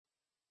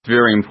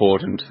very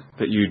important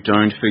that you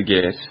don't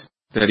forget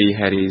that he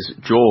had his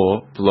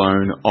jaw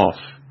blown off.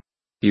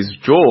 His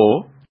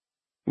jaw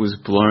was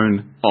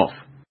blown off.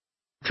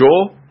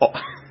 Jaw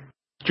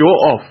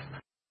off.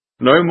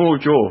 No more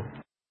jaw.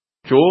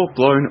 Jaw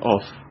blown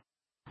off.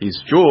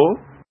 His jaw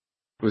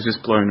was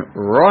just blown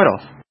right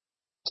off.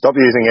 Stop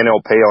using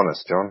NLP on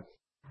us, John.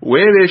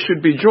 Where there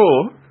should be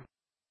jaw,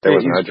 there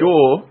was no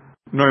jaw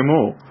no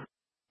more.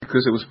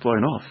 Because it was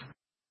blown off.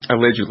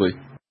 Allegedly.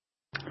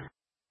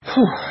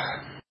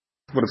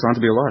 What a time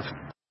to be alive.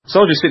 So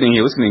I was just sitting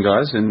here listening,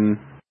 guys, and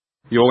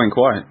you all went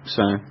quiet.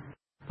 So,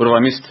 what have I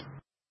missed?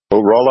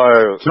 Well,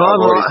 Rollo, I've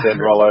already said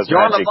Rollo's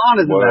magic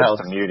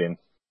words to mute him.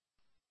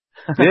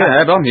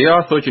 Yeah, I'm here.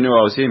 I thought you knew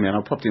I was here, man.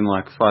 I popped in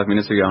like 5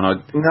 minutes ago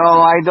and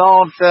No, I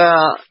don't.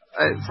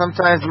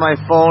 Sometimes my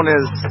phone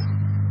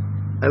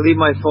I leave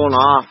my phone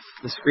off,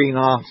 the screen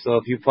off, so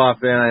if you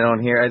pop in, I don't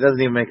hear. It doesn't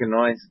even make a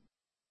noise.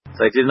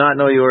 So I did not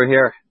know you were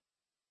here.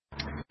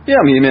 Yeah,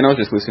 I mean, man, I was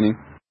just listening.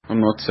 I'm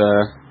not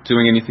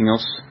doing anything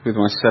else with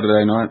my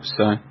Saturday night,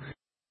 so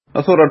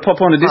I thought I'd pop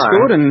on to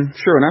Discord, and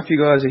sure enough, you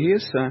guys are here,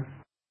 so I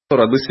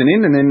thought I'd listen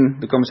in, and then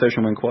the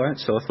conversation went quiet,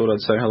 so I thought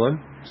I'd say hello,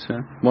 so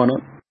why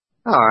not?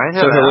 All right.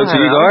 So hello to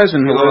you guys,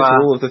 and hello to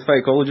all of the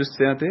fakeologists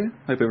out there.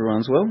 Hope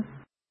everyone's well.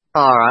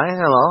 All right,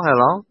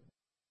 hello.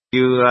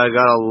 You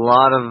got a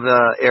lot of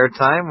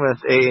airtime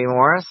with A.A.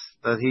 Morris.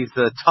 He's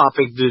the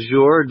topic du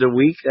jour, the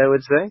week, I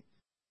would say.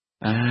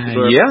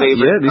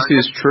 Yeah, this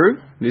is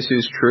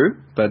true.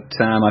 But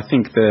I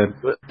think the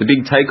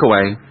big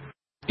takeaway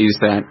is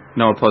that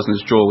Noah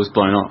Posner's jaw was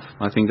blown off.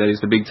 I think that is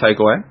the big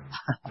takeaway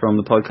from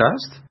the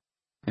podcast.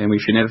 And we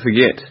should never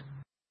forget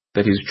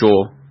that his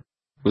jaw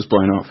was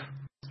blown off.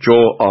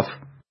 Jaw off.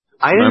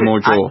 No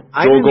more jaw.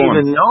 I didn't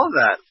even know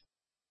that.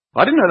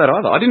 I didn't know that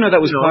either. I didn't know that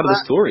was part of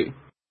the story.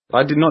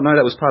 I did not know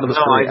that was part of the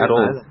story at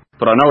all. Either.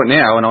 But I know it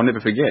now, and I'll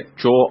never forget.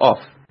 Jaw off.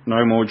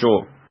 No more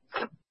jaw.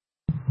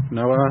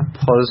 Noah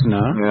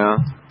Posner. Yeah.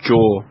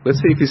 Jaw. Let's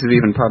see if this is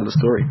even part of the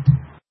story.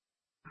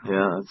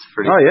 Yeah, that's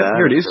pretty. Oh yeah,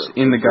 here it is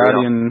in the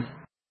Guardian.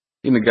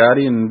 In the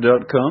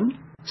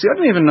Guardian.com. See, I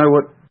didn't even know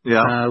what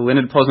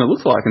Leonard Posner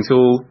looked like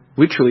until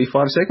literally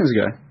 5 seconds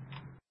ago.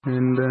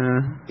 And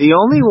the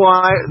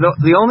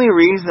only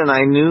reason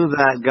I knew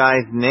that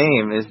guy's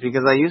name is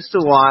because I used to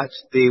watch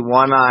the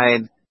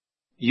one-eyed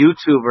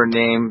YouTuber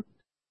named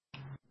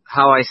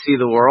How I See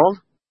the World,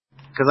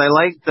 because I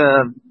liked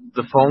the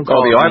phone call.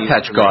 Oh, the eye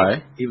patch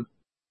guy. You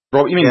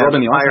mean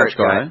Robin the eye patch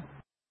guy?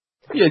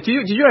 Yeah.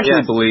 Did you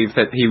actually believe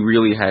that he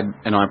really had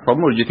an eye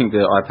problem, or did you think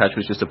the eye patch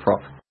was just a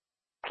prop?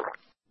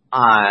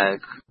 I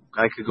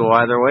could go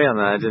either way on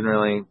that. I didn't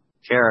really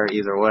care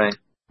either way.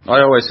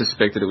 I always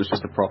suspected it was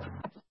just a prop.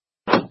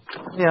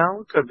 Yeah,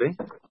 it could be.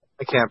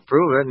 I can't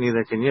prove it,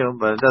 neither can you,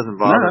 but it doesn't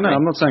bother me. No,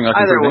 I'm not saying I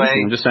can prove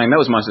anything. I'm just saying that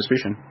was my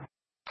suspicion.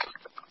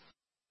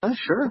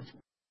 Sure.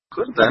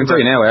 Good. I can tell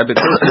you now, Ab,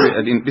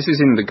 this is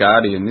in The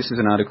Guardian. This is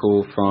an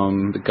article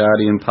from The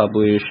Guardian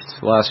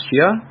published last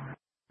year.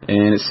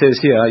 And it says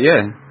here,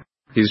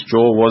 his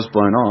jaw was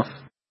blown off,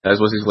 as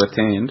was his left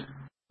hand.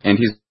 And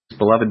his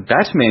beloved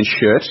Batman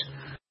shirt.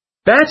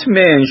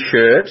 Batman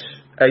shirt?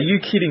 Are you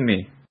kidding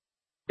me?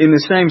 In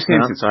the same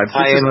sentence, I've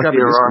just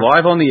discovered this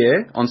live on the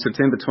air on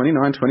September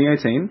 29,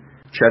 2018,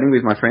 chatting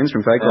with my friends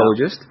from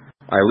Fakeologist.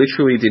 I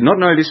literally did not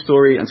know this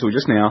story until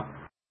just now.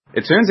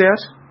 It turns out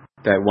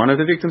that one of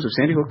the victims of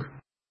Sandy Hook,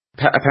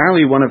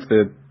 apparently one of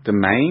the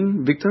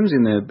main victims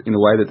in the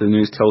way that the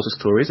news tells the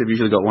stories, they've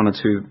usually got one or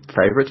two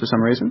favourites for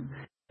some reason.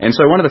 And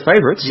so one of the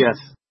favourites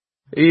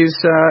is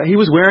he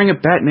was wearing a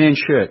Batman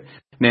shirt.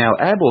 Now,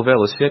 Ab or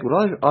Velocet, would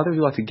either of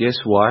you like to guess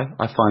why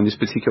I find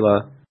this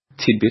particular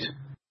tidbit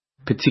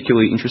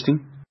particularly interesting?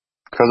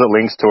 Because it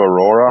links to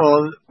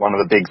Aurora, one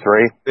of the big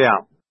three. Yeah.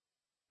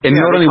 And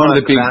not only one of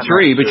the big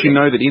three, but you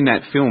know that in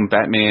that film,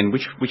 Batman,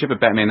 whichever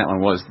Batman that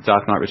one was, The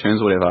Dark Knight Returns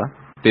or whatever,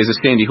 there's a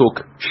Sandy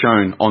Hook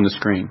shown on the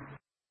screen.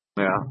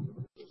 Yeah.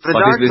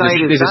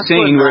 There's a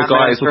scene where a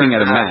guy is looking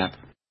at a map.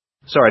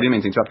 Sorry, I didn't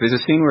mean to interrupt. There's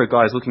a scene where a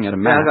guy is looking at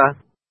a map,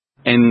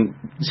 and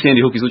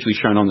Sandy Hook is literally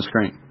shown on the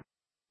screen.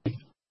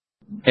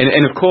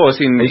 And of course,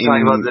 Are you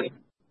talking about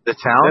the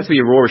town? That's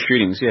the Aurora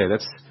shootings, yeah,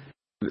 that's...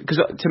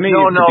 Because to me,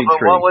 no, it's the big but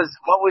three.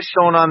 what was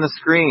shown on the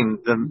screen?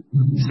 The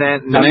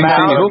map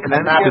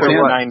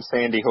named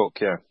Sandy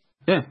Hook,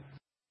 Yeah.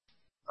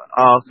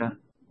 Oh, okay.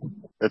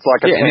 It's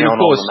like a town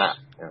on the map.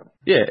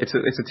 Yeah, it's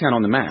a town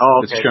on the map. Oh,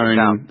 okay. It's shown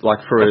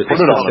like for a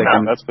put it on second. the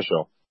map, that's for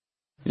sure.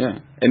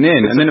 Yeah, and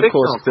then of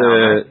course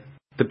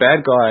the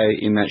bad guy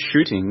in that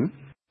shooting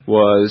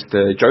was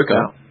the Joker.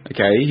 Yeah.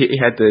 Okay, he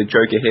had the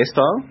Joker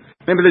hairstyle.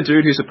 Remember the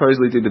dude who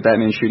supposedly did the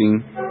Batman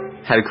shooting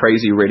had a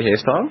crazy red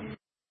hairstyle?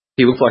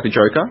 He looked like a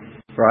Joker,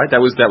 right?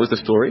 That was the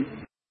story.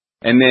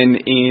 And then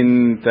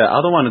in the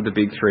other one of the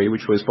big three,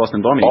 which was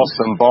Boston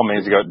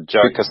Bombings, you got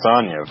Joker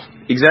Sarniev.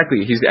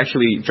 Exactly. He's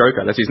actually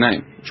Joker. That's his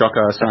name.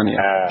 Joker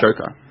Sarniev.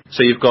 Joker.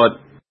 So you've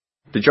got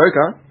the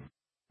Joker,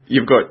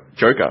 you've got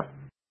Joker.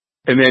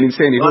 And then in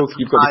Sandy Hook,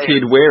 you've got the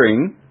kid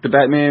wearing the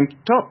Batman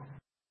top.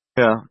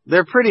 Yeah.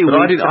 They're pretty weak.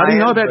 I didn't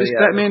know about this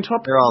Batman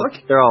top. They're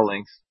all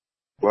links.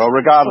 Well,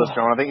 regardless,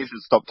 John, I think you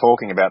should stop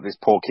talking about this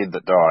poor kid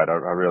that died.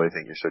 I really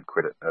think you should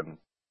quit it. And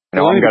I'm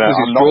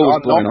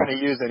not going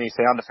to use any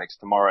sound effects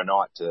tomorrow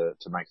night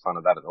to make fun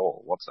of that at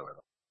all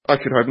whatsoever. I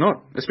could hope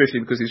not,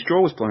 especially because his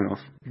jaw was blown off.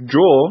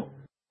 Jaw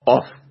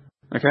off.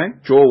 Okay?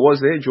 Jaw was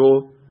there,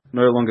 jaw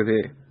no longer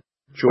there.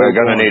 Jaw We're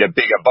going to need a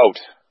bigger boat.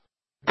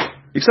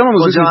 If someone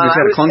was listening to this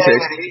out of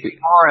context...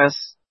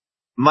 Morris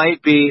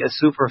might be a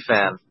super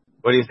fan.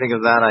 What do you think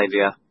of that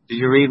idea? Did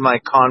you read my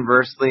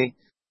conversely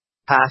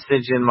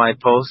passage in my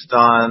post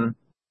on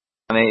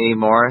A.E.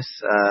 Morris,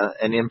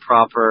 an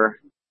improper...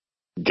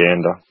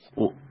 Gander.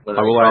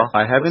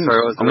 I haven't.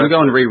 I'm going to go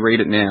and reread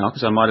it now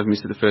because I might have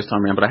missed it the first time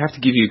around, but I have to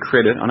give you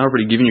credit. I know I've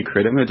already given you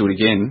credit. I'm going to do it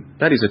again.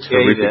 That is a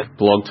terrific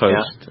blog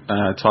post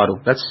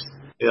title. That's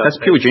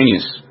pure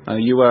genius.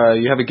 You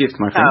have a gift,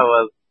 my friend.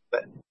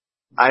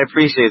 I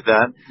appreciate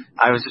that.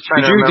 I was just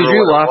trying to remember. Did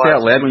you laugh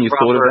out loud when you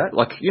thought of that?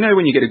 Like, you know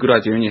when you get a good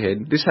idea in your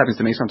head? This happens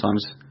to me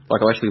sometimes.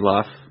 Like, I'll actually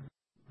laugh.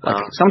 Like,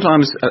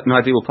 sometimes an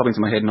idea will pop into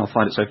my head and I'll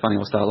find it so funny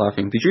I'll start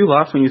laughing. Did you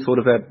laugh when you thought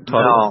of that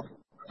title?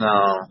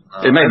 No.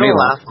 It made me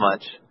laugh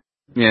much.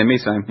 Yeah,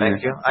 me same.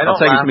 Thank you. I'll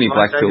take as many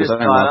black pills.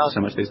 I don't laugh so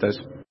much these days.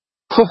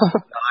 No,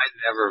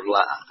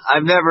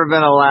 I've never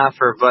been a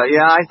laugher, but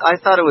yeah, I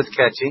thought it was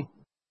catchy.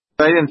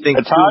 But I didn't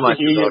think it's hard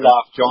to hear you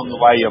laugh, John, the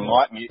way your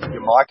mic mutes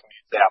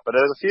out. But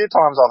there's a few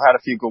times I've had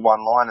a few good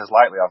one-liners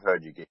lately I've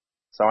heard you give.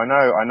 So I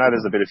know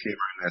there's a bit of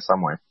humour in there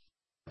somewhere.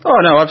 Oh,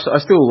 no, I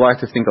still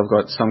like to think I've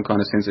got some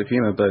kind of sense of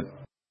humour, but,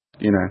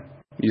 you know,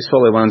 you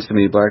swallow one too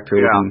many black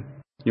pills and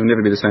you'll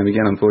never be the same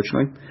again,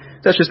 unfortunately.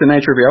 That's just the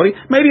nature of reality.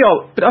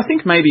 But I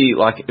think maybe,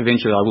 like,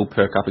 eventually I will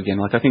perk up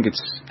again. Like, I think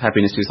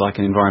happiness is like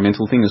an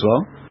environmental thing as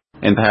well.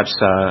 And perhaps,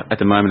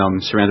 at the moment I'm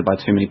surrounded by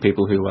too many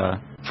people who,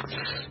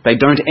 they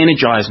don't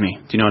energize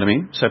me. Do you know what I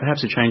mean? So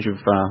perhaps a change of,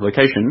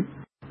 location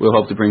will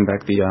help to bring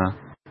back the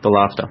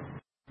laughter.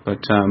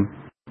 But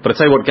I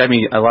tell you what gave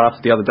me a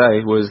laugh the other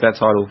day was that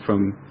title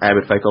from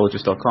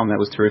abbottfakeologist.com. That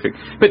was terrific.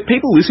 But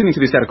people listening to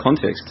this out of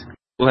context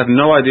will have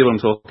no idea what I'm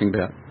talking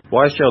about.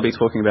 Why is JLB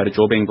talking about a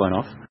jaw being blown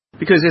off?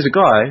 Because there's a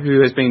guy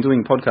who has been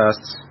doing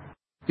podcasts.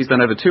 He's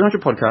done over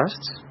 200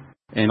 podcasts,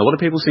 and a lot of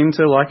people seem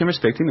to like and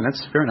respect him, and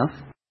that's fair enough.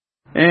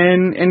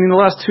 And in the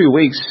last 2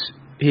 weeks,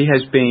 he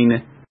has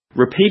been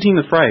repeating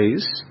the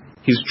phrase,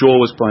 his jaw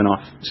was blown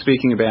off,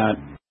 speaking about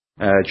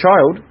a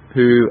child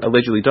who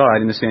allegedly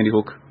died in the Sandy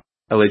Hook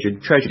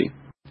alleged tragedy.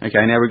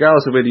 Okay, now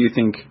regardless of whether you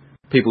think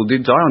people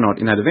did die or not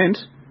in that event,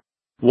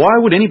 why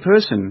would any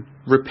person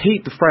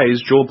repeat the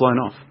phrase jaw blown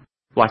off?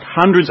 Like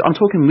hundreds, I'm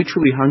talking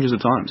literally hundreds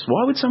of times.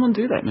 Why would someone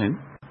do that, man?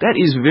 That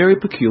is very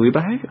peculiar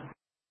behaviour.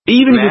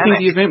 Even if you think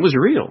the event was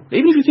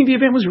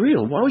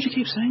real. Why would you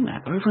keep saying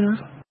that over and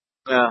over?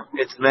 Yeah,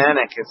 it's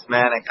manic.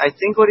 I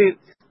think what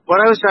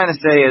I was trying to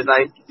say is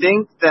I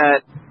think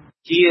that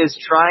he is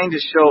trying to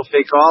show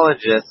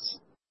fakeologists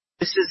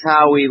this is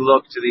how we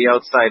look to the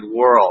outside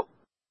world.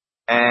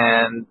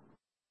 And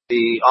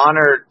the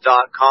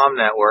Honor.com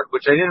network,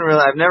 which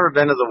I've never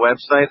been to the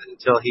website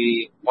until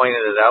he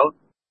pointed it out.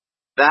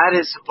 That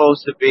is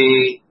supposed to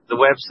be the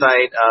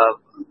website of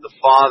the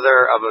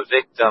father of a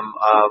victim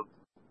of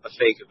a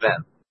fake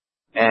event.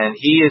 And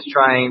he's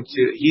coined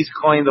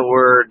the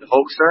word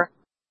hoaxer,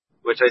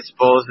 which I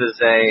suppose is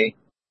a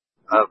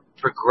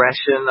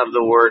progression of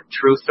the word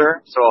truther.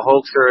 So a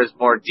hoaxer is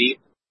more deep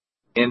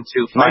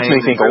into finding.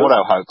 Makes me think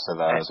auto hoaxer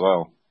though as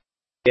well.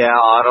 Yeah,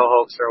 auto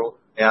hoaxer.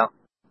 Yeah.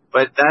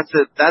 But that's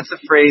a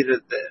phrase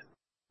that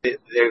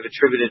they've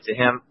attributed to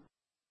him.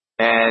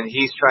 And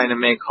he's trying to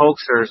make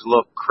hoaxers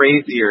look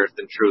crazier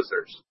than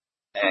truthers.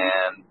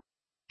 And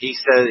he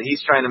says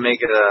he's trying to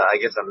make it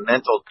a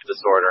mental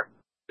disorder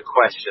to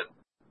question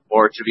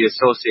or to be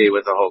associated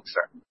with a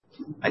hoaxer.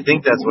 I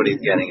think that's what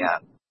he's getting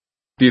at.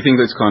 Do you think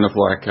that's kind of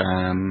like,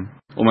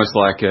 almost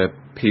like a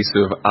piece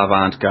of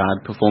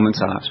avant-garde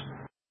performance art?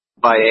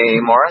 By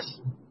A.A. Morris?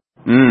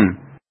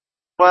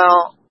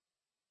 Well,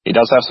 he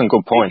does have some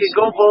good points. It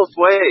could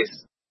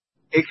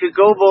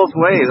go both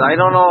ways. I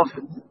don't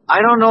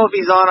know if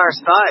he's on our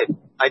side.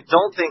 I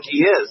don't think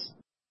he is.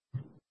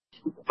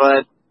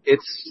 But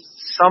it's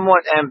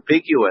somewhat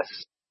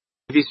ambiguous.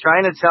 If he's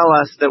trying to tell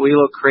us that we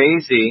look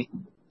crazy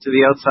to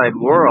the outside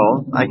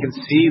world, I can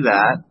see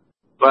that.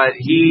 But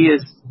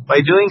by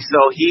doing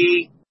so,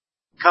 he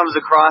comes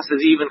across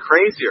as even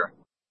crazier.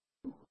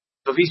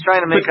 So if he's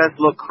trying to make us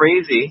look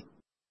crazy,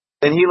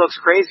 then he looks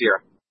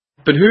crazier.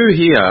 But who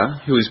here,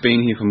 who has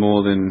been here for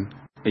more than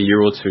a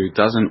year or two,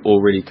 doesn't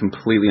already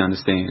completely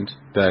understand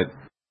that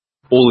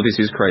all of this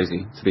is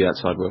crazy to the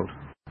outside world?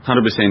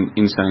 100%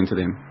 insane to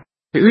them.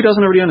 Who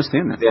doesn't already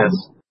understand that? Yes.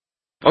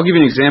 I'll give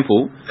you an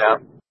example. Yeah.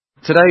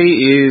 Today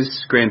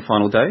is grand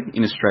final day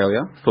in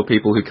Australia for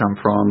people who come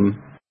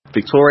from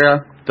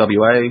Victoria,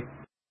 WA,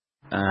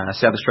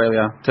 South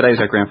Australia. Today is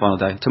our grand final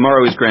day.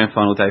 Tomorrow is grand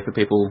final day for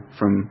people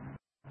from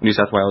New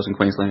South Wales and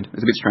Queensland.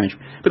 It's a bit strange.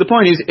 But the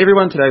point is,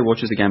 everyone today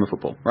watches a game of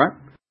football, right?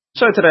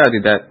 So today I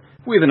did that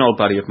with an old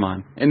buddy of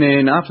mine. And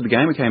then after the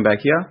game, we came back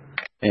here,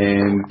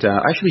 and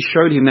I actually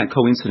showed him that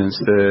coincidence,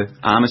 the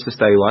Armistice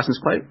Day license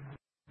plate,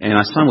 and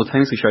I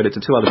simultaneously showed it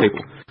to two other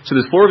people. So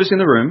there's four of us in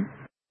the room,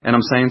 And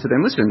I'm saying to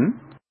them, listen,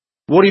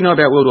 what do you know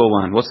about World War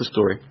One? What's the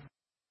story?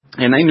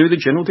 And they knew the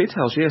general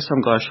details. Yeah,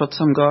 some guy shot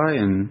some guy,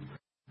 and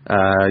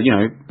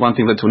one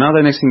thing led to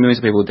another. Next thing, millions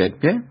of people are dead.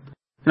 Yeah.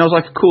 And I was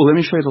like, cool. Let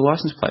me show you the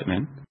license plate,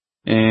 man.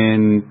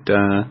 And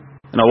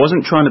I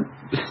wasn't trying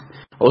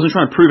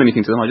to prove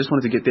anything to them. I just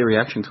wanted to get their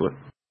reaction to it.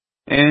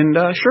 And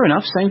sure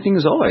enough, same thing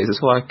as always.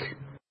 It's like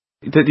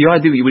the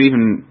idea that you would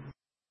even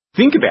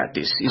think about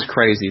this is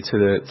crazy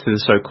to the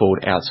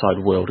so-called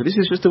outside world. This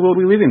is just the world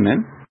we live in,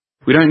 man.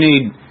 We don't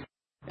need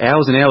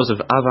hours and hours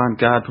of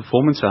avant-garde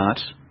performance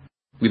art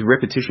with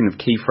repetition of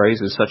key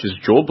phrases such as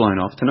jaw blown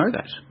off to know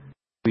that.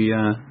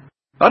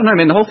 I don't know,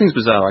 man. The whole thing's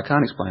bizarre. I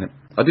can't explain it.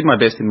 I did my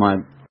best in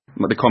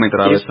the comment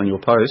that I left on your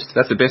post.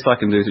 That's the best I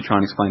can do to try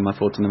and explain my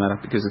thoughts on the matter,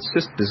 because it's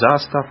just bizarre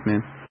stuff,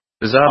 man.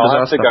 I'll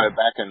have to go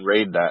back and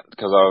read that,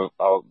 because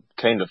I'm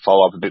keen to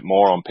follow up a bit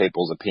more on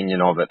people's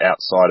opinion of it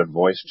outside of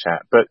voice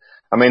chat. But,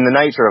 I mean, the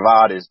nature of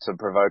art is to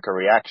provoke a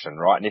reaction,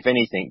 right? And if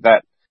anything,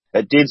 that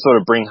it did sort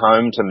of bring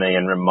home to me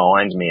and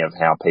remind me of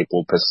how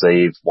people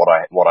perceive what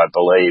I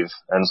believe,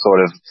 and sort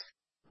of,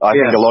 I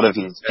think a lot of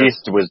his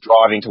gist was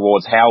driving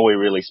towards how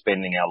we're really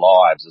spending our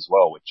lives as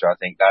well, which I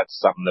think that's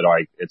something that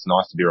it's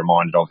nice to be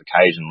reminded of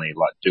occasionally.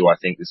 Like, do I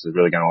think this is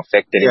really going to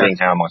affect anything?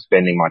 Yeah. How am I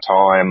spending my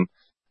time?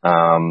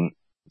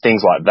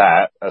 Things like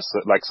that.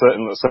 Like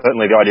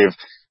certainly the idea of,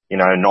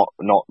 not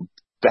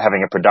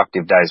having a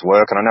productive day's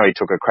work. And I know he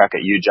took a crack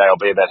at you,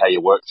 JLB, about how you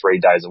work 3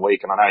 days a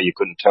week. And I know you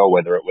couldn't tell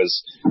whether it was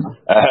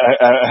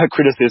a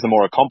criticism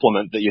or a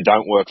compliment that you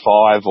don't work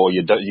 5 or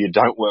you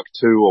don't work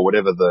 2 or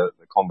whatever the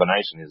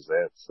combination is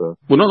there. So,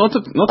 well, not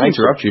to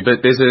interrupt you,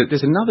 but there's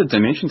another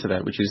dimension to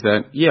that, which is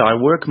that, I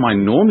work my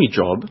normie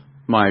job,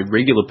 my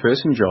regular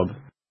person job,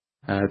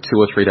 2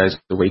 or 3 days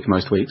a week,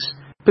 most weeks.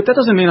 But that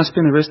doesn't mean I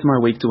spend the rest of my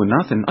week doing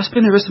nothing. I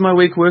spend the rest of my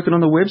week working on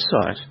the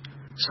website.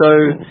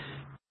 So,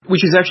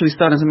 which is actually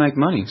starting to make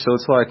money. So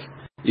it's like,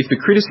 if the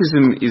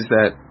criticism is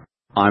that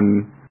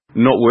I'm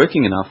not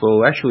working enough,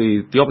 well,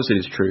 actually, the opposite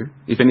is true.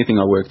 If anything,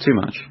 I work too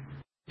much.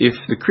 If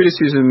the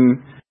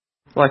criticism,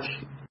 when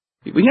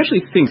you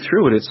actually think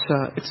through it, it's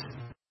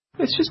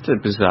just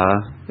bizarre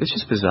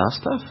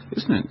stuff,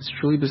 isn't it? It's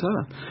truly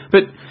bizarre.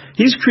 But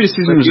his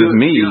criticisms of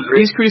me,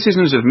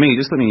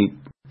 just let me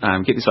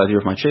get this idea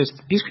off my chest.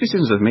 His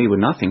criticisms of me were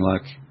nothing.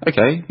 Like,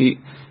 okay,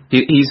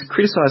 he's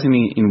criticizing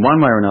me in one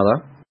way or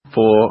another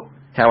for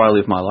how I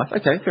live my life.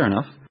 Okay, fair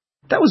enough.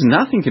 That was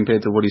nothing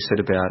compared to what he said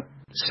about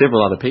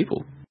several other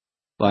people.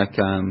 Like,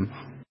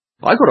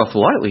 I got off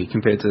lightly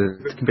compared to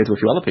a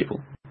few other people.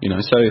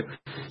 So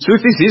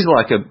if this is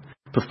like a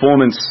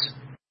performance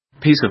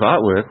piece of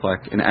artwork,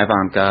 like an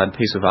avant-garde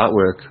piece of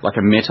artwork, like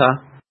a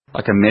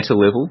meta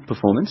level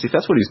performance, if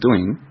that's what he's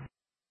doing,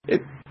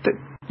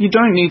 you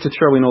don't need to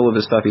throw in all of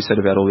the stuff he said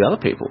about all the other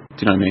people. Do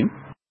you know what I mean?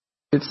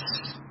 I just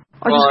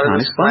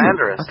can't explain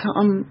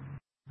it.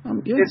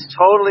 It's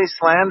totally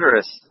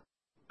slanderous,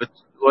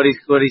 what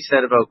he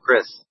said about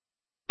Chris,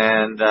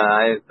 and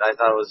I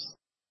thought it was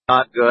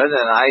not good.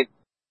 And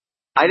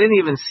I didn't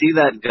even see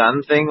that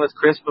gun thing with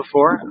Chris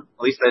before. At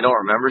least I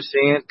don't remember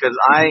seeing it, because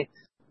I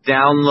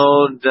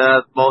download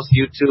most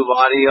YouTube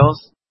audios.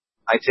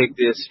 I take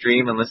the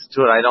stream and listen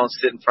to it. I don't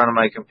sit in front of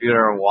my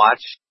computer and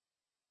watch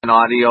an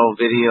audio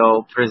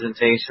video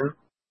presentation.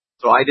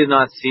 So I did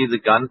not see the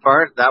gun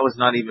part. That was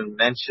not even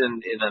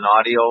mentioned in an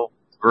audio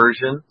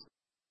version.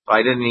 So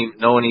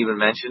no one even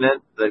mentioned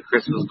it, that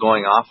Chris was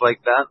going off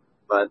like that.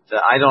 But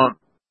I don't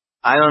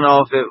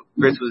know if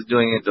Chris was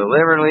doing it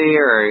deliberately,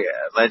 or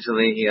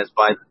allegedly he's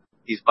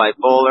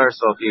bipolar.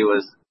 So if he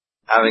was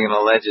having an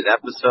alleged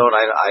episode,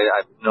 I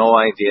have no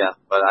idea.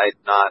 But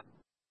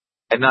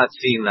I'd not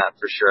seen that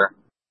for sure.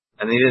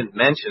 And they didn't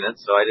mention it,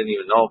 so I didn't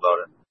even know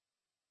about it.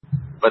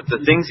 But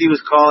the things he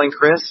was calling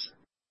Chris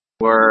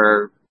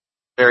were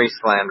very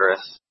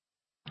slanderous.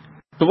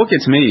 But what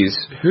gets me is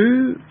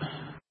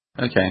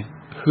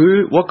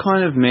what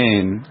kind of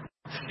man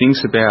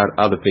thinks about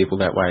other people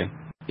that way?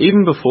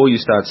 Even before you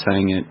start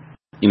saying it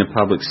in a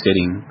public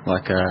setting,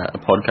 like a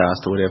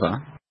podcast or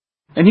whatever.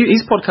 And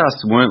his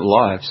podcasts weren't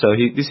live, so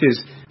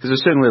there's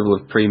a certain level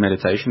of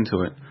premeditation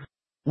to it.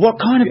 What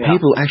kind of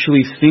people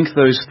actually think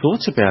those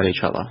thoughts about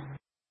each other?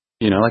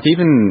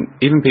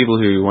 Even people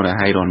who want to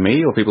hate on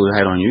me, or people who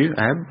hate on you,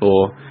 Ab,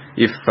 or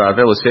if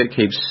Velocet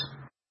keeps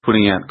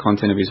putting out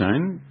content of his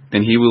own,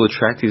 then he will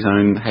attract his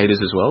own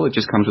haters as well. It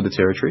just comes with the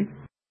territory.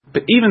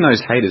 But even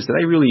those haters, do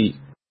they really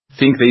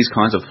think these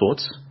kinds of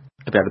thoughts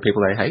about the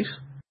people they hate?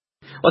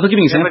 Like, I'll give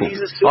you an example.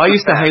 I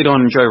used to hate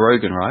on Joe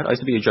Rogan, right? I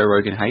used to be a Joe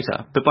Rogan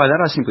hater. But by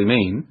that I simply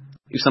mean,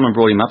 if someone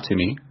brought him up to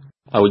me,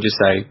 I would just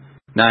say,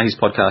 nah, his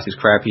podcast is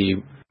crap,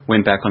 he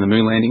went back on the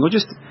moon landing, or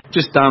just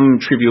dumb,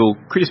 trivial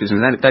criticism.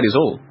 That is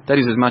all. That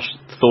is as much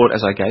thought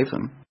as I gave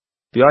them.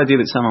 The idea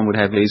that someone would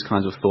have these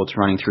kinds of thoughts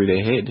running through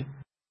their head,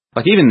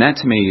 like, even that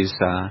to me is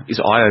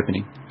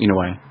eye-opening, in a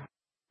way.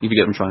 If you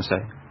get what I'm trying to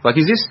say. Like,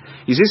 is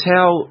this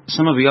how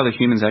some of the other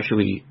humans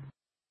actually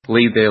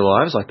lead their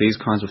lives? Like, these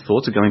kinds of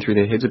thoughts are going through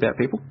their heads about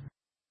people?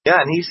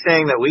 Yeah, and he's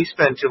saying that we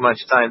spend too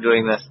much time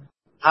doing this.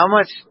 How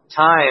much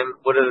time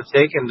would it have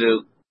taken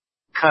to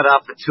cut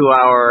up a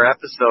 2-hour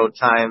episode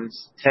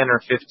times 10 or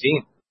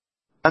 15.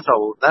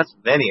 That's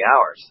many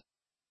hours.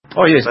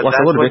 Oh yes, But like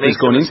a lot of effort's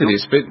gone into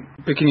this. this,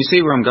 but can you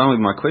see where I'm going with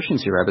my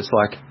questions here, Ab? It's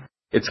like,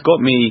 it's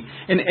got me,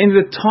 and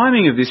the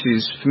timing of this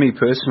is, for me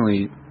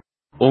personally,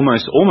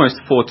 almost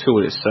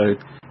fortuitous. So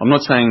I'm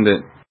not saying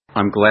that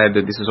I'm glad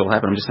that this has all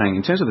happened. I'm just saying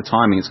in terms of the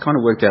timing, it's kind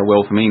of worked out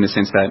well for me in the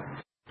sense that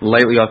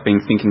lately I've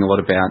been thinking a lot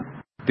about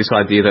this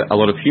idea that a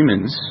lot of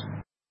humans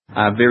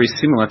are very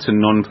similar to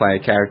non-player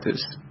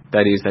characters.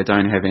 That is, they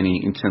don't have any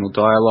internal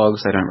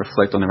dialogues, they don't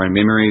reflect on their own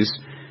memories,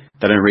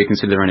 they don't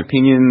reconsider their own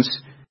opinions.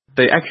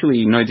 They're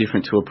actually no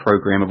different to a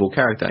programmable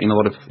character in a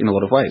lot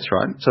of ways,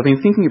 right? So I've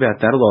been thinking about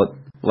that a lot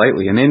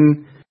lately, and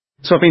then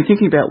so I've been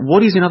thinking about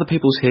what is in other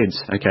people's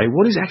heads, okay?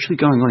 What is actually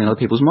going on in other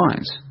people's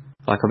minds?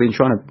 Like, I've been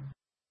trying to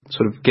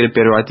sort of get a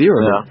better idea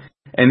of it.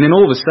 And then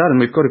all of a sudden,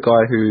 we've got a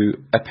guy who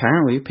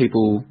apparently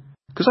people,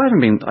 because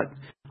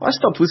I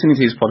stopped listening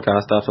to his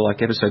podcast after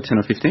like episode 10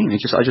 or 15.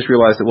 I just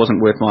realized it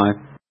wasn't worth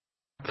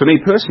for me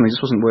personally, it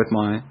just wasn't worth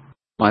my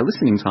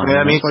listening time.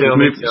 Yeah, me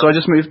too. So I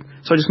just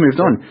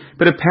moved on.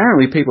 But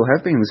apparently people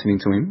have been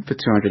listening to him for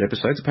 200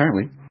 episodes,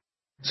 apparently.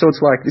 So it's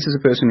like, this is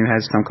a person who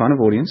has some kind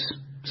of audience,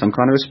 some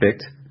kind of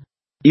respect.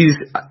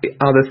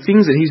 Are the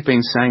things that he's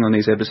been saying on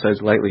these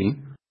episodes lately,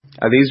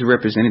 are these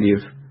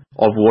representative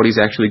of what is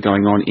actually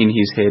going on in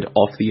his head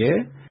off the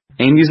air?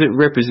 And is it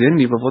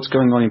representative of what's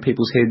going on in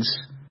people's heads?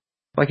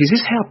 Like, is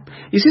this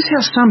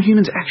how some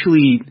humans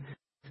actually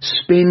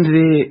spend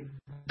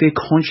their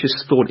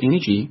conscious thought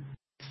energy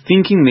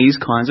thinking these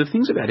kinds of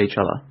things about each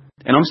other?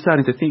 And I'm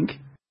starting to think,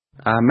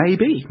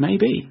 maybe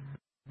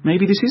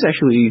this is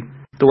actually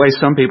the way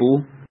some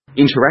people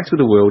interact with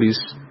the world, is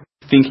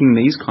thinking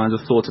these kinds of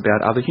thoughts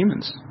about other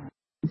humans.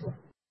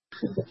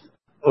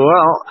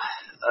 Well,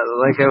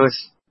 like I was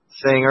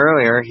saying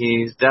earlier,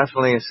 he's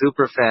definitely a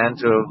super fan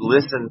to have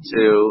listened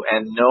to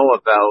and know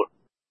about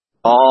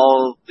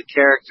all the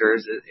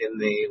characters in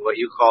the what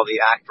you call the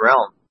act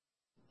realm.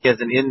 He has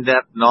an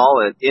in-depth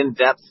knowledge,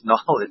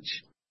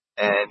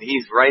 and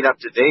he's right up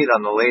to date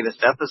on the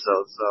latest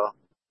episodes. So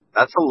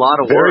that's a lot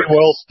of Very work.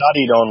 well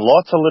studied on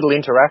lots of little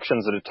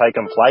interactions that have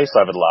taken place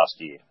over the last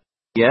year.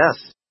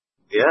 Yes.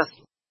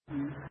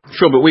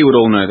 Sure, but we would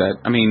all know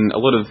that. I mean, a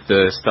lot of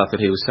the stuff that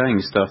he was saying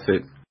is stuff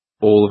that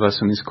all of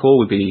us on this call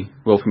would be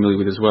well familiar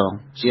with as well.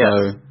 So,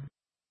 yes.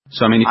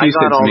 So I mean, if you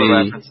said to me,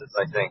 I got all the references,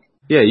 I think.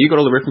 Yeah, you got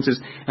all the references,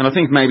 and I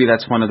think maybe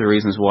that's one of the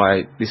reasons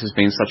why this has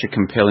been such a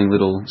compelling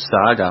little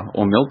saga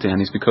or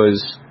meltdown, is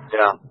because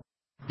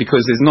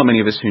there's not many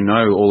of us who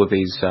know all of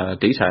these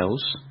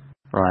details,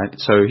 right?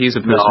 So here's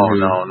a person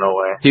no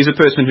way. He's a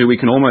person who we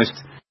can almost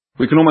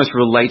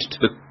relate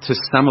to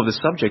some of the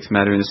subject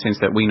matter, in the sense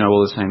that we know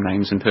all the same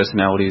names and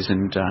personalities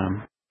and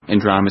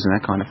dramas and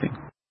that kind of thing.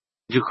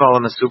 Did you call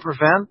him a super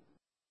fan?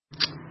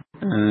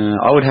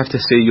 I would have to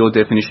see your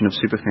definition of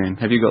superfan.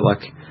 Have you got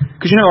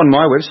because on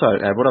my website,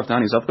 what I've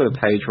done is I've got a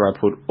page where I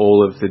put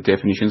all of the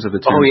definitions of the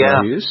terms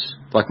I use,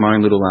 like my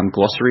own little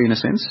glossary in a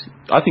sense.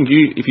 I think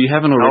if you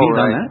haven't already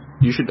done that,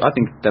 you should. I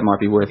think that might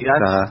be worth it.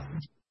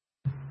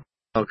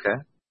 Okay.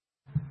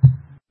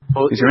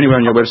 Well, is there anywhere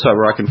on your website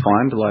where I can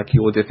find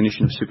your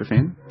definition of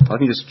superfan? I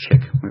can just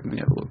check. Let me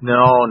have a look.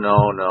 No.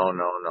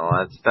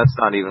 That's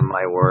not even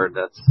my word.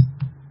 That's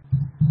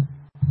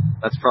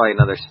probably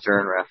another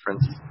Stern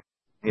reference.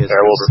 Yeah,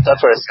 well,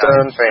 that's where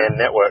Stern Fan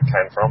Network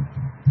came from.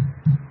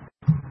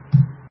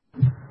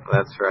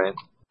 That's right.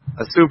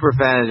 A super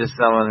fan is just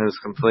someone who's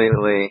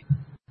completely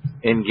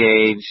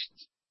engaged.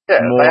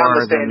 Yeah, they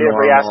understand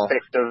every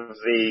aspect of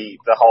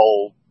the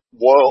whole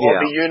world,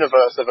 of the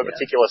universe of a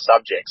particular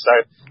subject. So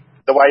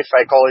the way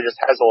Fakeologist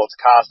has all its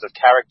cast of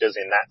characters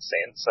in that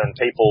sense, and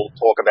people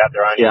talk about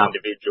their own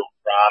individual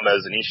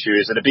dramas and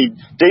issues, and to be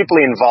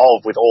deeply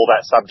involved with all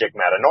that subject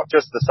matter, not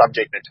just the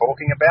subject they're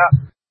talking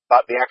about,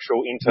 but the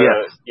actual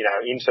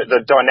the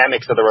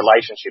dynamics of the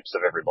relationships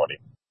of everybody.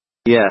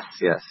 Yes.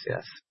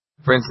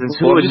 For instance,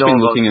 I've just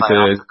been looking at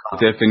the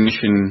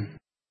definition.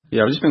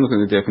 Yeah, I've just been looking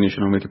at the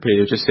definition on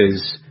Wikipedia. It just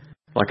says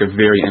a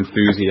very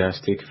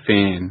enthusiastic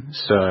fan.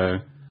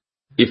 So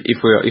if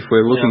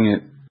we're looking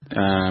at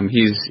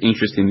his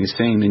interest in this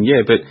scene, then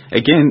but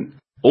again,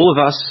 all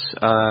of us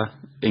are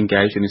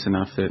engaged in this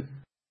enough that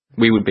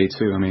we would be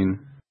too. I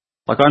mean,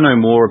 I know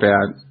more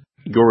about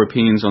your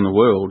opinions on the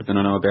world than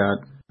I know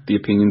about the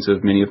opinions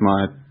of many of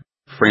my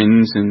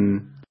friends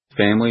and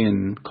family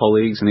and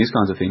colleagues and these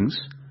kinds of things.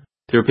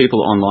 There are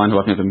people online who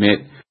I've never met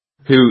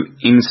who,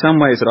 in some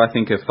ways that I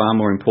think are far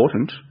more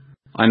important,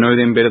 I know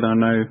them better than I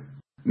know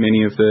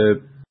many of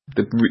the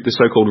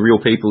so-called real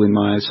people in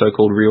my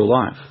so-called real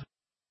life.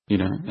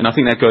 And I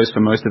think that goes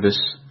for most of us.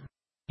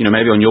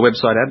 Maybe on your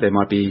website, Ab, there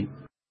might be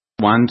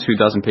 1-2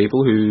 dozen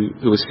people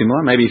who are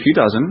similar, maybe a few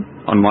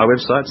dozen. On my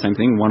website, same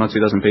thing, 1 or 2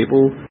 dozen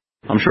people.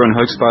 I'm sure on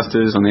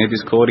Hoaxbusters, on their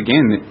Discord,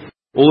 again,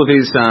 all of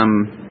these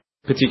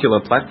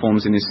particular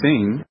platforms in this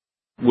scene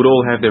would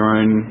all have their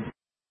own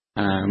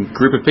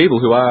group of people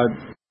who are,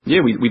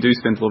 we do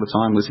spend a lot of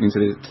time listening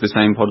to the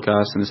same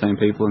podcasts and the same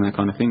people and that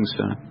kind of thing.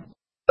 So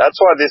That's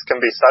why this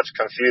can be such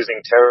confusing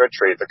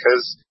territory,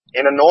 because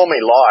in a normie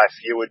life,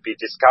 you would be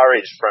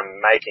discouraged from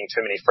making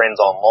too many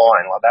friends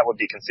online. Like, that would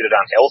be considered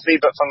unhealthy.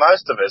 But for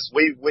most of us,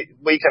 we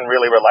can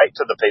really relate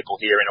to the people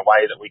here in a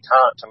way that we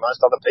can't to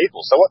most other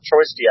people. So what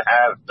choice do you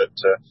have but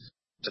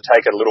to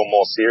take it a little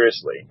more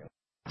seriously?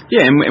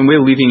 Yeah, and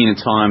we're living in a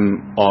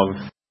time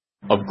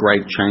of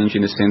great change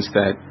in the sense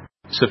that,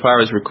 so far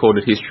as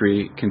recorded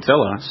history can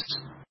tell us,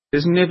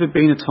 there's never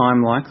been a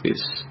time like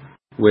this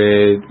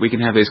where we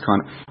can have these kind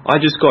of... I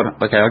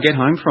get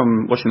home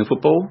from watching the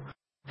football,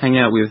 hang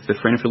out with a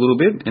friend for a little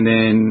bit, and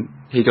then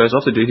he goes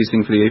off to do his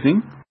thing for the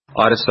evening.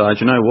 I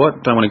decide, you know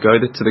what, don't want to go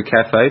to the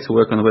cafe to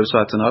work on the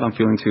website tonight, I'm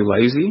feeling too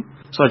lazy.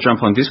 So I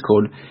jump on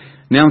Discord.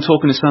 Now I'm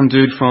talking to some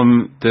dude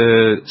from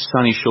the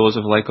sunny shores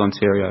of Lake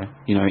Ontario,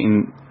 you know,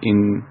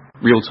 in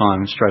real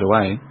time straight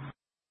away.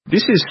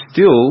 This is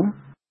still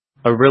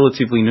a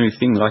relatively new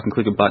thing that I can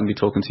click a button and be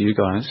talking to you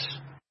guys.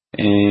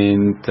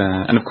 And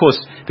of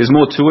course, there's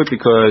more to it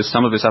because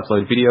some of us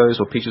upload videos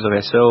or pictures of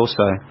ourselves,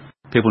 so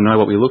people know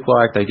what we look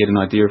like, they get an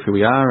idea of who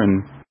we are,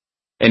 and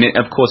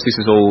of course this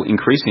is all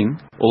increasing.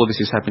 All of this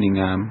is happening,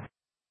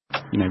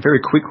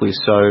 very quickly.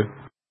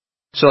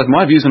 So like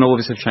my views on all of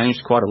this have changed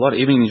quite a lot,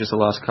 even in just the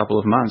last couple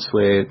of months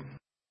where,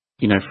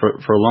 you know,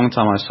 for a long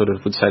time I sort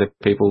of would say to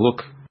people,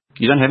 look,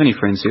 you don't have any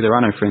friends here, there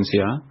are no friends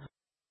here.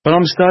 But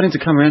I'm starting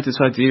to come around to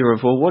this idea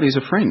of, well, what is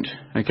a friend?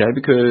 Okay,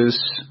 because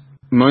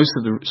most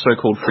of the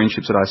so-called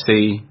friendships that I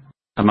see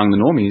among the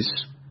normies,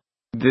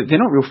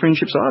 they're not real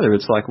friendships either.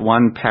 It's like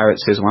one parrot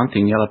says one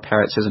thing, the other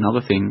parrot says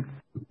another thing.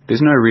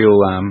 There's no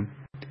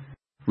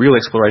real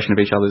exploration of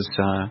each other's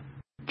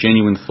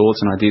genuine thoughts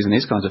and ideas and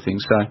these kinds of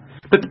things. So,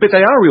 but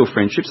they are real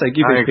friendships. They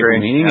give people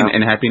meaning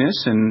and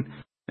happiness, and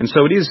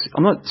so it is.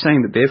 I'm not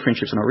saying that their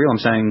friendships are not real. I'm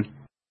saying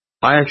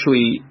I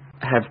actually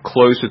have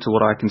closer to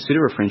what I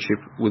consider a friendship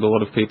with a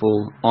lot of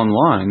people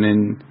online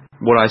than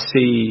what I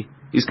see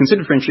is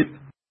considered friendship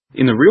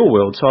in the real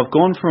world. So I've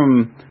gone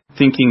from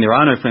thinking there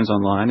are no friends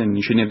online and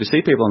you should never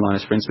see people online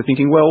as friends to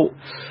thinking, well,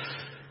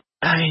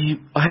 I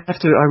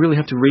really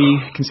have to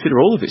reconsider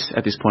all of this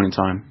at this point in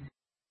time.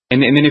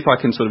 And then if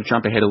I can sort of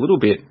jump ahead a little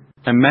bit,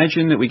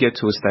 imagine that we get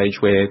to a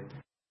stage where,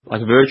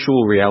 like,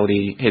 virtual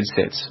reality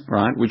headsets,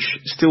 right, which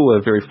still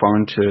are very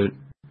foreign to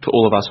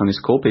all of us on this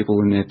call,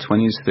 people in their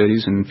 20s,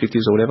 30s and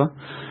 50s or whatever.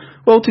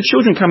 Well, to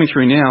children coming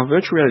through now,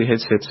 virtual reality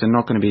headsets are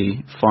not going to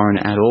be foreign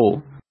at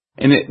all.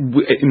 And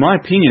in my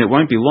opinion, it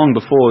won't be long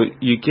before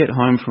you get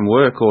home from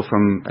work or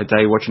from a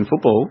day watching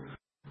football,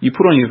 you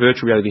put on your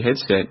virtual reality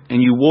headset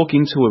and you walk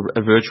into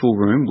a virtual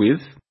room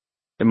with,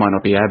 it might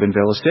not be Ab and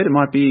Velocet, it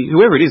might be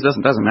whoever it is,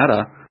 doesn't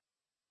matter.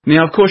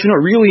 Now, of course, you're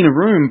not really in a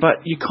room,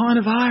 but you kind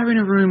of are in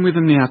a room with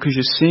them now because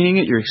you're seeing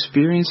it, you're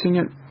experiencing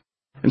it.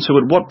 And so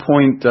at what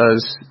point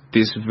does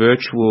this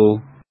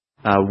virtual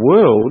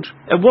world,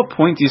 at what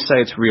point do you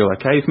say it's real,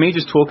 okay? If me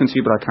just talking to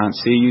you but I can't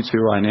see you two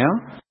right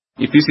now,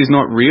 if this is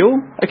not real,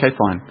 okay,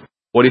 fine.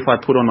 What if I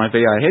put on my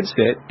VR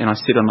headset and I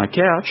sit on my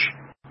couch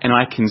and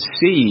I can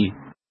see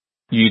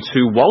you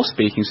two while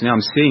speaking, so now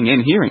I'm seeing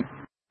and hearing?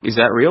 Is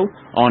that real?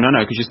 Oh, no,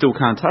 because you still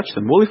can't touch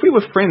them. Well, if we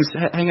were friends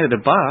hanging at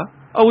a bar,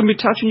 I wouldn't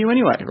be touching you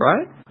anyway,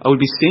 right? I would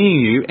be seeing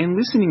you and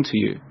listening to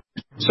you.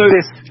 So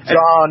this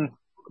John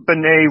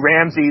Benet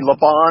Ramsey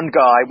LeBon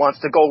guy wants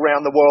to go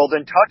around the world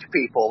and touch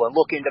people and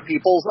look into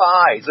people's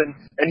eyes, and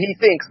he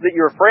thinks that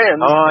your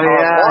friends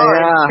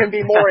online can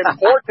be more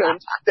important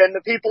than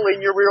the people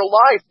in your real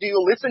life. Do you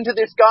listen to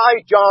this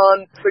guy,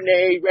 John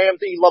Benet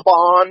Ramsey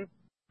LeBon?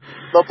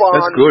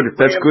 That's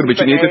good,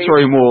 but you need to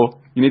throw more.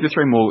 You need to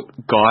throw more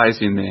guys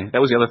in there.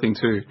 That was the other thing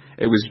too.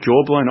 It was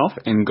jaw blown off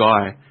and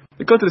guy.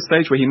 It got to the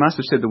stage where he must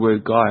have said the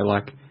word guy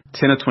like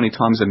 10 or 20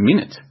 times a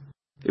minute.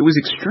 It was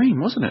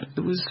extreme, wasn't it?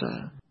 It was.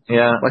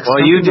 Yeah. Like,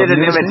 well, you did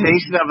an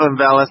imitation of him,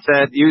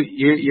 Velocet.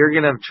 You're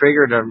gonna have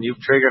triggered him.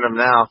 You've triggered him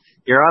now.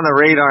 You're on the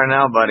radar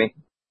now, buddy.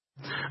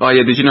 Oh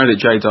yeah. Did you know that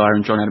Jay Dyer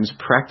and John Adams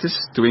practice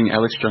doing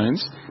Alex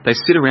Jones? They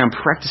sit around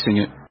practicing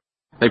it.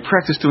 They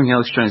practice doing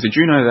Alex Jones. Did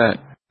you know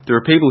that there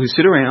are people who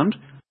sit around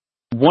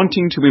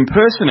wanting to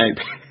impersonate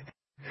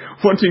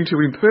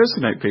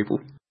people?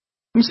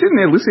 I'm sitting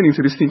there listening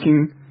to this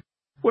thinking,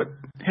 what?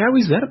 How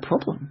is that a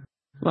problem?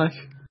 Like,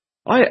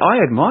 I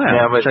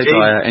admire Jay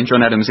Dyer and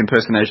John Adams'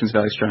 impersonations of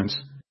Alex Jones.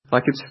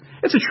 Like,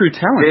 it's a true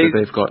talent that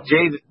they've got.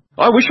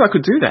 I wish I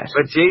could do that.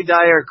 But Jay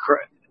Dyer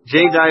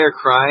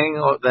crying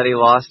that he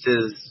lost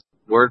his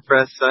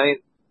WordPress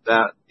site,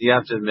 that you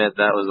have to admit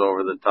that was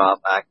over the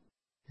top.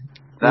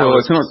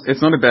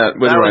 It's not about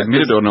whether I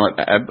admit it or not.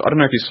 I don't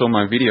know if you saw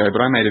my video,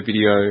 but I made a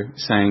video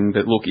saying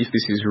that, look, if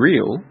this is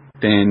real,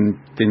 then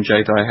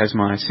Jay Dyer has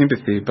my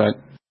sympathy. But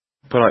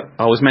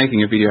I was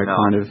making a video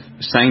kind of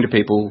saying to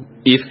people,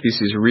 if this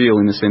is real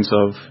in the sense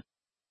of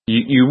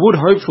you would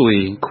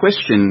hopefully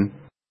question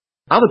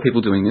other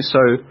people doing this. So,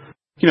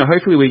 you know,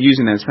 hopefully we're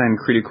using that same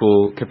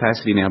critical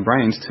capacity in our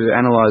brains to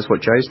analyze what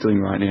Jay's doing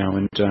right now.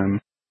 And,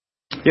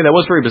 yeah, that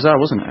was very bizarre,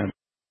 wasn't it?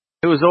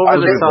 It was over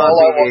the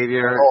top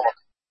behavior.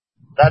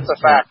 That's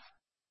a fact.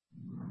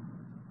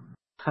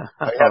 I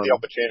had the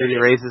opportunity. Did he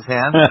raise his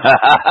hand?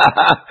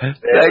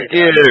 Thank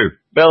you.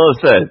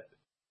 Velocet.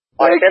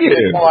 I kept you.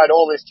 him quiet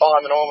all this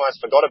time and almost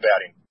forgot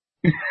about him.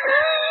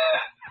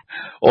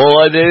 All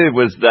I did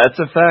was, that's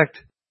a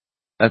fact.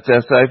 That's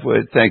our safe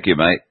word. Thank you,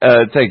 mate.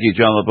 Thank you,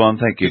 John LeBon.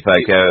 Thank you,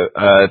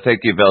 Faco.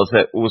 Thank you,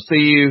 Velocet. We'll see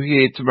you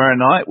here tomorrow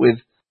night with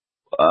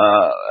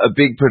a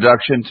big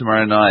production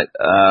tomorrow night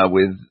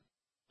with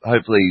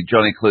hopefully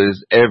Johnny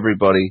Clues,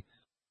 everybody.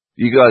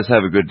 You guys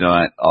have a good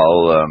night.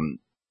 I'll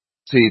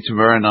see you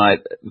tomorrow night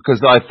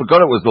because I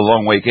forgot it was the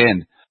long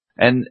weekend.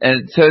 And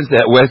it turns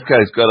out West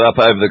Coast got up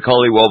over the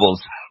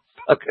Collywobbles.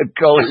 Fucking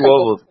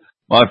Collywobbles.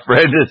 My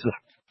friend is a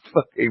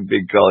fucking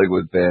big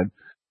Collingwood fan.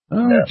 Oh,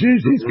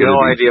 jeez, he's got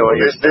no idea what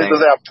you're saying. This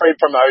is our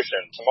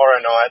pre-promotion. Tomorrow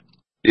night.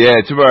 Yeah,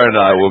 tomorrow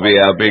night will be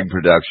our big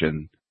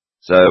production.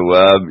 So,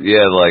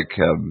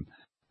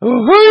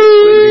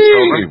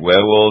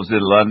 werewolves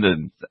in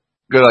London.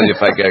 Good on you,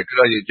 Faco.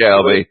 Good on you,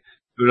 JLB.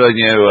 Good on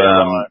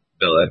you,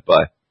 Billy.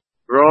 Bye.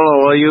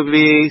 Rolo, will you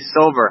be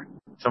sober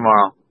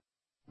tomorrow?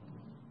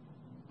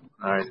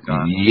 All right,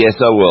 gone. Yes,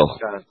 I will.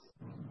 Got it.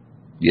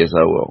 Yes,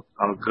 I will.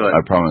 Oh, good.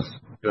 I promise.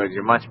 Good.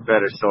 You're much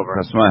better sober.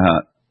 Cross my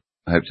heart.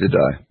 I hope to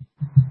die.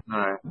 All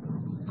right.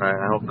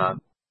 I hope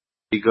not.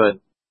 Be good.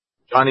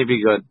 Johnny,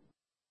 be good.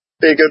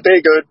 Be good,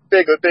 be good,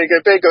 be good, be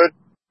good, be good.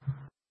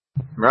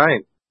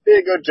 Right.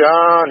 Be good,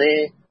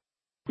 Johnny.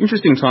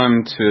 Interesting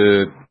time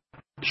to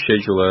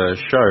schedule a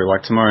show.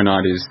 Like tomorrow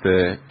night is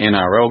the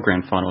NRL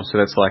Grand Final, so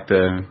that's like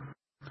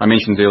I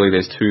mentioned earlier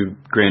there's 2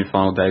 Grand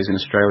Final days in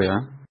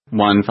Australia.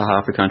 One for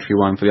half the country,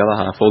 one for the other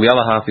half. Well, the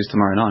other half is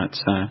tomorrow night,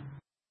 so.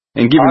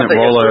 And given that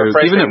Rollo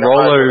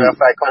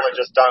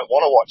psychologists don't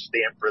want to watch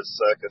the Emperor's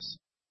Circus.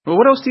 Well,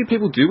 what else do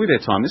people do with their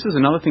time? This is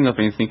another thing I've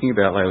been thinking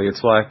about lately. It's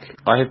like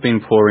I have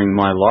been pouring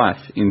my life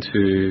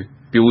into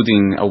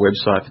building a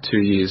website for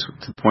 2 years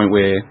to the point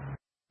where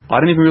I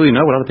don't even really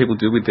know what other people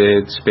do with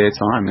their spare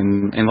time.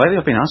 And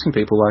lately I've been asking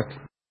people, like,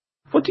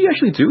 what do you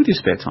actually do with your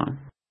spare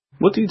time?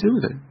 What do you do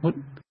with it?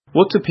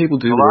 What do people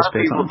do with their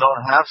spare time? A lot of people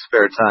don't have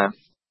spare time.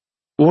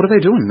 Well, what are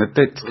they doing?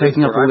 They're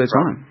taking up all their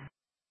time.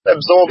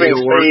 Absorbing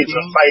feeds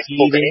of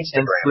Facebook and Instagram.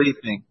 And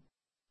sleeping.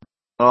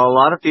 Well, a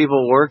lot of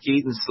people work,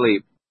 eat, and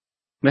sleep.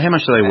 Now, how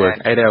much do they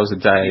work? 8 hours a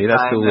day.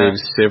 That still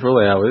leaves several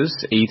hours.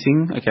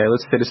 Eating. Okay,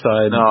 let's set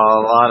aside. No,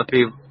 a lot of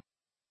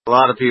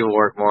people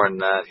work more than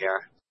that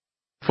here.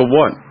 For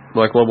what?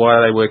 Like, well, why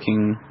are they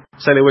working?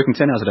 Say they're working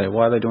 10 hours a day.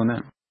 Why are they doing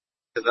that?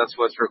 Because that's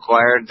what's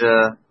required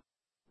to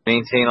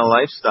maintain a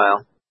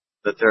lifestyle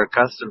that they're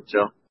accustomed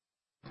to.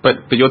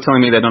 But you're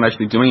telling me they're not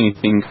actually doing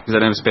anything because they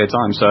don't have spare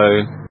time. So,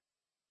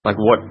 like,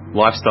 what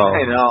lifestyle?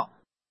 I know.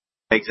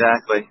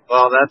 Exactly.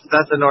 Well,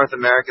 that's a North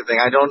American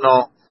thing. I don't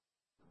know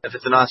if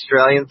it's an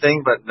Australian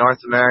thing, but North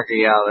America,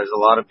 yeah, there's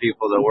a lot of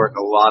people that work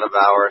a lot of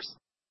hours.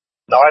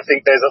 No, I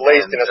think there's at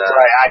least in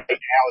Australia 8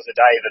 hours a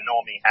day the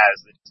normie has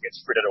that just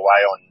gets frittered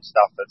away on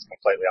stuff that's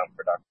completely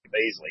unproductive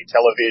easily.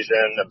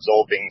 Television,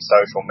 absorbing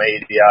social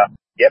media.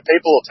 Yeah,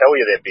 people will tell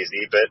you they're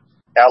busy, but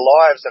our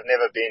lives have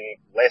never been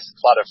less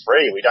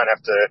clutter-free. We don't have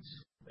to,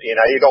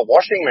 you've got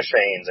washing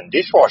machines and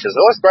dishwashers,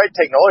 all this great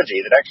technology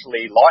that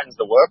actually lightens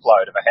the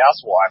workload of a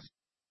housewife.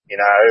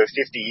 50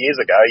 years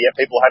ago, yet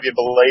people have you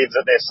believe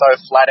that they're so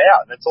flat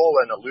out, and it's all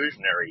an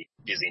illusionary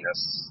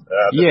busyness.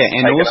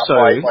 And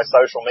also by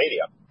social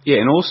media.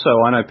 Yeah, and also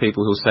I know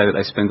people who say that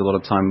they spend a lot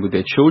of time with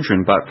their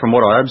children, but from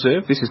what I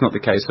observe, this is not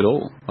the case at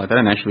all. Like, they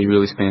don't actually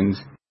really spend.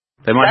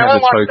 They might have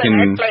the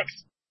token.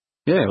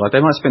 Yeah, like they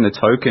might spend a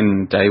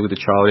token day with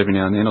the child every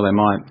now and then, or they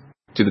might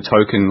do the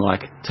token,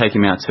 like take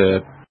him out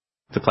to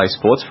play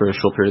sports for a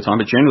short period of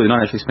time, but generally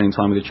not actually spending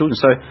time with their children.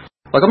 So,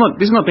 like,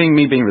 this is not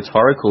me being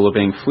rhetorical or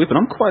being flippant.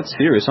 I'm quite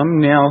serious. I'm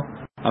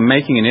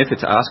making an effort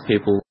to ask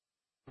people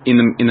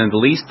in the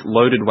least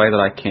loaded way that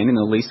I can, in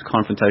the least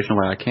confrontational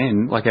way I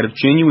can, like out of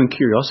genuine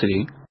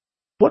curiosity,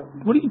 what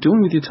are you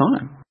doing with your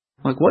time?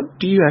 Like, what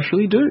do you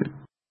actually do?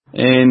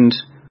 And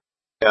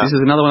this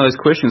is another one of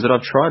those questions that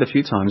I've tried a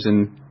few times,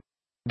 and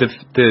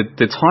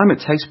the time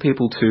it takes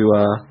people to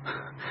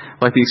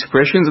like the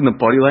expressions and the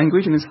body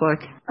language, and it's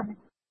like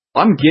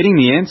I'm getting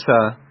the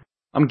answer.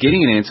 I'm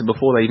getting an answer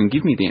before they even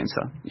give me the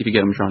answer, if you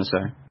get what I'm trying to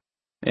say.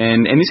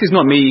 And this is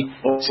not me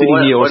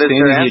sitting here or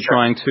standing here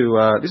trying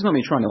to, this is not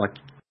me trying to like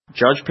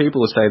judge people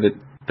or say that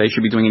they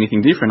should be doing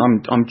anything different.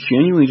 I'm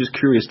genuinely just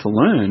curious to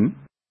learn,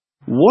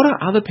 what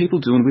are other people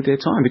doing with their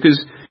time? Because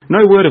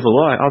no word of a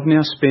lie, I've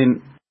now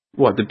spent,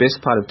 the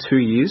best part of 2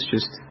 years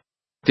just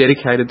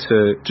dedicated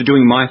to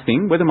doing my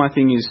thing, whether my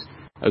thing is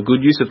a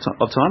good use of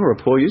time or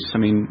a poor use. I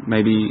mean,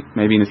 maybe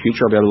in the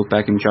future I'll be able to look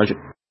back and judge it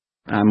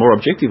more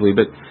objectively,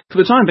 but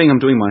for the time being I'm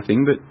doing my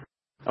thing. But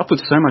I've put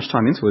so much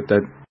time into it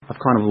that I've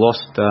kind of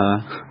lost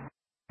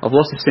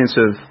a sense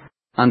of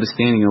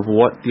understanding of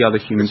what the other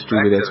humans do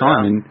with their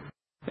time.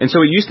 And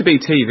so it used to be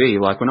TV.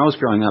 Like when I was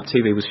growing up,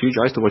 TV was huge.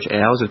 I used to watch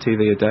hours of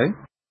TV a day.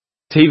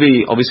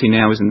 TV obviously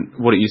now isn't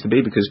what it used to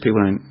be because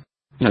people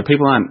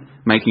aren't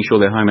making sure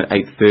they're home at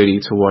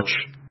 8:30 to watch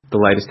the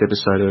latest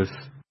episode of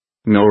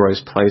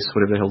Melrose Place,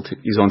 whatever the hell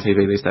is on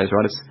TV these days,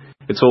 right?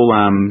 It's all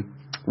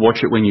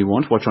watch it when you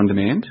want, watch on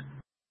demand.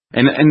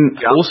 And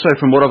also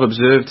from what I've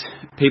observed,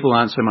 people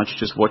aren't so much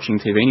just watching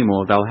TV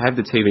anymore. They'll have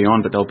the TV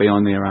on, but they'll be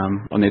on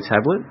their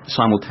tablet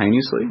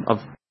simultaneously.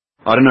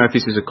 I don't know if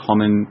this is a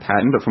common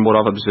pattern, but from what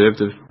I've observed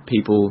of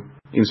people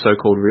in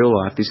so-called real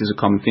life, this is a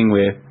common thing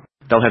where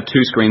they'll have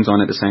two screens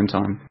on at the same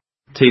time.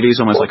 TV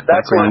is almost like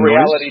that's background when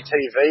noise. reality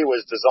TV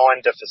was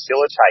designed to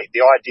facilitate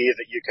the idea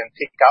that you can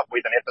pick up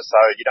with an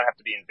episode. You don't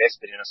have to be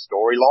invested in a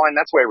storyline.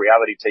 That's where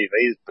reality TV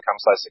has become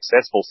so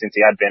successful since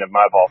the advent of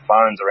mobile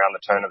phones around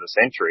the turn of the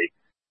century.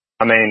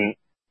 I mean,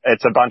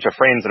 it's a bunch of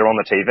friends that are on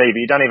the TV,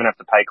 but you don't even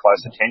have to pay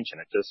close attention.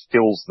 It just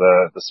fills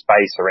the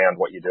space around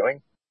what you're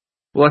doing.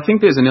 Well, I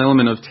think there's an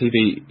element of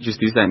TV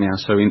just is that now.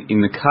 So in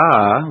the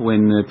car,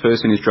 when the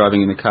person is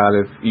driving in the car,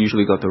 they've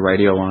usually got the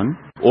radio on,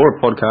 or a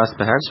podcast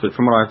perhaps, but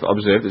from what I've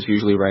observed, it's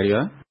usually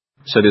radio.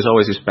 So there's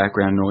always this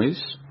background noise.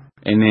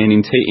 And then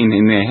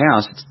in their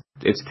house,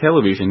 it's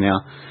television.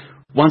 Now,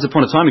 once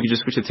upon a time, you could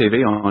just switch the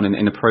TV on and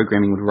the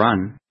programming would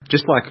run,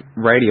 just like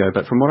radio.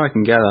 But from what I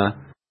can gather,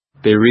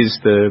 there is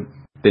the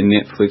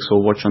Netflix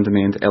or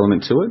watch-on-demand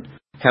element to it.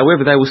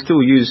 However, they will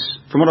still use,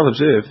 from what I've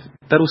observed,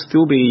 that'll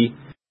still be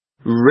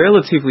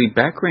relatively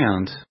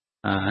background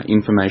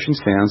information,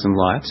 sounds and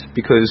lights,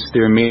 because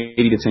their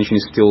immediate attention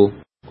is still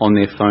on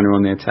their phone or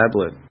on their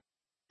tablet.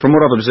 From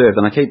what I've observed,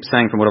 and I keep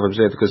saying from what I've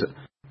observed because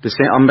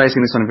I'm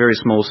basing this on a very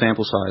small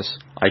sample size,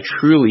 I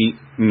truly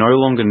no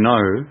longer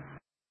know,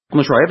 I'm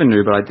not sure I ever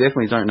knew, but I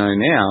definitely don't know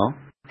now,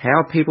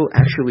 how people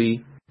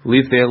actually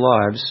live their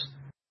lives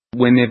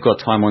when they've got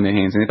time on their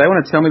hands. And if they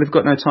want to tell me they've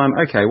got no time,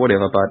 okay,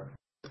 whatever, but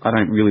I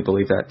don't really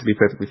believe that, to be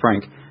perfectly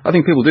frank. I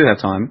think people do have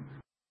time.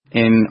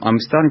 And I'm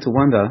starting to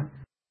wonder,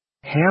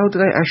 how do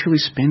they actually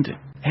spend it?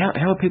 How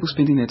are people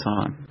spending their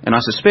time? And I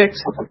suspect,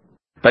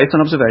 based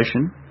on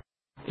observation,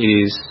 it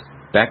is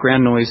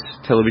background noise,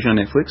 television on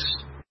Netflix,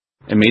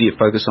 immediate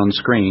focus on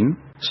screen,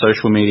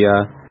 social media,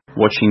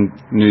 watching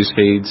news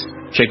feeds,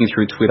 checking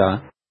through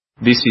Twitter.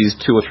 This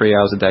is 2 or 3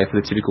 hours a day for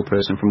the typical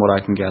person, from what I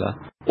can gather.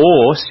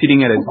 Or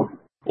sitting at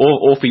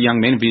or for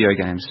young men, video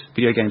games.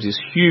 Video games is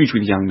huge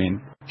with young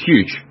men.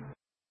 Huge.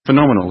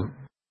 Phenomenal.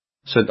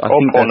 So I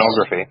think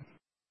pornography.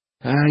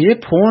 Yeah,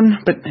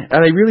 porn, but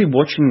are they really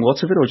watching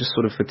lots of it or just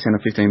sort of for 10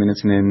 or 15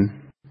 minutes and then,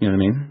 you know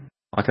what I mean?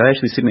 Like, are they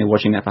actually sitting there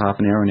watching that for half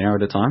an hour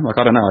at a time?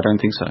 Like, I don't know, I don't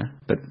think so.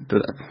 But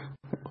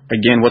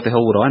again, what the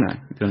hell would I know?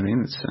 You know what I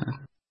mean? It's,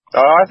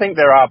 I think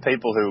there are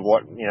people who,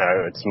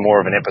 it's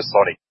more of an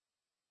episodic.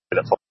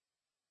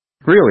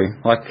 Really?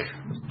 Like,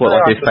 what,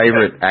 like their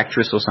favourite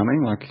actress or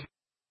something? Like,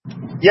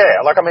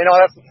 yeah, like, I mean,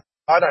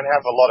 I don't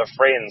have a lot of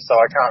friends, so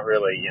I can't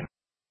really,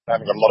 I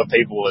haven't got a lot of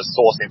people as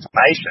source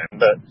information,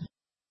 but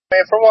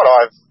from what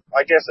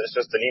I guess it's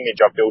just an image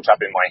I've built up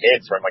in my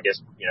head from, I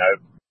guess,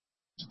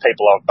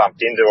 people I've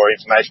bumped into or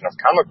information I've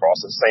come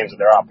across. It seems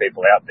that there are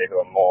people out there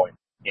who are more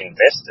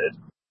invested.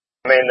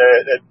 I mean,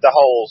 the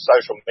whole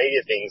social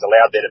media thing's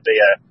allowed there to be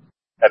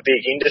a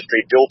big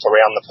industry built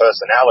around the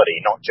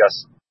personality, not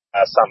just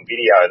some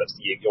video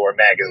or a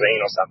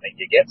magazine or something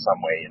you get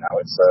somewhere.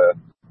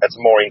 It's a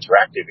more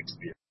interactive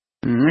experience.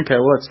 Okay,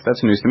 well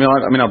that's news to me.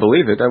 I mean, I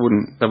believe it. That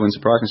wouldn't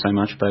surprise me so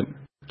much, but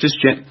just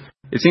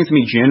it seems to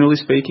me, generally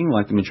speaking,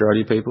 like the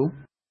majority of people,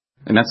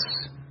 and that's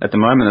at the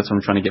moment that's what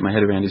I'm trying to get my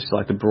head around, is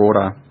like the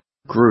broader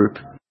group.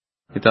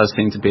 It does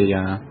seem to be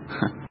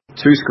 2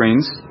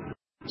 screens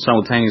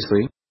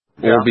simultaneously,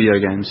 or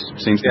video games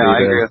seems to be. Yeah,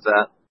 I agree with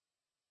that.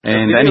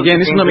 And again,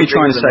 this is not me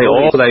trying to say,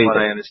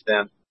 I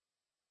understand.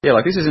 Yeah,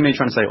 like this isn't me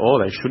trying to say,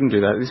 they shouldn't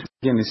do that.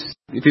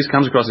 If this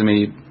comes across as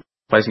me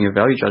placing a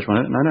value judgment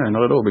on it, no,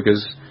 not at all,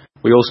 because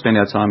we all spend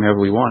our time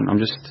however we want. I'm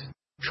just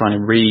trying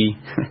to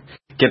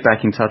get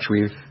back in touch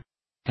with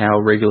how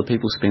regular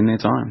people spend their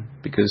time,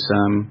 because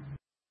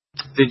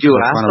did you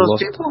ask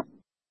those people?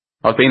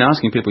 I've been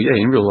asking people,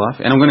 in real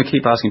life, and I'm going to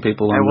keep asking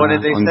people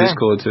on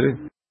Discord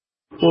too.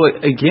 Well,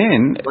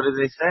 again, what did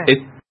they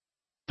say?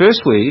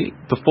 Firstly,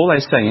 before they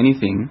say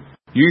anything,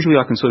 usually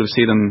I can sort of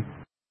see them,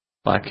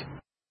 like,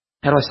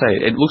 how do I say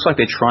it? It looks like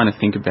they're trying to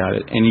think about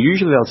it, and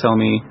usually they'll tell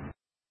me,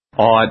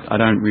 I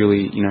don't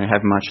really,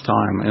 have much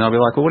time, and I'll be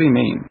like, well, what do you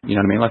mean? You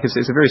know what I mean? Like, it's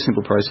a very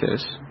simple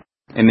process,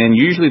 and then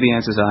usually the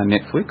answers are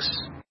Netflix,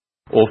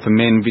 or for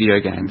men, video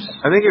games.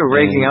 I think you're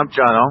breaking up,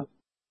 Jono.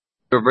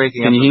 You're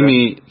breaking up.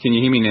 Can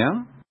you hear me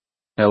now?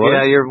 Hello?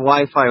 Yeah, your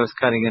Wi-Fi was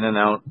cutting in and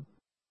out.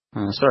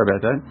 Sorry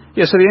about that.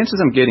 Yeah, so the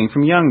answers I'm getting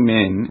from young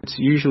men, it's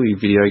usually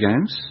video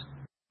games,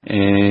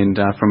 and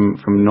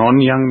from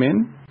non-young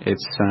men,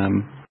 it's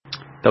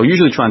they'll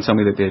usually try and tell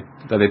me that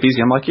they're busy.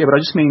 I'm like, yeah, but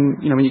I just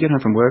mean, when you get home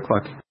from work,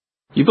 like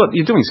you're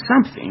doing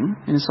something,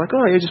 and it's like,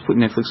 just put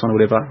Netflix on or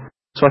whatever.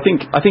 So I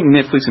think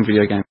Netflix and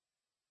video games.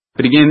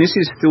 But again, this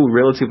is still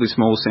relatively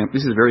small sample.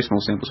 This is a very small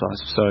sample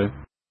size.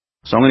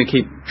 So I'm going to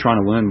keep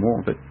trying to learn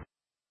more. But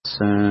it's,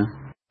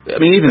 I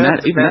mean, even that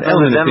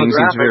element of things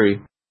is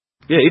very.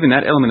 Yeah, even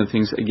that element of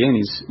things again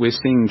is we're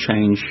seeing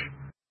change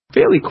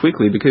fairly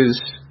quickly, because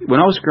when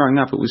I was growing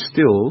up, it was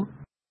still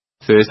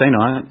Thursday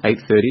night,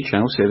 8:30,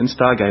 Channel 7,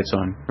 Stargate's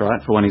on,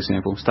 right? For one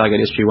example,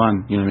 Stargate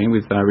SG-1, you know what I mean,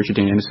 with Richard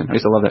Dean Anderson. I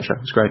used to love that show.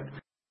 It was great.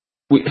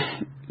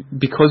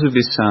 because of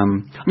this, I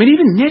mean,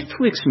 even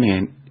Netflix,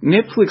 man.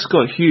 Netflix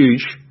got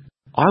huge.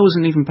 I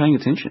wasn't even paying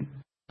attention.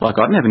 Like,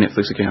 I didn't have a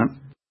Netflix account.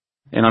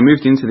 And I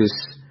moved into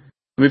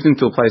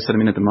a place that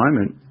I'm in at the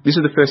moment. This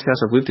is the first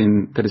house I've lived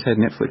in that has had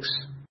Netflix.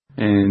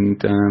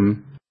 And,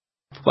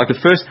 I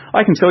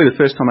can tell you the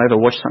first time I ever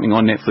watched something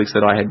on Netflix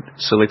that I had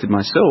selected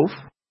myself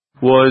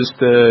was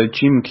the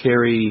Jim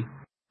Carrey.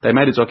 They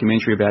made a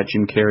documentary about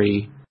Jim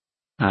Carrey,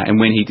 and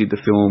when he did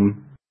the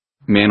film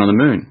Man on the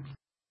Moon.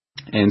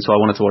 And so I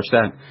wanted to watch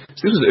that.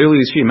 So this was early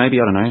this year, maybe,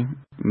 I don't know,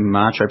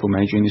 March, April,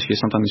 May, June this year,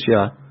 sometime this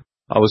year.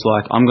 I was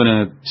like, I'm going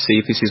to see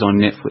if this is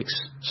on Netflix.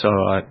 So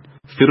I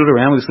fiddled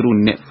around with this little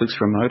Netflix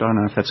remote. I don't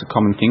know if that's a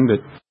common thing,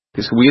 but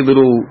this weird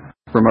little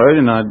remote,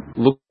 and I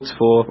looked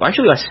for...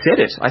 Actually, I set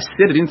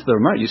it into the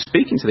remote. You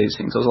speak into these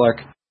things. I was like,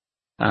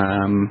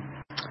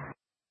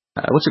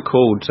 what's it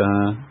called?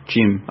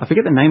 Jim. I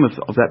forget the name of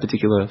that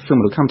particular film.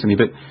 It'll come to me.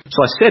 But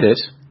so I set it,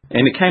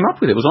 and it came up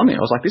with it. It was on there.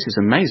 I was like, this is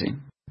amazing.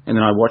 And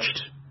then I watched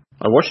it.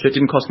 It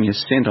didn't cost me a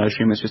cent. I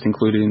assume it's just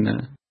included in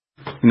the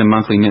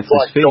monthly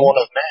Netflix fee. Dawn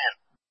of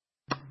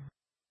Man.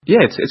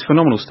 Yeah, it's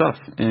phenomenal stuff.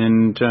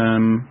 And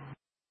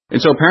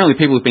so apparently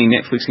people have been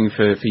Netflixing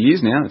for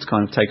years now. It's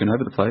kind of taken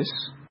over the place.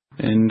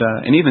 And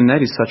even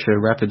that is such a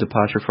rapid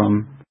departure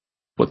from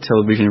what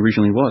television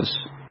originally was.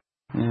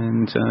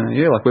 And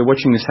like we're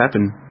watching this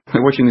happen.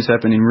 We're watching this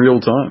happen in real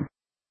time.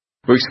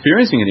 We're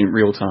experiencing it in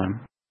real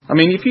time. I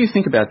mean, if you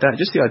think about that,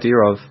 just the idea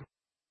of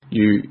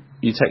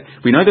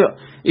we know that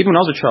even when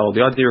I was a child,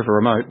 the idea of a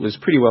remote was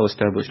pretty well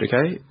established,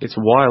 okay? It's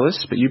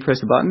wireless, but you press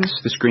the buttons,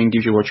 the screen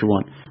gives you what you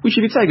want. Which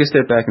if you take a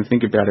step back and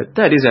think about it,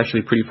 that is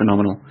actually pretty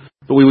phenomenal.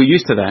 But we were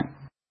used to that,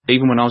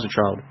 even when I was a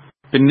child.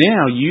 But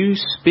now you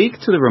speak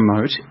to the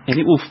remote and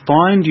it will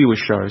find you a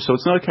show. So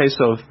it's not a case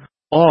of,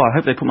 I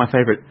hope they put my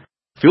favourite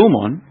film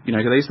on. You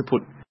know, they used to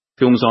put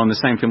films on,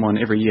 the same film on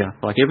every year.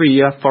 Like every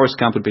year, Forrest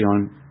Gump would be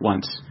on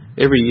once.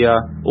 Every year,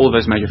 all of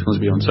those major films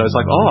would be on. So it's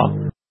like,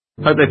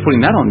 hope they're putting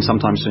that on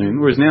sometime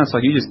soon. Whereas now it's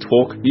like you just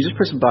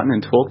press a button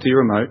and talk to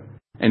your remote,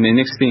 and then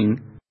next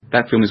thing,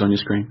 that film is on your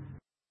screen.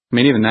 I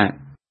mean, even that.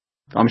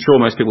 I'm sure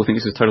most people think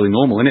this is totally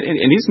normal, and it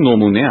is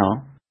normal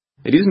now.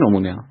 It is normal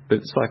now, but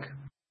it's like,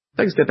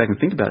 take a step back and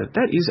think about it.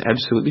 That is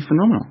absolutely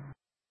phenomenal.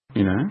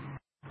 You know?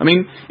 I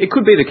mean, it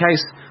could be the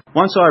case,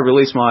 once I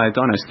release my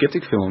Dino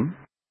Skeptic film,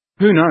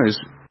 who knows?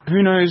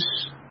 Who knows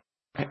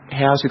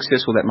how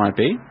successful that might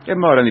be? It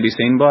might only be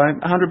seen by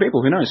 100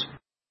 people, who knows?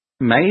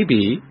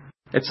 Maybe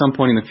at some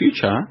point in the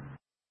future,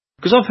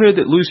 because I've heard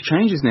that Loose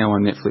Change is now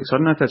on Netflix. I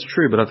don't know if that's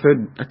true, but I've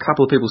heard a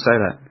couple of people say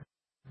that.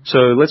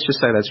 So let's just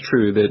say that's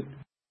true, that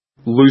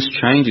Loose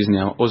Change is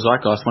now, or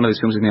Zeitgeist, one of these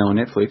films is now on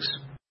Netflix.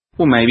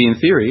 Well, maybe in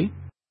theory,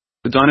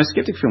 the Dino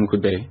Skeptic film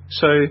could be.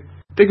 So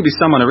there could be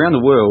someone around the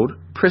world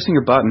pressing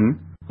a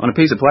button on a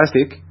piece of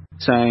plastic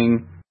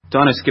saying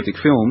Dino Skeptic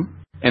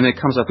film, and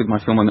it comes up with my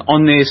film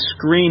on their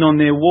screen, on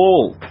their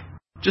wall.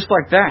 Just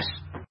like that.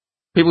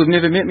 People have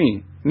never met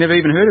me, never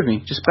even heard of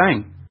me, just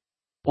bang.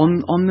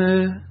 On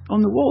the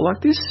wall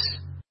like this.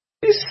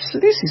 This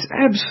is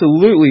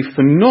absolutely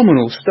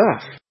phenomenal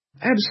stuff.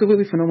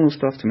 Absolutely phenomenal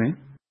stuff to me.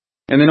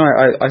 And then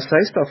I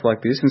say stuff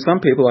like this, and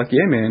some people are like,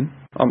 yeah, man,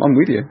 I'm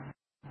with you.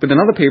 But then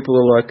other people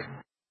are like,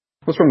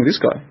 what's wrong with this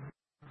guy?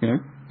 You know,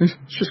 it's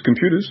just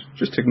computers,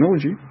 just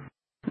technology.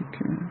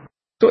 Okay.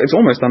 So it's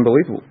almost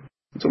unbelievable.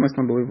 It's almost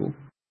unbelievable.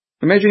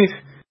 Imagine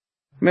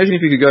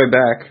if you could go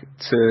back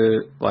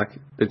to like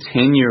the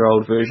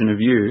 10-year-old version of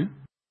you,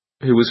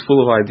 who was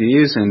full of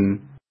ideas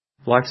and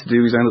liked to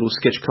do his own little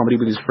sketch comedy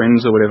with his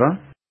friends or whatever,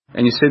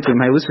 and you said to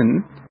him, hey,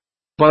 listen,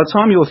 by the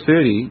time you're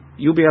 30,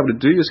 you'll be able to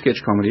do your sketch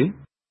comedy,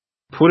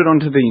 put it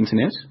onto the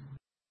internet,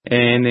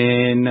 and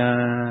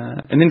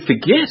then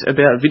forget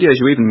about videos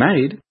you even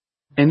made,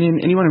 and then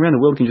anyone around the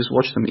world can just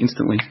watch them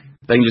instantly.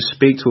 They can just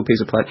speak to a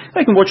piece of plate.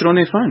 They can watch it on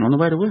their phone on the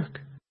way to work.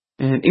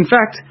 And in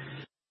fact,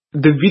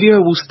 the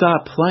video will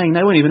start playing.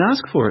 They won't even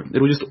ask for it.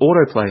 It'll just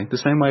autoplay, the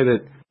same way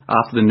that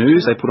after the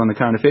news they put on the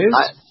current affairs.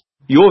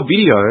 Your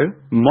video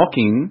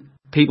mocking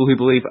people who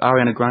believe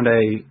Ariana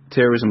Grande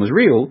terrorism was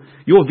real,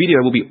 your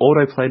video will be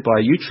auto-played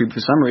by YouTube for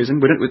some reason.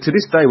 To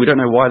this day, we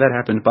don't know why that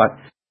happened, but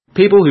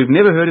people who've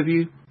never heard of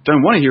you,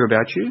 don't want to hear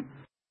about you,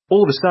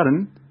 all of a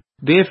sudden,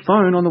 their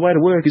phone on the way to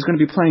work is going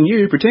to be playing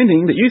you,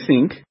 pretending that you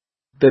think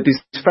that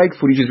this fake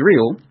footage is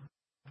real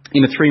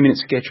in a 3-minute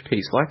sketch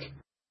piece. Like,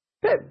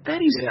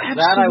 that is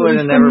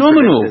absolutely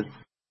phenomenal.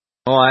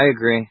 Oh, I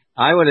agree.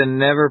 I would have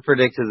never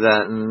predicted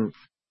that, and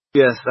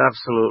yes,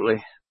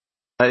 absolutely.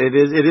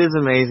 It is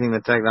amazing, the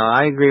technology.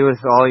 I agree with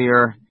all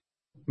your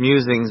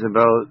musings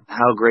about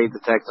how great the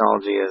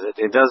technology is.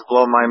 It does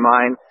blow my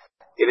mind.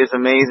 It is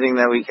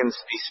amazing that we can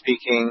be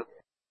speaking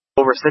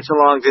over such a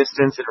long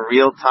distance in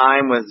real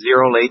time with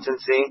zero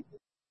latency.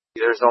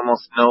 There's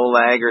almost no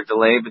lag or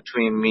delay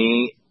between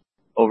me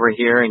over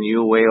here and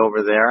you way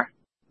over there.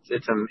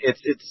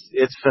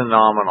 It's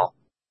phenomenal.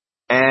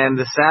 And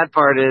the sad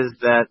part is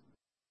that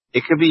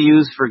it could be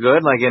used for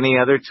good like any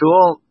other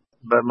tool,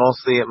 but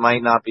mostly it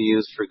might not be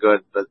used for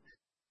good. But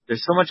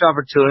there's so much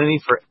opportunity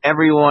for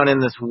everyone in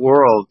this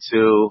world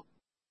to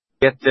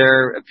get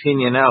their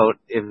opinion out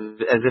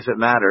as if it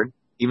mattered,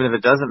 even if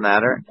it doesn't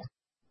matter.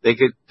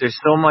 There's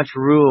so much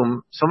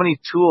room, so many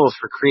tools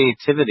for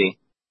creativity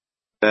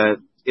that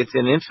it's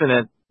an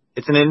infinite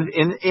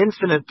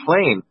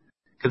plane,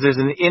 because there's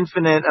an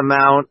infinite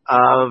amount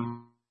of,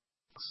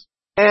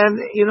 and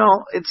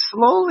it's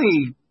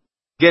slowly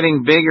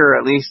getting bigger,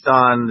 at least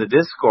on the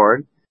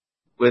Discord.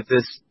 With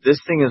this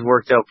thing has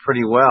worked out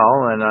pretty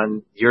well, and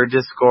on your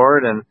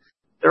Discord, and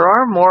there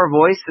are more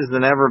voices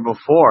than ever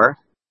before,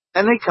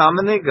 and they come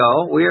and they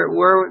go.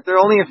 There are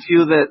only a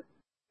few that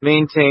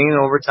maintain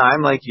over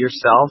time, like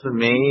yourself and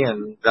me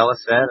and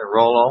Velocet and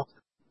Rollo,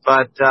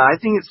 but I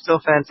think it's still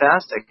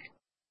fantastic,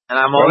 and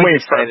I'm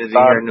always excited to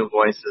hear new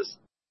voices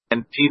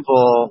and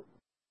people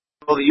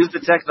use the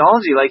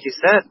technology, like you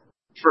said.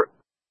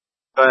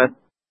 But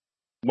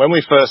when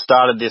we first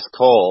started this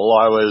call,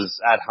 I was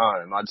at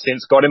home. I'd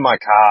since got in my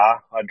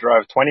car. I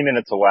drove 20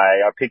 minutes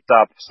away. I picked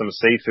up some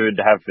seafood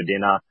to have for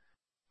dinner.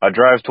 I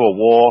drove to a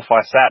wharf.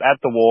 I sat at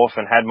the wharf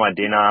and had my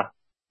dinner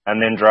and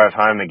then drove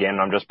home again.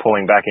 I'm just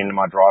pulling back into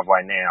my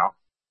driveway now.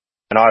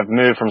 And I've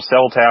moved from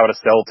cell tower to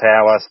cell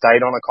tower,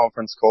 stayed on a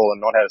conference call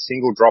and not had a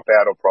single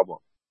dropout or problem.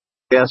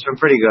 Yeah, it's been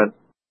pretty good.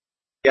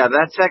 Yeah,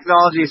 that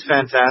technology is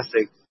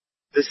fantastic.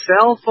 The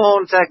cell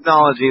phone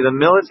technology, the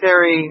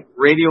military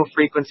radio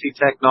frequency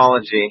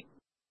technology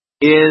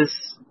is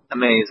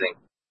amazing.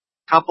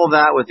 Couple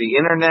that with the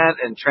internet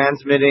and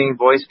transmitting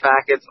voice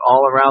packets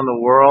all around the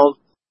world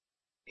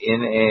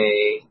in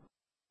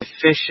a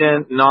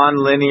efficient,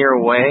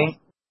 non-linear way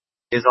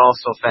is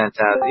also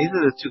fantastic. These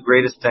are the two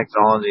greatest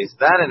technologies.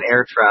 That and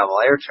air travel.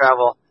 Air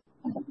travel,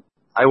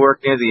 I work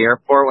near the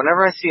airport.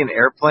 Whenever I see an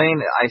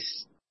airplane,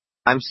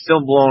 I'm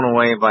still blown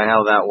away by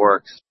how that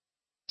works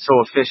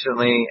so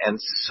efficiently and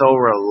so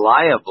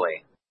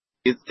reliably.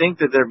 You'd think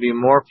that there'd be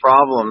more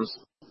problems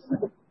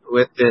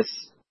with this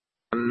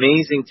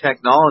amazing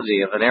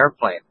technology of an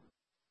airplane.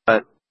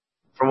 But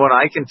from what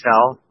I can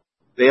tell,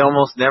 they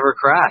almost never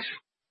crash.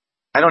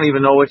 I don't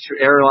even know which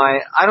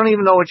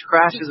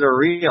crashes are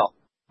real.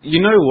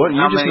 You know what?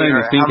 You just made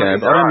me think,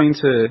 Ab. I don't mean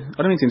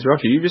to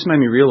interrupt you. You just made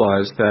me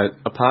realize that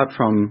apart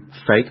from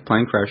fake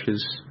plane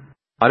crashes,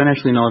 I don't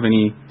actually know of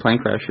any plane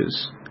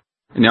crashes.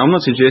 Now, I'm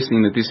not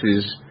suggesting that this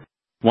is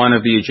one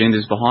of the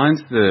agendas behind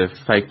the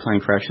fake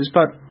plane crashes,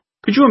 but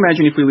could you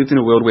imagine if we lived in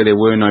a world where there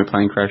were no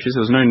plane crashes,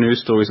 there was no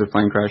news stories of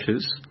plane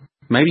crashes?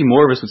 Maybe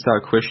more of us would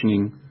start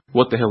questioning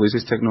what the hell is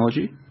this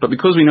technology. But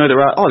because we know there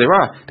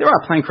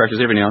are plane crashes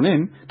every now and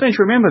then, don't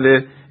you remember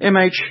the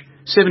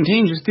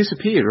MH17 just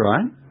disappeared,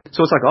 right?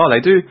 So it's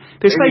like,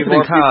 they're safer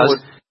than cars.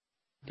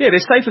 Yeah,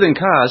 they're safer than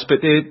cars, but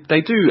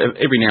they do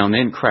every now and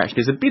then crash.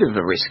 There's a bit of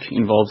a risk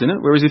involved in it,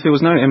 whereas if there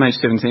was no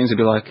MH17s, it'd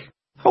be like,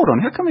 hold on,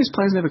 how come these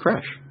planes never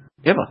crash?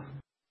 Ever?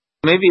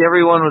 Maybe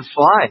everyone would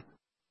fly.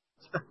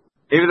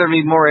 Maybe there'd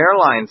be more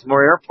airlines,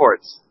 more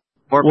airports,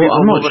 more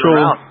people moving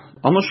around.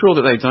 I'm not sure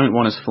that they don't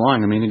want us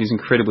flying. I mean, it is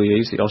incredibly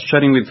easy. I was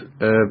chatting with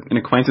an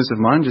acquaintance of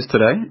mine just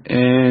today,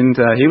 and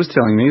he was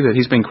telling me that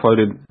he's been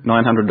quoted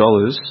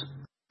 $900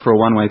 for a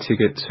one-way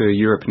ticket to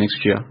Europe next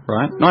year,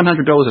 right?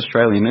 $900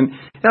 Australian. And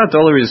our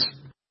dollar is,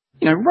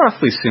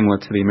 roughly similar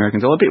to the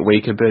American dollar, a bit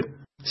weaker, but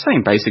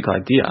same basic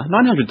idea.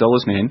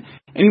 $900, man.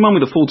 Anyone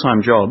with a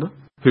full-time job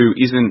who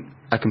isn't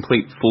a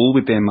complete fool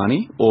with their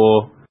money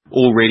or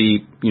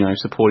already,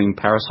 supporting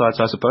parasites,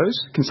 I suppose,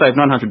 can save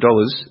 $900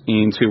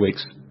 in 2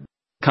 weeks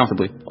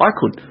comfortably. I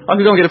could go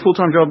and get a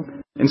full-time job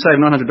and save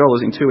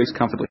 $900 in 2 weeks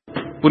comfortably.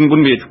 Wouldn't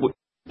be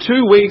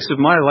 2 weeks of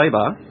my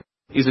labour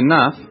is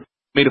enough for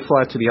me to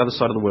fly to the other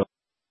side of the world.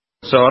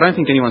 So I don't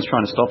think anyone's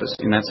trying to stop us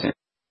in that sense.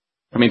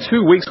 I mean,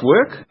 2 weeks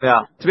work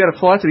to be able to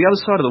fly to the other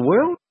side of the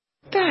world,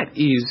 that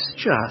is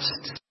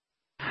just...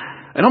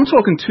 And I'm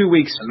talking 2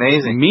 weeks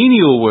amazing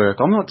menial work.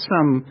 I'm not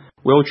some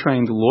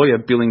well-trained lawyer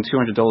billing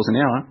 $200 an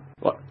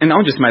hour. And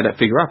I just made that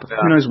figure up. Yeah.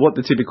 Who knows what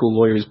the typical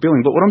lawyer is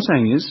billing. But what I'm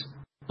saying is,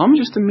 I'm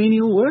just a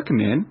menial worker,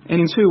 man.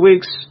 And in 2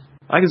 weeks,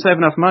 I can save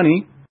enough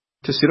money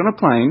to sit on a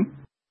plane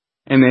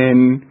and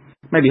then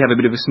maybe have a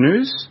bit of a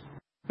snooze.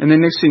 And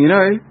then next thing you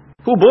know,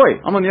 oh boy,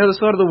 I'm on the other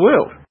side of the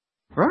world.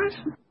 Right?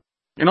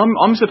 And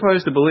I'm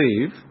supposed to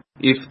believe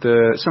if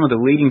some of the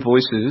leading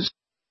voices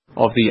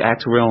of the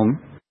ACT realm,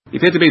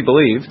 if they're to be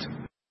believed,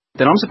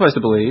 then I'm supposed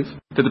to believe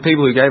that the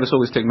people who gave us all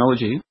this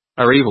technology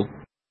are evil.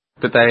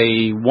 That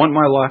they want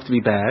my life to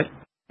be bad,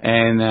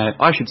 and that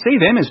I should see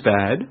them as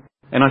bad,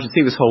 and I should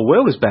see this whole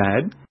world as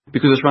bad,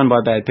 because it's run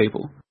by bad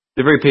people.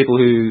 The very people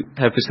who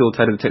have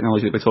facilitated the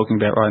technology that we're talking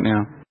about right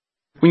now.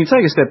 When you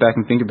take a step back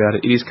and think about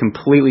it, it is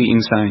completely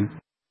insane.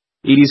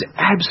 It is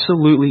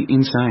absolutely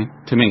insane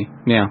to me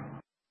now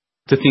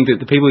to think that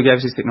the people who gave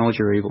us this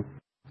technology are evil.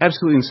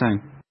 Absolutely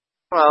insane.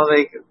 Well,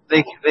 they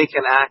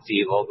can act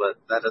evil,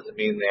 but that doesn't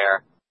mean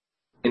they're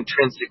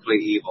intrinsically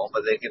evil,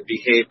 but they can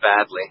behave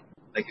badly.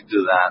 They can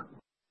do that.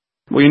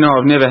 Well,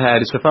 I've never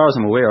had, so far as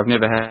I'm aware, I've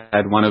never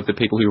had one of the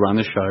people who run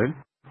the show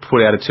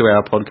put out a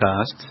 2-hour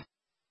podcast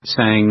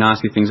saying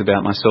nasty things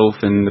about myself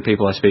and the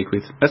people I speak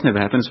with. That's never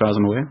happened as far as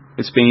I'm aware.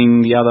 It's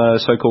been the other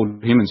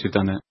so-called humans who've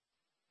done that.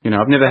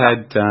 I've never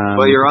had...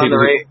 well, you're on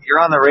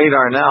the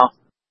radar now.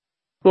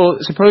 Well,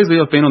 supposedly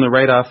I've been on the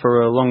radar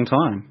for a long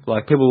time.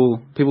 Like people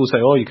say,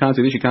 oh, you can't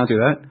do this, you can't do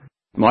that.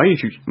 My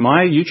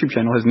YouTube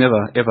channel has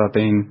never ever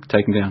been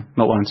taken down.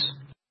 Not once.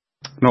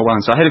 Not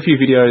once. I had a few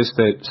videos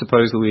that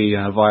supposedly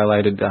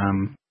violated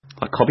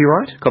like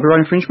copyright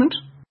infringement.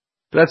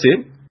 But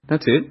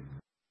that's it.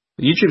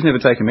 YouTube's never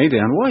taken me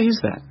down. Why is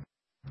that?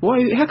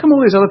 How come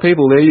all these other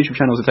people, their YouTube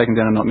channels are taken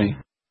down and not me?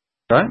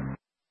 Right?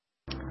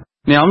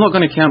 Now, I'm not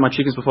going to count my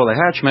chickens before they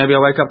hatch. Maybe I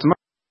wake up tomorrow,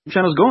 the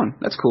channel's gone.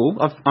 That's cool.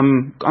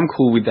 I'm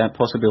cool with that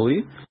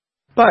possibility.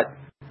 But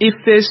if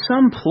there's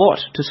some plot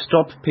to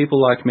stop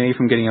people like me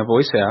from getting our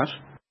voice out,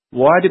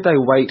 why did they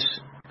wait,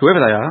 whoever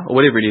they are, or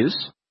whatever it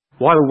is,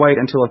 why wait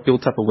until I've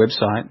built up a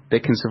website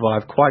that can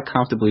survive quite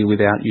comfortably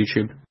without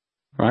YouTube?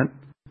 Right?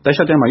 They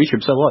shut down my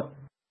YouTube, so what?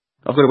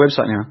 I've got a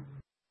website now.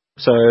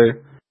 So,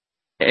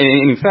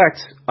 in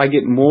fact, I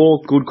get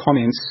more good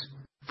comments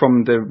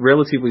from the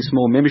relatively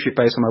small membership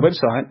base on my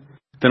website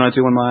than I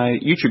do on my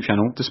YouTube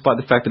channel, despite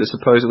the fact that it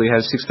supposedly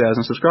has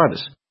 6,000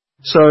 subscribers.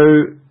 So,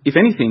 if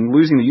anything,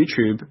 losing the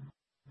YouTube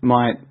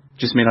might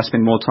just mean I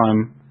spend more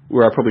time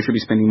where I probably should be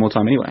spending more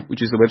time anyway,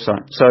 which is the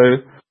website. So,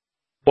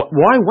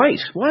 why wait?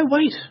 Why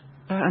wait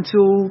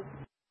until...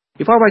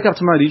 If I wake up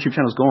tomorrow the YouTube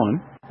channel's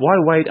gone, why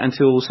wait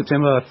until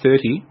September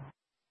 30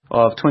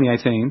 of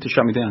 2018 to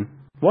shut me down?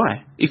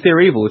 Why? If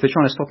they're evil, if they're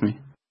trying to stop me.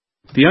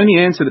 The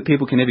only answer that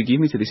people can ever give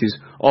me to this is,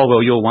 oh,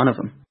 well, you're one of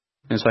them.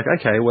 And it's like,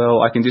 okay,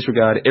 well, I can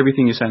disregard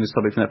everything you say on this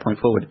topic from that point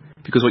forward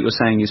because what you're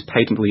saying is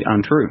patently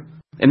untrue.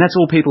 And that's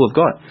all people have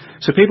got.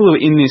 So people who are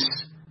in this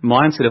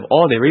mindset of,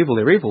 oh, they're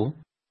evil,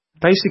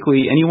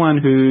 basically anyone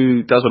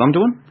who does what I'm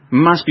doing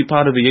must be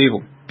part of the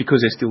evil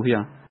because they're still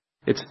here.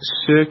 It's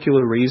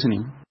circular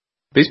reasoning.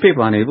 These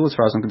people aren't evil as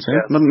far as I'm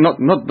concerned. Yes.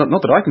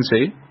 Not that I can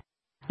see.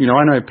 You know,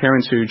 I know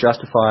parents who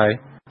justify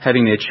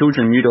having their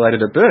children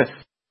mutilated at birth.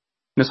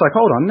 And it's like,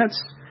 hold on,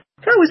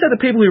 how is that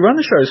the people who run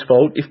the show's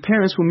fault if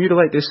parents will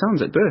mutilate their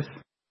sons at birth?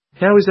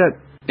 How is that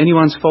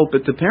anyone's fault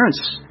but the parents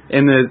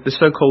and the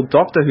so-called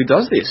doctor who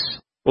does this,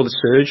 or the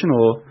surgeon,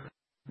 or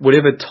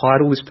whatever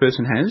title this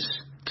person has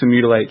to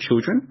mutilate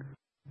children?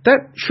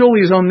 That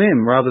surely is on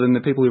them rather than the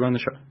people who run the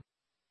show.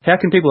 How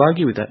can people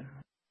argue with that?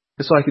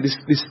 It's like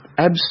this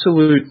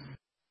absolute,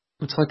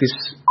 it's like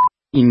this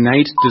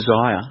innate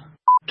desire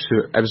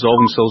to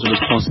absolve themselves of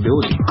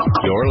responsibility.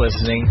 You're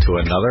listening to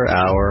another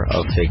hour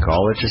of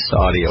Fakeologist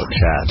audio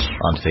chat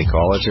on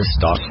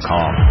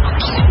fakeologist.com.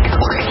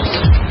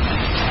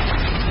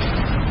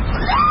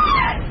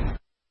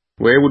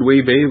 Where would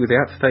we be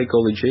without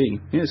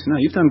Fakeology? Yes, no,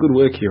 you've done good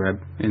work here,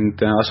 Ab. And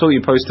I saw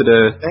you posted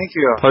Thank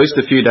you. Post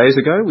a few days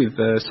ago with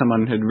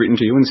someone had written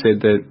to you and said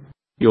that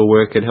your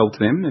work had helped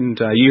them, and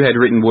you had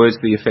written words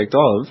to the effect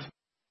of,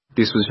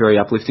 this was very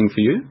uplifting for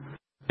you.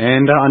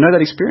 And I know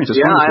that experience.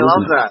 It's I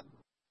love that.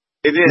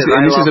 It is.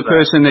 And this is a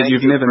person that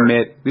you've never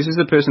met. This is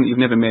a person that you've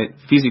never met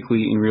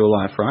physically in real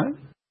life, right?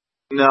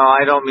 No,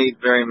 I don't meet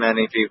very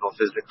many people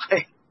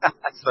physically.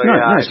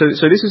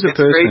 So this is a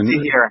person. It's great to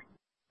hear.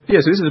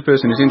 Yeah, so this is a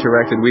person who's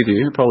interacted with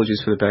you.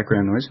 Apologies for the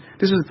background noise.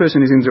 This is a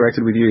person who's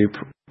interacted with you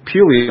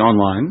purely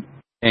online,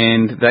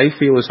 and they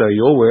feel as though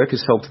your work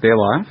has helped their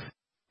life,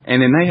 and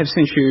then they have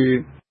sent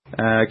you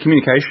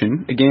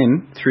communication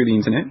again through the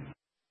internet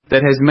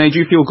that has made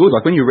you feel good.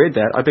 Like when you read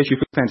that, I bet you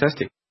feel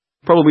fantastic.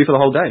 Probably for the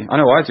whole day. I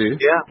know I do.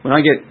 Yeah. When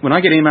I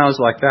get emails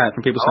like that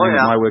from people saying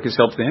that my work has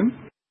helped them,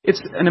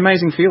 it's an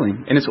amazing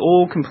feeling. And it's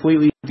all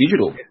completely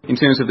digital in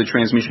terms of the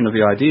transmission of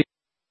the idea.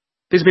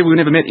 These are people we've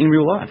never met in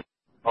real life.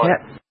 Oh.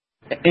 Yeah.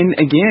 And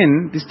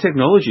again, this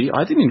technology,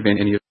 I didn't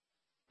invent any of it.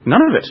 None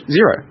of it.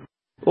 Zero.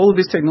 All of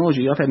this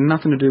technology, I've had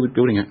nothing to do with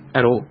building it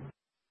at all.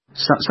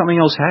 Something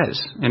else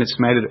has. And it's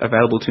made it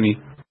available to me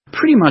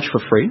pretty much for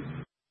free.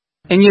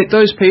 And yet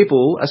those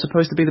people are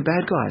supposed to be the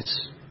bad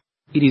guys.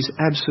 It is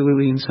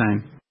absolutely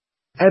insane.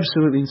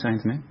 Absolutely insane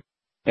to me.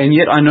 And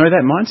yet I know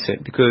that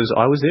mindset because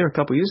I was there a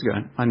couple of years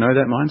ago. I know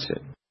that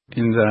mindset.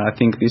 And I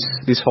think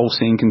this whole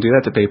scene can do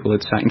that to people.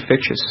 It's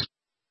infectious.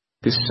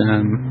 This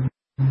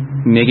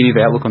negative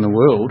outlook on the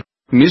world.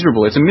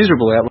 Miserable. It's a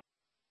miserable outlook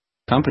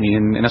on the company.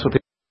 And that's what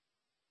people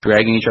are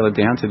dragging each other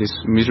down to, this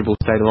miserable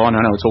state of, oh, no,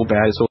 it's all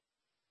bad.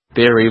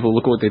 They're evil.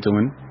 Look at what they're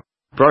doing.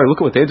 Bro,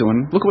 look at what they're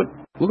doing. Look at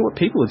what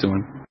people are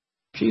doing.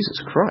 Jesus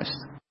Christ.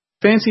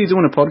 Fancy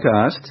doing a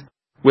podcast,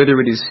 whether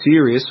it is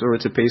serious or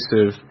it's a piece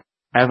of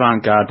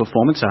avant-garde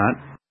performance art,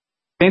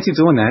 fancy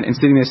doing that and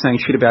sitting there saying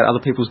shit about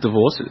other people's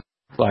divorces.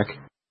 Like,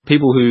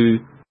 people who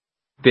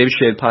they've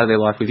shared part of their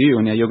life with you,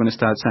 and now you're going to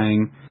start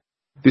saying,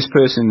 this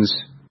person's,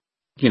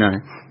 I'm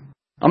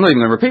not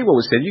even going to repeat what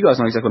was said. You guys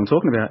know exactly what I'm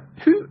talking about.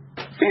 Who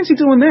fancy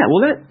doing that?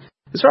 Well,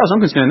 as far as I'm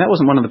concerned, that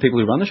wasn't one of the people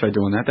who run the show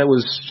doing that. That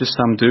was just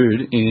some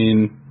dude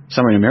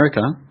somewhere in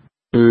America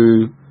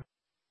who,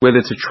 whether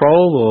it's a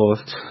troll or...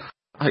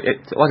 like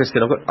I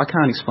said, I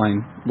can't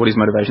explain what his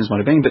motivations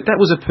might have been, but that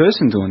was a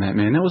person doing that,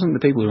 man. That wasn't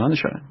the people who run the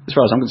show, as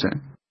far as I'm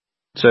concerned.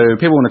 So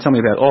people want to tell me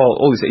about,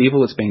 all this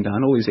evil that's being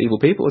done, all these evil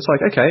people. It's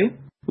like, okay,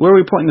 where are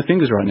we pointing the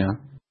fingers right now?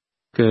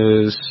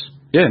 Because,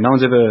 no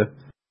one's ever...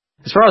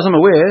 As far as I'm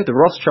aware, the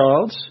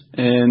Rothschilds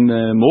and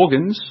the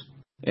Morgans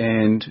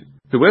and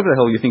whoever the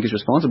hell you think is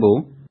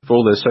responsible for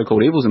all the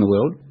so-called evils in the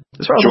world,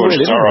 as far as I'm aware, George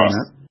they've never done Soros.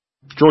 that.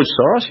 George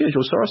Soros, yeah,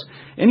 George Soros.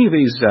 Any of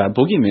these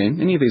boogeymen,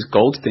 any of these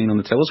Goldstein on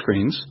the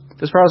telescreens,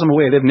 as far as I'm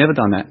aware, they've never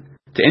done that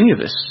to any of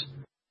us.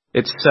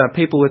 It's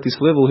people at this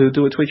level who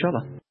do it to each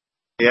other.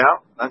 Yeah,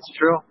 that's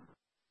true.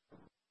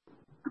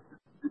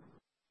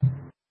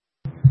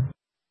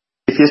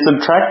 If you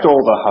subtract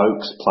all the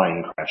hoax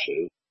plane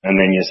crashes, and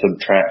then you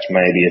subtract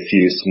maybe a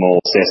few small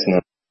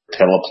Cessna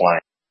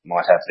teleplanes that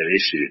might have their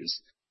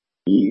issues,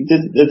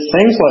 it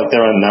seems like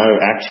there are no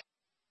actual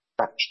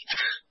crashes.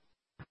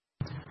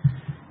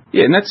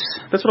 Yeah, and that's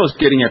what I was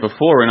getting at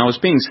before, and I was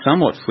being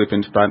somewhat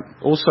flippant, but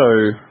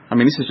also, I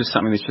mean, this is just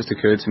something that's just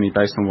occurred to me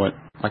based on what,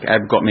 like,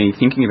 Ab got me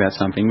thinking about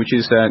something, which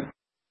is that,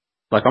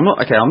 like, I'm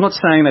not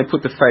saying they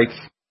put the fake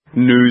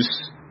news,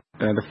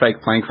 the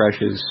fake plane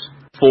crashes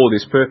for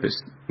this purpose,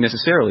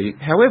 necessarily.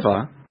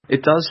 However,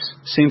 it does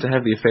seem to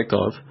have the effect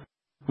of,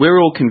 we're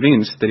all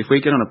convinced that if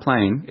we get on a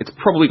plane, it's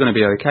probably going to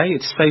be okay,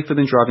 it's safer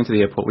than driving to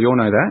the airport. We all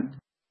know that.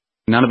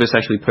 None of us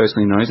actually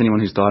personally knows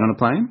anyone who's died on a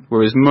plane,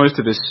 whereas most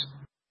of us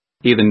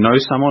either know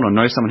someone or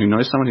know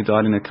someone who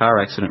died in a car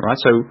accident, right?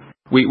 So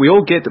we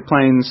all get that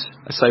planes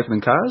are safer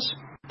than cars,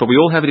 but we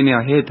all have it in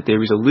our head that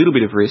there is a little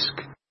bit of risk,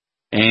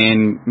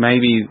 and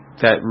maybe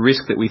that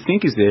risk that we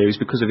think is there is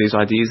because of these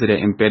ideas that are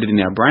embedded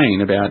in our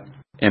brain about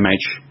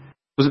MH.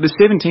 Was it the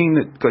 17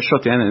 that got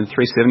shot down and the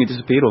 370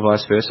 disappeared, or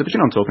vice versa? But you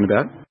know what I'm talking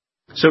about.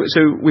 So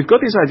we've got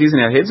these ideas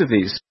in our heads of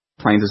these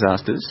plane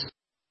disasters.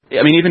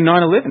 I mean, even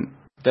 9/11.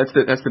 That's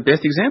the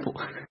best example.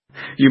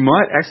 You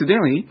might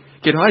accidentally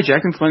get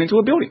hijacked and flown into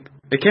a building.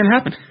 It can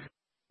happen.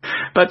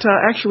 But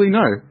actually,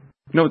 no,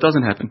 it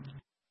doesn't happen.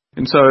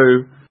 And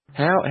so,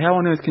 how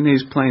on earth can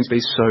these planes be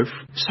so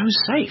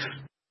safe,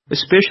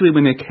 especially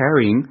when they're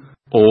carrying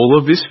all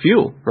of this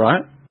fuel,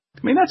 right?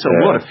 I mean, that's a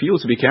lot of fuel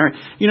to be carrying.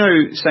 You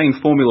know, saying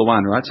Formula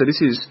One, right? So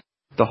this is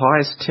the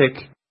highest tech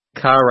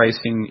car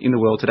racing in the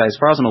world today, as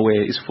far as I'm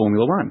aware, is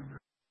Formula One.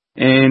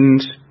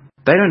 And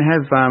they don't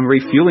have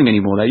refueling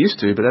anymore. They used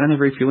to, but they don't have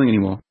refueling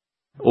anymore.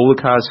 All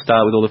the cars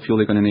start with all the fuel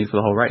they're going to need for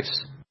the whole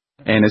race.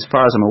 And as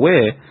far as I'm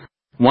aware,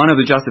 one of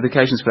the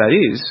justifications for that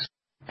is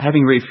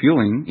having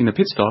refueling in the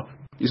pit stop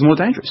is more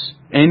dangerous.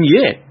 And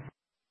yeah,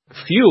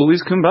 fuel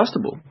is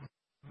combustible.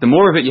 The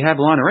more of it you have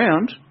lying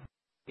around,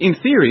 in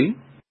theory,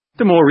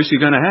 the more risk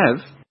you're going to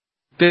have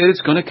that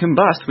it's going to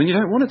combust when you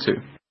don't want it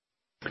to.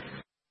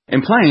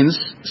 And planes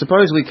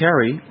supposedly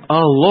carry a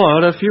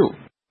lot of fuel.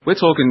 We're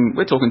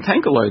talking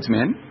tanker loads,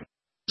 man.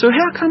 So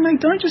how come they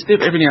don't just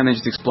every now and then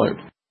just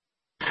explode?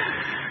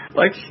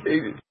 Like,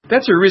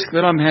 that's a risk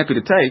that I'm happy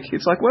to take.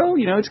 It's like, well,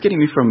 you know, it's getting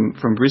me from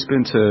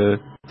Brisbane to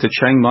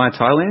Chiang Mai,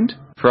 Thailand,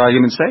 for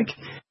argument's sake.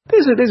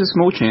 There's a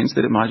small chance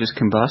that it might just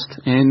combust,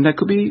 and that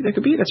could be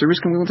it. That's a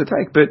risk I'm willing to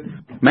take. But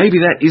maybe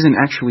that isn't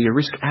actually a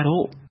risk at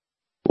all.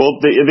 Well,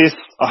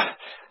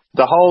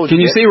 the whole...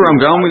 Can you see where I'm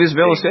going with this,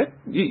 Velocet?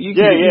 It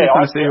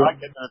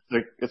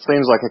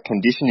seems like a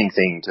conditioning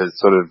thing to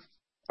sort of,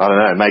 I don't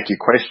know, make you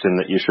question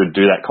that you should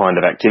do that kind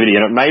of activity.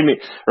 And it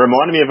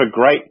reminded me of a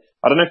great,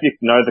 I don't know if you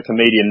know the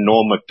comedian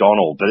Norm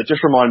Macdonald, but it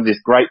just reminded me of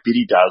this great bit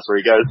he does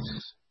where he goes,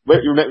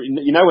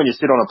 you know when you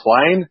sit on a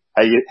plane,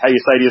 how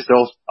you say to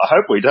yourself, I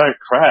hope we don't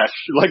crash.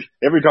 Like,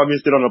 every time you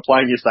sit on a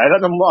plane, you say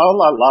that, and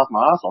I'll laugh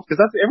my ass off, because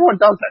everyone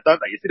does that,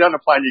 don't they? You sit on a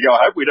plane, you go,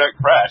 I hope we don't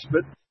crash.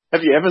 But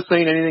have you ever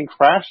seen anything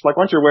crash? Like,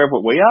 once you're aware of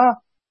what we are,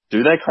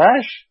 do they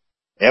crash?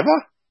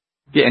 Ever?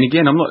 Yeah, and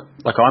again, I'm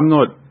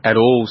not at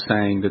all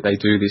saying that they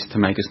do this to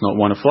make us not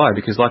want to fly,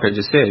 because like I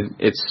just said,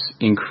 it's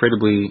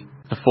incredibly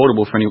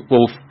affordable for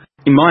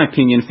in my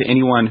opinion, for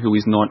anyone who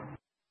is not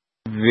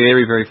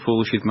very, very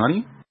foolish with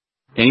money.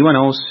 Anyone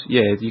else,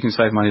 yeah, you can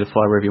save money to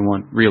fly wherever you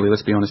want, really,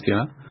 let's be honest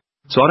here.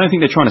 So I don't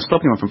think they're trying to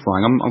stop anyone from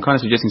flying. I'm kind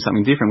of suggesting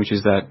something different, which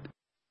is that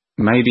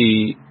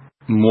maybe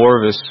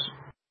more of us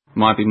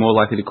might be more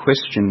likely to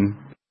question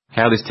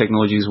how this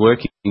technology is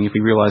working if we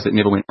realise it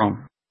never went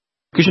wrong.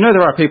 Because you know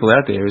there are people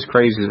out there, as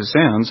crazy as it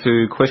sounds,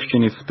 who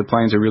question if the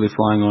planes are really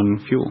flying on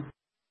fuel.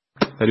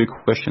 They do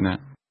question that.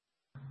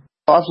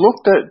 I've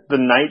looked at the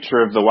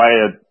nature of the way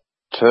a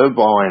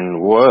turbine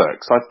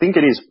works. I think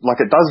it is,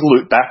 like, it does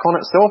loop back on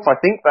itself. I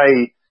think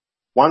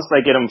once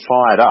they get them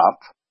fired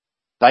up,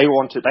 they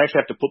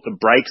actually have to put the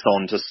brakes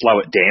on to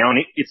slow it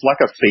down. It's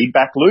like a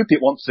feedback loop.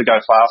 It wants to go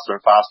faster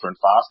and faster and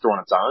faster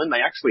on its own.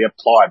 They actually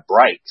apply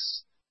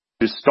brakes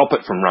to stop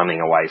it from running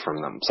away from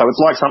them. So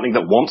it's like something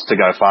that wants to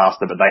go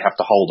faster, but they have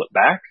to hold it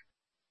back.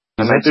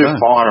 And they do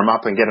fire them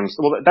up and get them.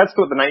 Well, that's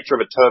what the nature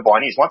of a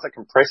turbine is. Once it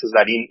compresses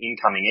that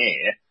incoming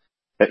air,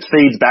 it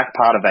feeds back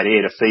part of that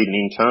air to feed an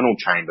internal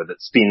chamber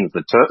that spins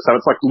the so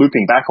it's like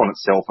looping back on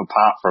itself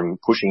apart from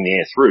pushing the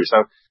air through.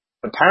 So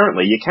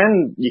apparently you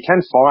can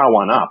fire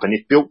one up, and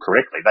if built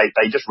correctly,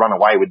 they just run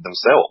away with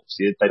themselves.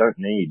 They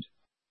don't need.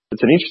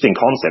 It's an interesting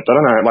concept. I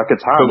don't know, like,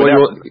 it's hard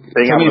without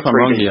being able to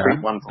 3D print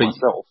one for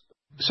myself.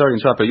 Sorry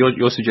to interrupt, but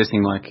you're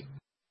suggesting, like,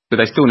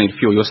 but they still need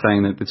fuel. You're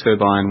saying that the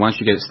turbine,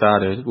 once you get it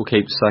started, will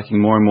keep sucking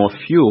more and more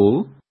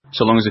fuel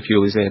so long as the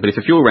fuel is there. But if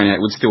the fuel ran out,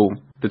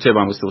 the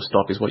turbine would still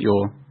stop, is what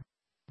you're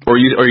Or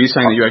are you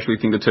saying that you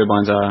actually think the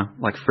turbines are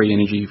like free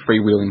energy,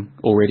 freewheeling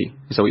already?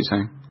 Is that what you're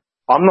saying?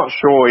 I'm not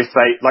sure if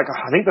they,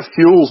 I think the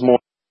fuel's more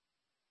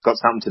got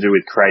something to do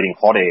with creating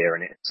hot air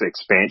and its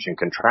expansion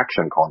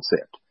contraction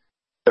concept.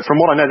 But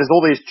from what I know, there's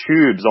all these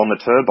tubes on the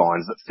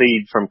turbines that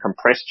feed from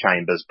compressed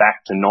chambers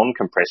back to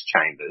non-compressed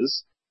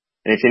chambers.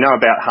 And if you know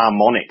about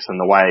harmonics and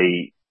the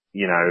way,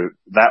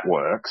 that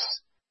works,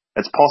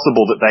 it's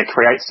possible that they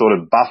create sort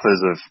of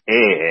buffers of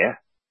air,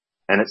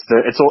 and it's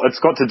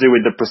got to do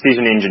with the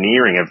precision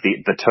engineering of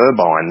the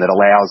turbine that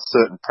allows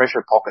certain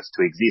pressure pockets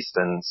to exist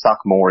and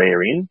suck more air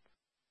in.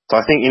 So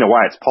I think in a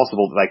way it's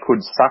possible that they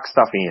could suck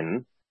stuff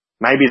in.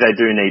 Maybe they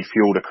do need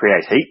fuel to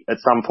create heat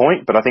at some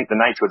point, but I think the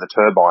nature of the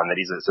turbine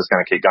that is it's just going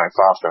to keep going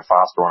faster and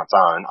faster on its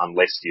own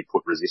unless you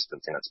put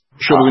resistance in it.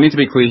 Sure, but we need to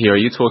be clear here.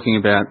 Are you talking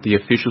about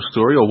the official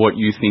story or what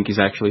you think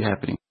is actually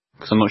happening?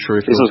 Because I'm not sure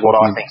if this is what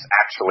I think is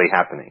actually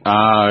happening.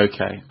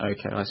 Okay. I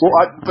see. Well,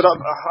 I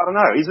don't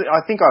know.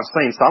 I think I've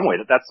seen somewhere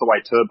that that's the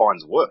way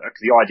turbines work.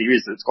 The idea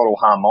is that it's got all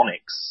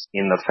harmonics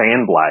in the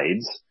fan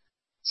blades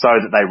so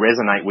that they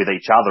resonate with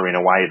each other in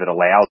a way that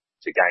allows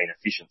to gain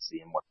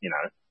efficiency and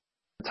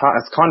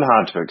it's kind of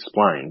hard to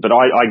explain. But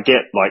I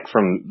get,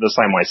 from the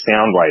same way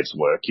sound waves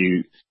work,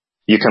 you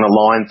can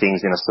align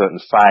things in a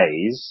certain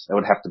phase. There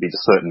would have to be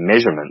certain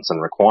measurements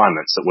and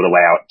requirements that would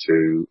allow it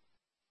to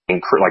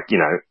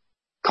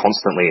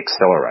constantly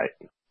accelerate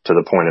to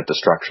the point of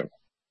destruction.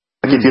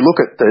 If you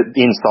look at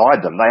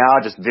inside them, they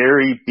are just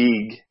very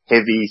big,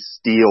 heavy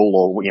steel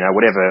or,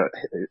 whatever,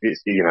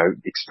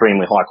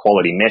 extremely high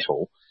quality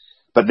metal,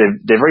 but they're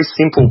very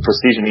simple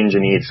precision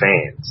engineered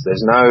fans.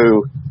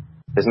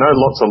 There's no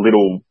lots of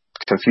little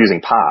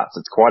confusing parts.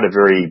 It's quite a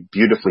very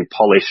beautifully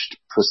polished,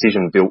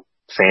 precision built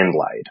fan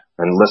blade,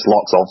 and there's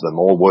lots of them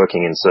all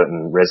working in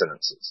certain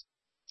resonances.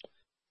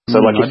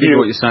 So I dig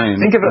what you're saying.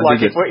 Think of it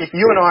if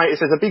you and I, if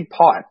there's a big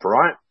pipe,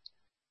 right?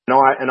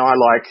 And I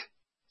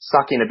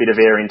suck in a bit of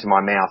air into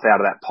my mouth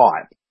out of that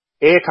pipe.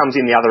 Air comes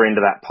in the other end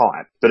of that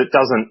pipe, but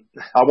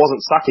I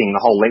wasn't sucking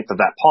the whole length of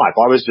that pipe.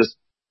 I was just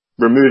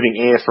removing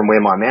air from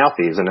where my mouth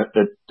is, and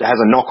it has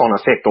a knock-on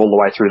effect all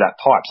the way through that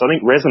pipe. So I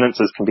think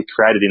resonances can be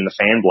created in the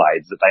fan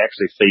blades that they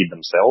actually feed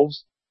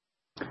themselves.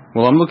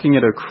 Well, I'm looking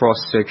at a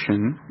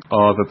cross-section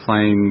of a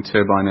plane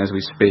turbine as we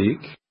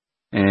speak,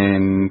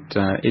 and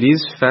it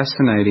is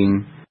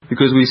fascinating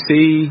because we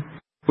see,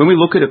 when we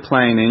look at a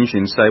plane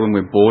engine, say when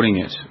we're boarding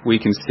it, we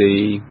can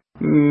see,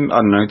 20,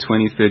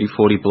 30,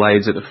 40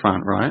 blades at the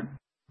front, right?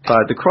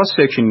 But the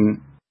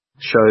cross-section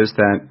shows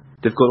that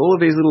they've got all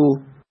of these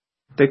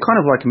they're kind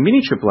of like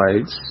miniature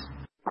blades.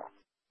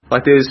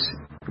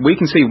 We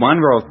can see one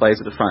row of blades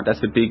at the front, that's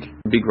the big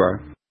row.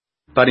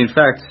 But in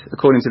fact,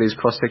 according to these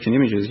cross-section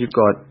images, you've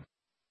got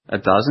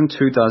 12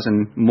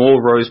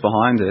 more rows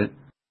behind it,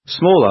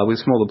 smaller with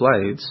smaller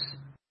blades.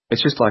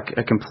 It's just like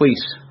a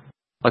complete,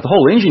 the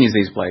whole engine is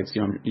these blades.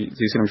 You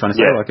see what I'm trying to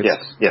say?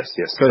 Yes.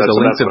 Goes the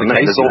length of the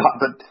casing.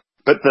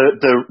 But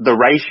the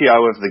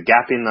ratio of the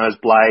gap in those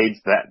blades,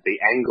 the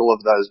angle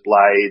of those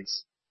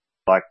blades,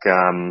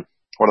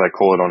 what do they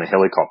call it on a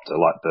helicopter?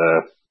 Like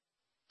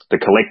the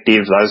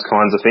collectives, those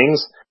kinds of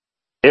things.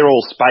 They're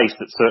all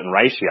spaced at certain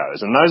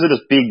ratios, and those are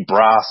just big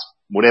brass,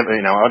 whatever,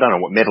 I don't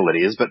know what metal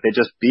it is, but they're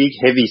just big,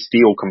 heavy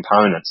steel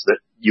components that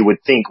you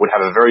would think would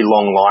have a very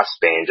long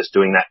lifespan just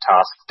doing that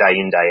task day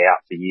in, day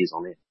out for years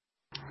on end.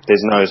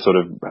 There's no sort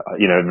of,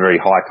 very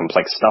high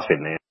complex stuff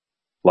in there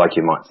like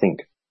you might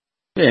think.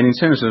 Yeah, and in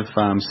terms of,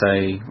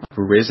 say,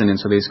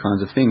 resonance or these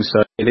kinds of things,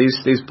 so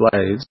these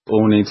blades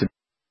all need to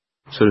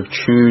be sort of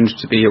tuned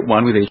to be at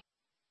one with each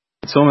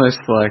other. It's almost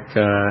like,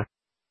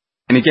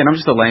 and again, I'm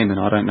just a layman,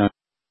 I don't know,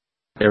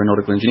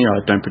 aeronautical engineer,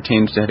 I don't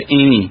pretend to have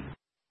any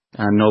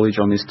knowledge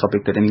on this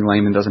topic that any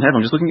layman doesn't have.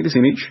 I'm just looking at this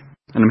image,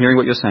 and I'm hearing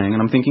what you're saying,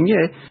 and I'm thinking,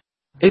 yeah,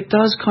 it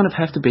does kind of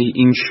have to be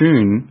in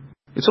tune.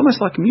 It's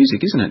almost like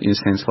music, isn't it, in a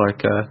sense,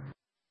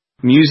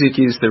 music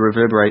is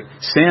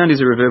sound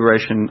is a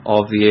reverberation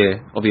of the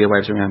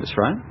airwaves around us,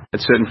 right?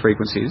 At certain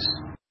frequencies.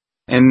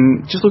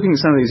 And just looking at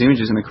some of these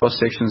images and the cross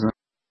sections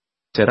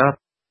set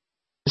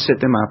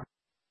them up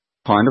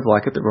kind of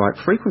like at the right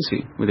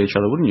frequency with each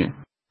other, wouldn't you?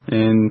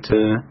 And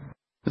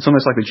it's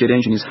almost like the jet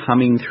engine is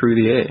humming through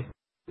the air,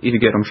 if you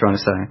get what I'm trying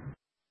to say.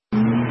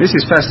 This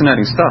is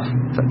fascinating stuff.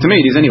 To me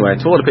it is anyway.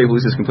 To a lot of people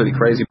this is completely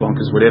crazy,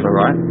 bonkers, whatever,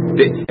 right?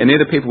 And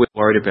they're the people we're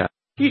worried about.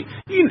 Did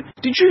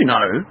you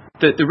know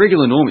that the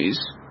regular normies,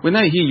 when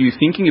they hear you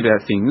thinking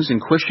about things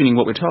and questioning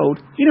what we're told,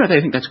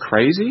 they think that's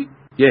crazy?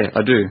 Yeah,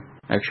 I do,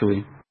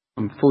 actually.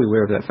 I'm fully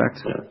aware of that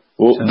fact. Yeah.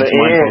 Well, so the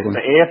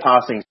air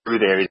passing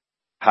through there is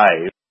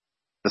behaved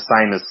the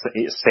same as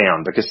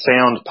sound, because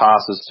sound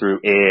passes through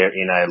air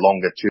in a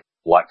longitudinal,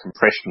 like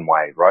compression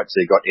wave, right?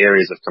 So you've got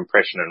areas of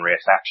compression and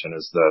rarefaction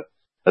as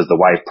the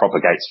wave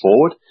propagates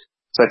forward.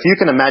 So if you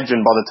can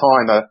imagine by the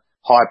time a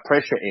high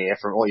pressure air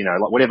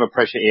whatever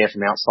pressure air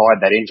from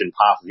outside that engine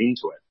passes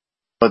into it,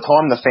 by the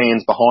time the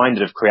fans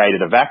behind it have created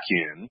a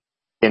vacuum,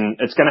 then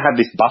it's going to have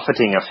this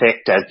buffeting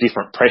effect as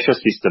different pressure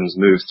systems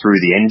move through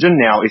the engine.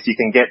 Now, if you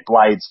can get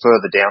blades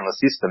further down the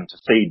system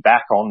to feed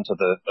back onto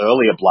the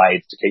earlier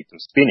blades to keep them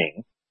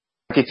spinning,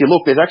 if you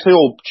look, there's actually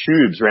all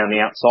tubes around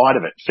the outside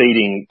of it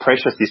feeding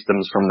pressure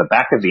systems from the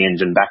back of the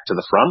engine back to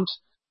the front.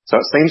 So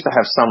it seems to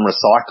have some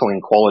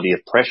recycling quality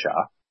of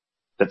pressure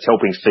that's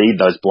helping feed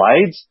those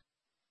blades.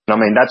 And I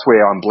mean, that's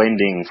where I'm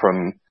blending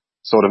from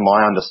sort of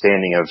my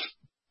understanding of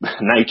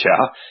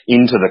nature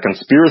into the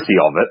conspiracy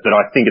of it, that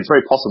I think it's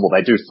very possible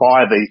they do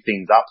fire these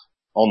things up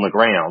on the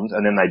ground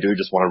and then they do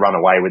just want to run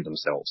away with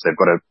themselves. They've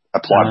got to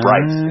apply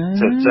brakes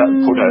to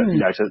put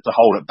to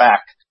hold it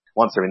back.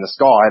 Once they're in the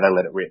sky, they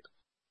let it rip.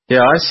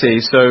 Yeah, I see.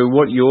 So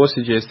what you're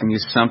suggesting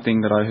is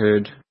something that I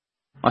heard.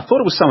 I thought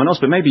it was someone else,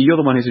 but maybe you're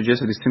the one who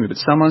suggested this to me. But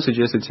someone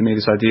suggested to me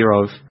this idea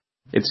of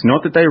it's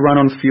not that they run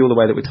on fuel the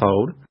way that we're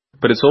told,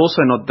 but it's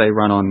also not that they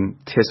run on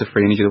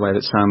Tesla-free energy the way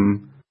that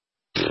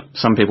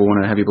some people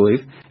want to have you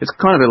believe. It's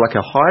kind of like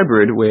a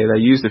hybrid where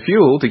they use the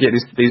fuel to get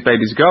these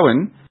babies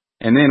going,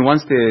 and then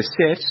once they're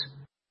set,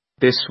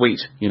 they're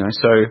sweet, you know.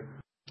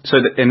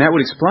 And that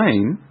would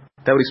explain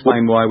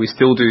why we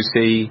still do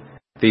see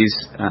these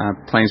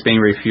planes being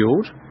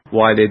refueled,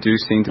 why there do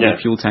seem to be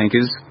fuel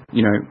tankers,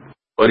 you know,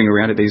 floating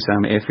around at these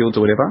airfields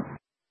or whatever.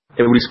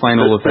 It would explain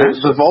all of that.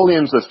 The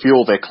volumes of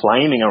fuel they're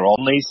claiming are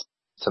on these,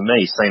 to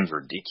me, seems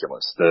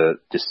ridiculous.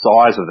 The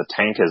size of the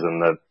tankers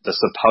and the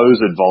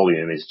supposed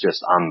volume is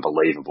just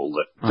unbelievable.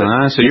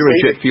 So you're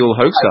a jet fuel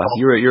hoaxer.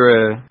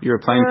 You're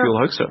a plane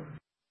fuel hoaxer.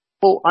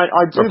 Well,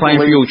 I do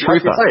believe,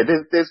 like you say,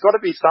 there's got to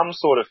be some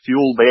sort of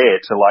fuel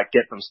there to like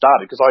get them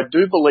started, because I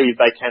do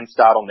believe they can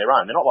start on their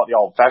own. They're not like the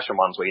old-fashioned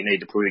ones where you need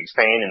to put a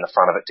fan in the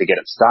front of it to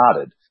get it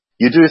started.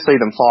 You do see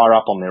them fire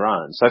up on their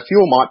own. So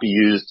fuel might be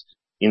used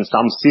in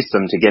some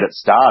system to get it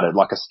started,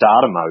 like a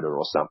starter motor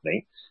or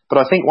something.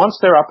 But I think once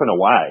they're up and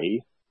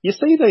away, you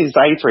see these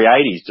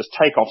A380s just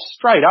take off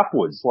straight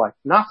upwards like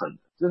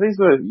nothing. So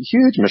these are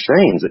huge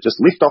machines that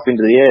just lift off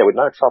into the air with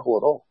no trouble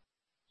at all.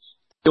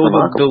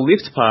 The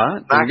lift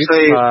part, I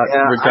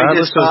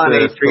just saw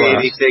an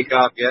A380 take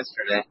off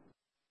yesterday.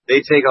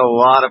 They take a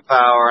lot of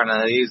power and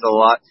they use a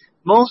lot.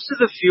 Most of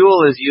the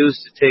fuel is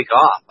used to take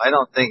off. I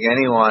don't think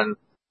anyone,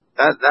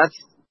 that's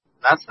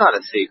not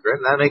a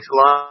secret. That makes a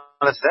lot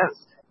of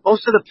sense.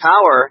 Most of the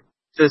power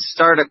to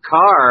start a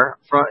car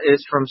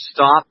is from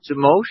stop to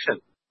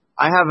motion.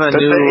 I have but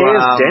new... the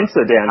air's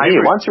denser down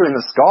here. Once you're in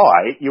the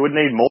sky, you would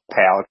need more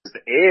power because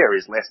the air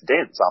is less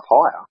dense up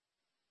higher.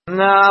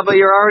 No, but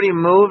you're already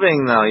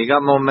moving though. You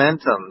got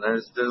momentum.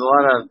 There's a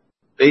lot of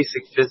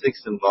basic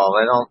physics involved.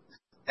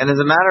 And as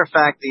a matter of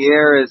fact, the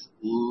air is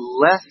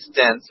less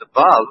dense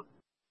above,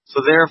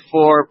 so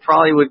therefore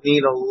probably would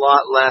need a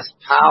lot less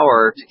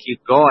power to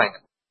keep going.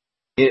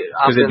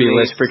 Because there'd be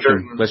less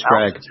friction, less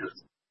drag.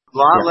 A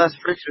lot less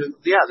friction.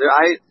 Yeah,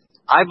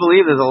 I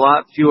believe there's a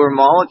lot fewer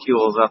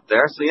molecules up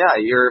there. So yeah,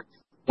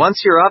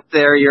 once you're up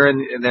there,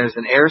 and there's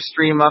an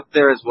airstream up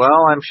there as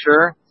well, I'm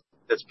sure,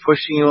 that's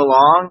pushing you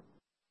along.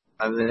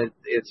 I mean,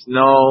 it's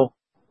no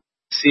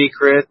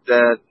secret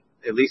that,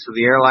 at least with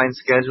the airline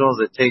schedules,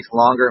 it takes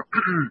longer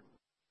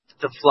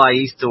to fly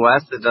east to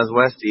west than it does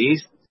west to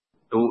east.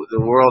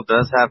 The world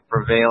does have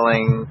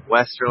prevailing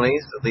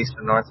westerlies, at least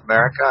in North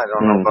America. I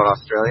don't know about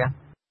Australia.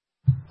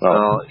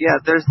 So, yeah,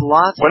 there's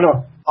lots. When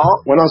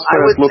I was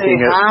first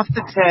looking at half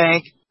the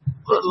tank,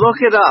 look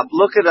it up.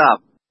 With the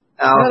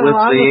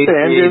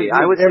A380.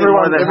 I would say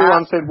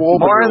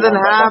more than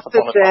half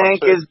the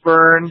tank is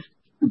burned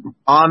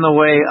on the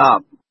way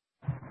up.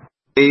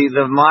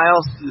 The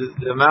miles,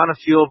 the amount of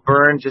fuel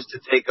burned just to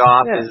take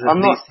off is at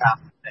least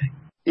half the tank.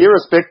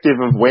 Irrespective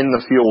of when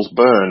the fuel's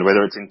burned,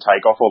 whether it's in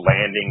takeoff or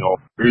landing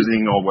or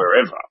cruising or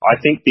wherever,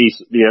 I think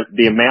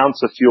the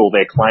amounts of fuel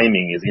they're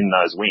claiming is in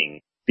those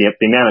wings. The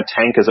amount of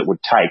tankers it would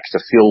take to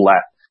fill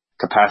that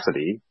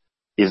capacity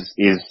is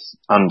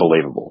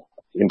unbelievable,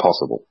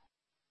 impossible.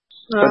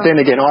 But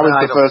then again, I was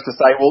the first to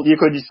say, well, you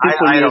could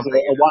simply use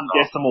a one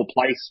decimal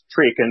place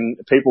trick and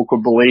people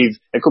could believe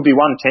it could be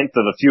 1/10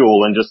 of the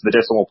fuel and just the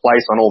decimal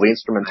place on all the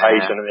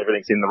instrumentation and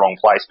everything's in the wrong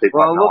place. People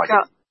have no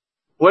idea.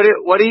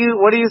 What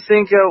do you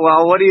think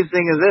what do you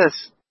think of this?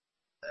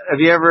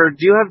 Do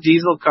you have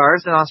diesel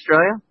cars in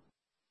Australia?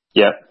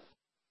 Yeah.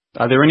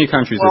 Are there any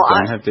countries that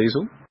don't have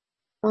diesel?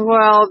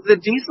 Well, the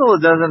diesel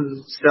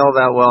doesn't sell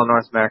that well in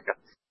North America.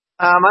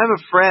 I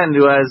have a friend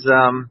who has,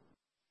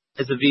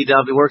 is a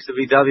VW, works at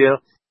VW,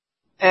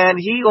 and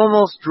he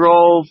almost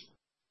drove,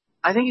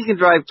 I think he can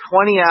drive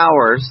 20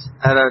 hours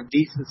at a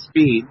decent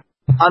speed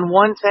on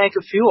one tank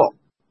of fuel.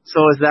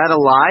 So is that a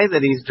lie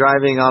that he's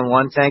driving on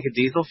one tank of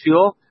diesel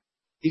fuel?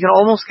 You can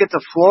almost get to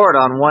Florida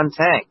on one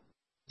tank.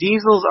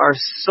 Diesels are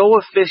so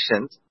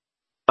efficient,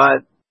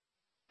 but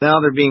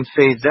now they're being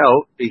phased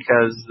out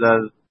because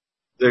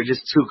they're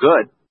just too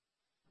good,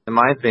 in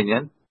my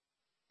opinion.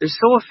 They're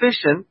so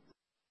efficient,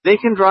 they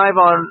can drive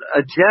on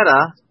a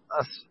Jetta,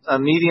 a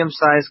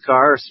medium-sized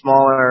car or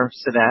smaller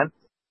sedan,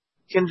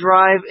 can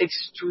drive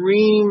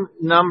extreme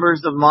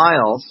numbers of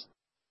miles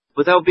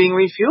without being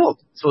refueled.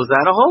 So is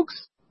that a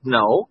hoax?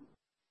 No.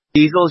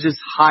 Diesel is just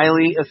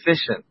highly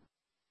efficient,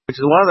 which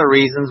is one of the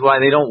reasons why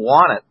they don't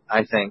want it,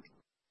 I think,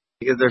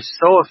 because they're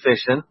so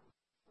efficient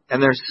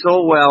and they're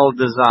so well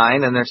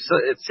designed and it's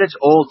such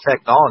old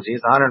technology.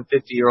 It's a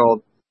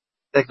 150-year-old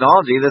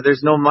technology that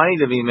there's no money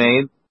to be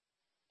made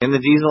in the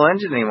diesel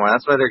engine anymore.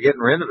 That's why they're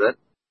getting rid of it.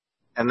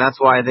 And that's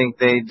why I think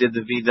they did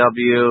the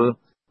VW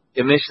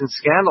emission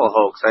scandal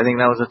hoax. I think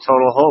that was a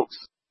total hoax.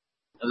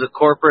 It was a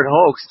corporate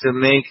hoax to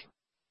make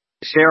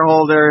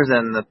shareholders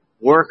and the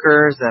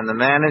workers and the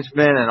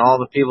management and all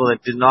the people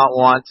that did not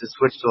want to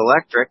switch to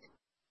electric.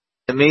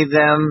 It made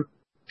them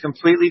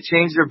completely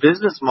change their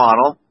business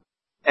model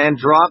and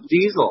drop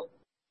diesel.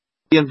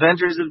 The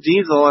inventors of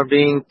diesel are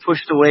being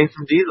pushed away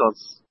from diesel.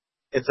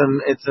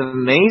 It's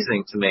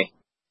amazing to me.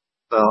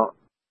 So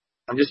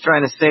I'm just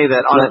trying to say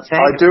that on a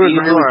tank of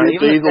diesel or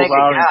even a tank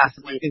of gas,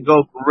 you can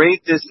go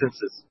great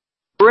distances.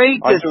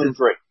 Great distances.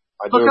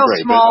 I do agree. Look how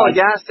small a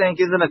gas tank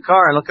is in a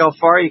car, and look how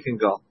far you can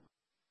go.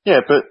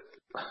 Yeah, but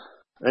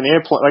an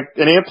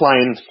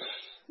airplane,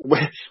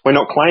 we're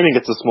not claiming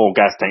it's a small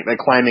gas tank. They're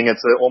claiming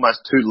it's an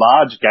almost too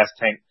large gas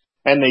tank,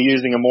 and they're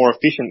using a more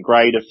efficient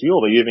grade of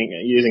fuel. They're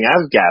using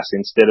avgas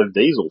instead of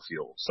diesel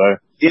fuel. So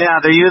yeah,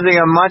 they're using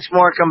a much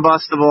more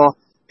combustible.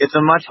 It's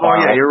a much more.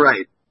 Yeah, you're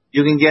right.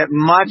 You can get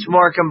much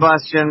more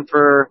combustion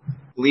per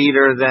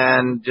liter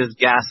than just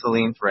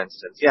gasoline, for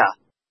instance. Yeah,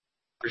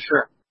 for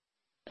sure.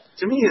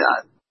 To me,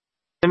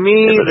 the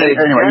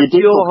jet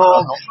fuel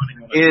hoax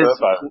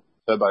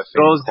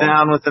goes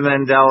down with the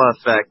Mandela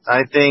effect.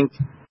 I think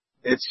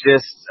it's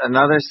just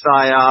another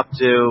psyop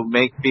to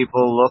make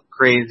people look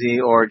crazy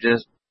or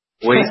just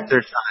waste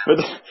their time.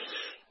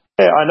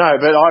 Yeah, I know,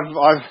 but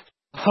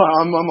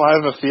I'm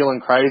over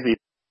feeling crazy.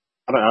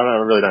 I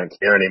really don't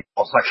care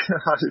anymore.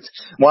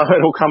 Like,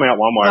 it'll come out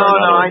one way or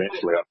another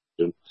eventually.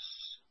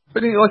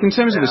 But in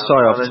terms of the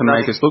psyop to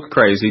make us look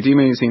crazy, do you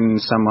mean as in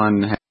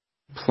someone has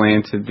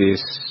planted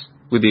this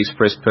with the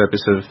express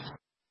purpose of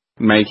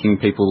making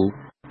people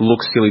look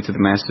silly to the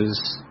masses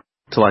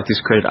to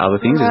discredit other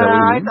things? Is that what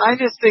you mean? I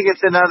just think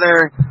it's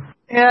another.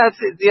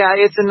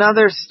 It's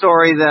another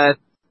story that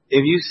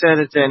if you said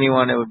it to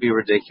anyone, it would be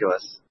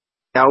ridiculous.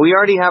 Now we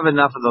already have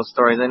enough of those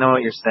stories. I know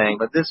what you're saying,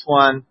 but this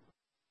one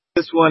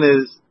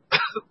is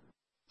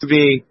to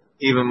be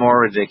even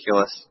more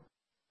ridiculous.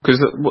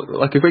 Because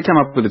if we come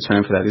up with a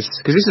term for that,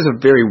 because this is a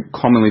very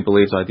commonly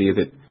believed idea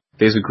that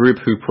there's a group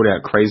who put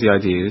out crazy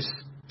ideas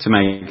to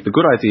make the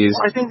good ideas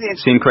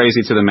seem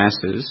crazy to the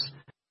masses.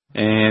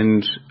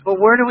 But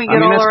where do we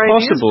get all our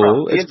ideas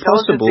from? The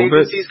intelligence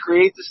agencies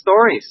create the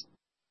stories.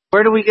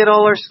 Where do we get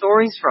all our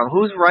stories from?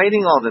 Who's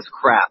writing all this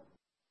crap?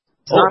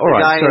 It's not the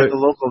guy at the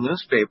local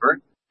newspaper.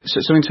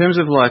 So in terms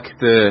of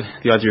the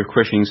idea of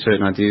questioning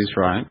certain ideas,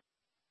 right?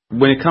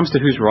 When it comes to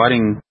who's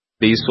writing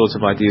these sorts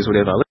of ideas,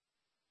 whatever,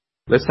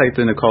 let's take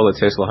the Nikola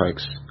Tesla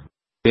hoax.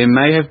 There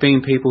may have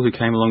been people who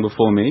came along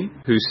before me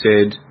who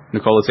said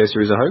Nikola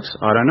Tesla is a hoax.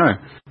 I don't know.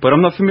 But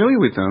I'm not familiar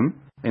with them,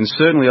 and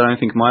certainly I don't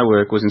think my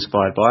work was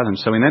inspired by them.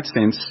 So in that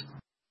sense,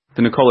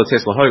 the Nikola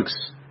Tesla hoax,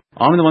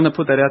 I'm the one that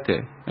put that out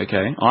there,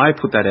 okay? I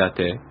put that out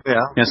there.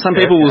 Yeah. Now, some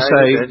people will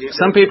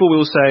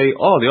say,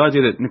 oh, the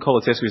idea that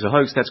Nikola Tesla is a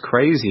hoax, that's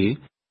crazy.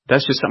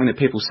 That's just something that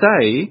people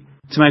say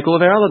to make all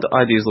of our other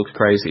ideas look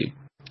crazy.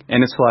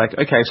 And it's like,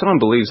 okay, if someone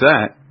believes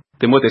that,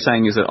 then what they're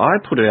saying is that I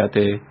put it out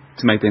there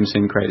to make them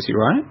seem crazy,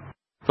 right?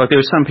 There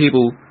are some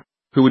people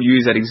who would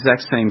use that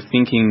exact same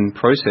thinking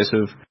process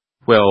of,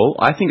 well,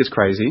 I think it's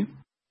crazy,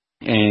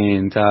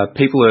 and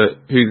people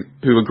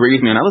who agree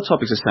with me on other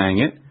topics are saying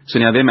it, so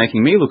now they're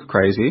making me look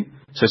crazy.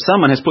 So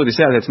someone has put this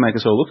out there to make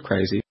us all look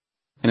crazy.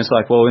 And it's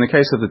like, well, in the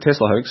case of the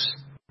Tesla hoax,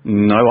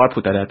 no, I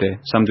put that out there.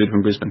 Some dude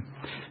from Brisbane.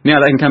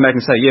 Now they can come back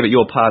and say, yeah, but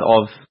you're part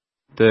of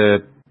the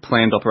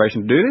planned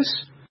operation to do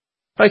this.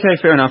 Okay,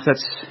 fair enough.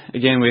 That's,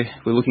 again,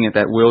 we're looking at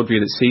that worldview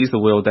that sees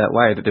the world that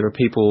way, that there are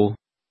people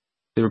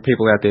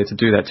out there to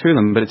do that to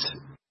them. But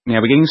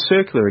now we're getting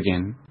circular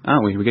again,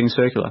 aren't we? We're getting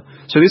circular.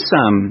 So this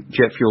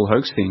jet fuel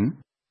hoax thing,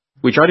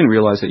 which I didn't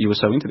realise that you were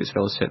so into this,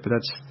 Velocet, but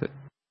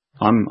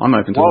I'm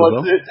open to it as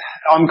well.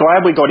 I'm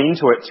glad we got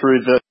into it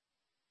through the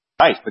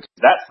debate, because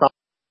that's something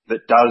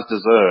that does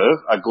deserve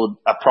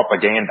a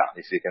propaganda,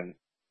 if you can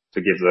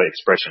forgive the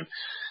expression.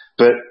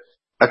 But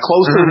a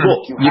closer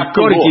look. You've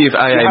got to give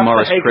A.A.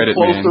 Morris credit,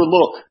 man.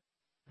 Look.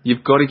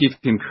 You've got to give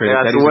him credit.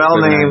 Yeah, it's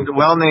a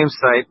well-named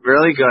site.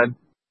 Really good.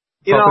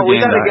 We got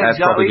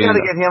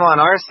to get him on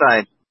our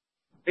side.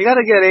 We got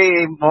to get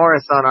A.A.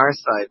 Morris on our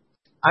side.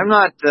 I'm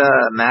not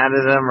mad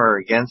at him or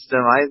against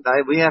him.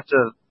 We have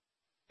to.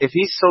 If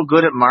he's so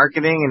good at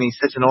marketing and he's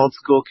such an old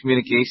school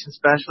communication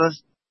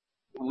specialist,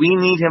 we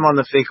need him on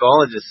the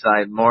fakeologist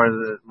side more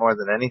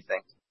than anything.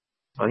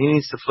 So he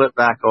needs to flip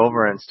back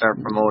over and start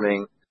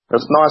promoting.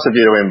 It's nice of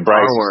you to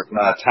embrace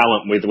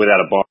talent without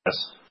a bias.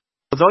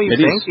 Well, don't you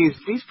think he's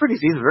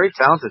a very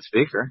talented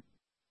speaker?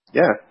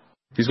 Yeah,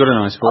 he's got a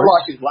nice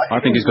voice.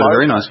 I think he's got a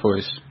very nice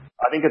voice.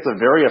 I think it's a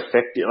very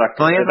effective.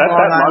 That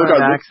logo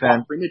looks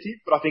quite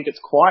primitive, but I think it's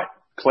quite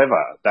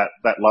clever. That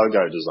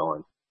logo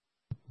design.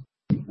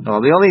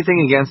 Well, the only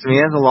thing against him,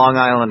 he has a Long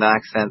Island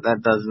accent.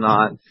 That does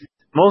not.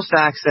 Most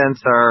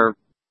accents are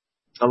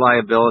a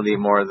liability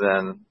more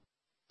than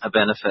a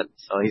benefit.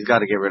 So he's got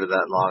to get rid of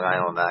that Long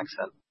Island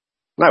accent.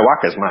 No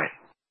wuckers, mate.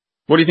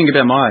 What do you think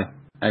about my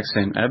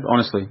accent, Ab?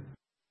 Honestly.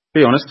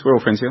 Be honest, we're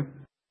all friends here.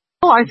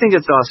 Oh, I think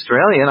it's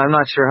Australian. I'm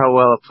not sure how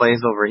well it plays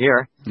over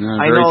here. No,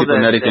 I very know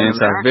diplomatic that in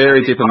answer. America,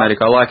 Very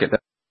diplomatic. I like it.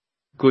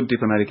 Good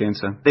diplomatic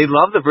answer. they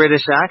love the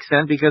British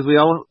accent because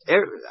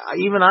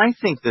even I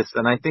think this,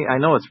 and I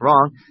know it's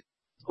wrong.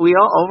 We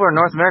all, over in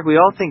North America, we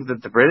all think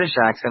that the British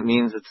accent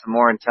means it's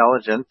more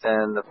intelligent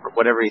and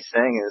whatever he's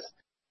saying is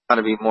got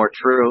to be more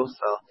true.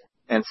 So,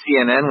 and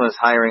CNN was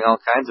hiring all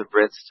kinds of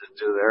Brits to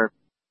do their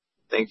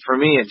thing. For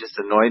me, it just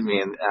annoyed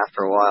me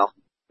after a while.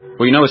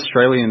 Well, you know,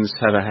 Australians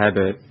have a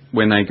habit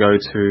when they go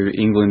to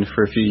England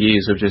for a few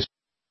years of just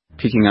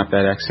picking up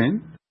that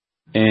accent.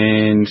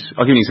 And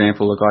I'll give you an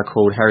example. A guy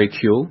called Harry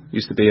Kewell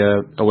used to be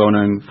a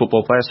well-known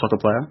football player, soccer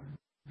player,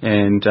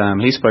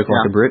 and he spoke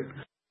like a Brit.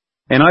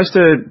 And I used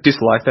to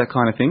dislike that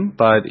kind of thing,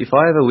 but if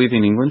I ever live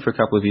in England for a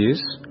couple of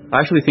years,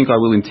 I actually think I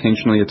will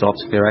intentionally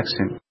adopt their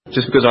accent,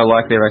 just because I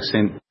like their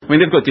accent. I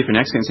mean, they've got different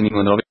accents in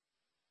England, obviously.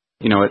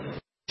 You know, at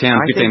town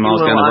 15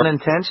 miles down the road.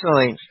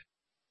 Unintentionally.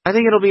 I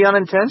think it'll be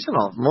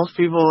unintentional. Most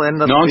people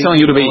end up. No, I'm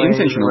telling you it'll be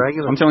intentional.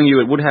 I'm telling you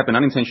it would happen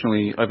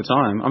unintentionally over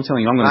time. I'm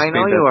telling you I'm going to speed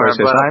that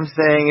process up. I know you are, but I'm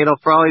saying it'll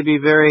probably be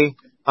very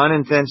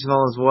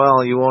unintentional as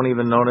well. You won't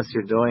even notice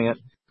you're doing it.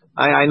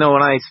 I know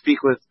when I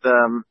speak with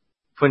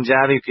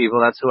Punjabi people,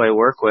 that's who I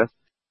work with.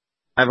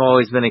 I've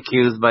always been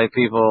accused by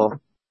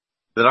people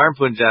that aren't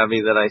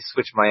Punjabi that I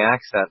switch my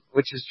accent,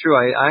 which is true.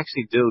 I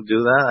actually do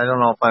that. I don't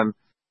know if I'm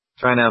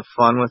trying to have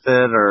fun with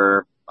it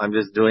or I'm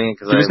just doing it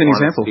because I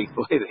want to speak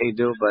the way they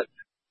do, but...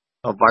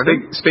 Oh,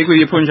 pardon? Speak with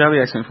your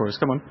Punjabi accent for us.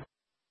 Come on.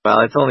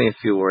 Well, it's only a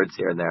few words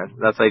here and there.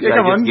 That's like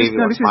come on. This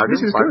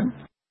is good.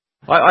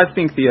 I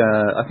think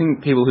I think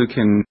people who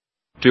can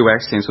do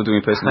accents or do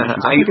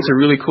impersonations, I think it's a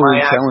really cool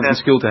talent and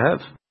skill to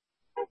have.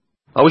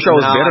 I wish I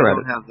was better at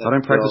it. I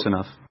don't practice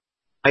enough.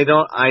 I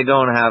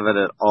don't have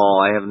it at all.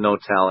 I have no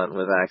talent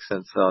with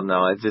accents, so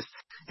no. It's just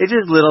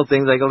little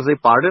things. I go to say,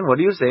 "Pardon, what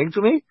are you saying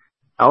to me?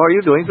 How are you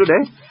doing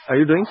today? Are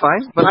you doing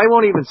fine?" But I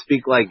won't even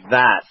speak like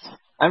that.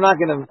 I'm not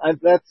gonna.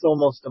 That's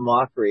almost a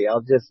mockery.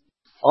 I'll just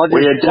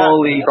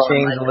slowly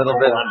change a little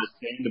bit.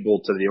 Understandable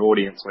to the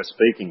audience we're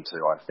speaking to,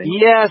 I think.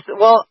 Yes.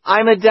 Well,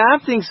 I'm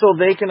adapting so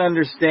they can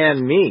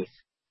understand me.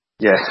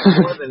 Yeah.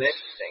 More than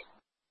anything,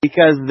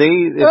 because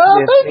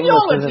if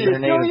English isn't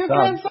their native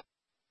tongue.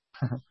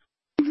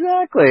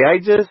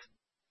 Exactly.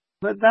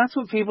 But that's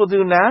what people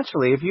do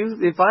naturally.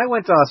 If I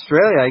went to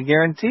Australia, I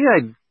guarantee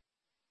I'd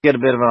get a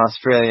bit of an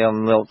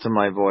Australian lilt to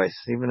my voice,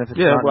 even if it's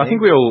not I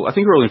think we're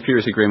all in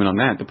furious agreement on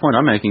that. The point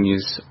I'm making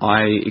is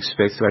I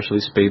expect to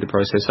actually speed the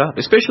process up,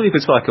 especially if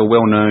it's like a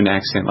well-known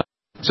accent. Like,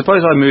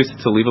 suppose I moved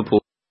to Liverpool,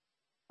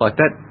 like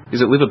that.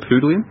 Is it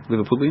Liverpudlian?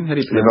 Liverpudlian? How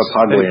do you pronounce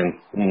it?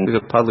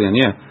 Liverpudlian,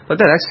 yeah.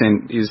 Like that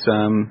accent is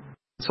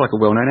it's like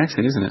a well-known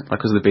accent, isn't it? Like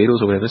because of the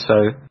Beatles or whatever.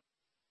 So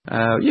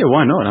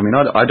why not? I mean,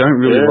 I don't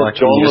really like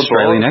the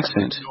Australian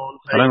accent.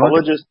 I don't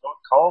like it.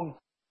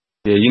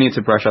 Yeah, you need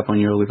to brush up on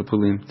your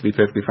Liverpoolian, to be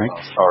perfectly frank.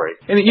 Oh, sorry.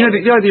 And, you know,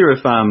 the idea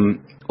of,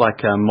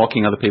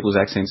 mocking other people's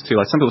accents, too.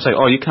 Like, some people say,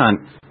 oh, you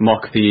can't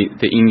mock the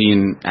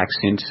Indian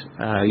accent,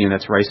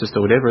 that's racist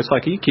or whatever. It's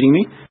like, are you kidding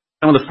me?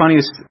 And one of the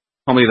funniest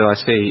comedy that I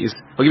see is,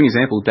 I'll give you an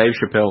example, Dave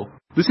Chappelle.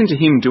 Listen to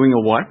him doing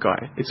a white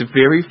guy. It's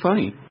very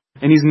funny.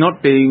 And he's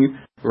not being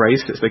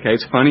racist, okay?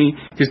 It's funny,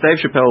 because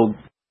Dave Chappelle,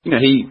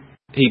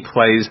 he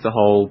plays the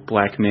whole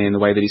black man, the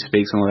way that he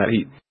speaks and all that.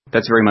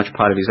 That's very much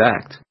part of his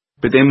act.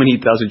 But then when he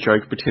does a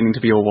joke pretending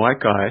to be a white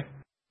guy,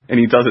 and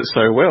he does it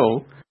so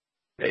well,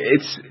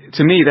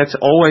 to me, that's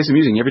always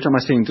amusing. Every time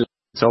I see him do it,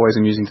 it's always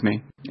amusing to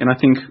me. And I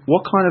think,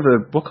 what kind of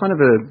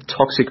a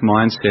toxic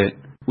mindset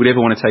would ever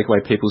want to take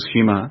away people's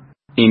humour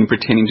in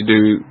pretending to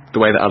do the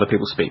way that other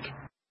people speak?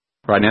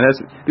 Right now,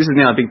 this is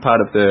now a big part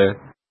of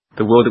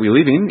the world that we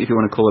live in, if you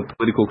want to call it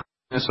political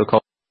correctness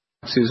or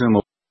Marxism.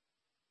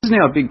 This is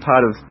now a big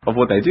part of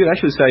what they do. They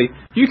actually say,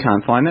 you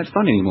can't find that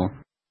fun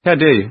anymore. How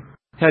dare you?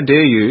 How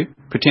dare you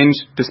pretend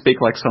to speak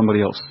like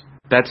somebody else?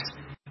 That's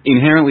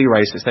inherently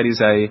racist. That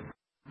is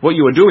what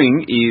you are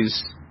doing is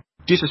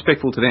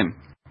disrespectful to them.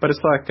 But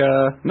it's like,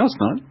 no, it's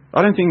not.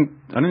 I don't think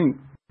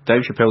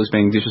Dave Chappelle is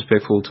being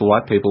disrespectful to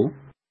white people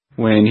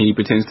when he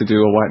pretends to do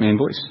a white man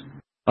voice.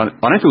 I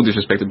don't feel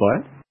disrespected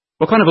by it.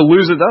 What kind of a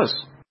loser does?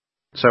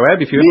 So,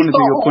 Ab, if you want to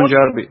do your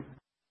Punjabi...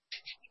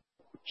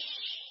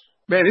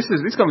 Man,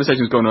 this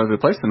conversation's gone over the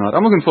place tonight.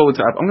 I'm looking forward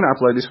to... I'm going to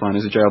upload this one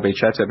as a JLB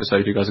Chats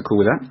episode if you guys are cool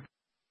with that.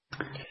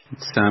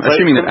 It's,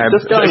 assuming that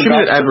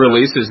Ab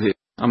releases it,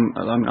 I'm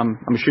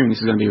assuming this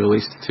is going to be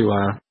released to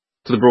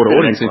the broader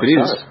audience. If it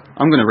is,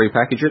 I'm going to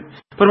repackage it.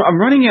 But I'm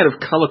running out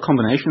of color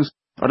combinations.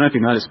 I don't know if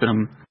you noticed, but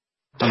I'm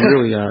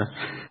really.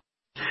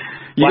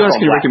 You guys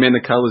can recommend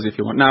the colors if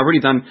you want. No, I've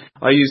already done.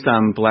 I used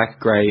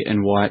black, grey,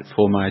 and white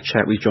for my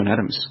chat with John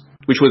Adams,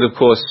 which was, of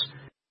course,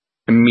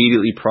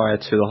 immediately prior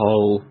to the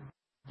whole.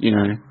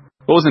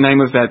 What was the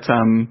name of that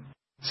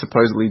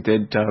supposedly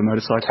dead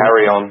motorcycle?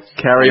 Carry On.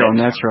 Carry On.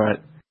 That's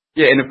right.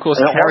 Yeah, and of course,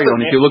 carry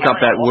on, if you look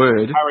up that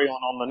word... Carry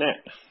on the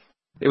net.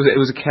 It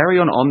was a carry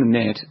on the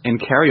net,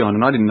 and carry on,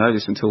 and I didn't know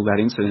this until that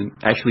incident,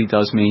 actually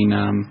does mean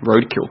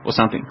roadkill or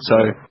something.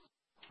 So,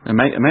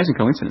 amazing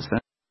coincidence, that.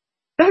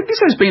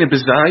 This has been a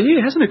bizarre year,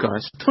 hasn't it,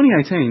 guys?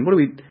 2018, what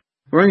are we...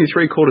 We're only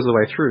 3/4 of the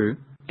way through,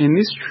 and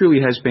this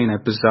truly has been a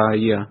bizarre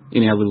year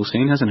in our little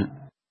scene, hasn't it?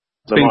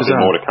 There might be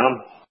more to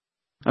come.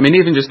 I mean,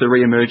 even just the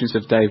re-emergence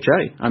of Dave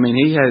J. I mean,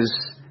 he has,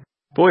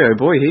 boy oh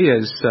boy, he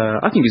has,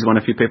 I think he's won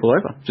a few people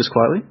over, just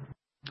quietly.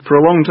 For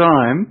a long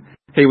time,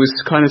 he was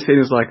kind of seen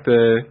as like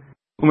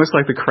almost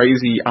like the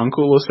crazy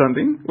uncle or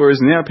something, whereas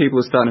now people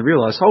are starting to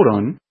realise, hold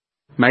on,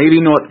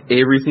 maybe not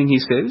everything he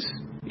says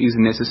is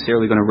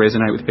necessarily going to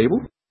resonate with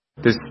people.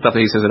 There's stuff that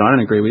he says that I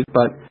don't agree with,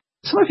 but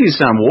some of his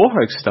war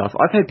hoax stuff,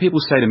 I've had people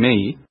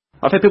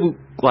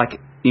like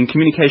in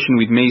communication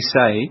with me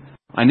say,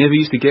 I never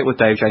used to get what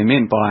Dave J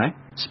meant by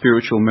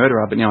spiritual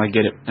murderer, but now I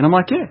get it. And I'm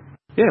like,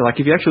 yeah, like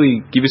if you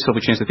actually give yourself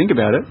a chance to think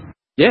about it,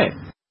 yeah.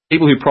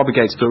 People who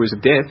propagate stories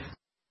of death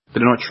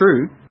that are not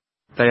true,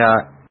 they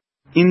are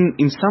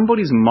in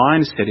somebody's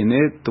mindset,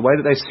 the way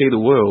that they see the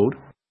world,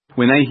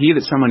 when they hear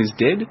that someone is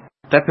dead,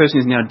 that person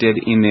is now dead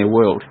in their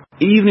world.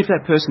 Even if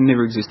that person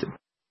never existed.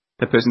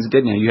 That person's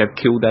dead now. You have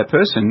killed that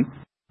person.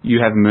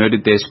 You have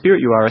murdered their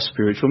spirit. You are a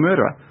spiritual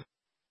murderer.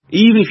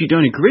 Even if you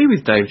don't agree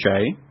with Dave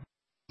J,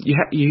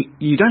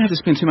 you don't have to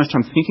spend too much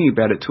time thinking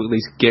about it to at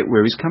least get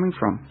where he's coming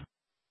from.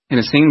 And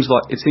it seems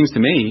to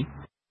me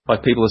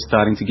like people are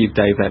starting to give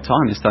Dave that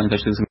time. They're starting to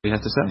actually listen to what he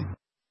has to say.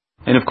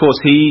 And of course,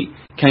 he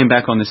came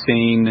back on the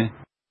scene,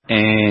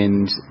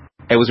 and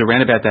it was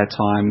around about that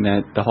time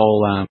that the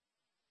whole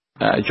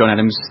John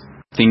Adams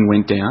thing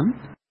went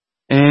down,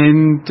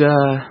 and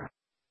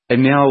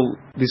now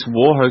this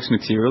war hoax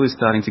material is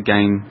starting to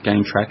gain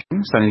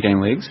traction, starting to gain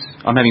legs.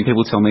 I'm having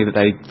people tell me that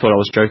they thought I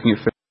was joking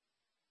at first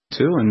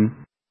too, and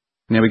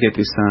now we get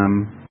this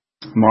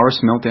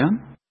Morris meltdown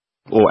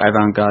or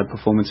avant-garde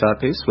performance art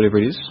piece, whatever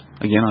it is.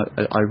 Again,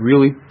 I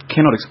really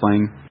cannot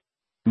explain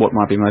what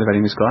might be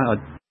motivating this guy.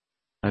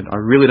 I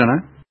really don't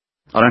know.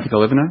 I don't think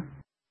I'll ever know,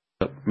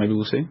 but maybe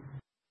we'll see.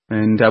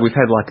 And we've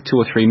had like 2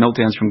 or 3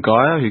 meltdowns from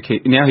Gaia,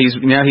 now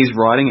he's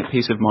writing at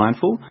Piece of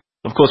Mindful.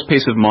 Of course,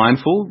 Piece of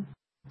Mindful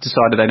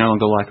decided they no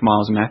longer like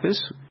Miles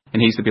Mathis,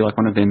 and he used to be like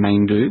one of their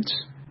main dudes.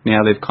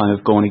 Now they've kind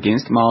of gone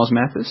against Miles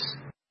Mathis,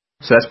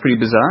 so that's pretty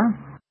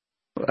bizarre.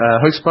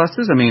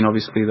 Hoaxbusters, I mean,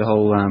 obviously the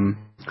whole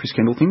Chris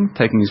Kendall thing,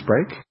 taking his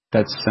break,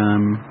 that's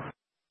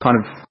kind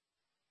of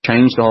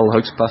changed the whole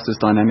Hoaxbusters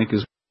dynamic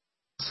as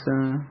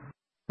well.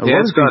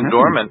 It's gone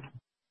dormant.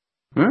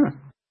 Yeah.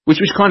 Which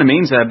kind of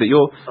means, Ab,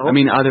 that I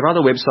mean, are there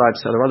other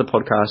websites, are there other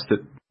podcasts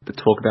that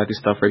talk about this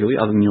stuff regularly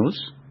other than yours?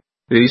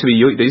 There used to be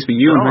you and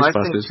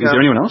Hoaxbusters. Is there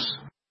anyone else?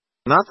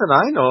 Not that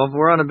I know of.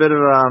 We're on a bit of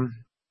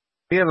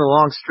we have a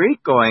long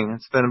streak going.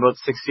 It's been about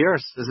 6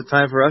 years. Is it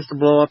time for us to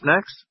blow up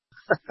next?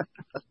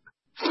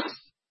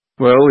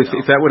 Well,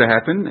 if that were to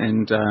happen,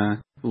 and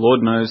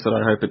Lord knows that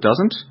I hope it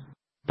doesn't,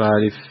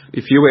 but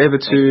if you were ever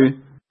to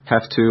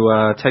have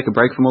to take a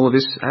break from all of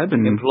this, Ab,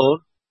 and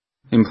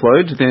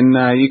implode, then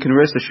you can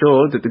rest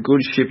assured that the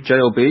good ship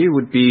JLB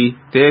would be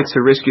there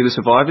to rescue the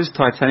survivors,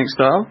 Titanic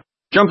style.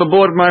 Jump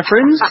aboard, my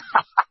friends.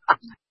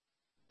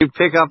 You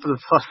pick up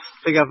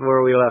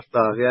where we left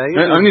off.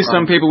 Yeah. Only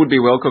some people would be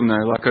welcome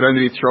though. Like I'd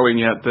only be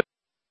throwing out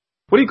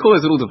what do you call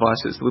those little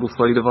devices? The little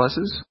floaty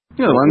devices?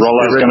 You know the ones.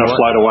 Rollo's going to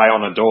float away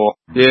on a door.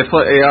 Yeah,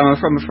 I'm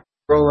from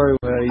Rollo.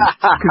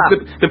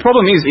 The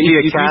problem is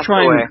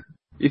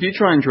if you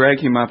try and drag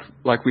him up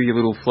like with your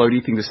little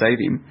floaty thing to save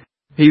him,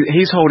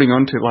 he's holding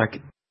on to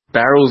like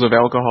barrels of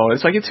alcohol.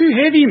 It's like, you're too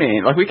heavy,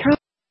 man. Like we can't.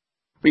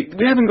 We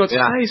haven't got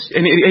space.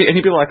 And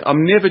he'd be like,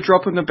 I'm never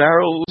dropping the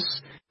barrels.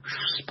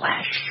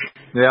 Splash.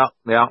 Yeah.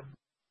 Well,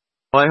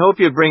 I hope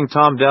you bring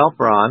Tom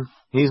Delper on.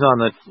 He's on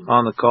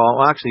the call.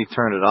 Well, actually, he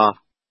turned it off.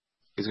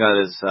 He's got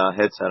his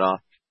headset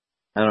off.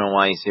 I don't know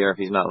why he's here if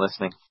he's not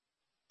listening.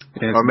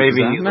 Yeah, or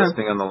maybe he's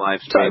listening on the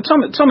live stream.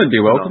 Tom would be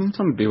welcome.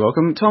 Tom would be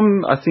welcome.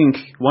 Tom, I think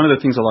one of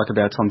the things I like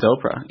about Tom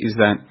Delper is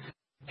that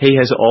he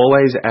has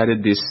always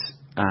added this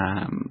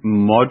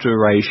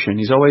moderation.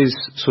 He's always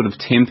sort of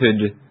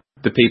tempered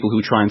the people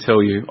who try and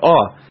tell you,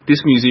 oh,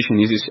 this musician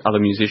is this other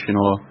musician,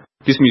 or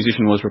this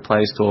musician was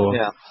replaced, or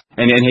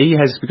and he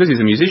has, because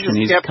he's a musician,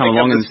 he's come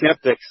along and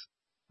skeptics.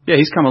 Yeah,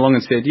 he's come along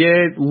and said,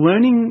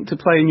 learning to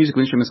play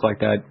musical instruments like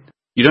that,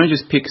 you don't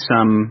just pick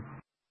some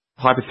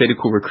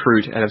hypothetical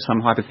recruit out of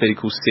some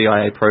hypothetical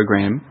CIA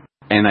program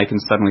and they can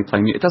suddenly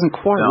play music. It doesn't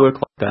quite work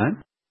like that.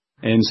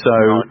 And so,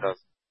 it does.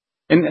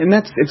 And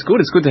it's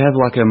good. It's good to have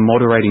like a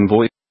moderating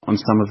voice on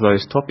some of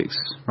those topics,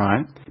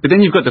 right? But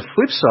then you've got the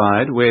flip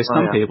side where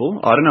some people,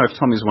 I don't know if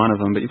Tom is one of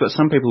them, but you've got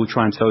some people who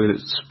try and tell you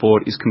that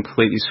sport is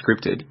completely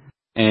scripted.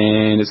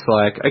 And it's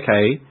like,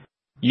 okay,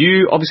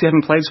 you obviously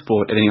haven't played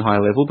sport at any high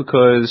level,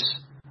 because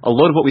a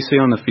lot of what we see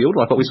on the field,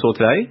 like what we saw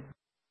today,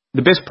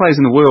 the best players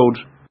in the world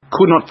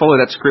could not follow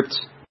that script,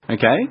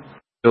 okay?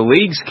 The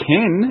leagues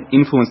can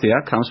influence the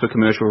outcomes for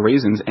commercial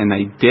reasons, and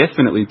they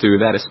definitely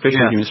do that,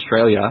 especially here in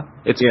Australia.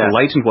 It's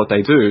blatant what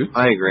they do.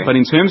 I agree. But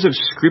in terms of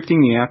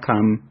scripting the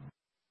outcome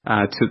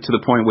to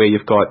the point where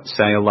you've got,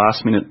 say, a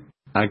last-minute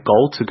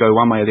goal to go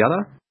one way or the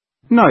other,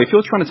 no, if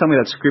you're trying to tell me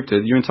that's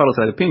scripted, you're entitled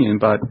to that opinion,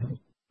 but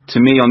to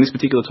me on this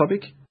particular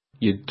topic,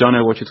 you don't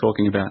know what you're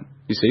talking about,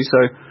 you see? So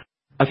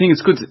I think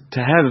it's good to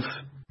have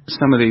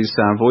some of these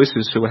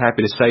voices who are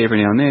happy to say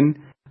every now and then,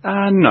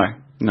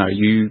 no,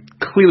 you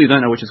clearly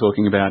don't know what you're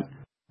talking about.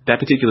 That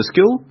particular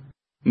skill,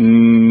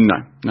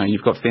 no,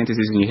 you've got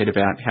fantasies in your head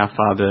about how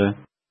far the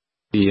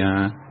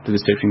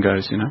deception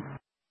goes,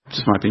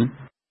 Just my opinion.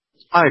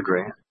 I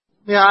agree.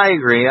 Yeah, I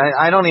agree.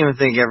 I don't even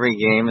think every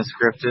game is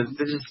scripted.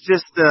 It's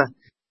just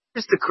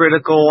the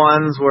critical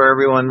ones where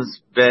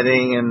everyone's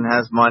betting and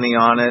has money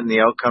on it and the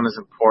outcome is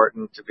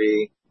important to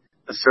be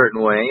a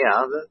certain way.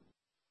 Yeah.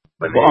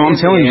 Well, I'm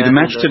telling you, the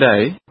match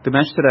today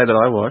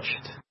that I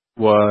watched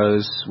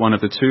was one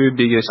of the two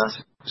biggest.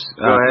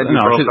 Go ahead.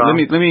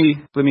 Let me,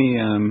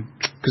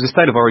 because the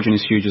state of origin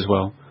is huge as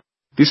well.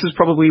 This is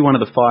probably one of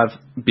the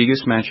 5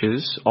 biggest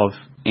matches of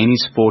any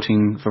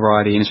sporting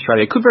variety in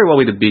Australia. It could very well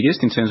be the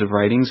biggest in terms of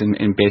ratings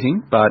and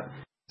betting, but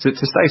to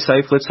stay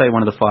safe, let's say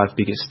one of the 5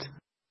 biggest.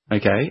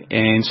 Okay?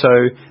 And so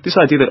this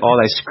idea that,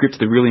 they script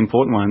the really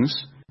important ones.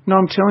 No,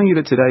 I'm telling you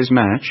that today's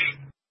match,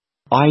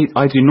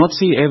 I do not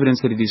see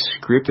evidence that it is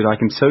scripted. I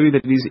can tell you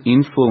that it is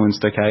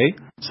influenced, okay?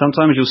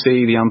 Sometimes you'll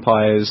see the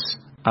umpires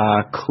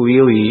are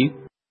clearly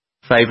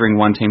favouring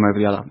one team over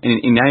the other.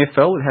 In the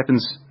AFL, it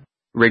happens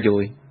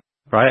regularly.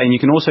 Right, and you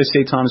can also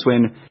see times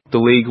when the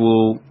league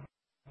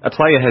a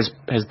player has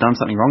done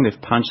something wrong.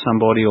 They've punched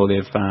somebody or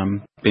they've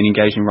been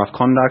engaged in rough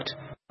conduct.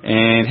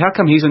 And how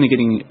come he's only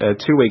getting a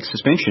 2-week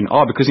suspension?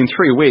 Oh, because in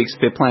 3 weeks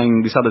they're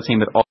playing this other team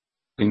that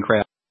in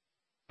crowd.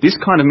 This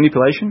kind of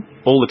manipulation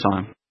all the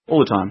time,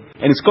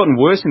 and it's gotten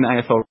worse in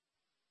the AFL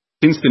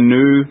since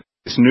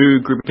this new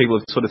group of people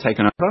have sort of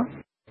taken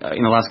over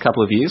in the last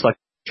couple of years, like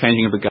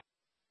changing of the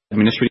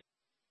administrative.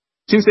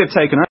 Since they've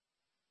taken over,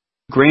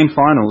 grand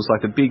finals,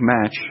 like the big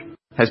match,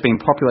 has been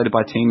populated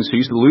by teams who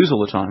used to lose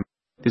all the time.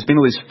 There's been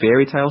all these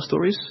fairy tale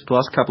stories the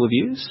last couple of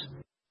years.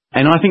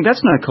 And I think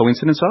that's no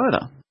coincidence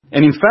either.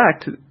 And in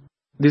fact,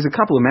 there's a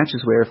couple of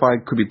matches where if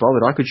I could be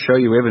bothered, I could show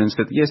you evidence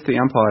that, yes, the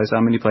umpires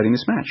are manipulating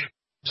this match.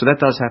 So that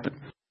does happen.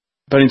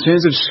 But in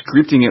terms of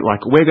scripting it,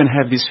 like, we're going to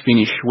have this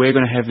finish, we're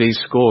going to have these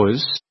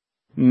scores,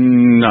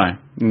 no.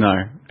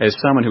 As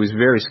someone who is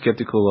very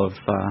skeptical of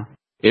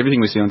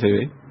everything we see on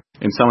TV,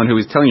 and someone who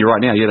is telling you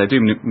right now, yeah, they do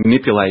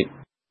manipulate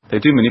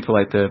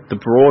the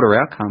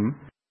broader outcome.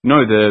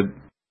 No, the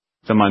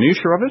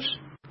minutiae of it,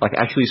 like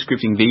actually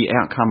scripting the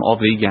outcome of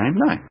the game.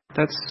 No,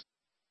 that's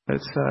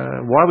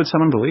why would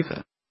someone believe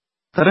that?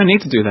 They don't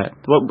need to do that.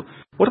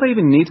 What do they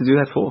even need to do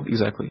that for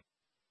exactly?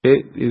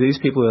 These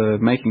people are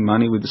making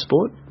money with the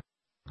sport.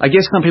 I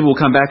guess some people will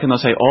come back and they'll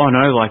say, oh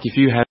no, like if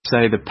you have,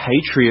 say, the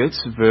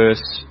Patriots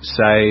versus,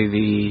 say,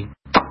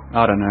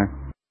 I don't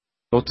know,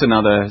 what's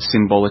another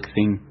symbolic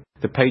thing?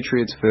 The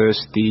Patriots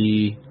versus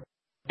the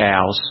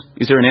Owls.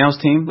 Is there an Owls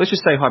team? Let's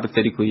just say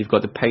hypothetically you've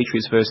got the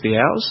Patriots versus the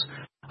Owls.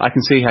 I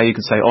can see how you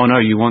could say, oh no,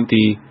 you want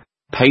the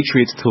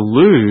Patriots to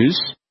lose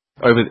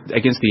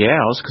against the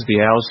Owls because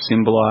the Owls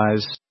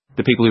symbolise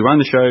the people who run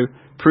the show,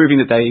 proving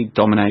that they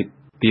dominate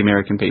the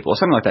American people or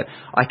something like that.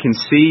 I can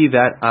see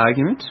that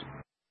argument.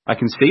 I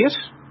can see it,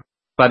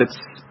 but it's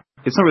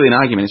not really an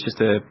argument. It's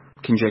just a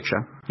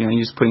conjecture. You're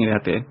just putting it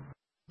out there,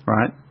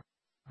 right?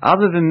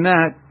 Other than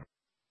that,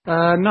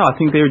 no, I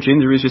think their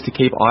agenda is just to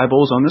keep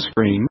eyeballs on the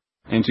screen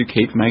and to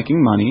keep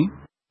making money,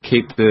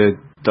 keep the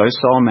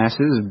docile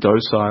masses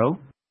docile,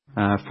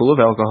 full of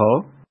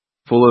alcohol,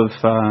 full of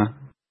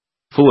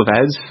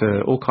ads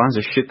for all kinds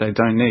of shit they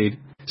don't need.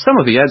 Some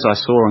of the ads I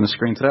saw on the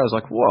screen today, I was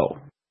like, whoa,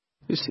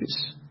 this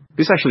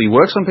actually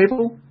works on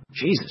people?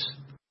 Jesus.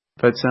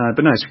 But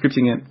no,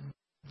 scripting it,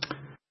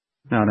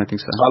 no, I don't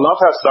think so. I love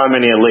how so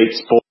many elite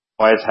sports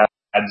players have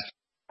ads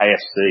for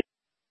AFC.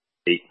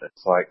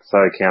 It's like so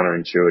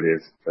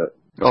counterintuitive. But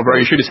oh, bro,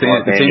 you should have seen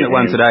it. The team that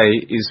won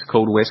today is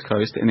called West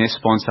Coast, and their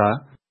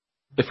sponsor,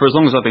 for as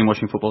long as I've been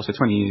watching football, so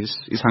 20 years,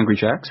 is Hungry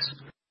Jacks.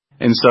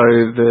 And so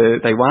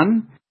they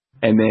won,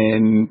 and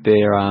then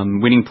their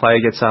winning player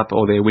gets up,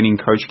 or their winning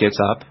coach gets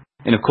up,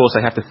 and of course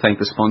they have to thank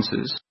the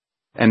sponsors.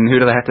 And who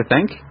do they have to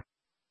thank?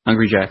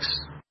 Hungry Jacks.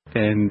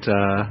 And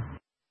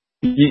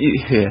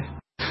yeah,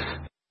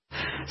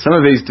 some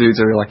of these dudes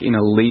are like in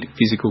elite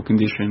physical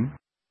condition,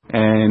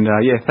 and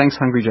yeah, thanks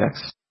Hungry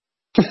Jacks.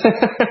 It's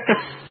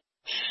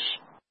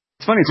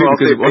funny too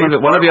because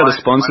one of the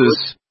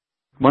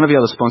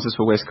other sponsors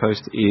for West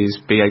Coast is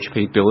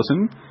BHP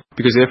Billiton,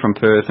 because they're from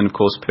Perth, and of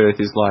course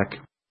Perth is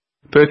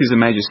a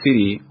major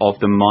city of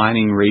the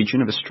mining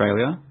region of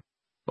Australia,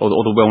 or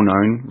the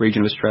well-known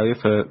region of Australia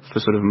for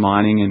sort of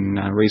mining and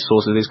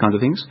resources, these kinds of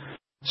things.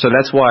 So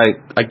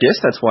I guess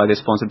that's why they're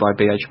sponsored by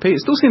BHP.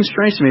 It still seems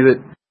strange to me that,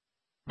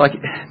 like,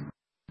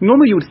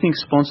 normally you would think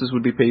sponsors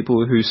would be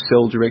people who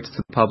sell direct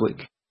to the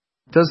public.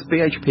 Does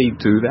BHP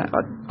do that?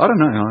 I don't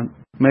know.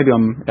 Maybe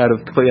I'm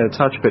completely out of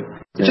touch, but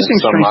it just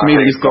seems strange to me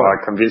that he's got...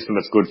 I convince them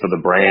it's good for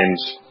the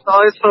brand.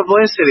 Oh, it's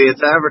publicity.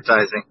 It's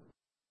advertising.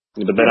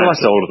 Yeah, but they don't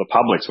sell to the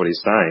public, is what he's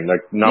saying.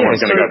 Like, no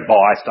one's going to go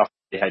buy stuff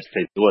from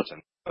BHP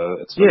Billiton.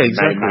 It's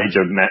exactly.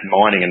 Major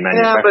mining and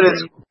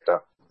manufacturing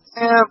stuff.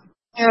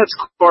 Yeah, it's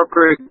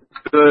corporate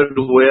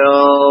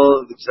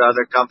goodwill. There's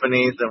other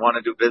companies that want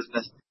to do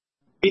business.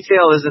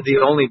 Retail isn't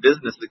the only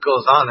business that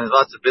goes on. There's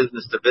lots of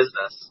business to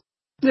business.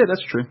 Yeah,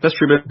 that's true. That's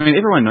true. But I mean,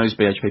 everyone knows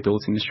BHP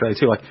Billiton in Australia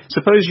too. Like,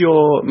 suppose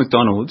you're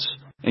McDonald's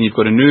and you've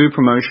got a new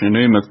promotion, a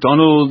new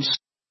McDonald's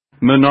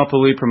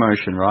monopoly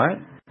promotion, right?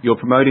 You're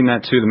promoting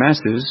that to the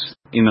masses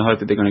in the hope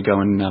that they're going to go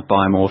and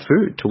buy more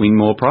food to win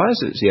more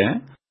prizes,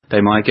 yeah? They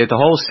might get the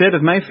whole set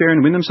of Mayfair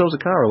and win themselves a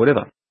car or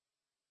whatever.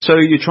 So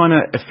you're trying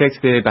to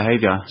affect their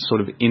behaviour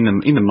sort of in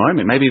the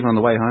moment, maybe even on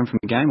the way home from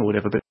the game or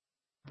whatever. But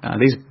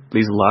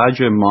these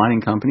larger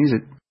mining companies,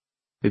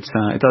 it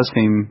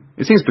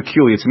seems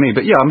peculiar to me.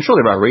 But yeah, I'm sure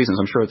there are reasons.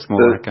 I'm sure it's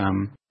more like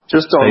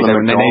just on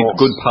they need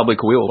good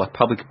public will, like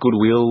public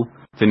goodwill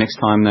the next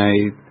time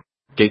they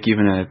get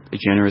given a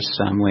generous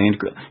land.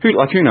 Who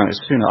knows?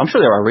 I'm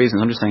sure there are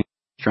reasons. I'm just saying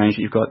it's strange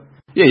that you've got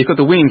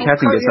the winning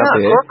captain gets up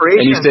there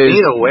and he says,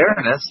 need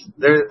awareness.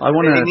 I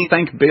want to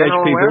thank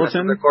BHP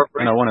Billiton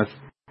and I want to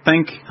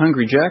thank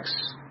Hungry Jacks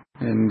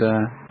and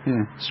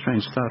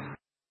strange stuff.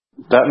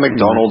 That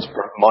McDonald's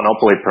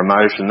monopoly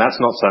promotion, that's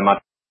not so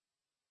much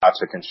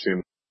to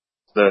consume.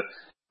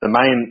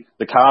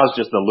 The car's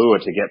just the lure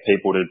to get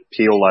people to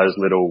peel those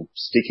little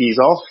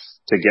stickies off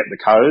to get the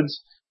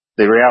codes.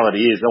 The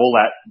reality is all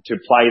that,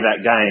 to play that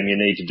game, you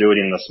need to do it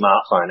in the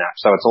smartphone app.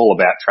 So it's all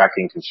about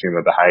tracking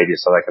consumer behaviour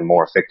so they can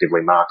more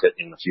effectively market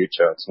in the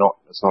future. It's not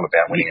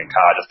about winning a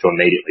car just to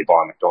immediately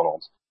buy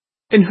McDonald's.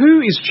 And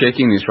who is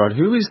checking this, right?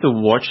 Who is the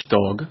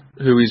watchdog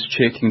who is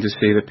checking to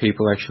see that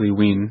people actually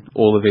win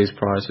all of these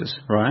prizes,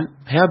 right?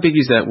 How big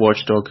is that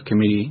watchdog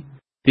committee?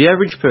 The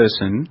average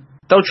person,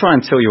 they'll try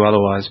and tell you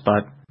otherwise,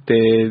 but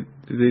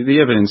the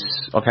evidence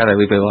of how they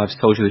live their lives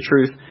tells you the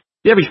truth.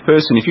 The average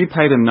person, if you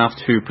pay them enough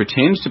to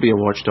pretend to be a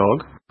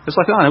watchdog, it's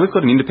like, oh, no, we've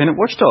got an independent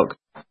watchdog.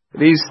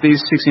 These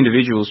 6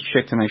 individuals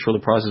check to make sure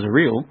the prizes are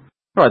real.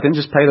 All right, then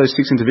just pay those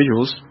 6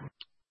 individuals.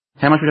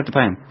 How much would you have to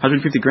pay them?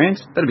 150 grand?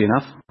 That'd be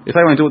enough. If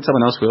they won't do it,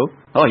 someone else will.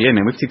 Oh, yeah,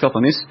 man, we've ticked off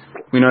on this.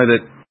 We know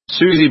that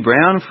Susie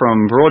Brown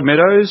from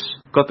Broadmeadows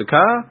got the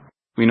car.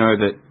 We know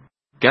that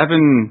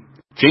Gavin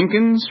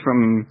Jenkins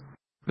from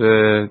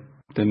the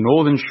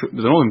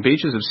northern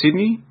beaches of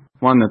Sydney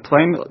won the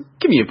plane.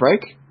 Give me a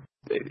break.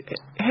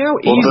 How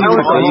easy is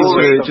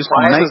it to just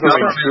make this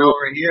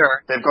over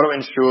here? They've got to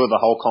ensure the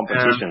whole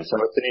competition. Yeah. So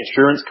it's an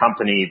insurance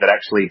company that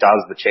actually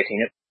does the checking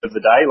of the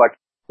day. Like,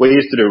 we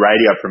used to do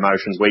radio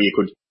promotions where you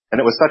could,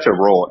 and it was such a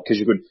rort because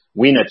you could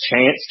win a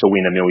chance to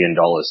win $1 million.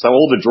 So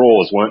all the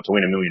draws weren't to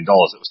win $1 million.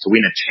 It was to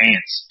win a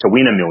chance to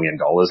win $1 million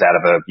out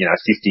of a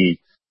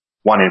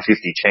 1 in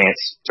 50 chance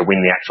to win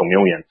the actual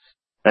million.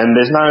 And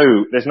there's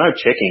no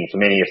checking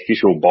from any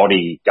official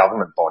body,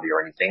 government body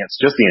or anything. It's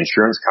just the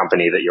insurance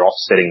company that you're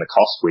offsetting the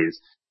cost with.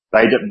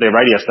 The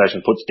radio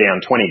station puts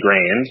down 20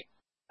 grand,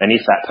 and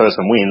if that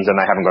person wins, then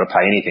they haven't got to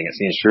pay anything. It's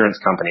the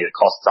insurance company that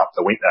coughs up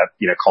the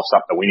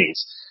winnings.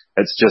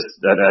 It's just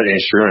an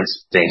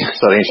insurance thing.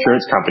 So the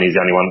insurance company is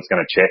the only one that's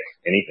going to check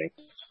anything.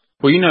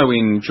 Well,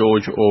 in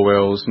George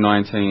Orwell's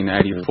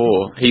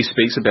 1984, he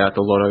speaks about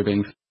the lotto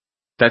being.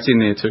 That's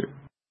in there too.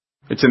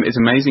 It's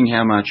amazing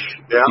how much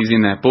is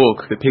in that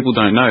book that people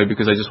don't know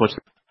because they just watch.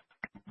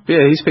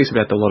 Yeah, he speaks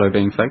about the lotto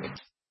being fake,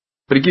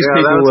 but it gives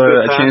people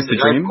a chance to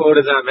dream. I've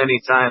quoted that many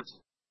times.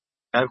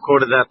 I've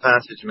quoted that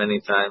passage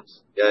many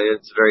times. Yeah,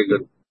 it's very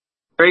good.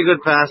 Very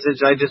good passage.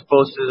 I just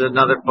posted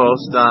another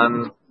post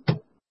on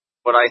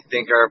what I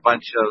think are a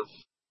bunch of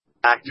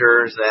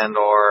actors and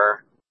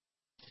or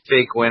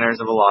fake winners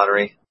of a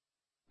lottery.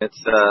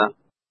 It's the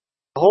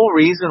whole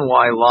reason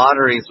why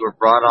lotteries were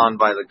brought on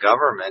by the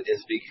government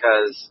is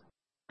because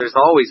there's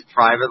always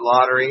private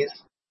lotteries,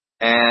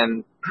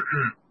 and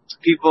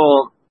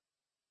people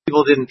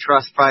didn't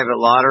trust private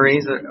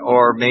lotteries,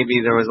 or maybe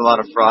there was a lot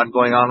of fraud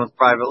going on with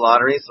private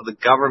lotteries, so the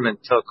government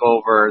took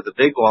over the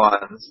big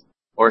ones,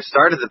 or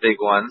started the big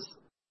ones,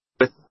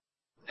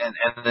 and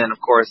then, of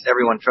course,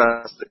 everyone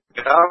trusts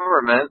the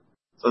government,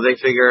 so they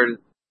figured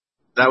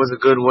that was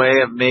a good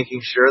way of making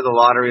sure the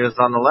lottery was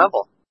on the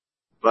level.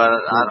 But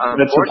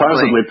it's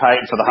supposedly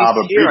paid for the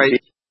Harbour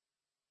Bridge.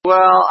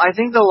 Well, I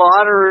think the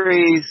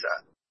lotteries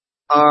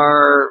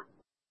are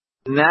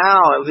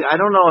now, I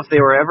don't know if they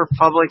were ever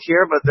public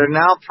here, but they're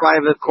now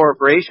private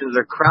corporations.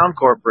 They're crown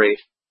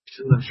corporations.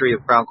 I'm sure you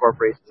have crown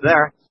corporations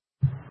there.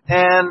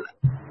 And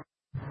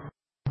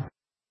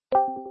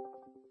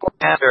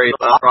a very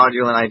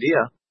fraudulent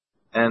idea.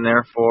 And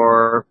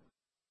therefore,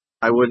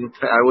 I wouldn't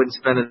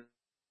spend it.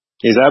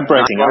 Is that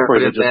breaking up or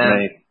is it just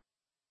me?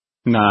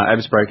 Nah,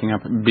 Ab's breaking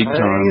up big time.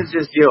 I think it's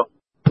just you.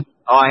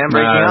 Oh, I am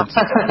breaking up?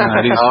 No,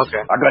 it is. Oh, okay.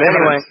 I got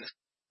evidence.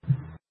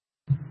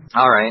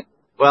 All right.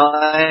 Well,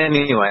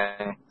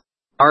 anyway,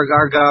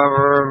 our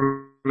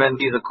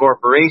government is a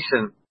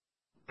corporation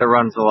that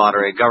runs the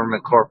lottery, a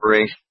government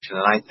corporation,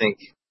 and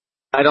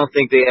I don't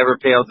think they ever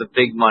pay out the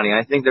big money.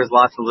 I think there's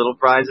lots of little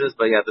prizes,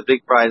 but yeah, the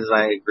big prizes,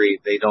 I agree,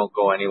 they don't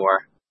go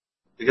anywhere.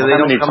 Because they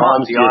don't come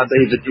up. How many times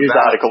do you see the news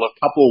article, a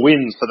couple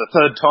wins for the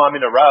third time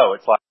in a row?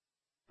 It's like,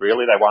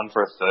 really? They won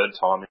for a third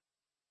time?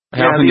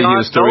 How often do you hear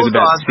the stories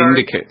about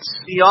syndicates?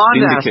 Beyond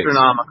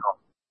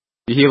astronomical.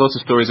 You hear lots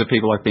of stories of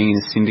people like being in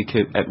a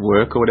syndicate at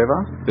work or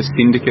whatever. The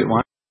syndicate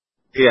one.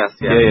 Yes.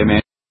 Yeah,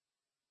 man.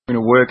 In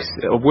a work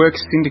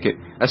syndicate.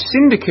 A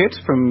syndicate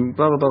from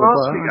blah, blah, blah,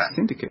 blah, blah.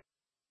 Syndicate.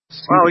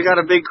 Well, we got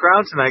a big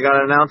crowd tonight.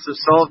 Got an ounce of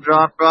salt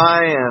dropped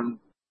by, and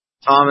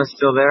Tom is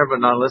still there but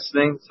not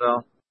listening,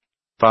 so.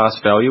 Fast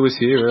Value was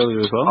here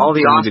earlier as well. All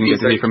the Aussies didn't get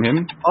to hear from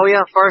him. Oh,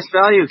 yeah, Fast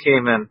Value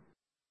came in.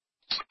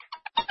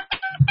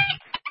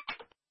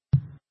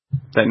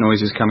 That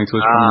noise is coming to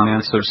us from an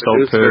ounce of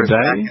salt per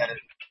day.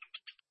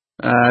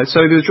 So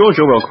the George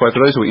Orwell quote,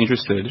 for those who are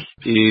interested,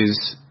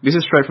 this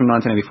is straight from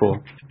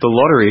 1984. The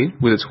lottery,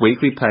 with its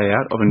weekly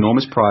payout of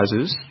enormous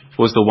prizes,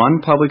 was the one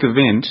public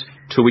event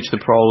to which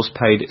the proles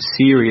paid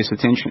serious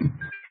attention.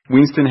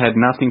 Winston had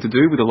nothing to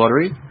do with the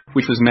lottery,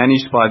 which was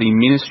managed by the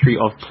Ministry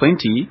of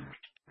Plenty,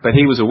 but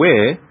he was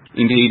aware,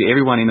 indeed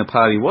everyone in the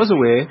party was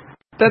aware,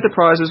 that the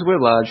prizes were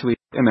largely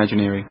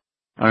imaginary.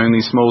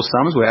 Only small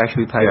sums were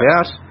actually paid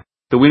out,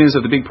 the winners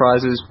of the big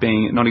prizes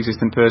being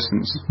non-existent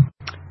persons.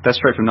 That's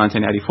straight from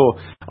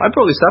 1984. I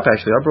brought this up,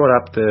 actually. I brought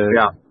up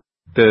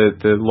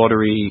the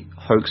lottery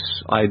hoax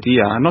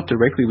idea, not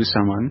directly with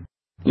someone.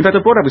 In fact,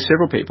 I brought it up with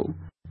several people,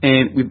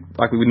 and with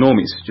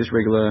normies, just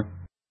regular,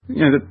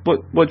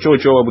 what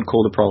George Orwell would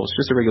call the proles,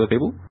 just the regular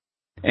people.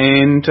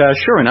 And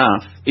sure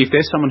enough, if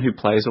there's someone who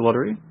plays the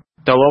lottery,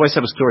 they'll always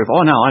have a story of,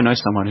 oh no, I know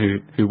someone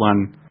who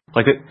won.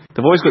 Like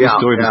they've always got the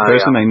story of this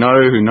person they know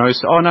who knows.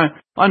 Oh no,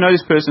 I know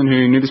this person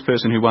who knew this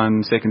person who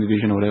won second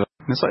division or whatever.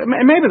 And it's like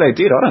maybe they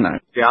did. I don't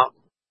know. Yeah.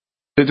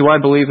 Do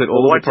I believe that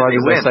all the prizes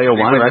they say are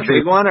won are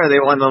actually the big one, or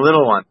they won the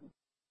little one?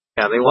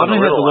 Yeah, they won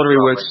the little one. I don't know how the lottery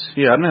works.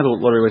 Yeah, I don't know how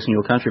the lottery works in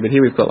your country, but here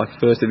we've got like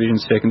first division,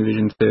 second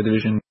division, third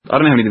division. I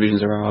don't know how many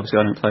divisions there are.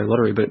 Obviously, I don't play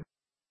lottery, but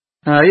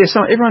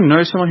everyone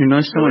knows someone who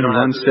knows someone who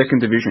won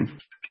second division.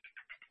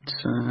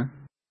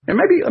 And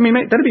maybe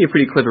that'd be a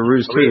pretty clever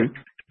ruse too.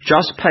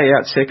 Just pay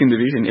out second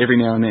division every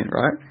now and then,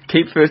 right?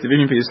 Keep first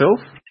division for yourself.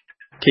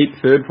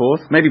 Keep third,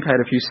 fourth. Maybe pay out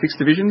a few sixth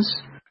divisions.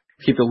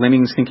 Keep the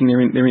lemmings thinking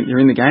they're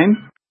in the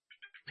game.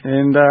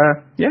 And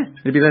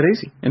it'd be that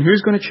easy. And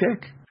who's going to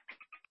check?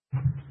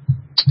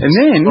 And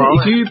then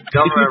if you pay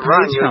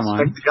someone, you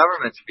expect the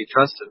government to be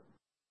trusted.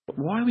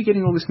 Why are we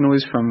getting all this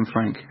noise from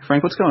Frank?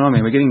 Frank, what's going on,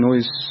 man? We're getting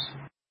noise.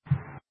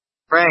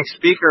 Frank,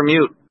 speaker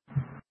mute.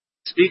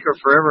 Speaker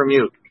forever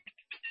mute.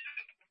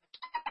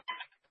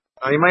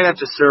 Oh, you might have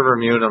to server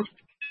mute him.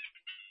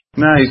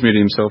 No, he's muted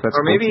himself. That's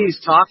or maybe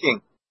he's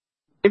talking.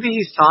 Maybe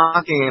he's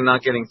talking and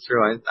not getting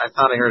through. I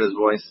thought I heard his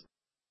voice.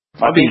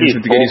 I think he's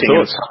talking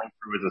and it's coming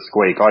through as a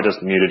squeak. I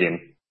just muted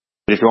him.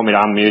 But if you want me to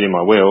unmute him,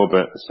 I will,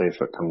 but let's see if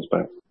it comes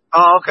back.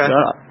 Oh, okay.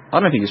 I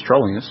don't think he's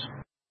trolling us.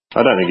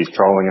 I don't think he's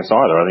trolling us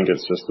either. I think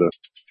it's just a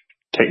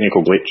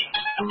technical glitch.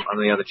 On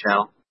the other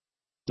channel.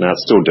 No,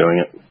 it's still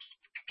doing it.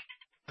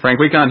 Frank,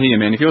 we can't hear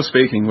you, man. If you're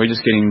speaking, we're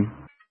just getting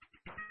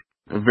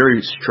a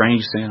very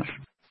strange sound.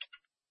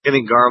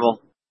 Getting garble.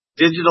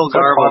 Digital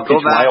garble. Go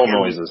back. Whale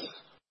noises.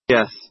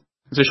 Yes.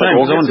 It's a shame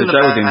because I wanted to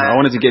chat with him. I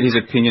wanted to get his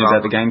opinion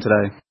about the game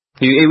today.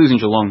 He lives in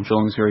Geelong.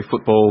 Geelong's very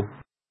football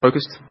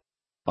focused.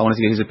 I wanted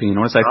to get his opinion.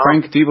 I want to say,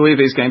 Frank, do you believe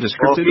these games are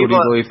scripted or do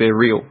you believe they're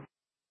real?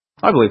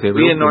 I believe they're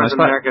real. We in North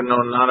America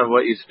know none of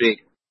what you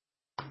speak.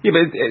 Yeah,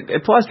 but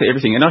it applies to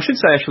everything. And I should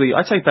say, actually,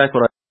 I take back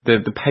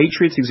the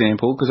Patriots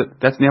example, because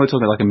that's now we're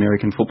talking about like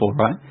American football,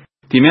 right?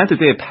 The amount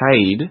that they're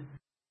paid,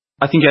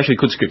 I think you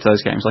actually could script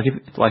those games.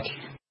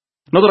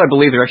 Not that I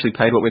believe they're actually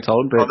paid what we're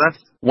told, but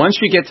once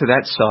you get to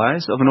that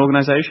size of an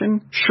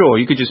organization, sure,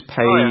 you could just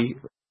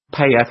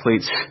pay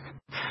athletes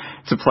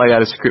to play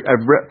out a script.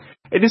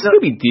 It'd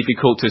still be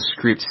difficult to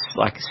script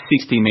like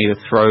 60-meter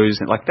throws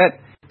and like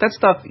that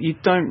stuff. You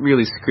don't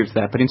really script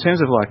that, but in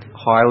terms of like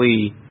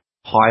highly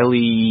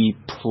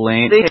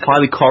planned,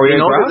 highly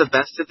choreographed. They're the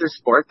best at their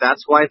sport.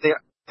 That's why they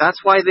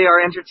are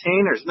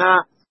entertainers.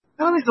 Nah, I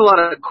don't think there's a lot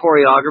of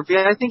choreography.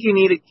 I think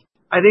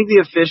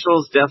the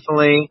officials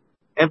definitely,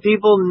 and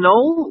people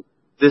know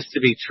this to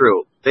be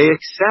true. They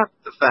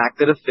accept the fact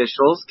that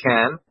officials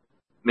can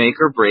make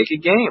or break a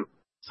game.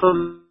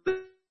 So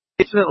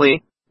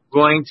definitely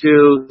going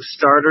to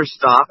start or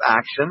stop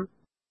action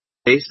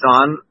based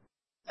on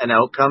an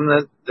outcome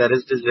that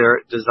is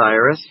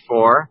desirous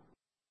for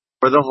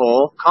the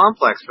whole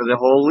complex, for the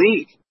whole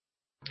league.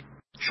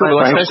 Sure,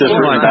 Frank's just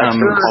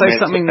say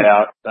something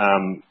about.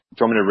 Do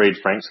you want me to read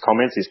Frank's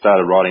comments? He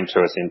started writing to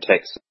us in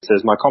text. He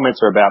says, "My comments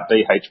are about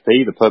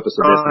BHP. The purpose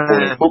of their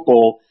supporting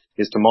football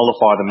is to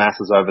mollify the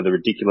masses over the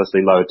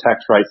ridiculously low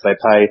tax rates they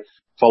pay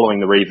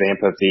following the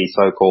revamp of the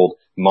so-called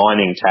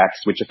mining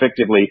tax, which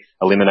effectively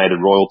eliminated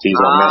royalties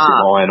on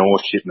massive iron ore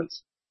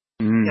shipments."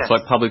 Yes. It's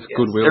like public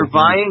goodwill. They're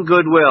buying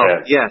goodwill.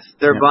 Yeah. Yes,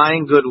 they're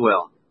buying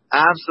goodwill.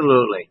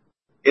 Absolutely.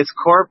 It's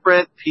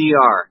corporate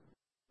PR.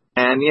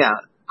 And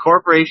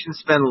corporations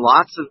spend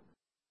lots of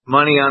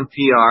money on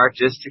PR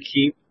just to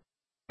keep,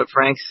 what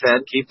Frank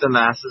said, keep the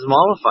masses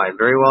mollified.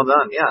 Very well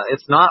done. Yeah,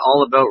 it's not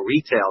all about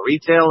retail.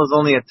 Retail is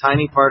only a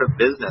tiny part of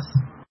business.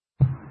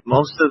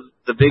 Most of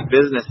the big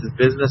business is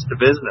business to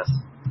business.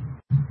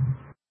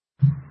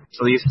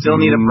 So you still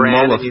need a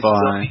brand and you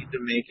still need to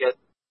make it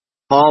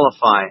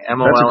mollify.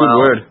 M-O-L-L. That's a good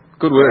word.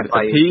 Good word.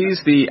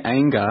 Appease the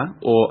anger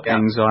or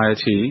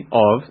anxiety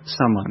of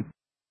someone.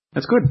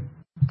 That's good.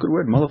 Good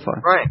word, mollify.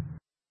 Right.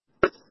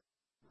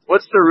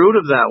 What's the root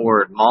of that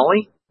word?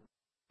 Molly?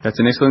 That's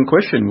an excellent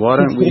question. Why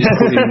don't we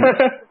put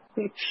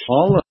in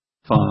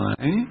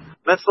mollify?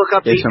 Let's look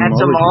up the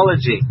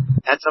etymology.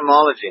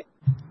 Etymology.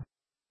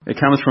 It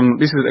comes from,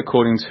 this is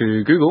according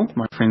to Google,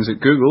 my friends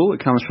at Google,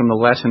 it comes from the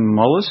Latin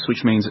mollus,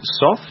 which means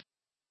soft,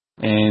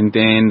 and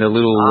then the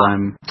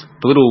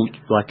little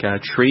like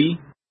tree,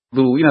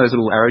 little, you know, those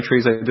little arrow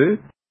trees they do.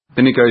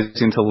 Then it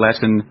goes into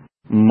Latin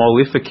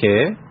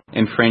mollificare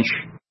and French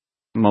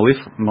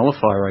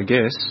mollifier, I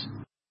guess,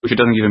 which it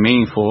doesn't give a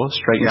meaning for,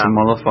 straight into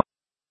mollify,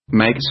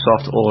 make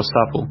soft or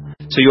supple.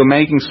 So you're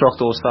making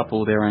soft or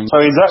supple there, ain't you?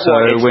 So is that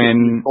why it's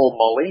called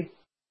molly,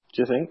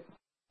 do you think?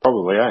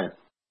 Probably, eh?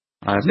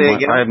 I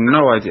have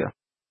no idea.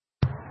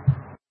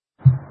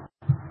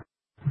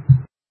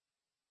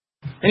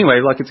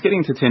 Anyway, like, it's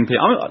getting to 10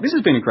 p.m. This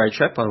has been a great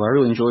chat, by the way. I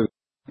really enjoyed it.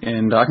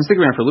 And I can stick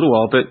around for a little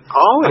while, but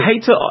I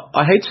hate to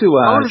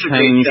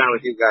change.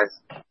 With you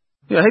guys.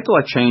 Yeah, I hate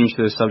to change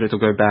the subject or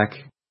go back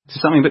to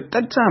something. But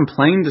that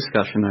plane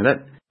discussion, though,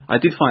 that I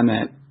did find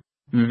that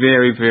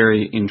very,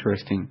 very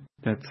interesting.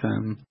 That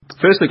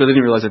firstly, because I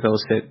didn't realize that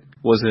Velocet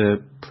was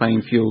a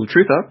plain fuel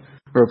truther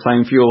or a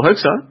plain fuel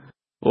hoaxer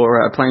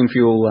or a plain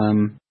fuel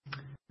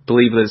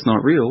believer that it's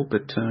not real.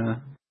 But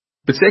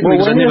secondly,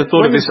 because I never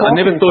thought of this. I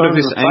never thought of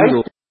this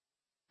angle.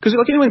 Because,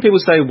 like, you know, when people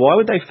say, why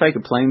would they fake a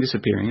plane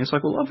disappearing? It's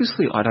like, well,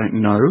 obviously, I don't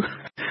know.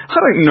 I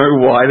don't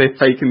know why they're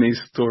faking these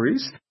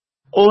stories.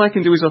 All I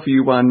can do is offer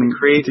you one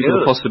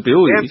particular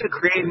possibility. They have to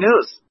create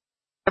news.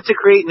 They have to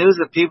create news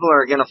that people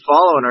are going to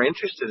follow and are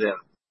interested in.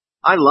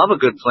 I love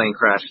a good plane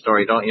crash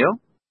story, don't you?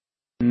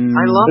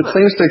 I love it. It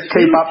seems to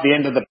keep up the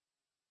end of the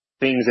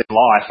things in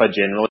life are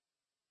generally,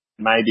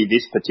 maybe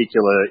this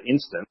particular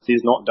instance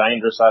is not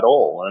dangerous at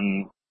all.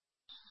 And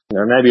you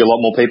know, maybe a lot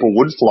more people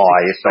would fly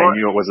if they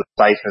knew it was as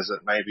safe as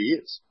it maybe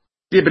is.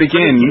 Yeah, but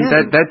again,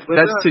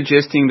 that's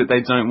suggesting that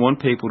they don't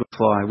want people to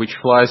fly, which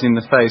flies in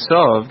the face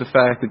of the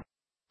fact that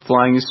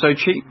flying is so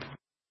cheap.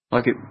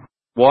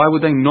 Why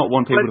would they not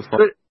want people to fly?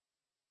 But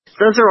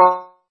does there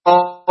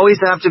always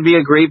have to be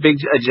a great big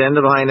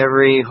agenda behind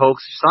every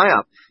hoax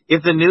psyop?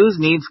 If the news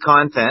needs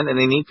content and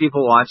they need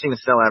people watching to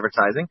sell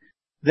advertising,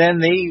 then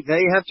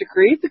they have to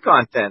create the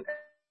content.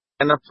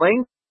 And a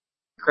plane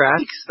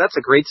crash, that's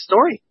a great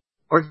story.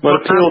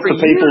 What appeals to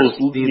people's,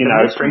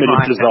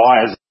 primitive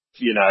desires,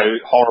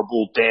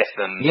 horrible death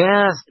and...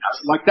 Yes.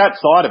 Like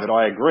that side of it,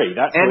 I agree.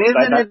 That's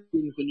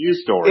the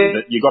news story,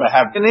 that you got to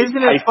have... And isn't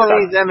it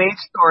funny, these MH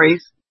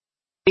stories,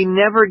 they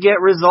never get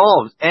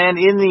resolved. And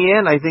in the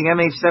end, I think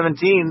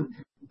MH17,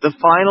 the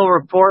final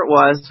report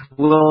was,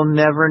 we'll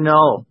never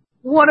know.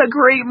 What a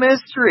great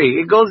mystery.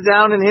 It goes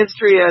down in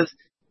history as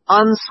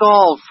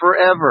unsolved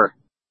forever.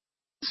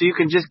 So you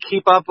can just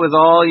keep up with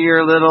all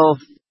your little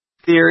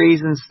theories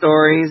and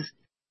stories,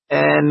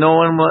 and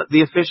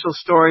the official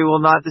story will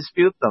not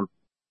dispute them.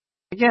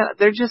 Again,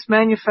 they're just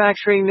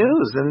manufacturing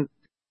news, and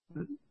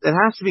it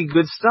has to be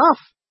good stuff.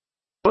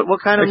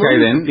 What kind of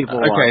movies do people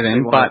watch? Okay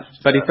then,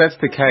 but if that's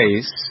the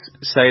case,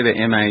 say the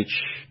MH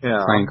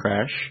plane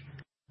crash.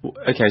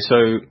 Okay,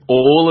 so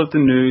all of the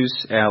news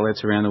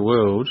outlets around the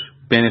world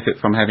benefit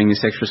from having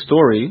this extra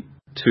story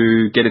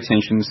to get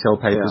attention, sell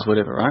papers,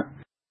 whatever, right?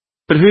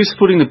 But who's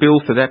footing the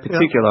bill for that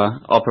particular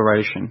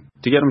operation?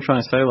 Do you get what I'm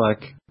trying to say?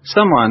 Like,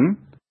 someone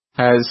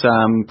has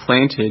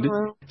planted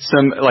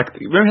some,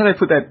 remember how they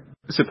put that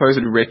supposed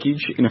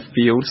wreckage in a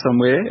field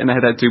somewhere and they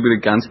had that dude with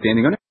a gun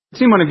standing on it?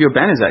 It's in one of your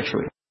banners,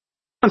 actually.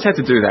 Someone's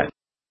had to do that.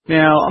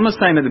 Now, I'm not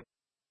saying that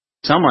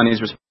someone is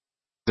responsible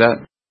for that.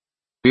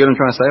 You get what I'm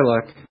trying to say?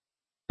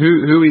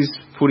 Who is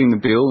footing the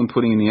bill and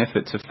putting in the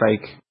effort to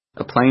fake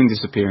a plane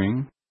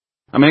disappearing?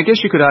 I mean, I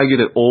guess you could argue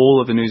that all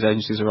of the news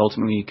agencies are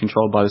ultimately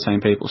controlled by the same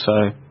people,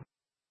 so,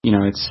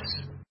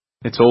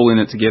 it's all in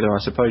it together, I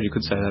suppose you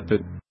could say that, but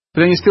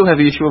then you still have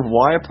the issue of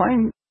why a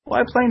plane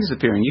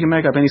disappearing? You can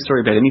make up any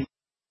story about anything.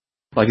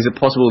 Is it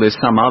possible there's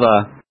some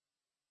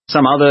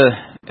other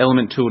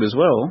element to it as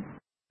well?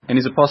 And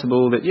is it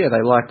possible that, they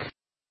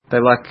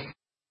like,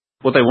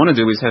 what they want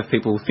to do is have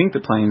people think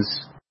that planes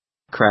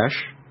crash,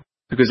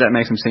 because that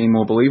makes them seem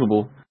more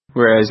believable,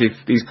 whereas if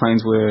these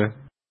planes were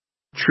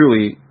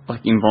truly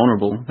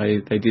invulnerable,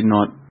 they did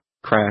not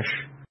crash,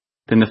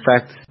 then the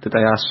fact that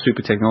they are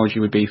super technology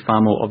would be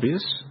far more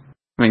obvious.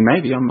 I mean,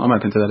 maybe I'm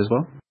open to that as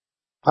well.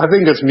 I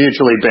think it's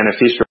mutually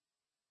beneficial.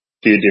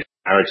 A few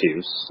different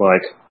narratives,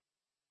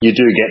 you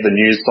do get the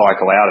news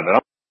cycle out of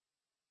it.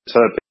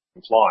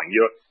 I'm flying.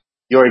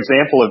 Your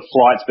example of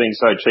flights being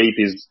so cheap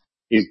is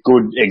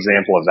good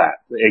example of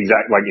that.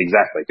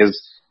 Exactly, because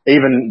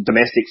even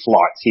domestic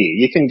flights here,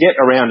 you can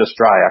get around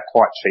Australia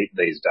quite cheap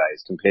these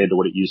days compared to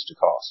what it used to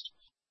cost.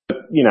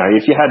 But,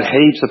 if you had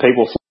heaps of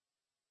people flying,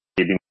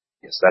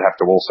 they'd have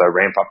to also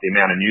ramp up the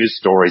amount of news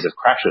stories of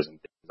crashes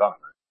and things, I don't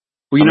know.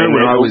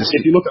 Well,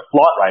 if you look at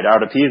flight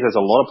radar, it appears there's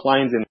a lot of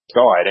planes in the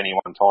sky at any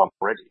one time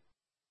already.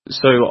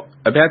 So,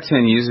 about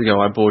 10 years ago,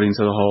 I bought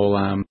into the whole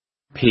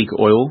peak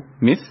oil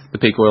myth, the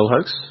peak oil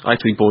hoax. I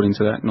actually bought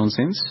into that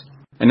nonsense.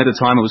 And at the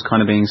time, it was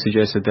kind of being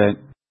suggested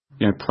that,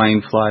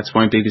 plane flights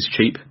won't be this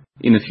cheap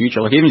in the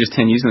future. Even just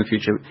 10 years in the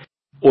future,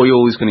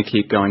 oil is going to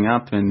keep going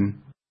up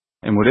and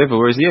whatever.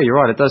 Whereas, yeah, you're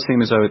right. It does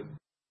seem as though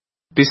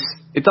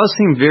it does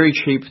seem very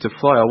cheap to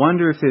fly. I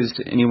wonder if there's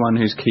anyone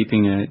who's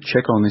keeping a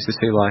check on this to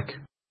see like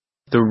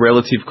the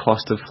relative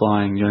cost of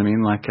flying. You know what I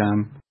mean? Like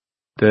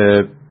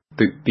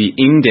the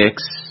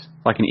index,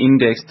 like an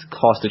indexed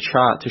cost, a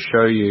chart to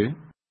show you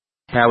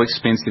how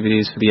expensive it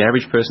is for the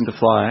average person to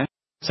fly,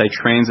 say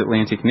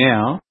transatlantic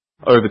now,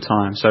 over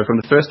time. So from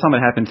the first time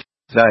it happened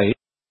today,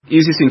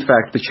 is this in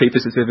fact the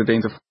cheapest it's ever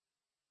been to fly?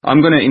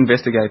 I'm going to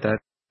investigate that.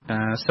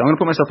 So I'm going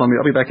to put myself on mute.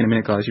 I'll be back in a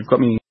minute, guys. You've got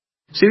me.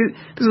 See,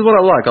 this is what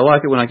I like. I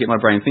like it when I get my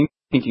brain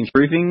thinking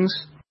through things,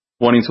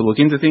 wanting to look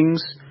into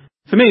things.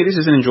 For me, this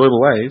is an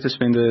enjoyable way to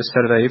spend a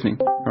Saturday evening,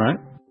 all right?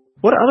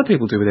 What do other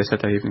people do with their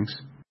Saturday evenings?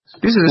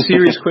 This is a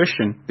serious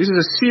question. This is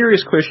a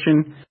serious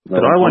question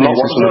that I want to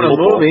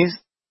answer.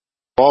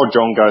 While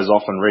John goes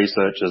off and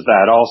researches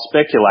that, I'll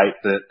speculate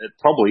that it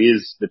probably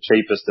is the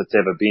cheapest it's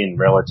ever been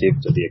relative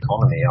to the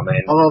economy. I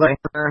mean,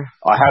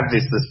 I have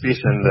this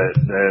suspicion that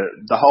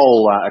the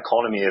whole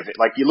economy of it,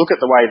 like you look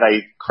at the way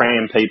they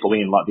cram people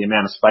in, like the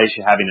amount of space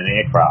you have in an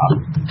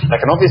aircraft, they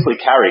can obviously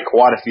carry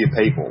quite a few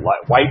people.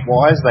 Like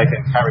weight-wise, they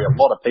can carry a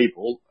lot of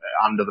people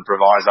under the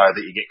proviso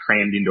that you get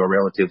crammed into a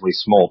relatively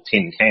small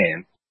tin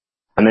can.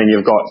 And then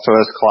you've got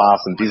first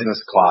class and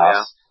business class.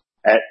 Yeah.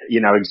 At,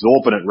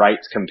 exorbitant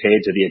rates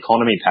compared to the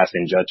economy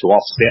passenger to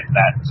offset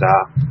that,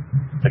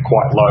 the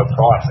quite low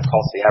price it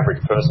costs the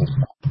average person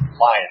to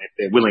fly. And if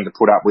they're willing to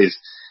put up with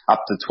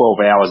up to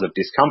 12 hours of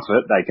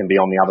discomfort, they can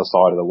be on the other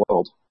side of the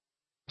world.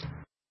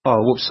 Oh,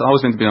 whoops. I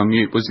was meant to be on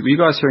mute. Were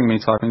you guys hearing me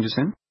typing just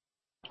then?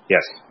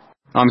 Yes.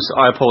 I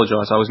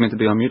apologise. I was meant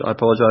to be on mute. I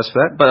apologise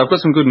for that. But I've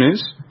got some good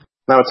news.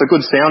 No, it's a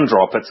good sound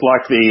drop. It's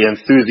like the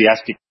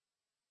enthusiastic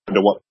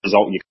to what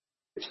result you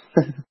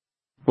get.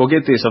 Well,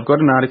 get this. I've got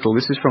an article.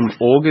 This is from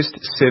August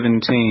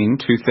 17,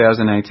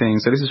 2018.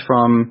 So this is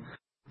from,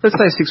 let's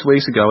say 6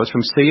 weeks ago. It's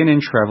from CNN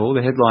Travel.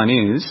 The headline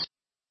is,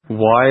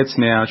 why it's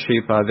now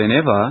cheaper than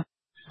ever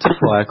to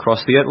fly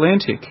across the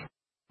Atlantic.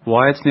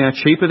 Why it's now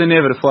cheaper than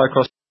ever to fly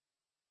across.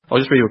 I'll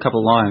just read you a couple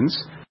of lines.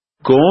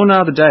 Gone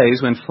are the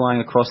days when flying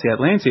across the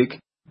Atlantic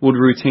would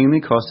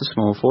routinely cost a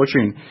small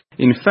fortune.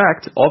 In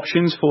fact,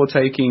 options for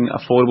taking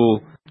affordable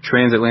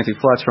transatlantic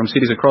flights from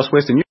cities across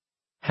Western Europe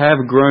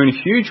have grown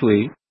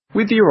hugely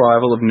with the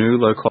arrival of new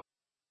low-cost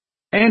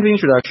and the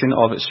introduction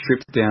of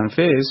stripped-down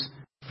fares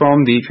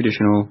from the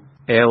traditional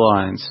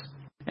airlines.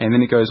 And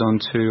then it goes on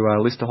to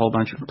list a whole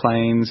bunch of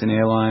planes and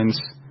airlines,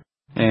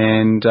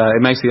 and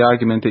it makes the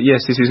argument that,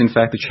 yes, this is in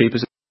fact the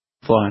cheapest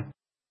fly.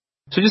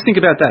 So just think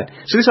about that.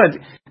 So this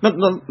idea, not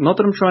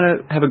that I'm trying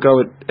to have a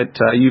go at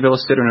you,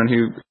 Velocet, or anyone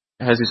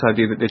who has this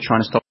idea that they're trying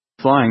to stop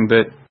flying,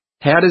 but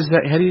how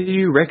do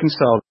you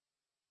reconcile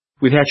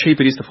with how cheap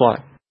it is to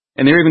fly?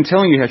 And they're even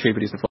telling you how cheap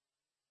it is to fly.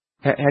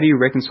 How do you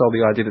reconcile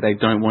the idea that they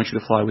don't want you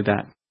to fly with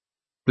that?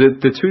 The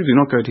two do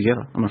not go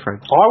together, I'm afraid.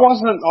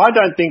 I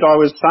don't think I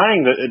was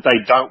saying that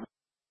they don't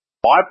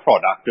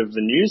byproduct of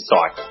the news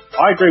cycle.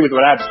 I agree with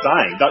what Ab's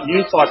saying. That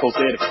news cycle's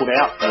there to put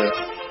out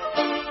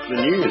the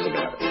news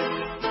about it.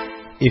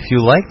 If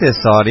you like this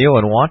audio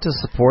and want to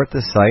support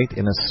the site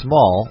in a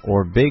small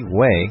or big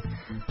way,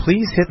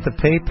 please hit the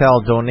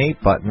PayPal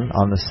donate button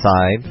on the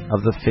side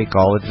of the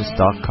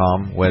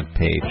Fakeologist.com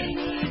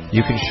webpage.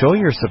 You can show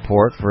your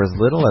support for as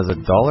little as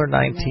 $1.19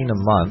 a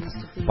month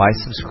by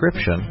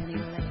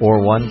subscription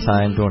or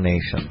one-time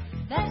donation.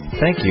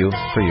 Thank you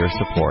for your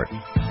support.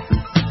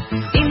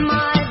 In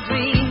my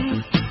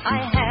dreams,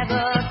 I have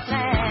a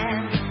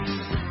plan.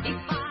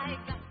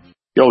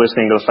 You're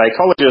listening to The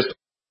Fakeologist.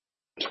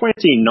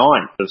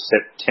 29th of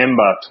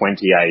September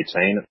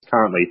 2018. It's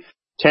currently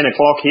 10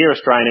 o'clock here,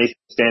 Australian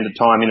Eastern Standard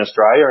Time in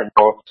Australia, and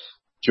you're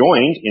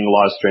joined in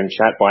live stream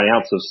chat by an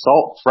ounce of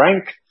salt,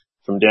 Frank,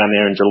 from down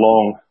there in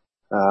Geelong,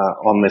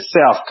 on the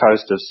south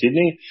coast of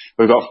Sydney.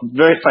 We've got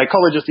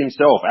Fakeologist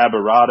himself,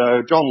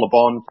 Aberrado, John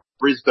LeBon,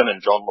 Brisbane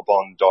and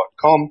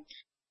johnlebon.com,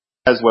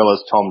 as well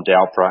as Tom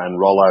Dalpra and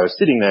Rollo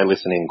sitting there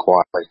listening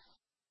quietly.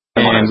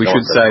 And we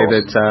should say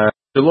that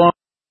Geelong,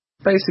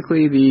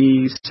 basically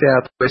the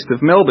southwest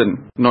of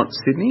Melbourne, not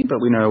Sydney,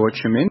 but we know what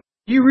you mean.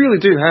 You really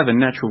do have a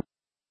natural,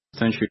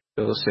 don't you,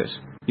 Velocet?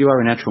 You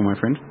are a natural, my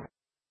friend.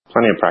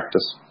 Plenty of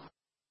practice.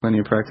 Plenty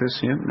of practice,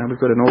 yeah. Now we've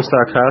got an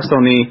all-star cast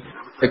on the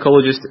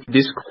Ecologist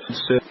Discord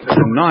server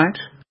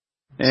tonight.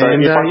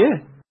 And,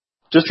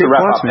 just to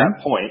wrap up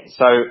that point,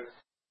 so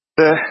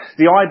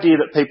the idea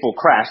that people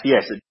crash,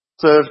 yes, it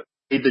serves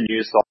the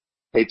news cycle,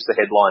 keeps the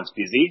headlines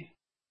busy.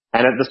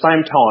 And at the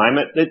same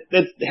time,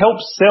 it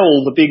helps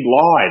sell the big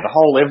lie, the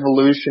whole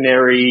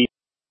evolutionary,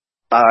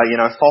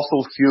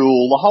 fossil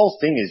fuel. The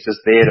whole thing is just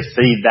there to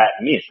feed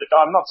that myth.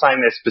 I'm not saying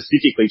they're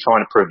specifically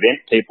trying to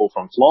prevent people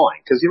from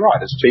flying, because you're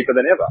right, it's cheaper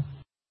than ever.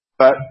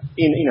 But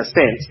in a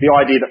sense, the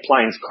idea that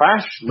planes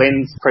crash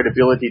lends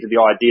credibility to the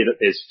idea that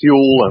there's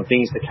fuel and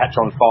things that catch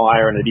on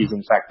fire and it is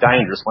in fact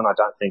dangerous, when I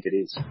don't think it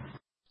is.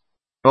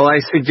 Well,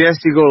 I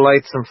suggest you go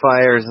light some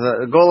fires.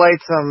 Go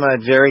light some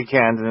jerry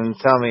cans and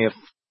tell me if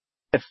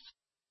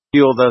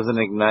fuel doesn't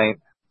ignite.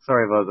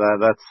 Sorry about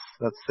that.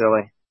 That's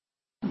silly.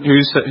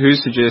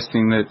 Who's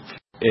suggesting that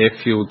air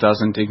fuel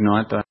doesn't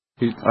ignite that.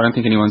 I don't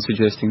think anyone's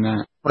suggesting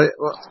that. Wait,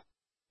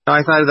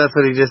 I thought that's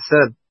what he just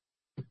said.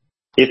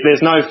 If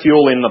there's no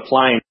fuel in the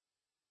plane,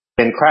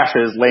 then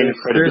crashes lend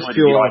credibility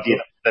to the idea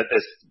that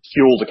there's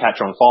fuel to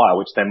catch on fire,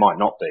 which there might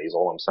not be, is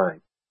all I'm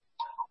saying.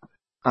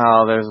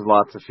 Oh, there's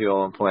lots of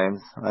fuel in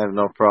planes. I have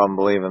no problem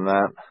believing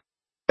that.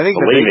 I think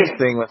the biggest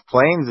thing with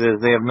planes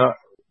is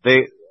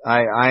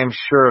I am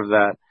sure of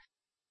that.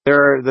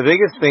 The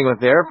biggest thing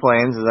with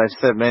airplanes, as I've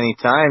said many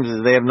times,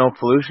 is they have no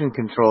pollution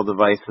control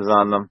devices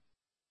on them.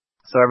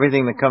 So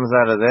everything that comes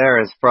out of there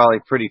is probably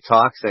pretty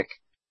toxic.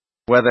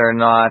 Whether or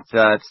not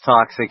it's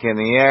toxic in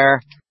the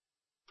air,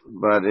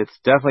 but it's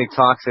definitely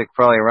toxic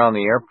probably around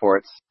the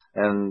airports.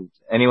 And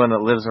anyone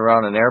that lives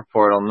around an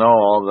airport will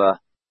know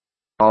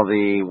all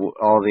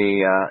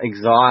the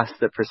exhaust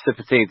that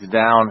precipitates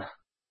down.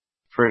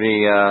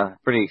 Pretty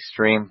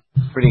extreme,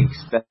 pretty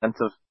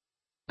expensive.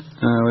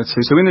 Let's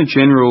see. So in the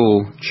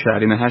general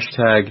chat, in the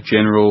hashtag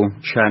general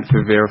chat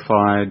for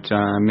verified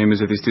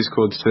members of this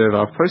Discord server,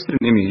 I've posted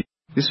an image.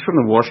 This is from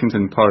the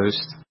Washington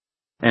Post,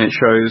 and it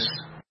shows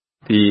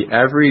the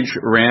average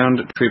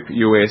round-trip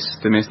US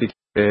domestic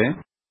fare,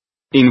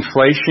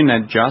 inflation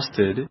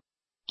adjusted,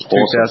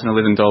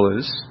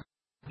 $2,011.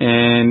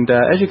 And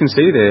as you can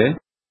see there,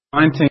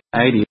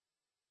 1980,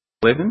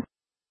 11.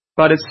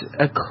 But it's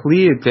a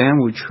clear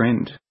downward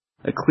trend.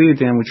 A clear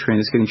downward trend.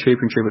 It's getting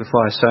cheaper and cheaper to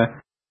fly. So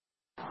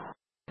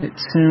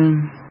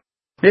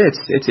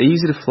it's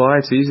easy to fly.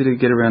 It's easy to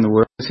get around the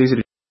world. It's easy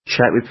to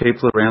chat with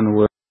people around the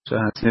world.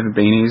 It's never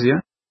been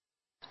easier.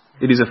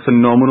 It is a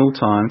phenomenal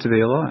time to be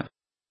alive.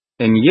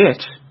 And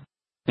yet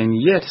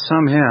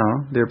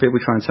somehow there are people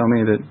trying to tell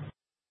me that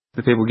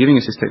the people giving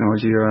us this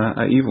technology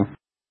are evil,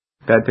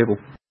 bad people.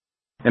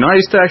 And I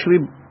used to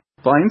actually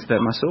buy into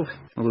that myself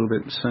a little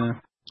bit. So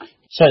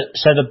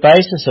the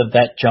basis of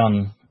that,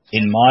 John,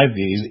 in my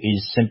view,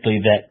 is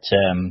simply that.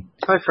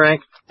 Hi,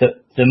 Frank.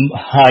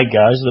 Hi,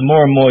 guys. The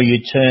more and more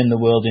you turn the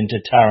world into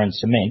tar and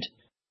cement,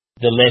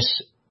 the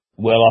less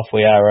well off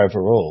we are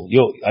overall.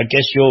 I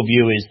guess your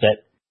view is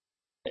that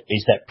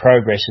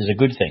progress is a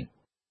good thing.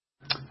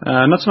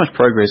 Not so much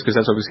progress, because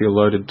that's obviously a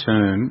loaded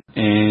term.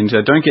 And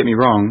don't get me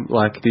wrong,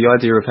 like the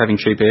idea of having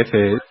cheap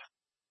airfares,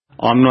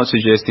 I'm not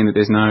suggesting that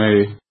there's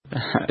no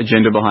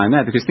agenda behind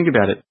that, because think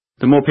about it.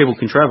 The more people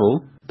can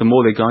travel, the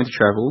more they're going to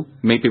travel,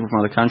 meet people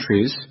from other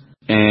countries,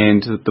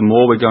 and the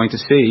more we're going to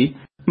see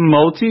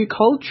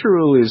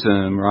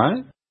multiculturalism,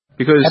 right?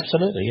 Because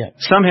absolutely, yeah.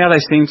 Somehow they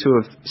seem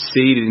to have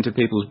seeded into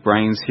people's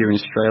brains here in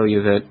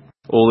Australia that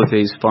all of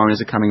these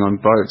foreigners are coming on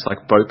boats,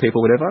 like boat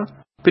people, whatever.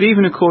 But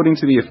even according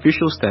to the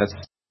official stats,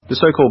 the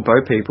so-called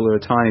boat people are a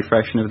tiny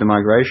fraction of the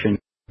migration.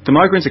 The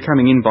migrants are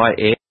coming in by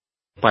air,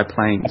 by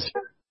planes.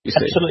 You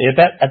see. Absolutely,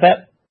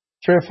 about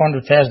 300,000 or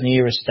 400,000 a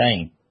year are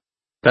staying.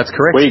 That's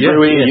correct. We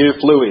grew here, you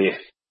flew here.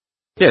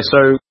 Yeah,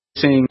 so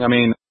seeing, not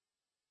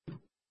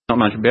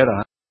much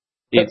better.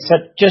 But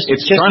just in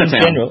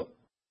general,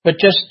 but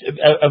just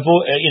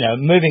avoid,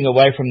 moving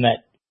away from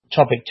that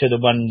topic to the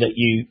one that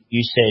you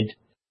said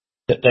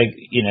that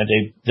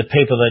the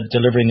people that are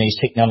delivering these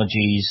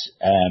technologies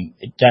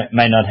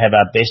may not have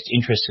our best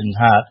interests in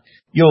heart.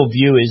 Your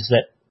view is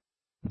that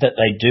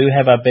they do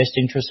have our best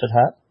interests at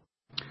heart?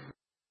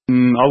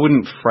 I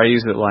wouldn't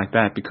phrase it like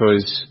that,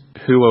 because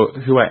who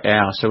are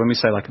our? So when we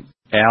say like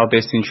our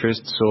best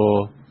interests,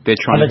 or they're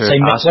trying to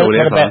hurt us or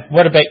whatever.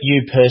 What about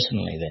you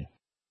personally then?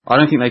 I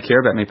don't think they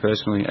care about me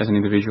personally as an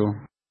individual.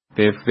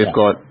 They've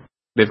got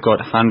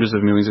hundreds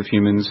of millions of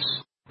humans,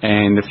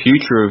 and the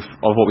future of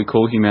what we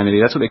call humanity,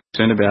 that's what they're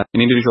concerned about.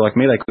 An individual like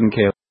me, they couldn't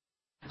care.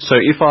 So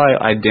if I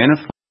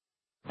identify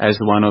as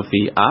one of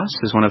the us,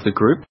 as one of the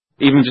group,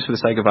 even just for the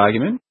sake of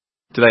argument,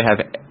 do they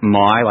have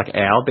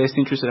our best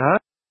interest at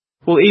heart?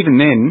 Well, even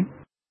then,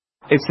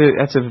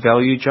 that's a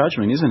value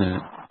judgment, isn't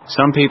it?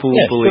 Some people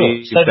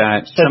believe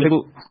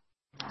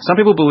some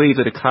people believe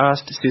that a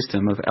caste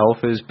system of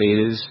alphas,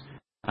 betas,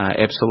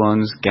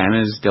 epsilons,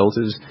 gammas,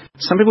 deltas,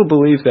 some people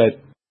believe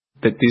that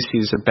this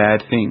is a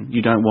bad thing.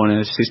 You don't want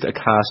a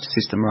caste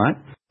system, right?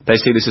 They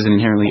see this as an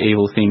inherently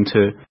evil thing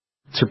to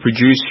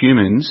produce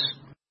humans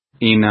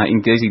in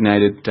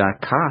designated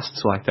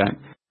castes like that.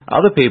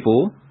 Other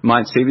people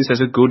might see this as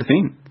a good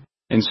thing.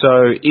 And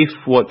so if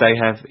what they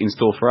have in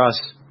store for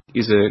us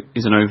is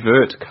an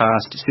overt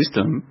caste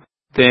system,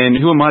 then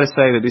who am I to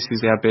say that this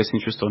is our best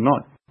interest or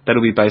not?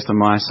 That'll be based on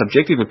my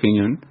subjective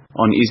opinion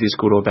on is this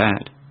good or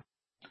bad.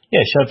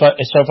 Yeah, so if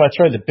I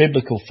throw the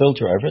biblical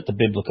filter over it, the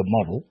biblical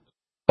model,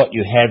 what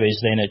you have is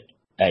then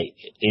a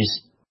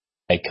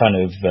kind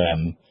of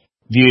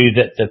view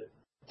that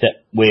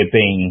we're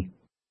being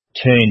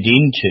turned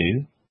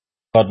into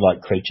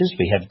godlike creatures.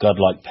 We have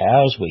godlike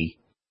powers. We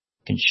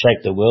can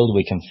shape the world.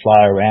 We can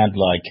fly around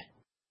like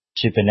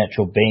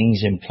supernatural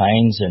beings in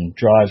planes and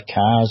drive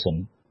cars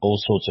and all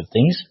sorts of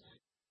things.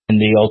 And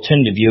the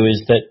alternative view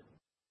is that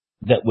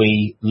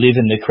we live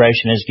in the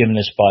creation as given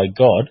us by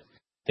God.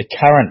 The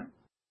current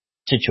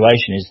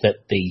situation is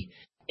that the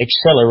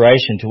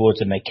acceleration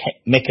towards a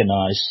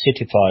mechanized,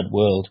 citified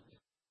world,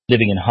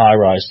 living in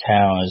high-rise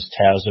towers,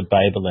 towers of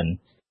Babel, and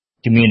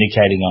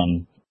communicating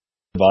on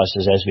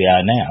devices as we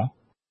are now,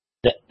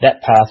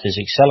 that path is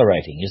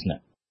accelerating, isn't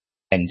it?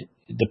 And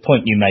the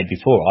point you made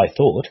before, I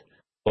thought,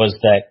 was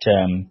that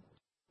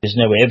there's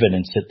no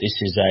evidence that this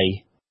is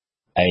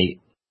a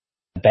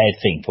bad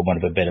thing, for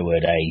want of a better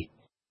word, a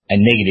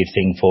negative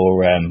thing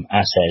for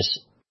us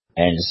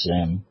as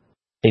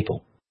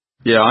people.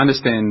 Yeah, I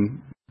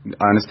understand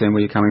where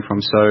you're coming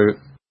from. So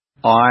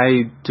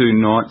I do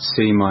not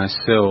see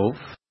myself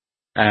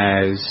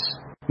as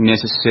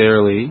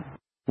necessarily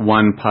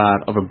one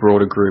part of a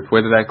broader group,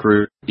 whether that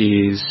group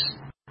is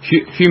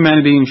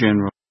humanity in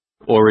general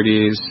or it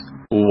is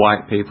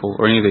white people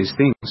or any of these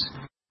things.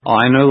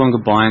 I no longer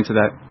buy into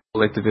that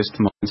collectivist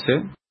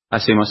mindset. I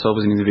see myself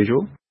as an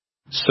individual.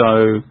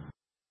 So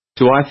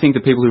do I think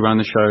the people who run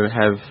the show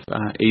have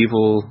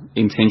evil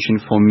intention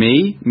for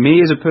me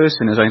as a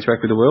person, as I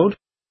interact with the world?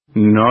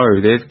 No,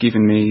 they've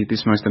given me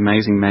this most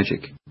amazing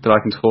magic that I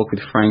can talk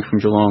with Frank from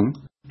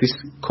Geelong. This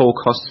call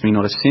costs me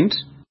not a cent.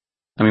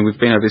 I mean, we've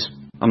been over this.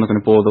 I'm not going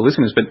to bore the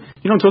listeners, but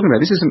you know what I'm talking about.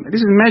 This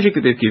is magic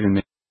that they've given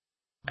me.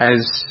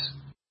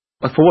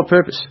 For what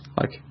purpose?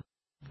 Like,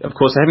 of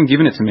course, they haven't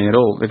given it to me at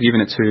all. They've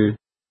given it to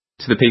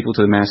the people,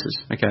 to the masses.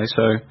 Okay,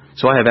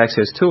 so I have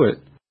access to it,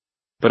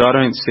 but I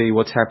don't see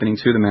what's happening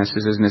to the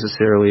masses as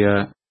necessarily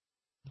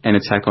an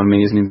attack on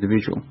me as an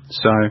individual.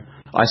 So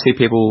I see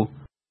people.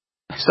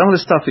 Some of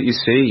the stuff that you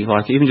see,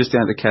 like even just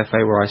down at the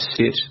cafe where I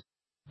sit,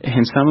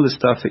 and some of the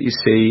stuff that you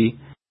see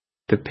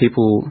that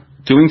people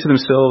doing to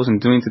themselves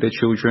and doing to their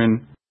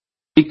children,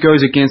 it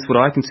goes against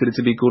what I consider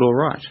to be good or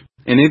right.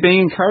 And they're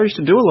being encouraged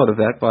to do a lot of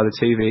that by the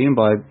TV and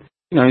by,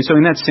 so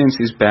in that sense,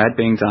 is bad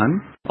being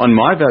done? On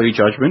my value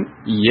judgment,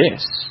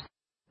 yes.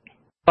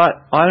 But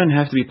I don't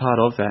have to be part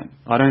of that.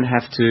 I don't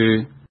have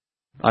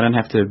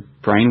to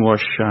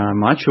brainwash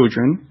my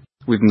children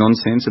with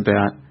nonsense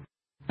about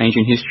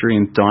ancient history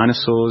and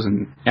dinosaurs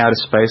and outer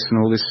space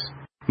and all this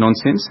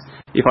nonsense.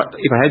 If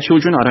I had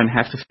children, I don't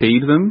have to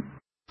feed them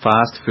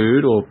fast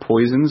food or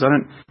poisons. I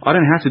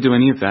don't have to do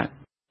any of that.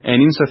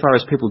 And insofar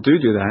as people do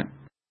that,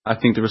 I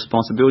think the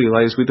responsibility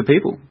lays with the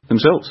people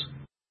themselves.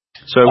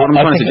 So what I'm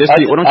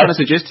trying to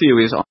suggest to you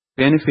is I'm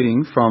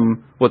benefiting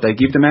from what they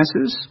give the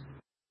masses,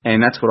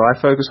 and that's what I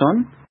focus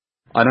on.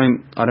 I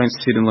don't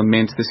sit and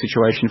lament the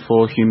situation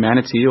for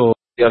humanity or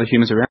the other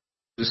humans around.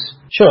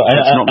 Sure,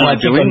 that's not what I'm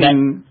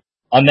doing.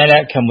 On that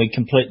outcome, we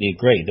completely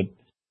agree.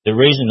 The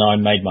reason I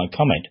made my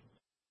comment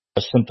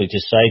was simply to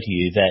say to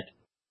you that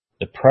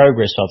the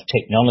progress of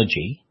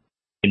technology,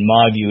 in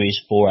my view, is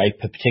for a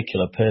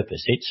particular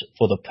purpose. It's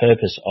for the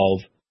purpose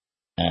of,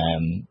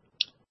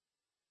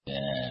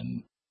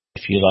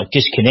 if you like,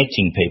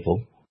 disconnecting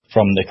people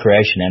from the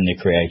creation and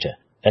the creator.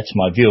 That's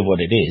my view of what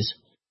it is.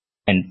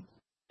 And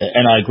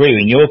I agree,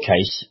 in your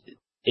case,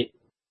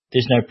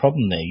 there's no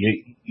problem there.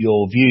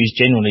 Your views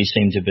generally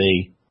seem to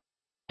be,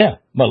 yeah,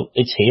 well,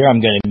 it's here,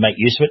 I'm going to make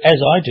use of it, as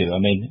I do. I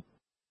mean,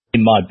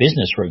 in my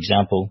business, for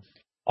example,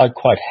 I'd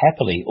quite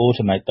happily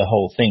automate the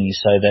whole thing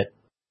so that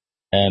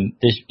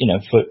there's,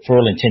 for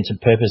all intents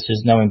and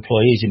purposes, no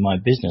employees in my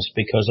business,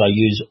 because I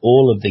use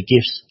all of the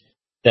gifts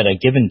that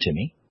are given to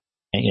me,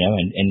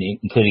 and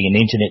including an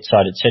internet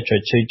site,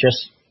 etc., to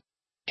just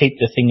keep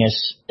the thing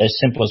as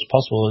simple as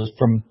possible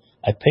from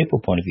a people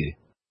point of view.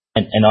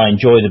 And I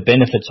enjoy the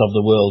benefits of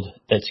the world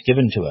that's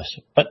given to us.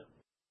 But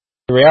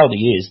the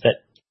reality is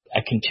that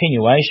a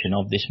continuation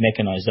of this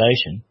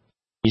mechanisation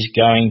is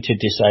going to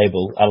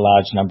disable a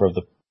large number of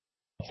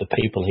the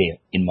people here,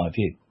 in my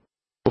view.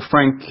 Well,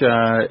 Frank,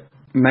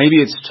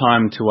 maybe it's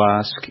time to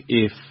ask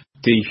if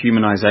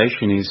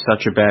dehumanisation is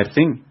such a bad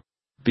thing,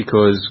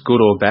 because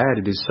good or bad,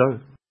 it is so.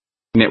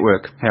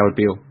 Network, Howard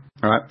Beale.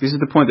 All right, this is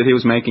the point that he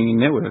was making in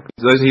Network.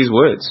 Those are his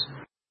words.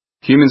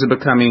 Humans are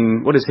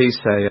becoming, what does he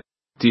say,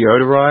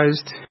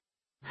 deodorized,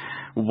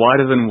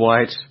 whiter than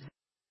white.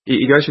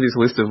 He goes through this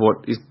list of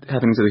what is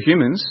happening to the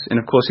humans, and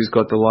of course he's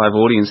got the live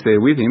audience there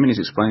with him, and he's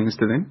explaining this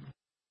to them.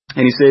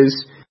 And he says,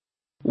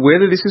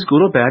 whether this is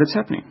good or bad, it's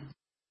happening.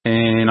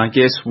 And I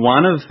guess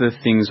one of the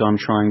things I'm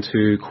trying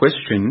to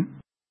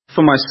question,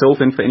 for myself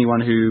and for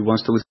anyone who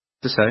wants to listen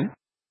to say,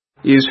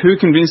 is who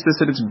convinced us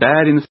that it's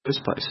bad in the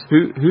first place?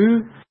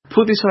 Who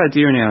put this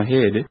idea in our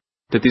head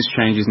that this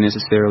change is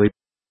necessarily...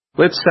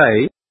 Let's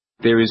say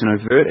there is an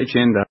overt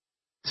agenda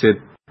to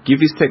give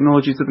this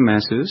technology to the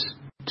masses,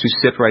 to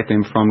separate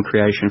them from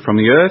creation, from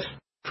the earth,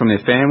 from their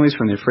families,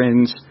 from their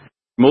friends,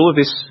 from all of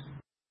this,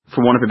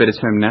 for want of a better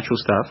term, natural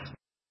stuff,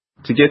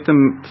 to get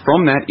them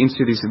from that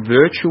into this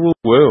virtual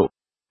world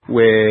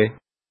where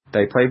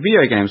they play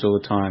video games all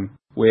the time,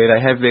 where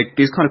they have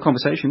these kind of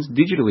conversations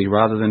digitally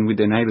rather than with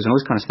their neighbours and all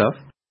this kind of stuff.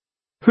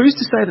 Who's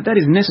to say that that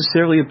is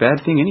necessarily a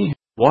bad thing anyhow?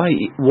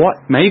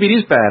 Maybe it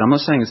is bad. I'm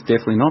not saying it's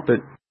definitely not,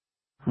 but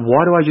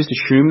why do I just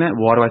assume that?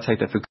 Why do I take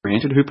that for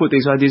granted? Who put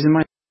these ideas in my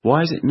head?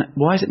 Why is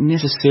it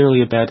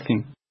necessarily a bad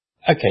thing?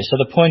 Okay, so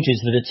the point is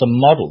that it's a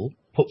model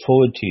put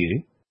forward to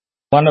you.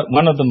 One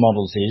of the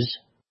models is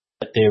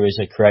that there is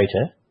a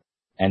creator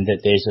and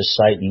that there's a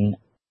Satan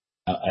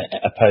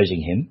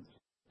opposing him.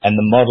 And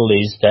the model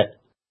is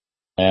that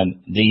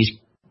these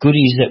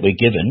goodies that we're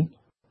given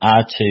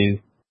are to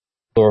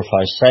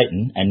glorify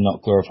Satan and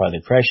not glorify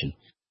the creation.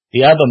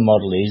 The other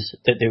model is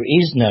that there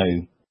is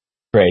no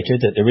creator,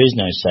 that there is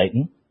no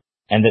Satan,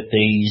 and that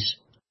these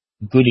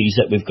goodies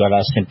that we've got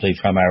are simply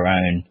from our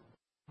own,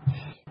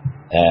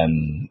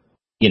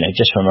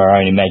 just from our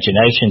own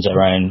imaginations,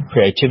 our own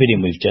creativity,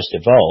 and we've just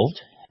evolved.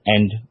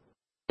 And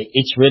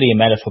it's really a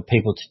matter for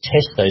people to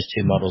test those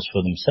two models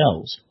for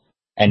themselves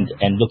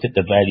and look at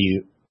the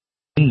value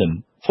in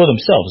them for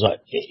themselves.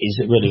 Is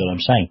it really what I'm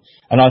saying?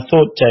 And I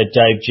thought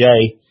Dave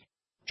J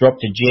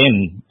dropped a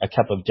gem a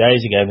couple of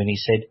days ago when he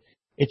said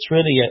it's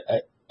really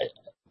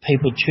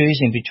people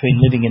choosing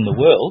between living in the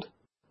world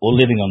or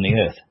living on the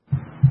earth.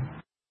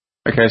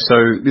 Okay,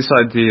 so this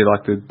idea,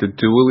 like the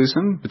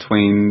dualism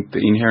between the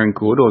inherent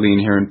good or the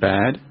inherent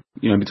bad,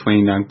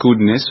 between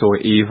goodness or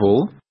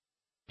evil,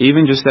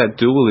 even just that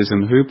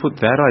dualism, who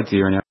put that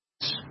idea in our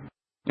heads?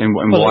 And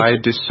why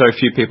do so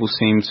few people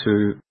seem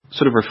to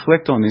sort of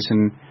reflect on this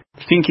and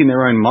think in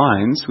their own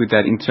minds with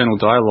that internal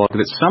dialogue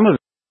that some of,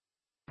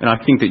 and I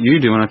think that you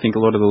do, and I think a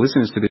lot of the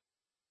listeners to this,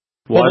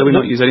 why do we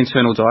not use that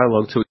internal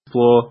dialogue to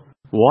explore,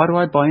 why do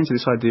I buy into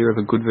this idea of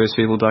a good versus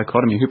evil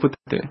dichotomy? Who put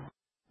that there?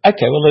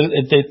 Okay, well,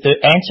 the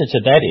answer to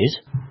that is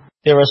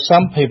there are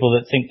some people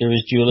that think there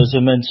is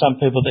dualism and some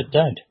people that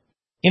don't.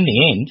 In the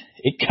end,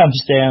 it comes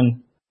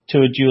down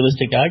to a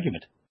dualistic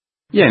argument.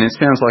 Yeah, and it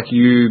sounds like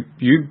you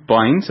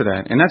buy into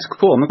that, and that's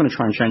cool. I'm not going to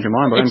try and change your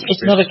mind, but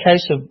it's not a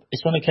case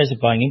of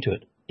buying into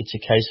it. It's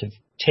a case of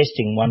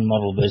testing one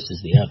model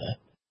versus the other.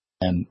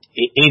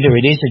 Either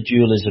it is a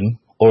dualism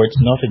or it's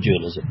not a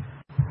dualism.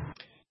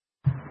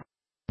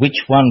 Which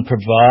one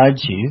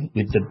provides you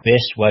with the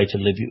best way to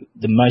live,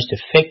 the most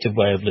effective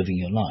way of living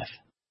your life?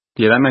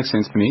 Yeah, that makes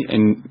sense to me.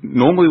 And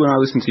normally when I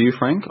listen to you,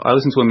 Frank, I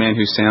listen to a man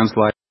who sounds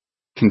like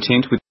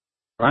content with,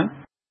 right?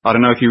 I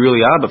don't know if you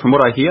really are, but from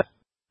what I hear,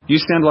 you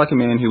sound like a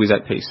man who is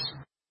at peace.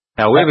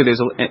 However,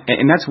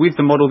 and that's with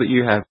the model that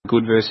you have,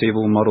 good versus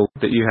evil model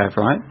that you have,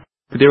 right?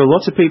 But there are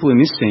lots of people in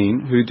this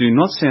scene who do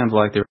not sound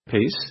like they're at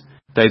peace.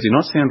 They do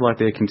not sound like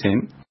they're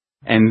content.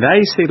 And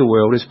they see the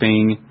world as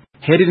being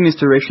headed in this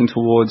direction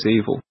towards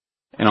evil.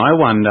 And I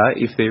wonder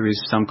if there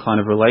is some kind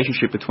of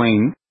relationship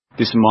between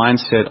this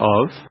mindset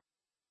of,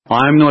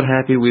 I'm not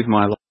happy with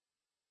my life,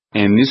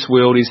 and this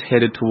world is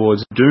headed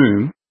towards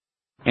doom.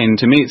 And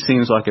to me, it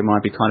seems like it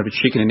might be kind of a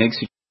chicken and egg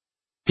situation.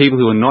 People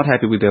who are not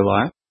happy with their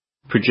life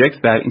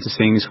project that into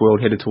seeing this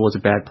world headed towards a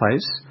bad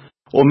place.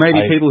 Or maybe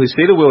people who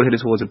see the world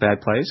headed towards a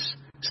bad place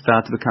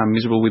start to become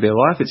miserable with their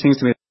life. It seems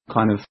to me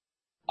kind of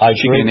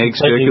chicken and egg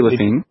circular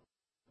thing.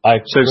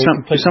 So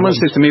if someone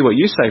says to me what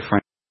you say,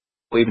 Frank,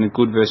 even a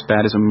good versus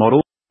bad as a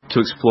model to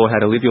explore how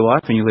to live your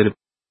life and you let it,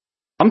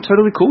 I'm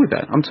totally cool with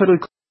that. I'm totally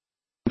cool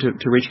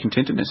to reach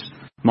contentedness.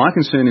 My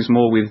concern is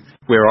more with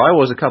where I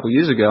was a couple of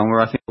years ago and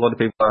where I think a lot of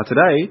people are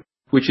today,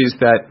 which is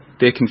that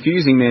they're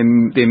confusing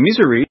their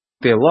misery,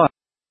 their life,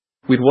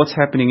 with what's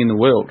happening in the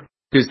world.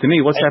 Because to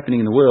me, what's happening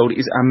in the world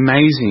is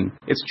amazing.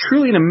 It's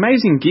truly an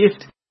amazing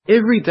gift.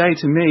 Every day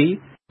to me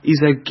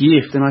is a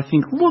gift, and I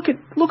think, look at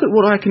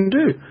what I can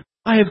do.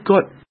 I have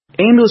got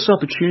endless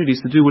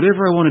opportunities to do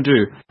whatever I want to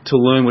do, to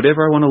learn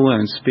whatever I want to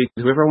learn, speak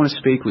with whoever I want to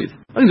speak with.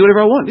 I can do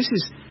whatever I want. This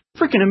is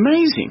freaking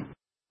amazing.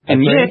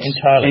 And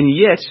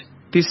yet,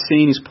 this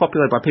scene is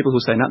populated by people who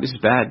say, no, this is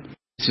bad.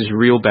 This is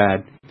real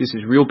bad. This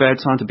is real bad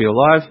time to be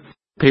alive.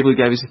 People who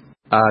gave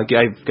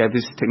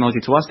this technology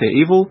to us, they're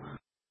evil.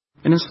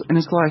 And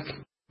it's like,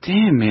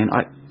 damn, man,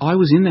 I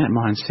was in that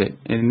mindset,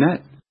 and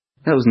that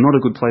was not a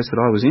good place that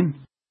I was in.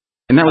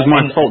 And that was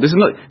my fault. This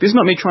is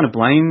not me trying to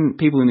blame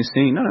people in this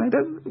scene. No,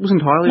 that was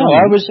entirely on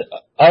me.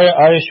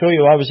 I assure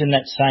you I was in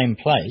that same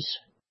place.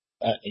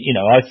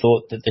 I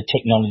thought that the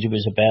technology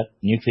was about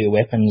nuclear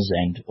weapons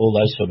and all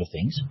those sort of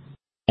things,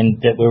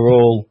 and that we're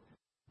all,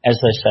 as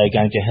they say,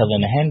 going to hell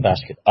in a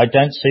handbasket. I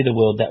don't see the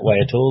world that way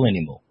at all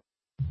anymore.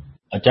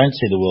 I don't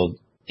see the world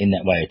in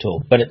that way at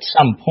all. But at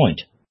some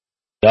point,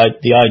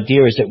 the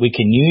idea is that we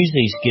can use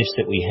these gifts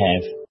that we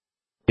have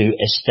to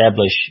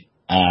establish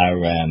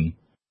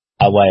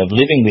our way of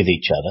living with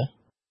each other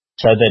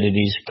so that it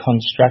is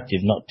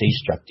constructive, not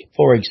destructive.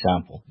 For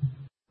example,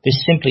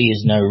 there simply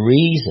is no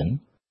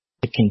reason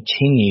to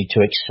continue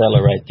to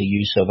accelerate the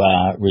use of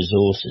our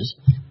resources.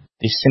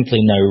 There's simply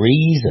no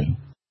reason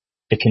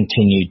to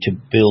continue to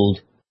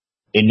build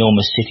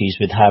enormous cities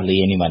with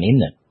hardly anyone in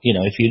them.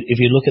 If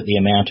you look at the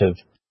amount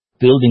of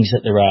buildings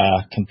that there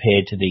are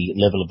compared to the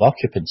level of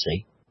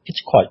occupancy,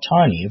 it's quite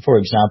tiny. For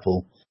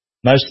example,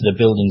 most of the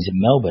buildings in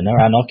Melbourne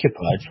are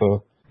unoccupied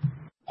for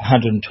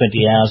 120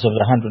 hours of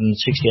the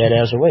 168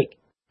 hours a week.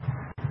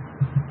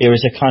 There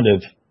is a kind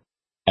of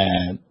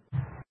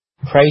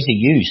crazy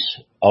use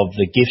of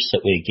the gifts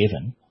that we're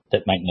given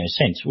that make no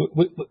sense.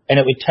 And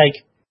it would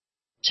take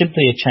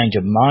simply a change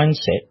of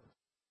mindset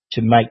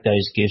to make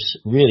those gifts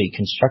really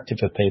constructive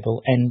for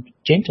people and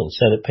gentle,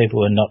 so that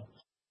people are not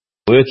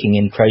working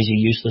in crazy,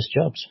 useless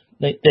jobs.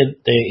 They're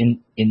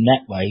in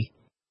that way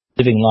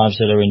living lives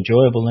that are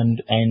enjoyable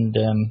and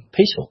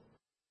peaceful.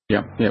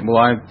 Yeah. Well,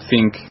 I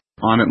think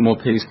I'm at more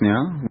peace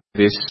now with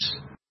this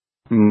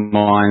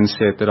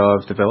mindset that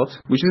I've developed,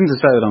 which isn't to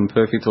say that I'm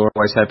perfect or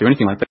always happy or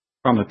anything like that.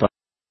 from it, but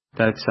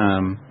that's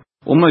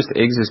almost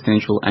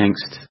existential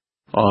angst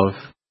of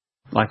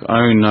like,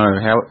 oh no,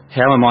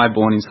 how am I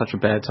born in such a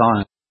bad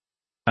time?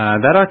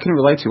 That I can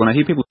relate to when I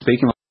hear people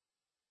speaking like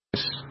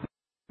this.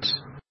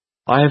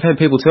 I have had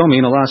people tell me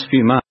in the last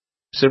few months,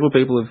 several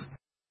people have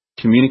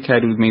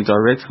communicated with me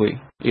directly,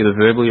 either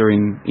verbally or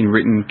in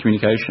written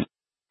communication,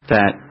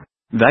 that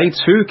they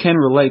too can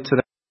relate to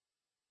that,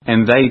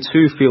 and they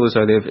too feel as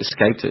though they've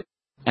escaped it,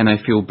 and they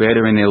feel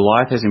better, and their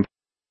life has improved,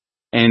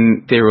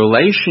 and their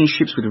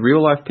relationships with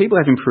real life people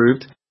have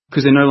improved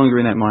because they're no longer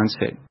in that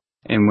mindset.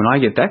 And when I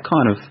get that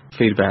kind of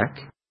feedback,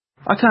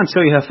 I can't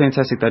tell you how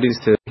fantastic that is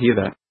to hear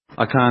that.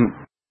 I can't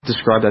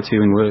describe that to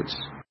you in words.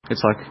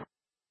 It's like,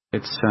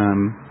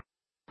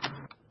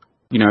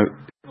 you know,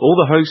 all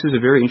the hoaxes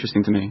are very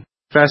interesting to me.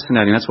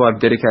 Fascinating. That's why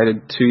I've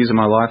dedicated 2 years of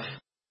my life,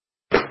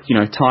 you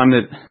know, time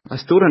that I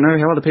still don't know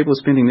how other people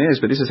are spending theirs,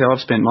 but this is how I've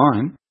spent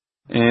mine.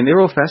 And they're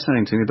all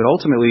fascinating to me, but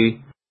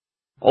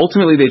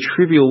ultimately they're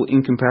trivial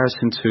in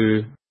comparison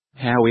to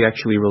how we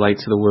actually relate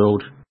to the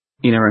world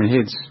in our own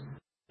heads.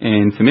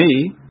 And for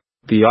me,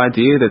 the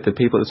idea that the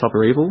people at the top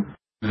are evil,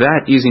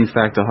 that is in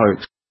fact a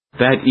hoax.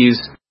 That is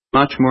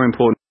much more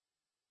important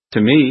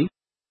to me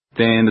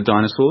than the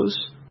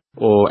dinosaurs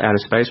or outer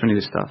space or any of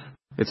this stuff.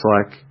 It's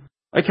like,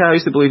 okay, I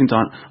used to believe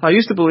I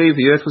used to believe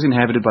the Earth was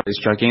inhabited by these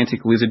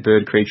gigantic lizard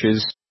bird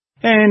creatures,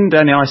 and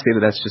now I see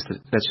that that's just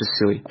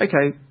silly.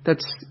 Okay,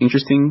 that's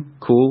interesting,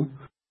 cool,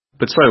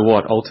 but so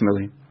what,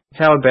 ultimately?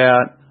 How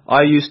about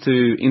I used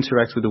to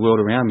interact with the world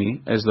around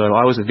me as though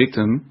I was a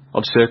victim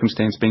of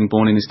circumstance being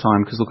born in this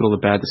time, because look at all the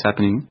bad that's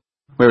happening.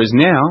 Whereas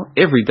now,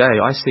 every day,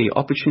 I see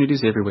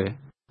opportunities everywhere.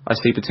 I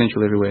see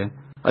potential everywhere.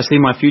 I see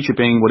my future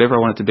being whatever I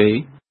want it to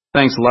be,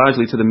 thanks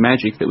largely to the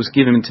magic that was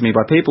given to me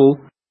by people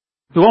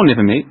who I'll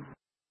never meet.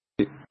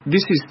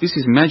 This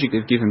is magic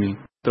they've given me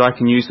that I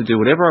can use to do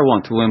whatever I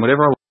want, to learn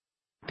whatever I want.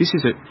 This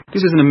is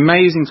an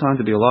amazing time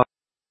to be alive,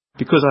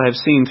 because I have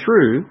seen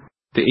through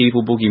the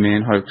evil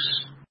boogeyman hoax.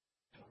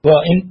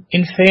 Well,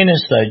 in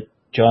fairness though,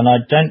 John, I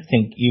don't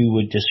think you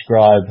would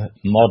describe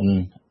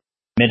modern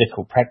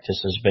medical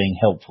practice as being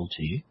helpful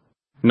to you.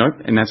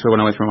 Nope, and that's where when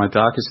I went through my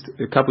darkest,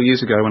 a couple of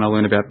years ago when I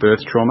learned about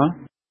birth trauma,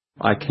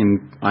 oh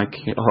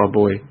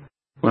boy,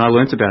 when I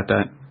learnt about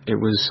that, it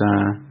was,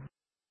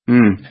 I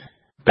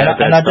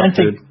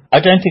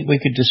don't think we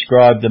could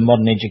describe the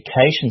modern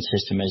education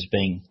system as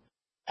being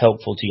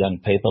helpful to young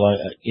people.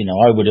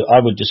 I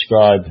would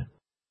describe,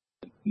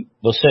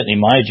 well, certainly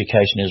my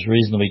education is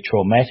reasonably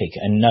traumatic,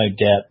 and no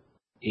doubt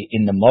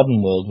in the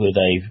modern world where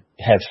they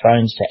have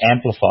phones to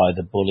amplify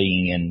the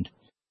bullying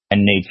and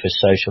need for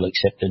social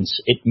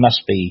acceptance, it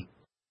must be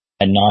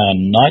a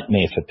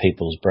nightmare for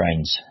people's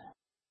brains,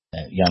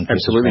 young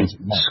people's Absolutely. brains.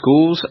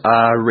 Schools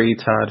are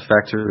retard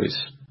factories.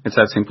 It's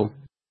that simple.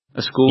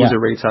 A school is a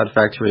retard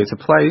factory. It's a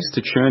place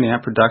to churn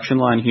out production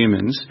line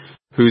humans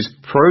whose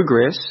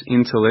progress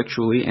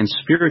intellectually and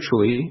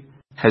spiritually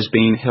has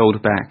been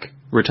held back,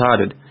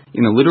 retarded.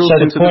 In the literal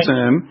sense of the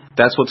term,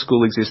 that's what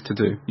school exists to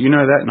do. You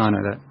know that, and I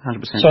know that,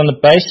 100%. So on the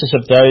basis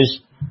of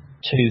those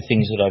two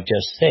things that I've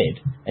just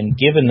said, and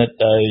given that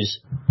those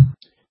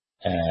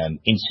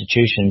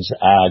institutions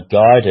are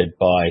guided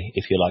by,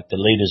 if you like,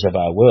 the leaders of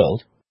our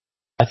world,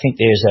 I think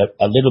there's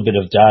a little bit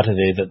of data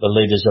there that the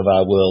leaders of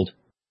our world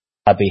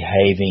are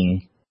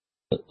behaving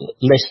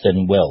less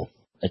than well,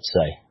 let's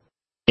say.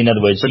 In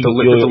other words, but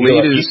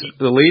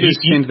the leaders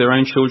send their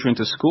own children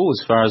to school,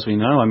 as far as we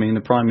know. I mean,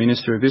 the Prime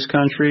Minister of this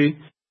country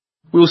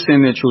will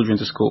send their children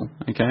to school,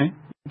 okay?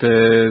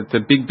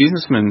 The big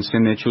businessmen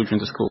send their children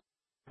to school.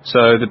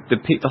 So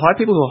the high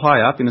people who are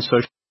high up in the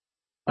social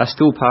are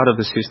still part of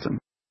the system.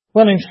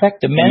 Well, in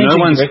fact, the managing director...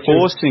 No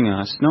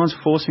one's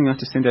forcing us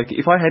to send our...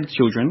 If I had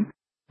children,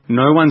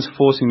 no one's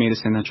forcing me to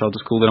send that child to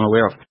school that I'm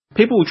aware of.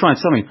 People will try and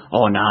tell me,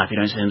 oh, no, if you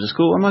don't send them to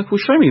school. I'm like,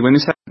 well, show me when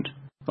this happened.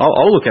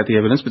 I'll look at the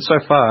evidence, but so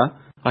far,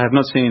 I have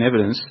not seen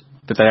evidence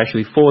that they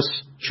actually force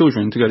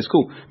children to go to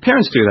school.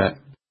 Parents do that,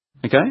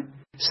 okay?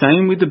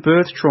 Same with the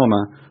birth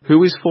trauma.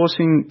 Who is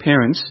forcing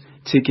parents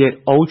to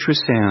get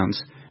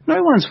ultrasounds?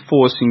 No one's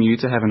forcing you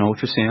to have an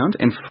ultrasound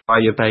and fry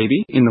your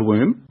baby in the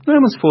womb. No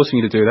one's forcing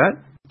you to do that.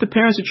 The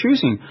parents are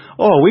choosing.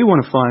 Oh, we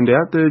want to find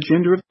out the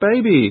gender of the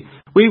baby.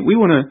 We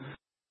want to...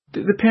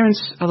 The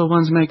parents are the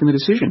ones making the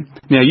decision.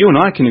 Now, you and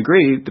I can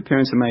agree the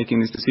parents are making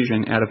this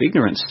decision out of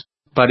ignorance,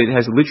 but it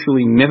has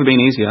literally never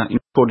been easier in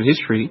recorded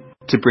history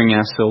to bring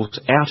ourselves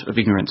out of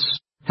ignorance,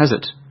 has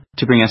it?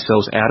 To bring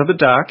ourselves out of the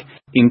dark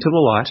into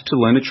the light to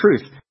learn the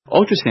truth.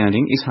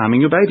 Ultrasounding is harming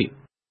your baby.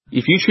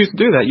 If you choose to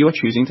do that, you are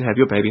choosing to have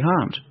your baby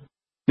harmed.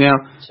 Now,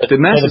 the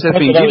masses have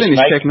been given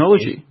this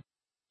technology.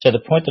 So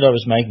the point that I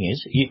was making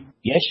is,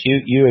 yes,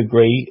 you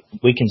agree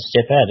we can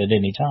step out at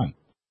any time.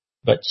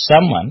 But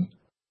someone,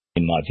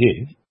 in my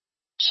view,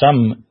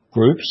 some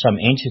group, some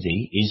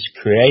entity is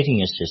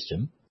creating a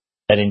system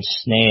that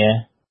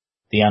ensnare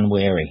the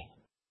unwary.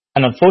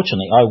 And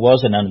unfortunately, I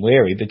was an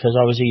unwary because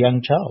I was a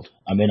young child.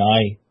 I mean,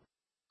 I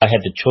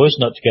had the choice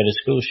not to go to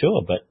school,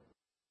 sure, but,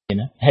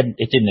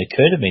 it didn't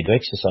occur to me to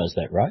exercise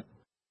that right.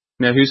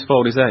 Now, whose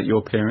fault is that?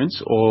 Your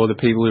parents or the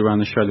people who run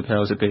the show, the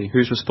powers that be?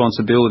 Whose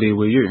responsibility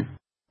were you?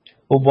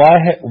 Well,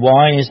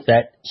 why is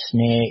that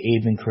snare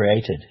even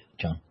created,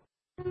 John?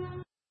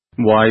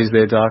 Why is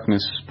there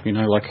darkness? You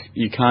know, like,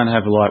 you can't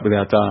have light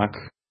without dark.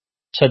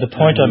 So the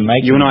point I'm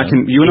making... You and I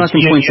can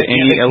point to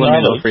any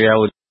element of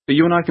reality. But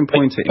you and I can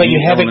point to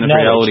any element of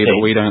reality that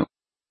we don't...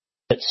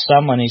 That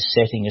someone is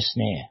setting a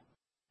snare.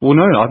 Well,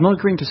 no, I'm not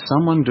agreeing to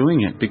someone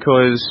doing it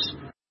because...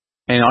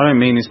 And I don't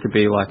mean this to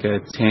be like a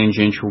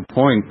tangential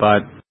point,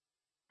 but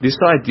this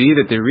idea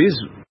that there is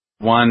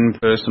one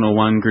person or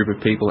one group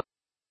of people...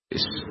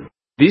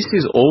 This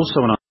is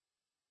also an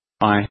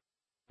idea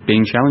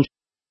being challenged.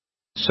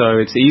 So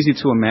it's easy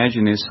to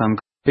imagine there's some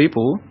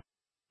people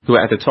who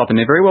are at the top, and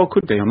there very well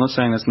could be. I'm not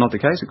saying that's not the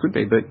case, it could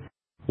be, but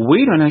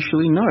we don't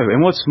actually know.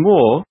 And what's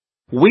more,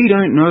 we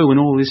don't know when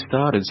all this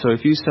started. So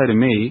if you say to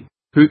me,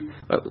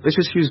 let's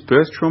just use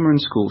birth trauma in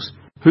schools.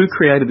 Who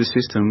created the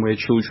system where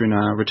children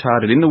are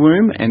retarded in the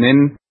womb and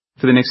then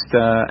for the next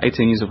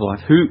 18 years of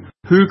life?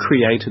 Who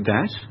created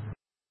that?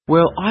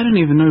 Well, I don't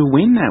even know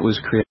when that was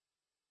created.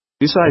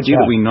 This idea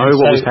that we know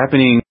what was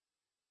happening,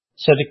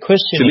 so the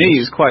question to me,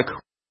 is quite...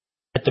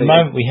 At the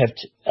moment, we have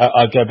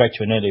I'll go back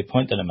to an earlier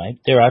point that I made.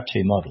 There are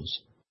two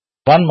models.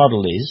 One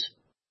model is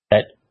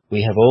that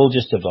we have all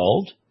just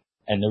evolved,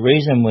 and the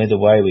reason we're the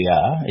way we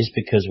are is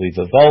because we've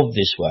evolved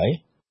this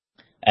way,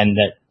 and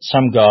that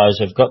some guys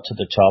have got to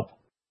the top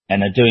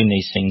and are doing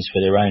these things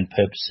for their own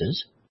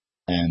purposes.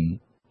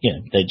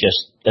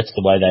 That's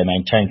the way they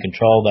maintain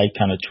control. They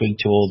kind of twig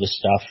to all the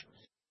stuff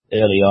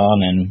early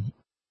on, and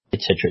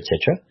et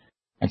cetera,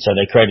 and so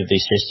they created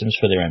these systems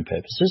for their own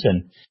purposes,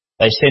 and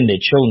they send their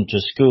children to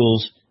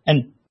schools,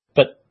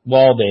 but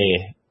while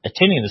they're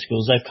attending the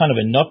schools, they've kind of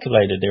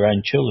inoculated their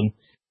own children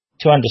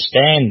to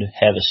understand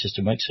how the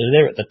system works. So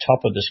they're at the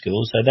top of the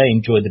school, so they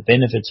enjoy the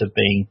benefits of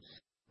being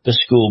the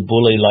school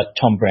bully like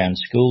Tom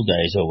Brown's School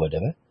Days or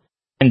whatever.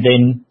 And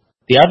then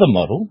the other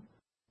model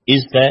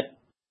is that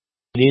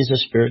it is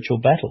a spiritual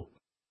battle.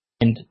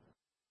 And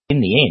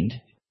in the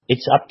end,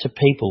 it's up to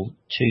people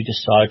to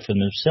decide for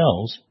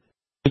themselves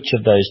which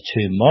of those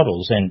two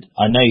models, and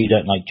I know you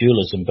don't like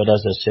dualism, but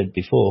as I said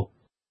before,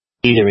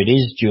 either it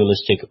is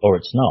dualistic or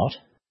it's not.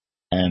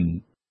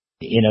 In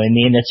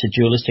the end, that's a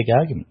dualistic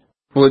argument.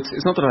 Well,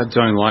 it's not that I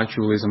don't like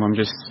dualism. I'm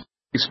just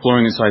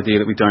exploring this idea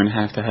that we don't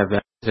have to have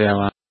that as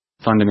our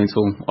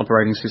fundamental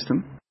operating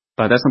system.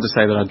 But that's not to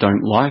say that I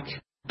don't like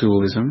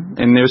dualism.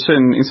 And there are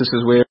certain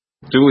instances where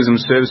dualism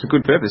serves a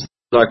good purpose.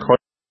 Like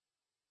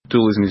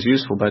dualism is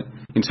useful, but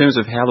in terms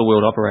of how the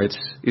world operates,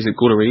 is it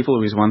good or evil,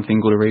 or is one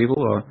thing good or evil,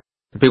 or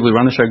the people who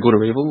run the show good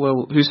or evil?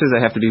 Well, who says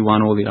they have to be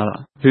one or the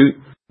other? Who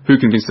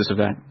convinced us of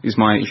that is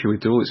my issue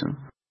with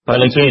dualism.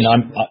 But well, again,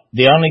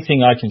 the only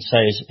thing I can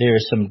say is there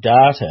is some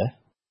data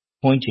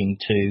pointing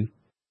to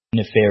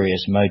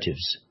nefarious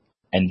motives,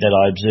 and that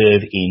I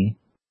observe in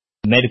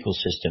the medical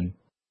system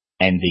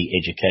and the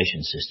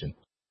education system.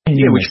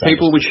 Yeah,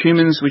 which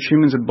humans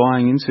are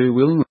buying into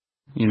willingly.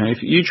 You know,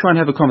 if you try and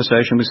have a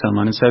conversation with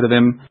someone and say to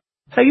them,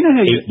 hey,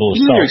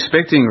 you're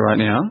expecting right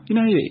now,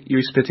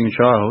 you're expecting a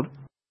child.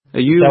 Are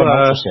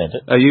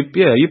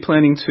you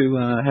planning to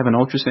have an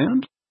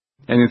ultrasound?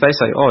 And if they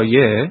say, oh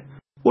yeah,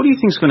 what do you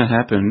think is going to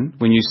happen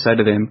when you say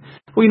to them,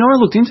 well, I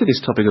looked into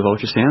this topic of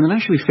ultrasound and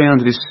actually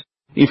found this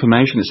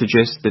information that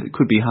suggests that it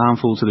could be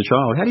harmful to the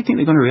child. How do you think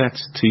they're going to react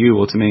to you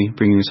or to me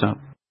bringing this up?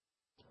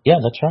 Yeah,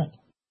 that's right.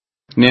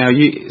 Now,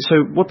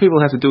 so what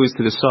people have to do is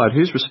to decide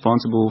who's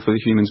responsible for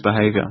the human's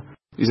behaviour.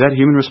 Is that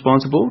human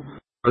responsible?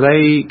 Are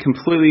they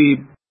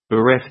completely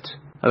bereft?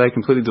 Are they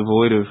completely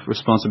devoid of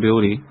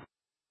responsibility?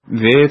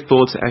 Their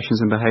thoughts,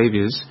 actions and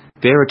behaviours,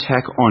 their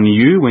attack on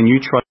you when you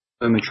try to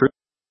learn the truth,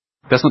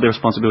 that's not their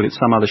responsibility. It's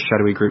some other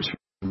shadowy group's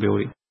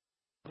responsibility.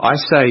 I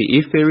say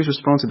if there is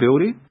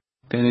responsibility,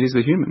 then it is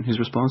the human who's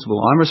responsible.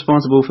 I'm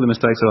responsible for the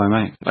mistakes that I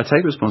make. I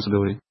take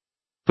responsibility.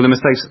 For the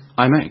mistakes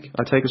I make,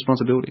 I take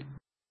responsibility.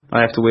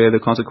 I have to wear the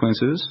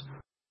consequences.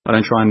 I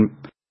don't try and...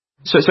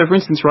 So for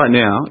instance, right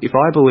now, if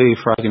I believe,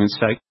 for argument's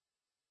sake,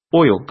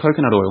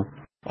 coconut oil,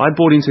 I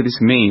bought into this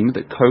meme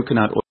that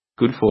coconut oil is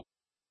good for.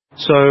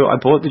 So I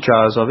bought the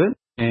jars of it,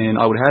 and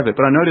I would have it.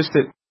 But I noticed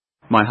that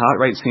my heart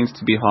rate seems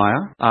to be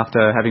higher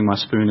after having my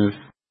spoon of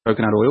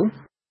coconut oil.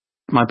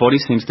 My body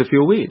seems to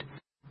feel weird.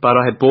 But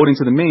I had bought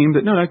into the meme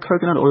that, no,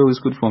 coconut oil is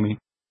good for me.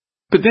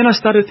 But then I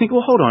started to think,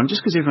 well, hold on,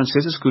 just because everyone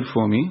says it's good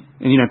for me,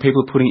 and,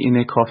 people are putting it in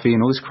their coffee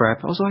and all this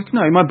crap, I was like,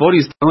 no, my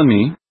body's telling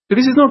me that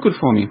this is not good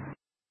for me.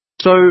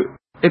 So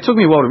it took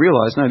me a while to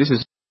realise, no, this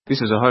is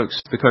a hoax.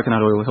 The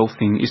coconut oil health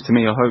thing is, to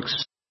me, a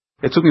hoax.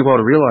 It took me a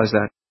while to realise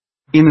that.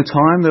 In the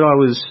time that I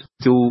was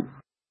still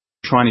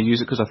trying to use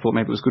it because I thought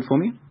maybe it was good for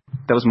me,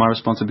 that was my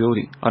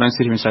responsibility. I don't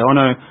sit here and say, oh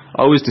no,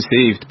 I was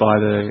deceived by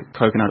the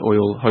coconut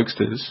oil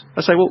hoaxsters.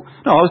 I say, well,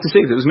 no, I was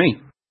deceived. It was me.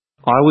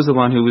 I was the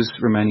one who was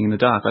remaining in the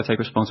dark. I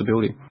take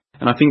responsibility.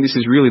 And I think this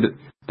is really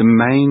the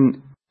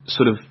main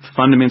sort of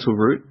fundamental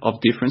root of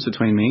difference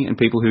between me and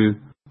people who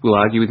will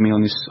argue with me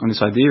on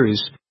this idea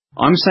is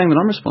I'm saying that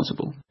I'm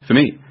responsible for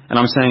me. And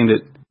I'm saying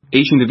that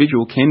each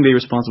individual can be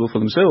responsible for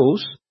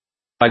themselves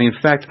But in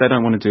fact, they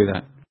don't want to do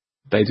that.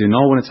 They do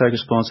not want to take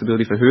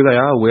responsibility for who they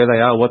are, where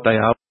they are, what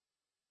they are.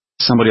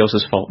 Somebody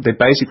else's fault. They're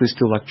basically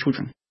still like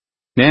children.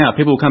 Now,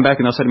 people will come back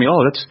and they'll say to me,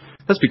 oh,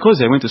 that's because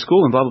they went to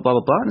school and blah, blah, blah,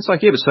 blah, blah. And it's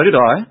like, yeah, but so did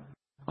I.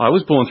 I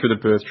was born through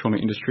the birth trauma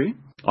industry.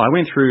 I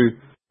went through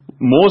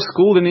more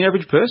school than the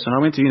average person.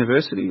 I went to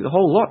university, the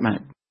whole lot,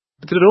 mate.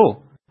 I did it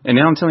all. And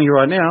now I'm telling you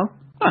right now,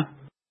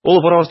 all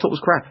of what I was taught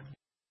was crap.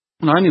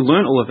 And I only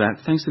learned all of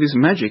that thanks to this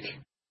magic.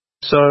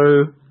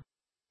 So,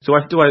 do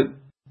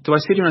I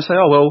sit here and say,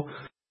 oh, well,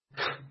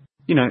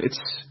 you know,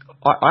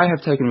 I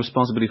have taken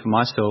responsibility for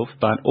myself,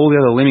 but all the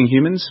other lemming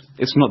humans,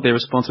 it's not their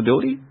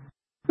responsibility?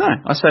 No,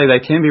 I say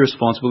they can be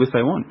responsible if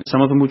they want.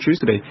 Some of them will choose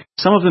to be.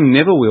 Some of them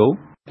never will,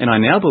 and I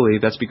now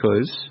believe that's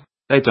because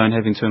they don't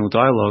have internal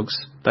dialogues.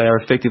 They are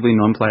effectively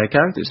non-player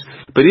characters.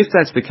 But if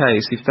that's the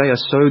case, if they are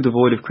so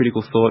devoid of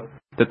critical thought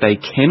that they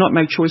cannot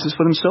make choices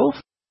for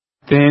themselves,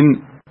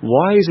 then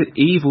why is it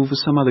evil for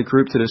some other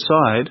group to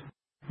decide,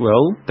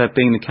 well, that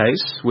being the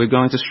case, we're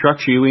going to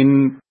structure you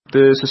in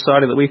the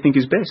society that we think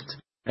is best,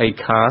 a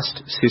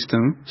caste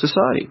system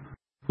society,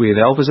 with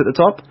alphas at the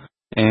top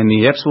and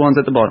the epsilons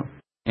at the bottom.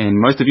 And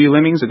most of you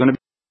lemmings are going to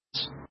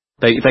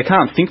be... If they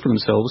can't think for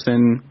themselves,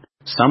 then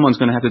someone's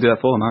going to have to do that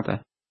for them, aren't they?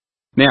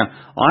 Now,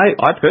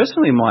 I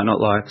personally might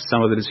not like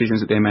some of the decisions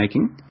that they're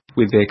making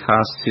with their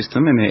caste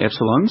system and their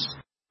epsilons,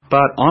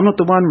 but I'm not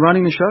the one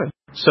running the show.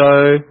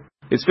 So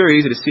it's very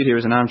easy to sit here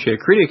as an armchair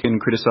critic and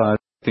criticise how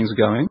things are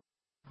going.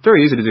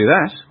 Very easy to do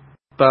that,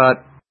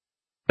 but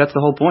that's the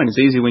whole point. It's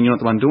easy when you're not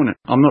the one doing it.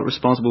 I'm not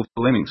responsible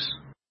for lemmings,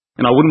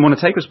 and I wouldn't want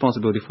to take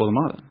responsibility for them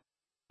either.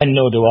 And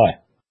nor do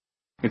I.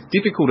 It's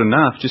difficult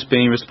enough just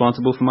being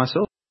responsible for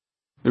myself.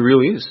 It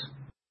really is.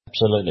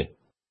 Absolutely.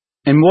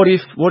 And what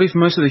if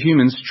most of the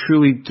humans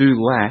truly do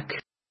lack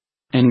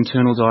an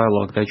internal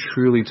dialogue? They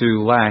truly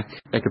do lack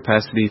a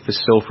capacity for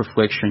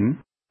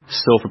self-reflection,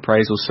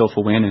 self-appraisal,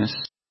 self-awareness,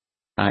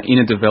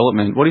 inner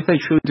development. What if they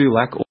truly do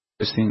lack all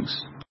those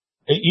things?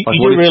 You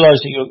do realise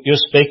that you're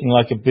speaking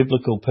like a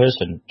biblical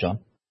person, John.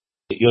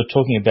 You're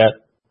talking about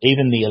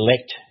even the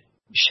elect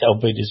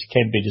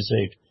can be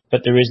deceived,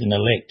 but there is an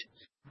elect.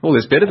 Well,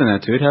 there's better than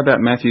that, dude. How about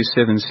Matthew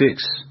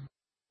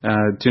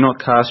 7:6? Do not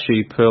cast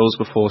ye pearls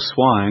before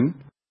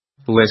swine,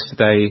 lest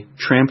they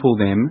trample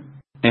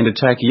them and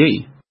attack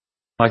ye.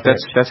 Like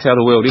that's how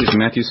the world is.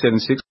 Matthew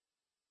 7:6.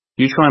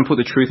 You try and put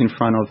the truth in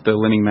front of the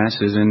lemming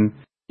masses, and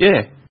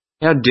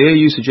how dare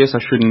you suggest I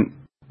shouldn't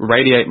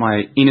radiate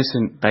my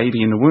innocent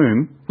baby in the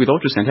womb with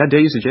ultrasound? How dare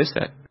you suggest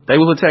that? They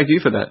will attack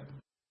you for that.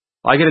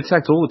 I get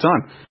attacked all the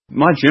time.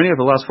 My journey over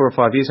the last 4 or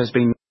 5 years has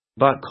been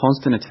but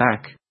constant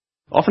attack,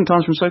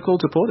 oftentimes from so-called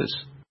supporters.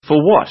 For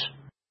what?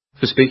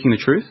 For speaking the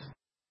truth?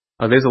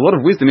 There's a lot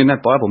of wisdom in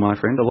that Bible, my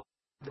friend,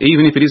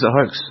 even if it is a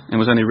hoax and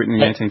was only written in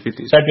the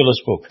 1850s.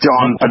 Fabulous book.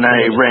 John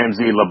Benet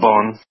Ramsey Le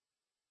Bon.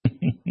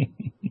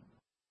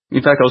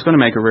 In fact, I was going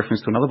to make a reference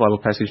to another Bible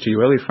passage to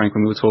you earlier, Frank,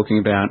 when we were talking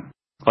about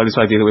this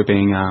idea that we're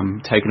being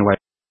taken away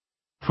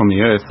from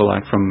the earth, or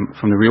like from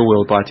the real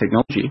world by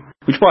technology.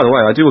 Which, by the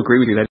way, I do agree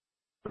with you, that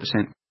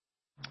 100%.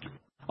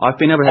 I've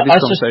been able to have this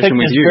conversation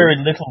with you. There's very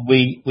little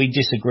we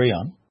disagree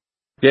on.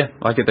 Yeah,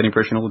 I get that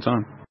impression all the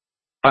time.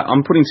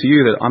 I'm putting to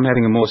you that I'm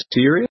having a more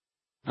serious,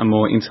 a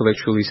more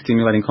intellectually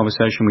stimulating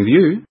conversation with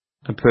you,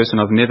 a person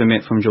I've never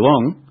met from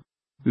Geelong,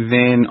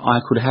 than I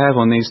could have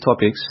on these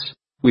topics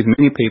with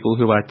many people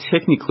who are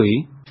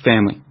technically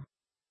family.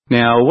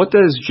 Now, what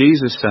does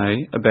Jesus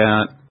say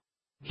about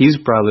his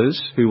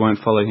brothers who won't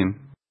follow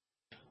him?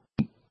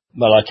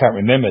 Well, I can't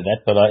remember that,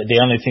 but the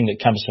only thing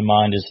that comes to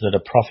mind is that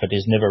a prophet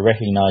is never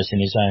recognised in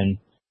his own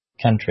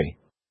country.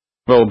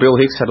 Well, Bill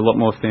Hicks had a lot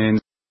more fans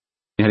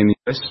than he had in the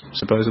US,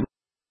 supposedly.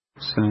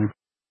 So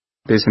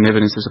there's some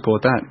evidence to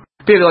support that.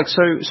 But yeah,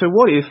 so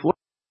what if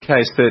the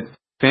case that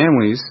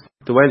families,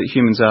 the way that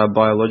humans are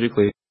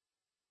biologically,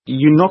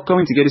 you're not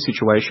going to get a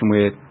situation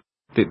where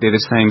they're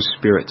the same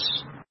spirits.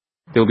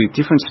 There'll be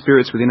different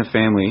spirits within a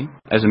family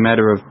as a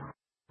matter of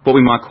what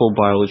we might call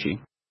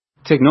biology.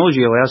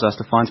 Technology allows us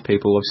to find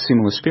people of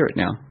similar spirit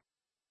now.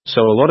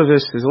 So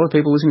there's a lot of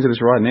people listening to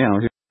this right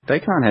now who they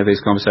can't have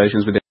these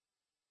conversations with them,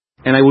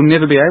 and they will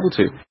never be able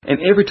to.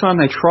 And every time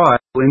they try,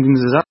 it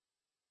ends up.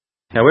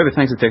 However,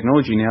 thanks to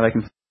technology now, they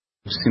can find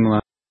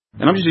similar.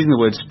 And I'm just using the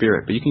word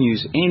spirit, but you can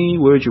use any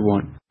word you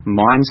want.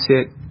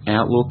 Mindset,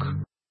 outlook,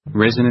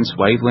 resonance,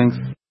 wavelength,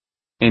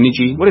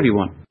 energy, whatever you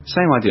want.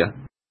 Same idea.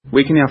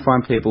 We can now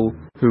find people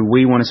who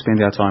we want to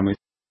spend our time with.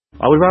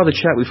 I would rather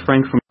chat with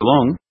Frank from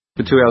Geelong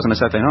for 2 hours on a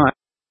Saturday night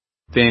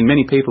than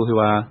many people who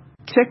are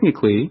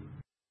technically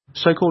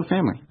so-called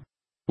family.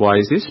 Why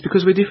is this?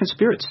 Because we're different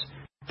spirits.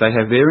 They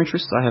have their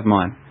interests, I have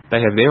mine.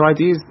 They have their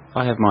ideas,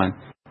 I have mine.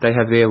 They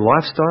have their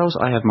lifestyles,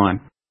 I have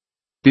mine.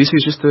 This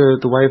is just the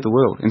way of the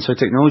world. And so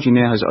technology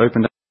now has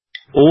opened up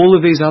all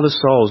of these other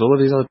souls, all of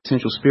these other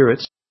potential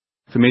spirits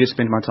for me to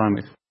spend my time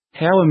with.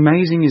 How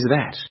amazing is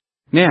that?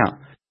 Now,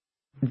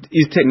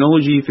 is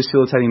technology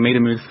facilitating me to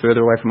move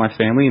further away from my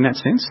family in that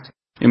sense?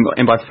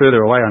 And by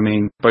further away, I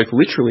mean both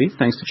literally,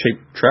 thanks to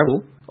cheap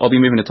travel. I'll be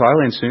moving to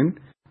Thailand soon.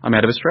 I'm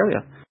out of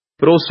Australia.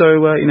 But also,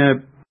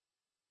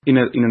 in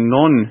a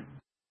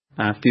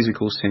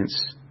non-physical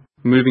sense,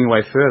 moving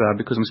away further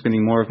because I'm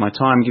spending more of my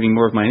time, giving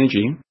more of my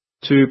energy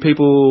to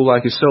people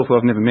like yourself who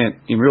I've never met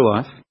in real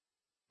life.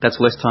 That's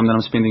less time than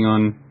I'm spending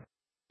on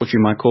what you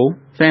might call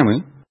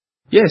family.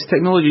 Yes,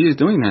 technology is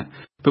doing that.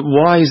 But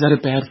why is that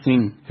a bad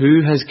thing?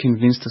 Who has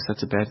convinced us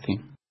that's a bad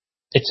thing?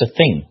 It's a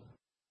thing.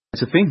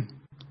 It's a thing,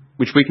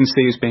 which we can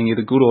see as being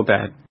either good or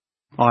bad,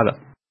 either.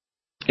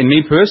 And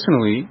me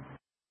personally,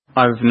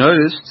 I've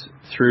noticed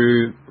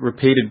through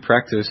repeated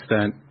practice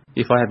that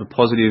if I have a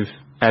positive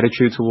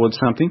attitude towards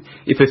something,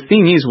 if a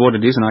thing is what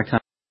it is and I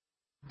can't,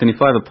 then if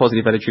I have a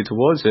positive attitude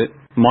towards it,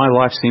 my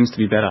life seems to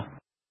be better.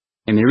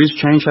 And there is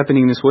change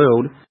happening in this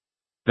world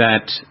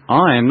that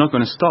I am not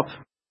going to stop.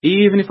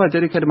 Even if I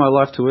dedicated my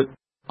life to it,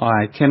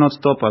 I cannot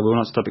stop, I will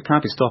not stop, it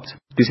can't be stopped.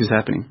 This is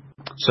happening.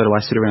 So do I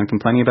sit around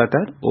complaining about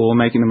that or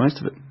making the most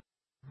of it?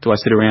 Do I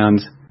sit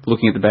around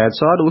looking at the bad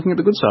side or looking at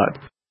the good side?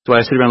 Do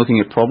I sit around looking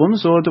at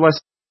problems or do I...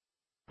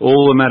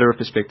 All a matter of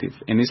perspective.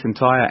 And this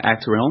entire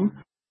act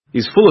realm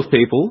is full of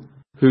people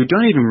who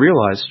don't even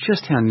realise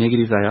just how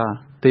negative they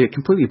are. They're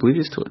completely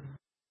oblivious to it.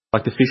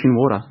 Like the fish in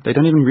water. They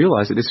don't even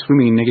realise that they're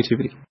swimming in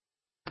negativity.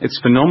 It's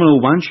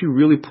phenomenal. Once you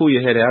really pull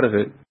your head out of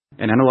it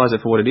and analyse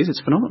it for what it is,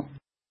 it's phenomenal.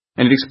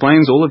 And it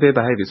explains all of their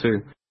behaviour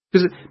too.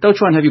 Because they'll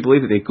try and have you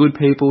believe that they're good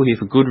people, here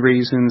for good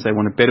reasons, they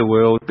want a better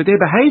world. But their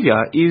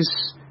behaviour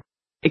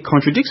it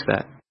contradicts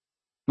that.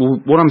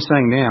 Well, what I'm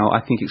saying now,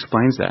 I think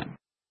explains that.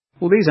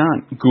 Well, these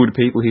aren't good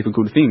people here for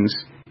good things.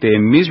 They're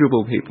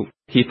miserable people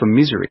here for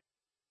misery.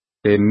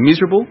 They're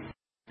miserable,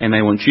 and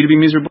they want you to be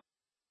miserable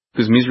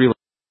because misery.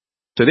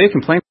 So they're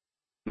complaining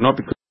not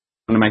because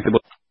they want to make the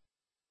world.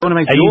 They want to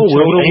make your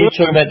world. Are you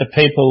talking about the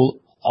people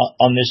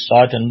on this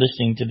site and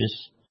listening to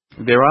this?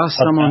 There are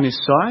some on this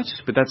site,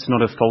 but that's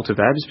not a fault of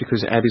Ab's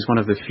because Ab is one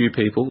of the few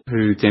people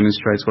who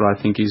demonstrates what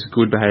I think is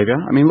good behaviour.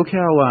 I mean, look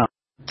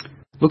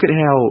at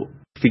how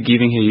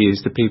forgiving he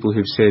is to people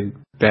who've said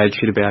bad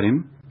shit about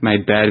him,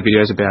 made bad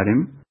videos about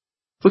him.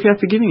 Look how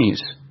forgiving he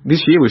is.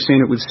 This year we've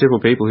seen it with several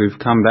people who've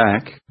come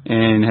back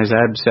and has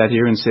Ab sat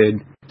here and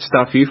said,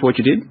 stuff you for what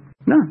you did?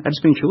 No,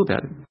 Ab's been chill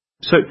about it.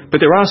 So, but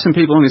there are some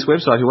people on this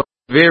website who are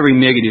very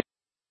negative,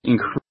 and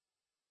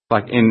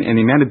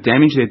the amount of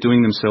damage they're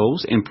doing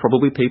themselves and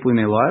probably people in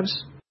their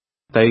lives,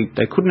 they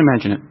couldn't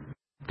imagine it.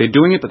 They're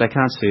doing it, but they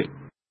can't see it.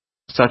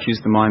 Such is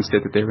the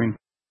mindset that they're in.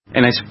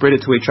 And they spread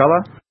it to each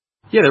other.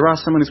 Yeah, there are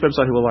some on this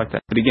website who are like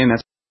that. But again,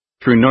 that's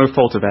through no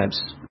fault of Ab's,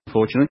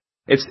 unfortunately.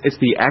 It's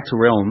the act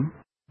realm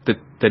that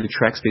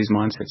attracts these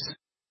mindsets.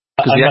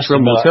 Because the act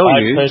realm will tell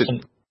you...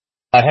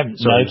 I haven't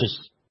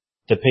noticed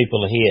the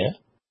people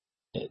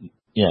here,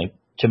 you know,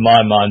 to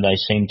my mind, they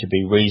seem to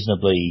be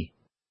reasonably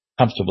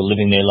comfortable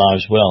living their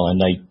lives well,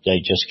 and they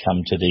just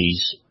come to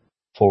these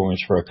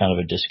forums for a kind of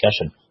a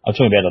discussion. I'm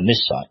talking about on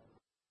this site.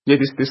 Yeah,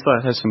 this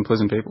site has some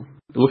pleasant people.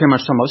 Look how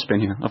much time I've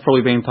spent here. I've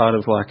probably been part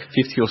of like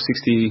 50 or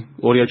 60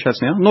 audio chats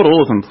now. Not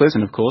all of them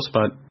pleasant, of course,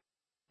 but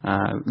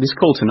this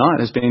call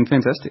tonight has been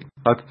fantastic.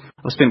 I've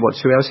spent,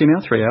 2 hours here now?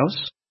 3 hours?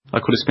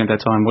 I could have spent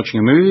that time watching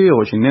a movie or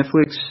watching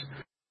Netflix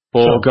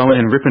or going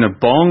and ripping a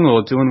bong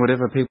or doing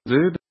whatever people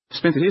do. But I've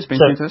spent it here. It's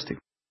been fantastic.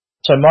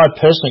 So my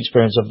personal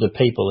experience of the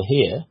people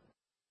here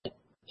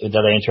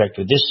that I interact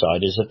with this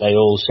side is that they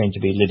all seem to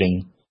be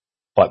living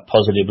quite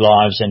positive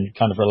lives and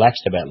kind of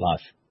relaxed about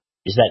life.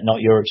 Is that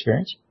not your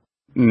experience?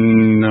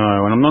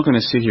 No, and I'm not going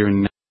to sit here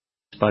and...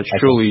 But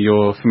surely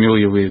you're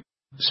familiar with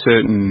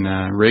certain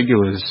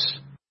regulars.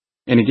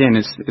 And again,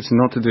 it's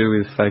not to do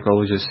with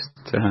fakeologists,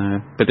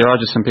 but there are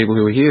just some people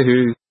who are here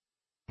who...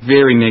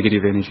 Very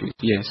negative energy,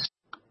 yes.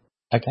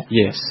 Okay.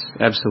 Yes,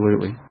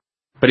 absolutely.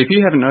 But if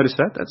you haven't noticed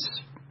that,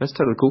 that's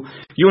totally cool.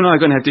 You and I are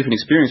going to have different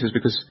experiences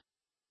because,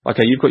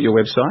 okay, you've got your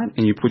website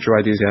and you put your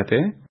ideas out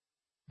there,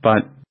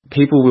 but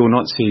people will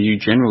not see you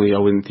generally, I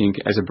wouldn't think,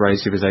 as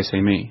abrasive as they see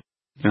me.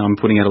 You know, I'm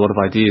putting out a lot of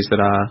ideas that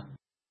are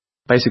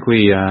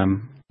basically...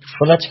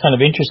 well, that's kind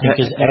of interesting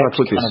because Alex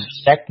kind of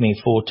sacked me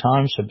 4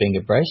 times for being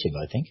abrasive,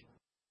 I think.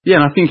 Yeah,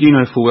 and I think you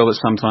know full well that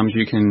sometimes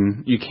you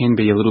can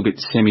be a little bit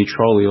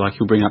semi-trolly, like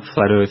you'll bring up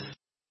flat Earth.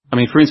 I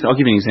mean, for instance, I'll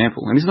give you an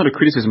example, and this is not a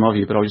criticism of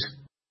you, but I'll just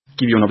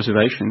give you an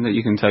observation that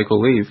you can take or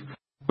leave.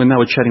 When they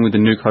were chatting with the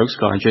Nuke Hoax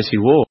guy, Jesse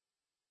Ward,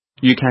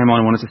 you came on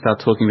and wanted to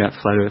start talking about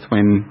flat Earth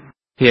when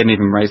he hadn't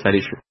even raised that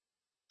issue.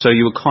 So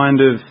you were kind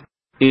of,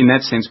 in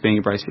that sense, being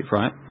abrasive,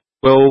 right?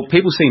 Well,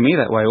 people see me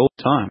that way all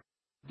the time.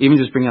 Even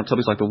just bringing up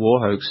topics like the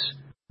war hoax,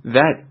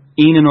 that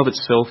in and of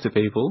itself to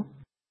people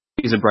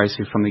is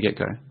abrasive from the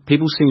get-go.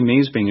 People see me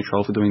as being a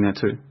troll for doing that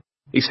too.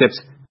 Except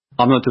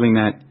I'm not doing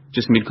that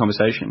just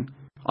mid-conversation.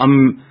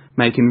 I'm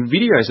making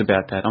videos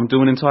about that. I'm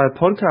doing an entire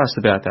podcast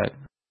about that.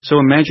 So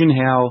imagine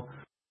how,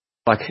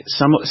 like,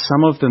 some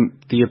of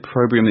the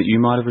opprobrium that you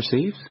might have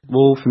received,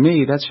 well, for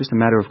me, that's just a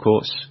matter of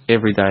course.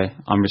 Every day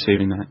I'm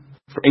receiving that,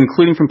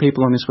 including from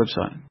people on this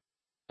website.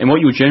 And what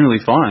you'll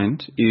generally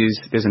find is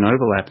there's an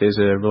overlap, there's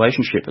a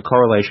relationship, a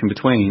correlation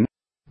between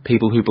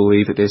people who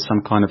believe that there's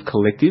some kind of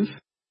collective,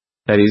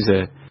 that is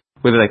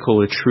whether they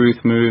call it a truth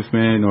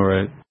movement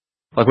or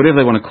like whatever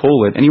they want to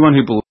call it, anyone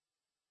who believes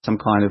some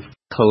kind of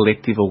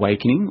collective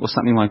awakening or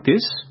something like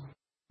this,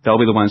 they'll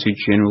be the ones who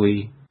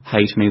generally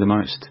hate me the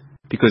most,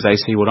 because they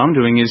see what I'm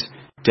doing is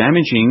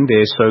damaging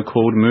their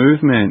so-called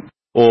movement,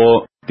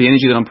 or the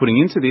energy that I'm putting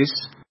into this,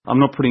 I'm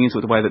not putting into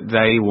it the way that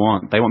they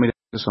want. They want me to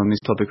focus on this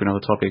topic or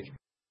another topic.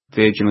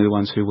 They're generally the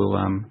ones who will,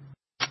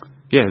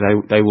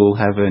 they will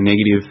have a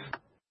negative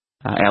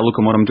outlook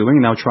on what I'm doing,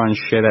 and they'll try and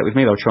share that with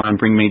me. They'll try and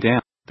bring me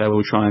down. They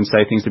will try and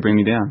say things to bring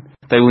me down.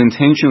 They will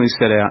intentionally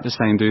set out to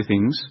say and do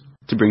things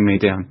to bring me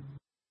down.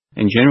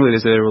 And generally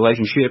there's a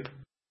relationship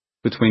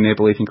between their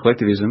belief in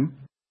collectivism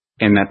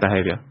and that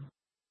behaviour.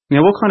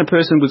 Now, what kind of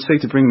person would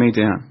seek to bring me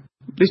down?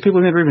 These people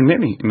have never even met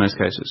me in most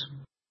cases.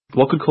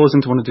 What could cause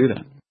them to want to do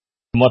that?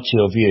 What's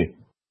your view?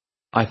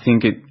 I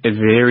think it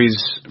varies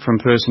from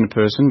person to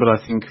person, but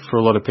I think for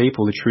a lot of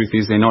people, the truth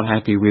is they're not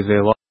happy with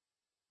their life.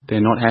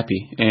 They're not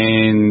happy.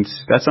 And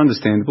that's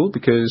understandable,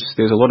 because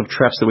there's a lot of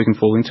traps that we can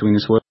fall into in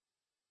this world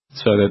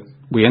so that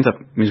we end up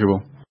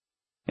miserable.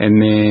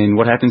 And then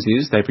what happens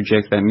is they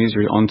project that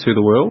misery onto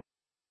the world.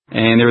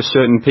 And there are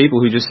certain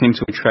people who just seem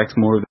to attract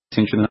more of the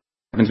attention than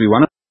happens to be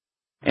one of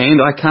them.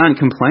 And I can't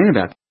complain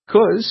about that,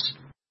 because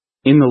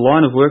in the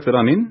line of work that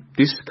I'm in,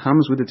 this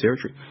comes with the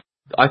territory.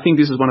 I think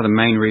this is one of the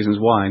main reasons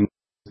why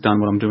I've done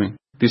what I'm doing.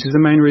 This is the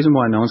main reason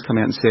why no one's come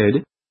out and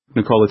said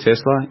Nikola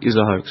Tesla is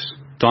a hoax.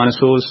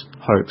 Dinosaurs,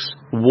 hoax.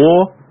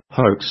 War,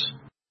 hoax.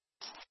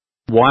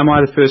 Why am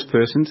I the first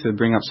person to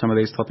bring up some of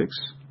these topics?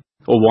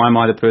 Or why am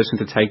I the person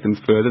to take them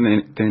further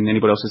than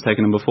anybody else has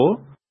taken them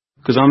before?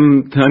 Because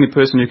I'm the only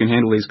person who can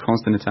handle these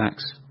constant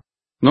attacks.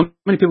 Not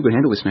many people can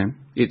handle this, man.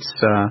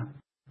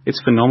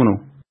 It's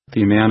phenomenal,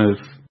 the amount of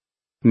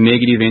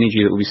negative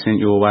energy that will be sent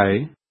your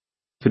way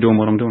for doing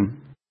what I'm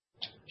doing.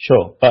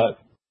 Sure, but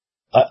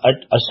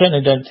I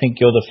certainly don't think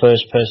you're the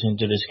first person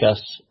to discuss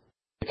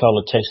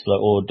Nikola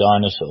Tesla or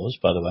dinosaurs,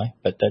 by the way.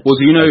 But that's well,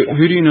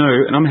 who do you know,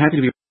 and I'm happy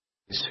to be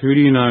honest, who do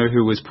you know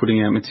who was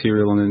putting out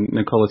material on the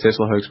Nikola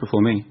Tesla hoax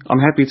before me? I'm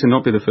happy to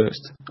not be the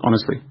first,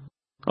 honestly.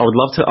 I would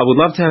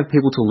love to have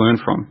people to learn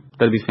from.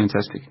 That'd be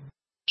fantastic.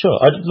 Sure.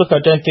 I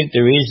don't think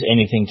there is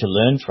anything to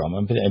learn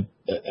from,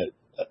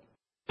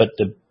 but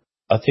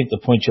I think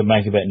the points you're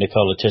making about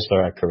Nikola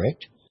Tesla are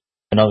correct,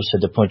 and obviously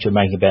the point you're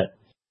making about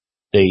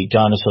the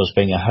dinosaurs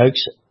being a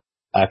hoax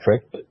are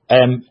correct. But,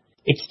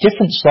 it's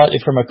different slightly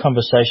from a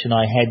conversation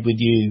I had with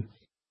you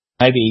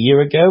maybe a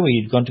year ago where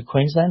you'd gone to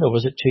Queensland, or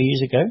was it 2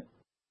 years ago?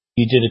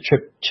 You did a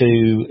trip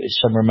to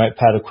some remote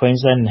part of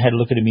Queensland and had a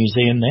look at a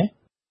museum there?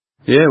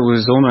 Yeah, it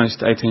was almost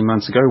 18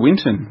 months ago,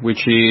 Winton,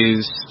 which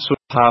is sort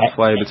of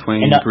halfway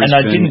between Brisbane and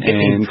I didn't get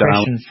the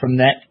impression from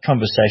that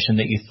conversation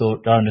that you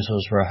thought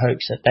dinosaurs were a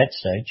hoax at that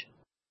stage.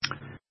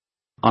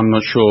 I'm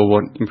not sure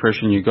what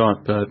impression you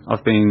got, but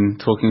I've been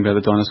talking about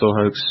the dinosaur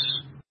hoax,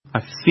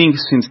 I think,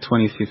 since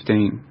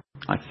 2015.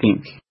 I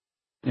think.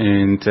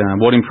 And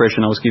what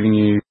impression I was giving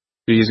you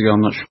 2 years ago,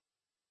 I'm not sure.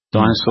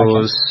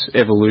 Dinosaurs,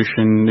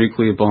 evolution,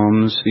 nuclear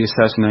bombs, the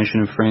assassination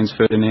of Franz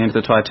Ferdinand,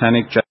 the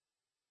Titanic,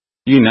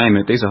 you name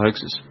it, these are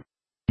hoaxes.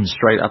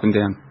 Straight up and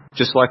down.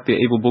 Just like the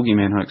evil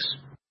boogeyman hoax.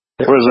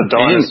 There was a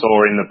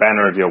dinosaur in the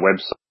banner of your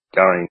website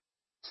going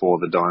for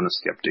the Dino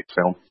Skeptic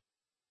film.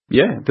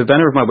 Yeah, the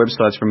banner of my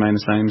website's remained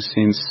the same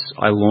since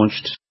I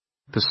launched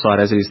the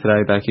site as it is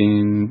today back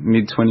in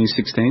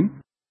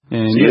mid-2016.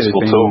 And it's a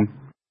useful tool.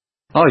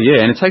 Oh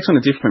yeah, and it takes on a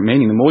different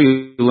meaning. The more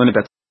you learn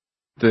about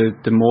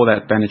the more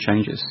that banner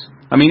changes.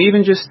 I mean,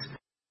 even just,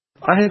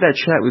 I had that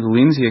chat with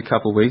Lindsay a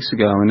couple of weeks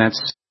ago, and that's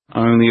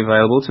only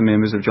available to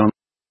members of John.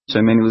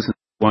 So many listeners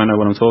won't know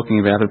what I'm talking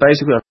about. But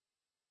basically,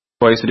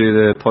 I used to do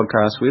the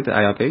podcast with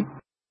ARP,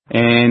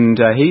 and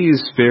he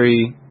is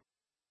very,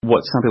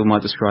 what some people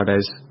might describe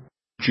as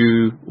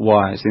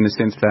Jew-wise, in the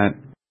sense that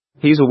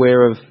he's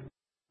aware of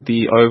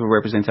the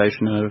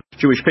over-representation of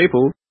Jewish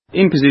people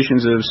in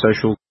positions of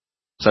social,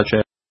 such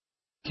as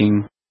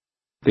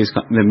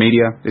the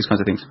media, these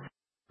kinds of things.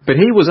 But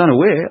he was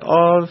unaware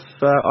of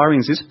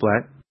Irene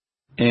Zisblatt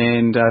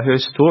and her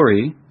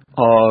story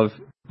of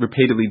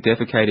repeatedly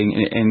defecating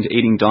and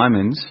eating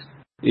diamonds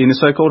in the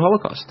so-called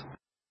Holocaust.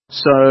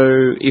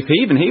 So if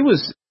he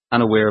was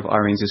unaware of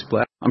Irene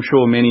Zisblatt, I'm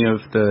sure many of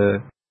the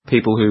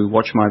people who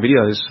watch my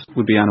videos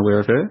would be unaware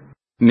of her.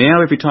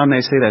 Now every time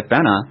they see that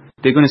banner,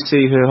 they're going to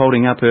see her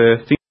holding up her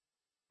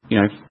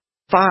finger,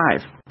 5.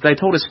 They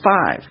told us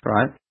 5,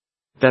 right?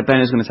 That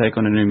banner's going to take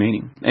on a new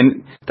meaning.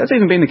 And that's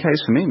even been the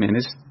case for me, man.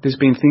 There's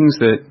been things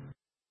that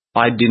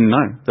I didn't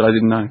know, that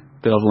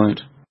I've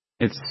learned.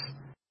 It's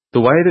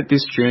the way that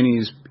this journey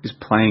is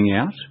playing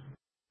out.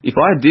 If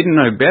I didn't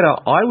know better,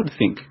 I would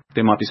think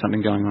there might be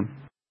something going on.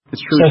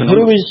 It's true.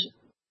 So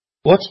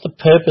what's the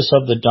purpose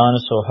of the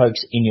dinosaur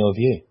hoax in your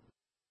view?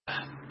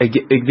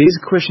 These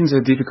questions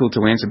are difficult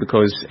to answer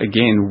because,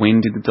 again,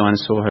 when did the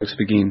dinosaur hoax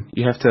begin?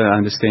 You have to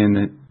understand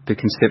that the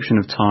conception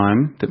of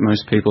time that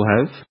most people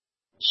have,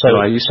 So,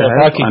 I used to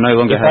have, I no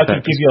longer have that.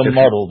 If I could give you a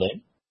model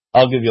then,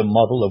 I'll give you a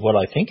model of what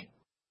I think.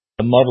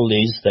 The model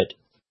is that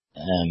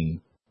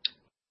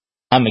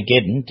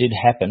Armageddon did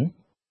happen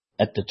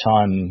at the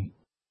time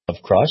of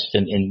Christ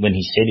and when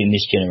he said in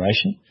this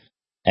generation,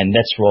 and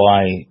that's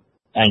why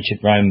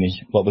ancient Rome is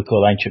what we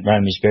call ancient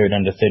Rome is buried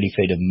under 30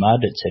 feet of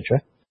mud,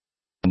 etc.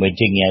 And we're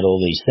digging out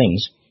all these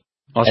things.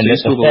 Oh, so you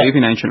still believe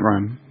in ancient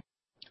Rome?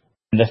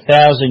 And the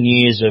 1,000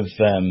 years of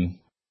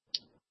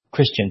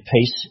Christian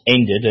peace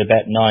ended at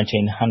about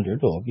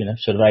 1900 or,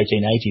 sort of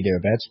 1880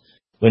 thereabouts,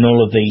 when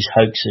all of these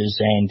hoaxes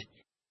and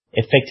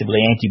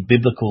effectively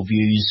anti-biblical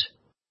views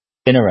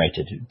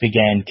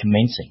began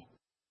commencing.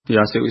 Yeah,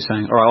 I see what you're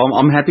saying. All right,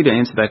 I'm happy to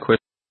answer that question.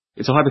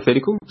 It's a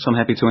hypothetical, so I'm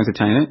happy to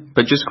entertain it.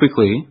 But just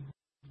quickly,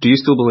 do you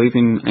still believe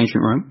in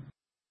ancient Rome?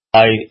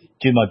 I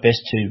do my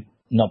best to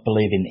not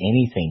believe in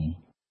anything.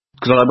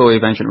 Because I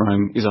believe ancient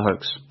Rome is a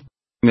hoax.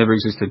 It never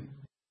existed.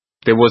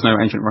 There was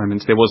no ancient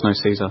Romans. There was no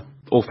Caesar.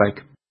 All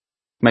fake.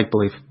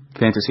 Make-believe.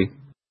 Fantasy.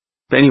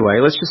 But anyway,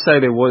 let's just say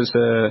there was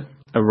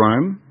a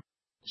Rome.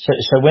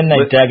 So when they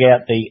dug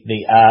out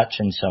the arch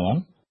and so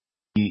on,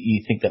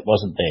 you think that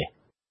wasn't there?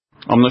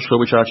 I'm not sure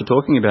which arch you're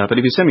talking about, but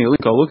if you send me a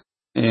link, I'll look.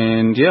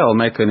 And yeah, I'll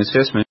make an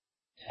assessment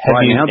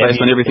now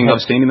based on everything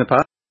I've seen in the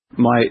past.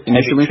 My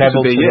initial interest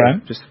would be,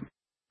 Rome?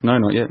 No,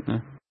 not yet,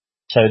 no.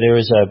 So there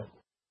is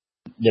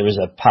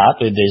a part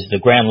where there's the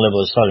ground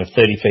level is sort of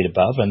 30 feet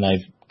above, and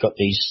they've got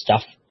these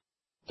stuff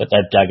that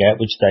they've dug out,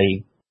 which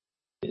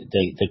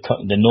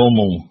the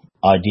normal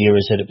idea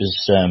is that it was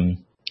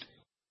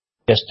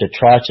just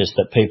detritus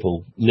that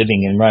people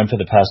living in Rome for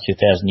the past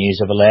 2,000 years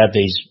have allowed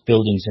these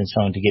buildings and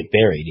so on to get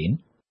buried in,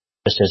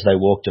 just as they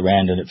walked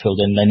around and it filled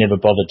in. They never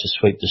bothered to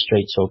sweep the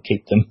streets or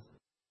keep them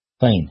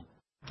clean.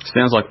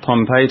 Sounds like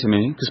Pompeii to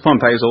me, because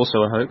Pompeii is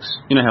also a hoax.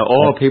 You know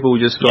how people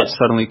just got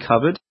suddenly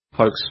covered?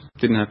 Hoax.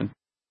 Didn't happen.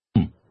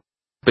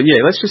 But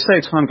yeah, let's just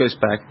say time goes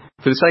back.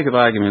 For the sake of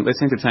argument,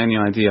 let's entertain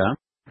the idea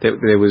that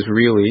there was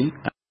really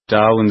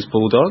Darwin's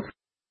bulldog,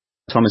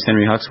 Thomas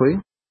Henry Huxley,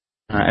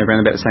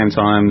 around about the same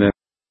time that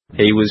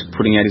he was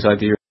putting out his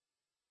idea.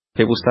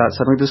 People start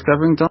suddenly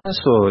discovering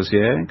dinosaurs,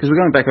 yeah? Because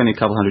we're going back only a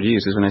couple hundred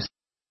years is when they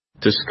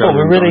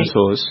discovered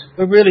dinosaurs.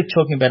 We're really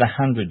talking about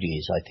 100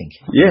 years, I think.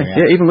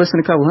 Yeah, even less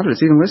than a couple hundred.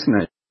 It's even less than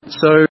that.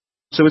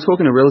 So we're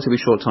talking a relatively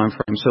short time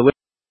frame. So let's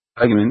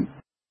argument,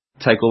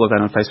 take all of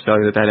that on face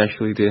value that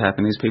actually did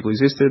happen. These people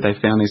existed. They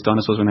found these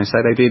dinosaurs when they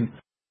say they did.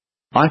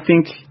 I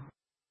think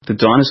the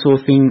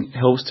dinosaur thing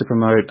helps to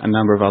promote a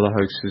number of other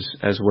hoaxes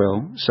as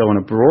well. So in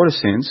a broader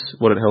sense,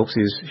 what it helps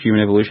is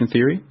human evolution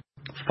theory,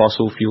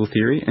 fossil fuel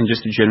theory, and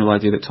just a general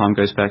idea that time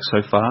goes back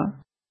so far.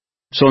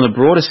 So in a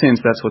broader sense,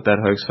 that's what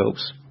that hoax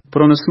helps.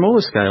 But on a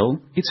smaller scale,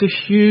 it's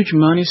a huge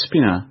money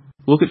spinner.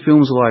 Look at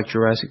films like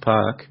Jurassic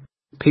Park.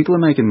 People are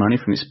making money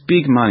from this,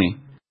 big money.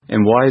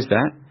 And why is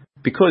that?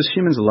 Because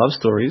humans love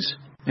stories.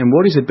 And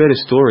what is a better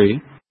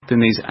story than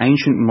these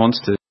ancient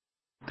monsters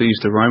that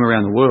used to roam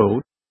around the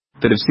world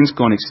that have since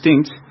gone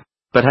extinct?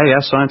 But hey,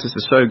 our scientists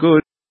are so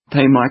good,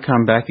 they might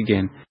come back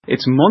again.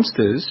 It's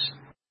monsters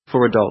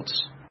for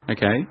adults,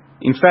 okay?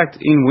 In fact,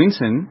 in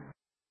Winton,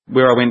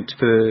 where I went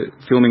for the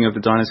filming of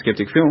the Dino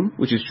Skeptic film,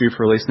 which is due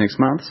for release next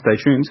month,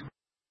 stay tuned,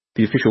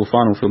 the official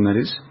final film that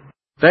is,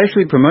 they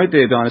actually promote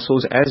their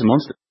dinosaurs as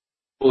monsters.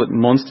 They call it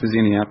monsters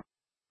in the app.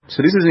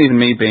 So this isn't even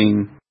me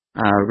being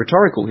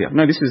rhetorical here.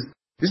 No, this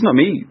is not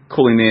me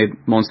calling their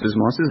monsters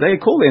monsters. They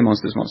call their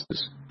monsters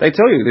monsters. They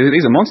tell you,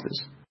 these are monsters.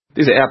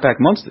 These are outback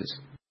monsters.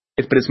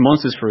 But it's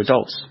monsters for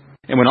adults.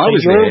 And when I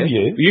was there,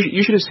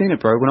 you should have seen it,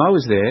 bro. When I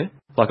was there,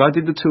 like I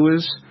did the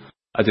tours,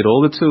 I did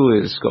all the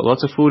tours, got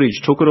lots of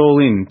footage, took it all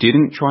in,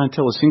 didn't try and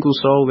tell a single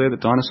soul there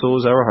that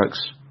dinosaurs are a hoax.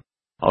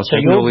 I was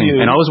taking it all in.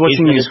 And I was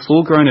watching these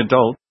full-grown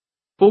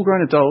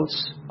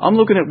adults, I'm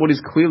looking at what is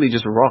clearly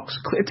just rocks.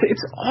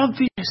 It's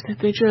obvious that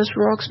they're just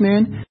rocks,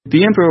 man.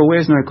 The Emperor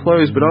wears no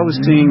clothes, but I was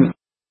seeing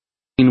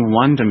in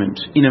wonderment,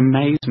 in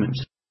amazement.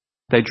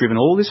 They'd driven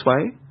all this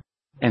way,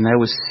 and they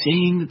were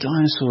seeing the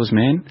dinosaurs,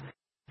 man.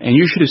 And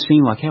you should have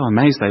seen like how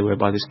amazed they were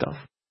by this stuff.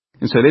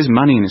 And so there's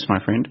money in this,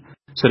 my friend.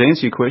 So to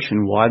answer your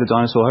question, why the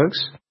dinosaur hoax?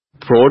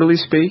 Broadly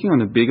speaking,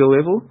 on a bigger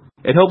level,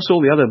 it helps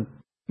all the other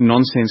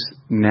nonsense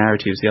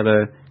narratives, the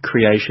other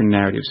creation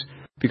narratives.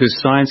 Because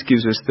science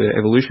gives us the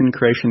evolution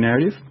creation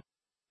narrative.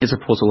 It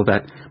supports all of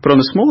that. But on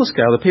a smaller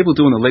scale, the people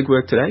doing the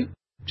legwork today,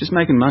 just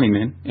making money,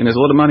 man. And there's a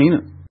lot of money in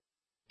it.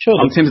 Sure.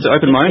 I'm tempted to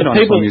open my own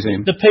dinosaur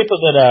museum. The people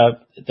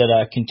that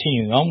are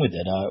continuing on with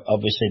it are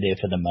obviously there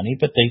for the money,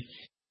 but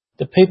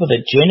the people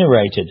that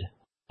generated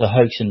the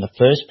hoax in the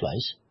first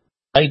place,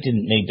 they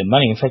didn't need the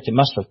money. In fact, it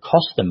must have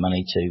cost them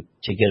money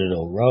to get it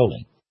all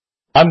rolling.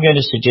 I'm going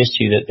to suggest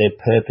to you that their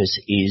purpose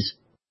is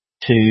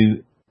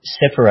to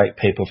separate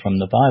people from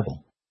the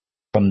Bible,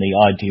 from the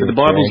idea but the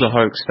Bible's a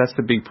hoax. That's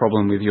the big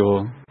problem with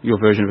your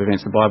version of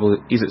events. The Bible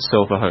is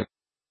itself a hoax.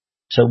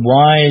 So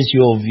why is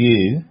your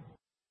view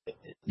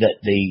that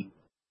the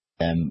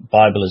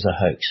Bible is a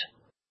hoax?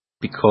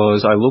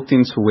 Because I looked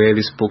into where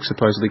this book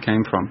supposedly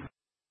came from.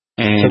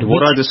 And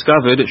what I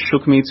discovered, it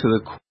shook me to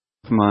the core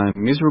of my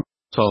miserable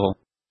soul.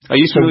 Are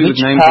you familiar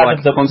with names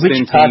like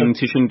Konstantin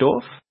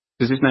Tischendorf?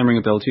 Does this name ring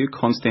a bell to you?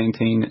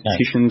 Konstantin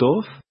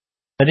Tischendorf?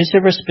 But is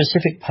there a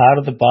specific part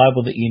of the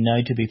Bible that you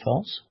know to be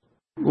false?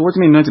 Well, what do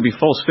you mean known to be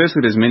false?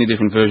 Firstly, there's many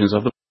different versions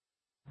of the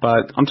Bible.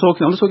 But I'm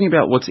just talking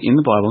about what's in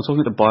the Bible. I'm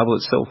talking about the Bible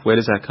itself. Where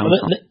does that come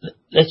from?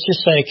 Let's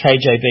just say,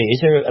 KJB, is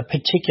there a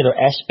particular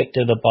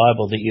aspect of the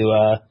Bible that you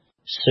are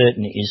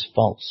certain is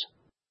false?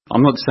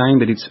 I'm not saying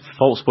that it's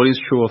false. What is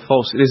true or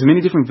false? There's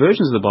many different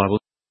versions of the Bible.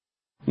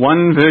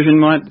 One version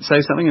might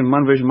say something and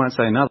one version might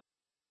say another.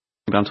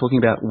 But I'm talking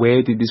about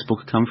where did this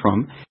book come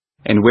from?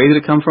 And where did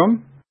it come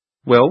from?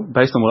 Well,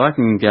 based on what I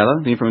can gather,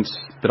 the inference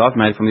that I've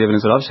made from the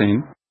evidence that I've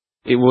seen,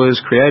 it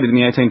was created in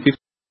the 1850s.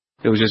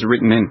 It was just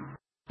written then.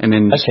 And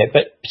then passed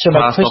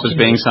off as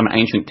being some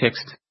ancient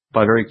text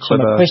by very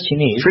clever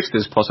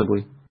tricksters,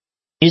 possibly.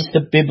 Is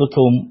the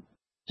biblical...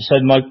 So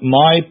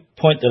my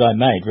point that I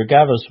made,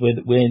 regardless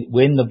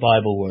when the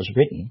Bible was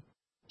written,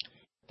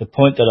 the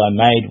point that I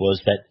made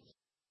was that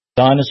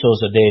dinosaurs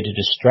are there to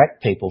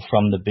distract people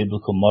from the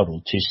biblical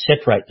model, to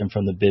separate them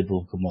from the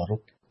biblical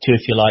model, to,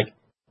 if you like,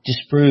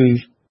 disprove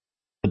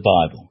the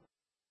Bible.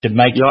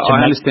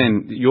 I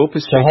understand your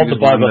perspective. To hold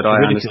the Bible up to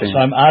ridicule. Understand. So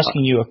I'm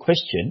asking you a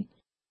question,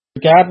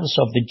 regardless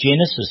of the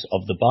genesis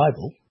of the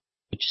Bible,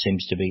 which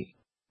seems to be,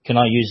 can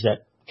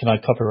I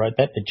copyright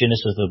that? The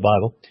genesis of the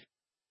Bible.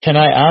 Can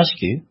I ask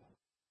you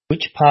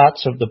which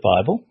parts of the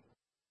Bible,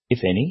 if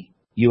any,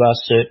 you are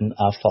certain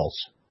are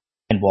false,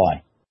 and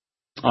why?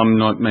 I'm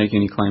not making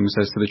any claims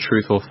as to the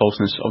truth or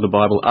falseness of the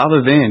Bible,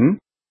 other than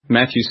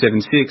Matthew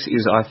 7:6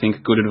 is, I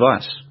think, good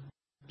advice.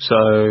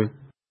 So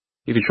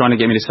if you're trying to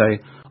get me to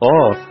say,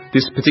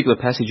 this particular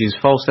passage is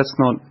false, that's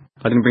not...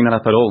 I didn't bring that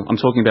up at all. I'm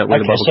talking about where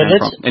the Bible came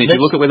from. And if you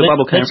look at where the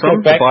Bible came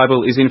from, the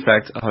Bible is in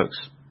fact a hoax.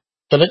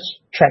 So let's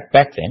track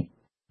back then.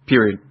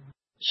 Period.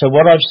 So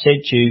what I've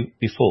said to you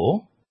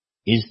before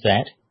is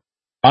that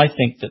I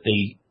think that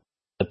the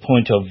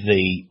point of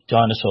the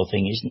dinosaur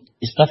thing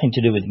is nothing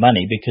to do with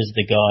money, because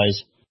the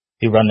guys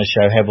who run the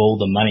show have all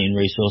the money and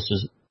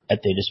resources at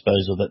their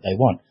disposal that they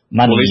want.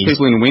 These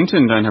people in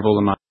Winton don't have all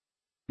the money.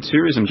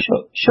 Tourism.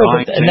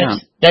 Sure,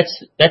 and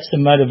that's the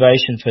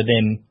motivation for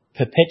them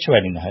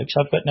perpetuating the hoax.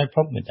 I've got no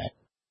problem with that.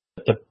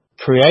 But the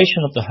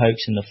creation of the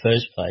hoax in the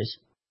first place,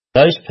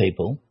 those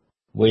people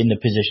were in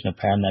the position of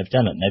power and they've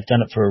done it. And they've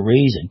done it for a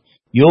reason.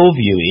 Your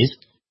view is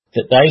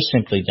that they've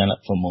simply done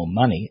it for more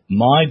money.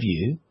 My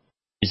view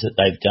is that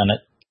they've done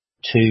it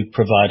to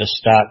provide a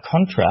stark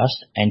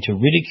contrast and to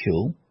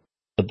ridicule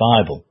the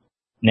Bible.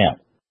 Now,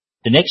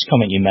 the next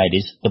comment you made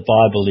is the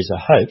Bible is a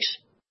hoax.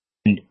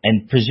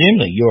 And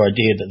presumably your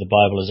idea that the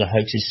Bible is a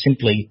hoax is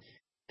simply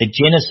the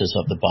genesis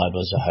of the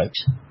Bible is a hoax.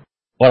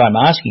 What I'm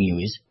asking you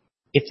is,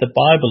 if the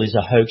Bible is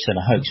a hoax and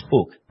a hoax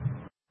book,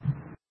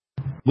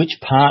 which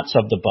parts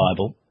of the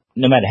Bible,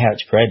 no matter how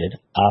it's created,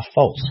 are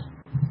false?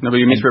 No, but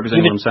you're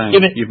misrepresenting what I'm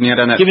saying. You've now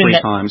done that 3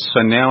 times.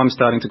 So now I'm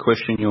starting to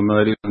question your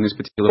motive on this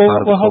particular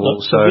part of the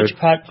call.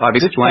 I've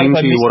explained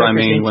to you what I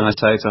mean when I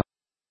say it's a...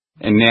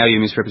 And now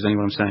you're misrepresenting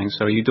what I'm saying.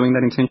 So are you doing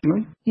that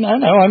intentionally? No,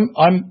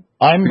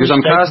 I'm because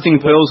I'm casting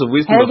pearls of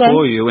wisdom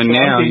before you, and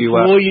now you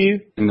are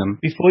in them.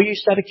 Before you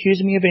start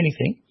accusing me of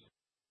anything,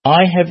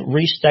 I have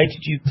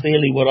restated you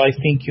clearly what I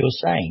think you're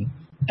saying,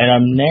 and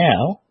I'm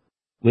now,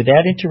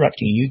 without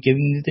interrupting you,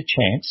 giving you the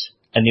chance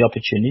and the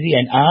opportunity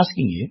and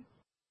asking you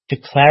to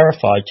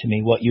clarify to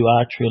me what you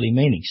are truly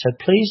meaning. So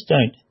please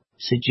don't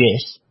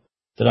suggest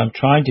that I'm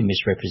trying to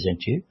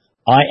misrepresent you.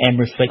 I am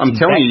reflecting. I'm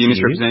telling you, you're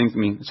misrepresenting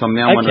me. So I'm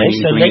now wondering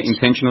if you're doing it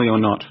intentionally or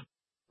not.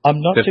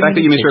 I'm not. The fact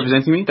that you're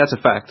misrepresenting me, that's a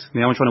fact.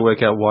 Now I'm trying to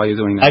work out why you're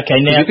doing that. Okay,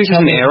 now if this is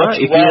an error,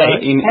 if you are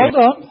in...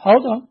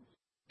 Hold on.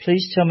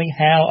 Please tell me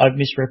how I've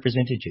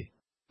misrepresented you.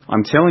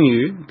 I'm telling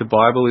you, the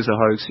Bible is a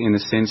hoax in the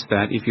sense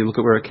that if you look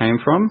at where it came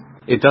from,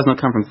 it does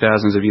not come from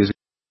thousands of years ago.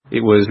 It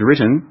was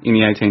written in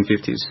the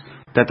 1850s.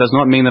 That does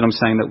not mean that I'm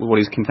saying that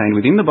what is contained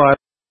within the Bible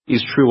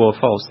is true or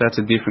false. That's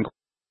a different...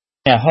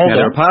 Now,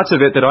 there are parts of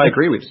it that I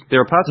agree with.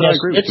 There are parts that I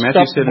agree with.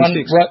 Matthew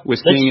 7:6.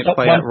 We're seeing it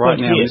play out right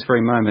now in this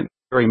very moment.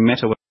 Very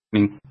meta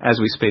as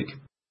we speak.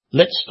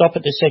 Let's stop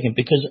at the second,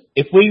 because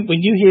when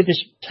you hear this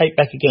tape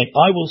back again,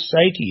 I will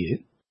say to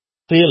you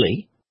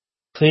clearly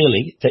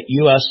that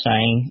you are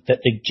saying that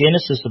the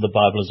genesis of the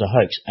Bible is a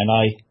hoax, and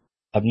I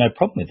have no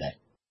problem with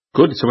that.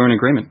 Good, so we're in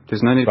agreement.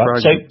 There's no need for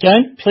argument. So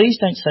please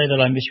don't say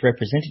that I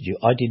misrepresented you.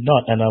 I did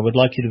not, and I would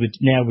like you to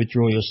now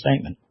withdraw your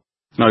statement.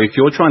 No, if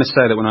you're trying to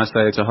say that when I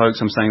say it's a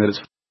hoax, I'm saying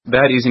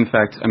that is in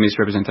fact a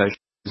misrepresentation.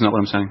 It's not what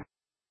I'm saying.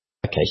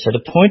 Okay, so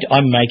the point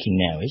I'm making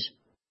now is,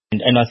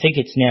 and I think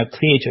it's now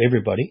clear to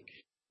everybody,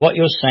 what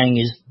you're saying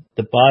is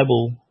the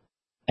Bible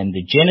and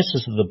the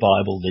genesis of the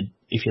Bible,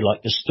 if you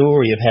like, the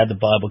story of how the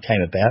Bible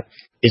came about,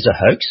 is a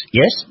hoax,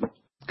 yes?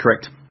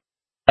 Correct.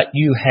 But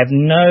you have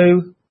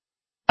no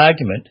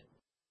argument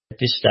at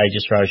this stage,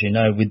 as far as you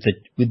know, with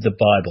the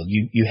Bible.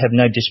 You have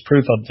no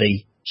disproof of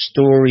the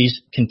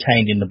stories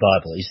contained in the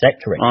Bible. Is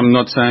that correct? I'm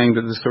not saying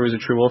that the stories are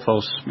true or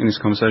false in this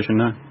conversation,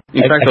 no.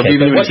 In fact, I'll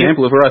give you an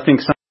example of where I think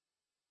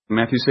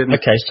Matthew said.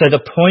 Okay, so the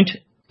point,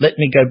 let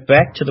me go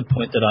back to the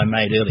point that I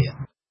made earlier.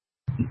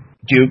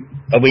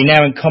 Are we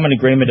now in common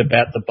agreement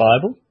about the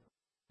Bible?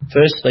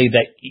 Firstly,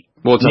 that...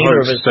 Well, it's a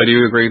hoax, so do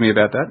you agree with me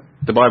about that?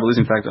 The Bible is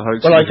in fact a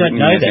hoax. Well, I don't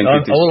know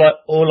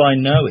that. All I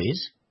know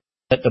is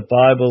that the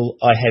Bible,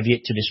 I have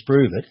yet to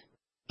disprove it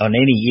on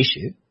any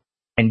issue.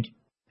 And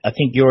I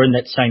think you're in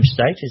that same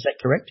state. Is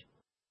that correct?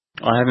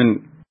 I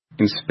haven't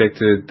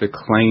inspected the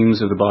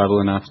claims of the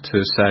Bible enough to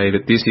say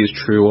that this is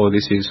true or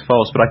this is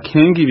false, but I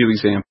can give you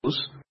examples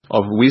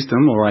of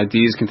wisdom or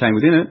ideas contained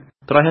within it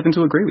that I happen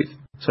to agree with,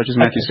 such as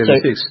Matthew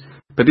 7:6.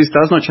 But this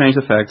does not change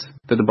the fact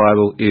that the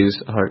Bible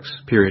is a hoax,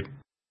 period.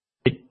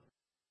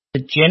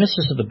 The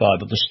genesis of the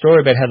Bible, the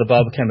story about how the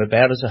Bible came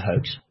about is a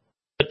hoax,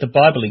 but the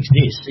Bible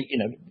exists. You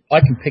know,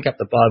 I can pick up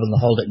the Bible and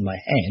hold it in my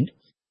hand.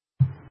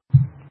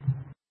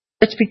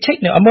 Let's be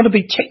technical. I want to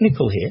be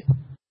technical here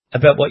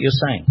about what you're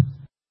saying.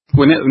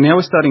 Well, now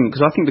we're starting,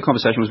 because I think the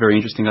conversation was very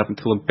interesting up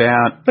until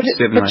about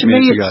 7 or 8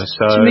 minutes ago.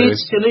 So to me it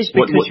still is,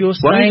 because you're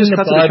saying the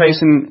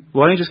Bible...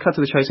 Why don't you just cut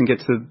to the chase and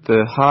get to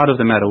the heart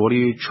of the matter? What are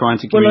you trying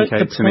to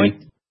communicate to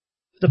me?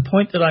 The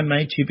point that I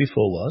made to you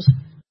before was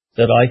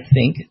that I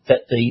think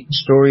that the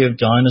story of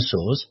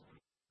dinosaurs,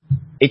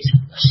 its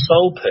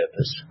sole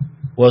purpose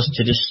was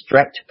to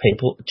distract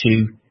people,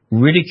 to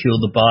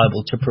ridicule the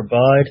Bible, to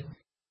provide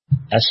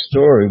a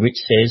story which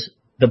says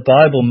the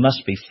Bible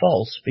must be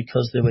false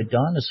because there were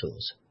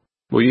dinosaurs.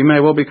 Well, you may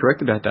well be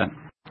correct about that.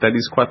 That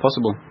is quite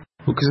possible.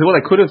 Because what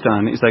they could have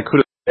done is they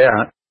could have put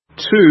out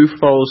two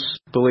false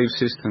belief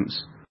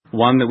systems.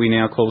 One that we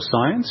now call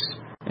science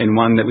and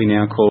one that we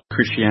now call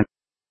Christianity.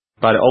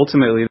 But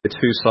ultimately, the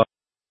two sides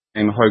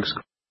became a hoax.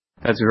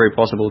 That's very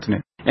possible to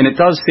me. And it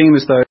does seem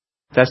as though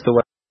that's the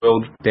way the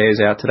world bears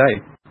out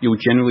today. You'll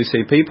generally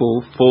see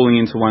people falling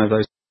into one of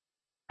those.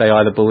 They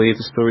either believe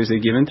the stories they're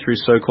given through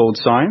so-called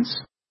science,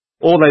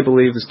 or they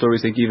believe the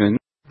stories they're given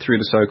through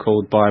the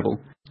so-called Bible.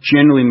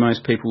 Generally,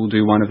 most people will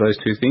do one of those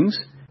two things,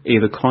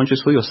 either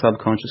consciously or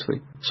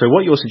subconsciously. So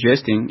what you're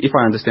suggesting, if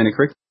I understand it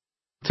correctly,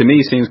 to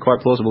me seems quite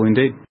plausible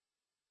indeed.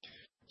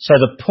 So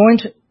the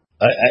point,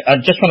 I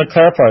just want to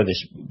clarify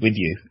this with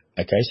you,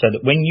 okay, so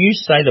that when you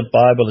say the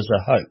Bible is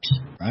a hoax,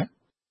 right,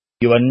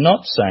 you are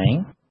not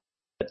saying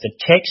that the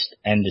text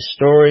and the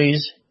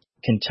stories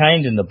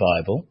contained in the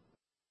Bible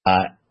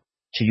are,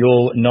 to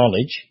your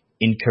knowledge,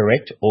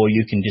 incorrect, or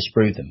you can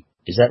disprove them.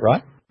 Is that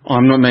right?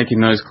 I'm not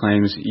making those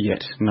claims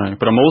yet, no.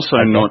 But I'm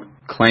also not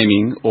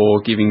claiming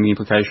or giving the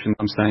implication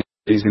I'm saying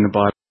is in the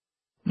Bible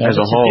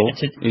as a whole is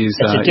true. It's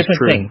a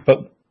different thing.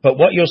 But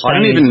what you're saying, I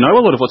don't even know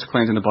a lot of what's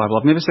claimed in the Bible.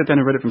 I've never sat down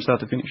and read it from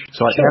start to finish.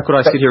 So how could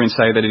I sit here and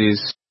say that it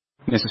is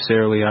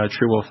necessarily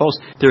true or false?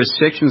 There are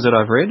sections that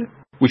I've read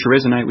which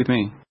resonate with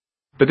me.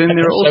 But then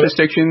there are also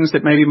sections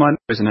that maybe might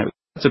not resonate with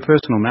me. It's a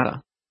personal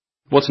matter.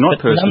 What's not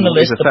personal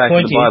is the fact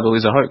that the Bible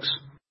is a hoax.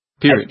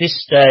 Period. At this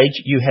stage,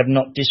 you have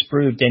not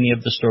disproved any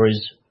of the stories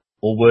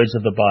or words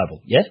of the Bible,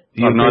 yeah?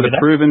 I've neither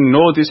proven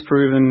nor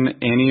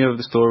disproven any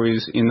of the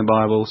stories in the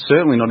Bible,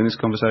 certainly not in this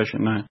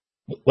conversation, no.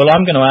 Well,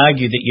 I'm going to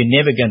argue that you're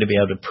never going to be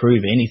able to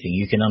prove anything.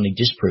 You can only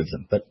disprove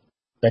them, but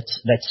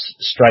that's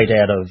straight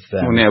out of...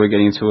 well, now we're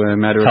getting into a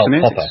matter of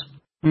semantics.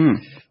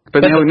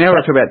 But now we're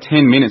up to about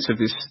 10 minutes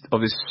of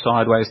this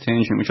sideways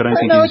tangent, which I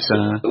don't think is...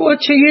 Well,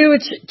 to you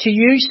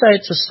say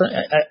it's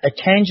a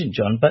tangent,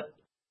 John, but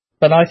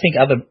I think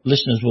other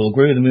listeners will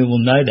agree with me. We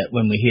will know that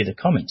when we hear the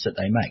comments that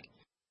they make.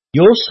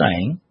 You're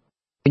saying,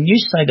 when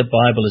you say the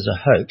Bible is a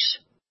hoax,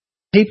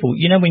 people,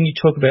 you know, when you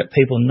talk about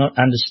people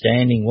not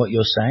understanding what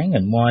you're saying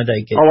and why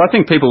they get... Oh, I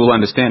think people will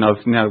understand.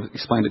 I've now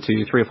explained it to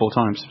you 3 or 4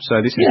 times.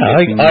 So this is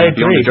I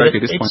agree, but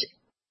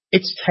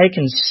it's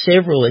taken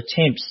several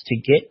attempts to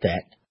get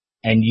that,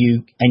 and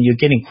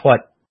you're getting quite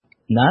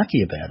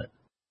narky about it.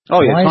 Oh,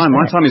 yeah,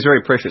 my time is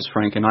very precious,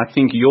 Frank, and I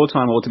think your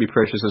time ought to be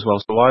precious as well.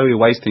 So why are we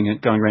wasting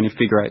it going around in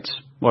figure eights?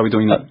 Why are we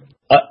doing that?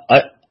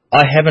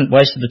 I haven't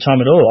wasted the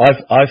time at all.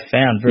 I've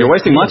found very... You're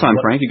wasting my time,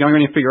 Frank. You're going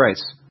around in figure eights.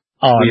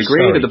 Oh, we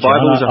agree that the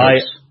Bible is a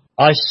hoax.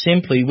 I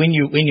simply, when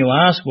you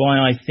ask why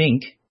I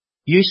think,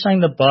 you're saying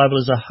the Bible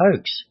is a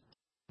hoax.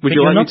 Would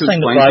you like me to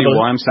explain to you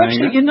why I'm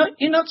saying that?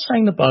 You're not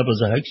saying the Bible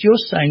is a hoax.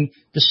 You're saying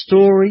the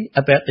story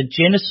about the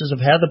genesis of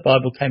how the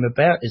Bible came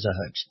about is a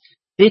hoax.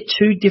 They're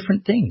two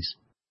different things.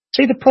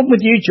 See, the problem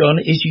with you, John,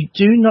 is you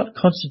do not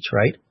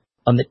concentrate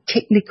on the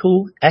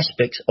technical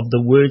aspects of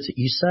the words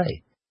that you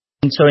say.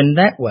 And so in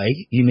that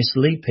way, you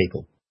mislead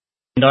people.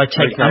 And I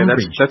take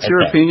umbrage. That's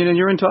your opinion, and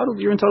you're entitled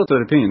to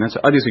that opinion.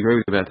 I disagree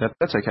with you about that.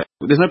 That's okay.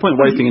 There's no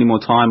point wasting any more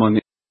time on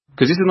this,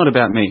 because this is not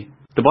about me.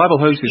 The Bible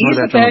hoax is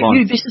not about John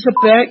LeBon. This is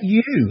about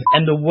you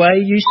and the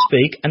way you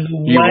speak and the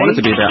way... You want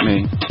it to be about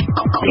me.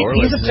 You're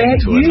listening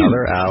to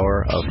another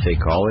hour of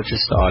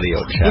Fakeologist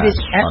Audio Chat. It is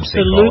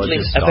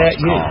absolutely about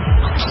you.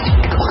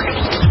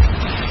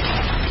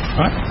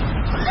 Right?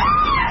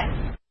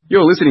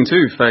 You're listening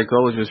to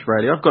Fakeologist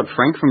Radio. I've got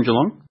Frank from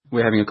Geelong.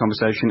 We're having a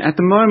conversation at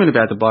the moment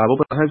about the Bible,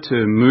 but I hope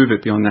to move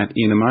it beyond that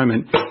in a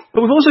moment. But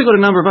we've also got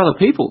a number of other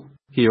people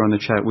here on the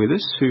chat with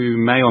us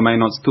who may or may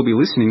not still be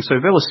listening.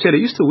 So, Velocet,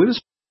 are you still with us?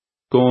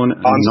 I'm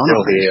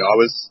still here. I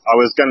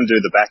was going to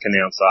do the back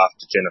announce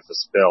after Jennifer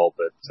Spell,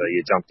 but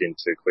you jumped in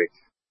too quick.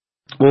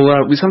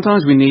 Well,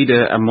 sometimes we need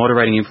a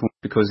moderating influence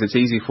because it's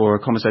easy for a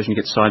conversation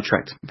to get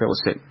sidetracked,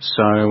 Velocet.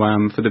 So,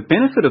 for the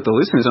benefit of the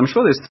listeners, I'm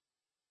sure there's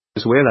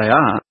where they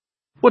are.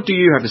 What do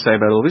you have to say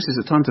about all this? Is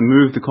it time to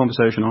move the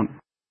conversation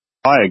on?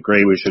 I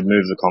agree we should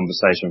move the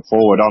conversation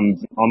forward. I'm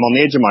on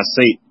the edge of my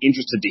seat,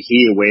 interested to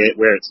hear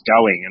where it's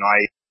going, and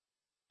I'm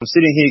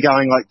sitting here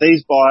going like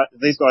these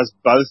guys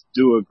both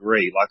do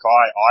agree. Like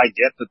I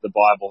get that the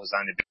Bible has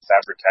only been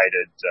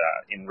fabricated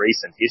in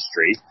recent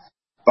history,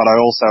 but I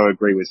also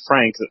agree with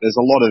Frank that there's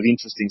a lot of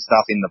interesting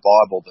stuff in the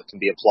Bible that can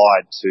be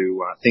applied to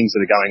things that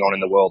are going on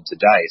in the world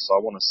today. So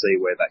I want to see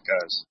where that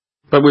goes.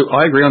 But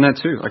I agree on that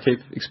too. I keep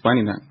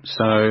explaining that.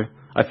 So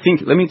I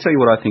think, let me tell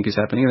you what I think is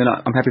happening, and then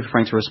I'm happy for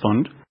Frank to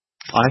respond.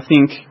 I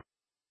think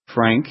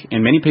Frank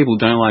and many people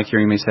don't like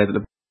hearing me say that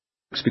the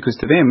books, because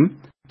to them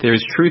there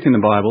is truth in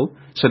the Bible.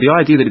 So the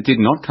idea that it did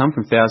not come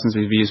from thousands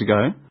of years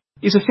ago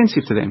is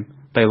offensive to them.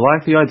 They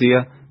like the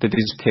idea that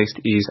this text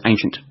is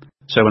ancient.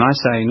 So when I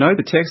say no,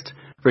 the text,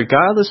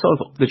 regardless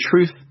of the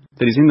truth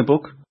that is in the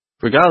book,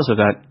 regardless of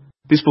that,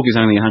 this book is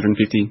only 150,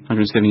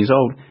 170 years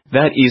old,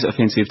 that is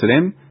offensive to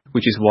them,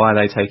 which is why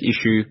they take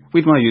issue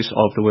with my use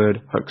of the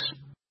word hoax.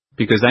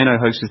 Because they know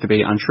hoaxes to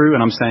be untrue,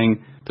 and I'm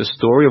saying the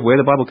story of where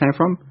the Bible came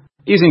from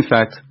is in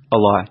fact a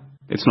lie.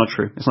 It's not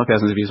true. It's not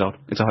thousands of years old.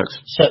 It's a hoax.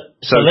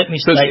 So let me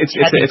say it's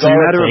a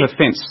matter of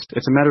offence.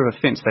 It's a matter of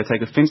offence. They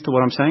take offence to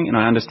what I'm saying, and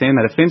I understand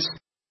that offence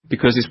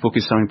because this book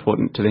is so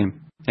important to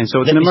them. And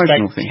so it's an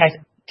emotional thing.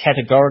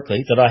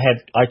 Categorically, that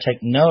I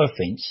take no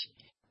offence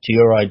to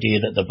your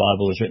idea that the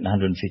Bible was written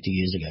 150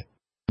 years ago.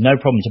 No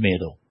problem to me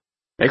at all.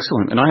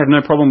 Excellent. And I have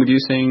no problem with you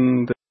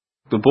seeing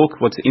the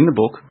book, what's in the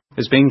book,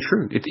 as being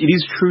true. It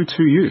is true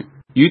to you.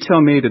 You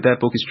tell me that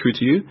book is true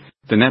to you,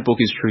 then that book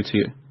is true to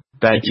you.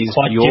 It's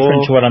quite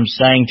different to what I'm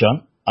saying,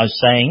 John. I was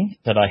saying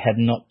that I have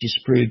not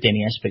disproved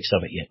any aspects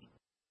of it yet.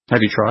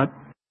 Have you tried?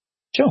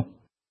 Sure.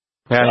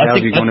 How have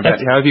you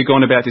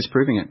gone about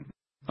disproving it?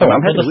 All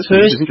right, well,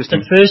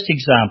 the first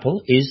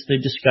example is the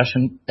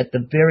discussion at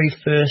the very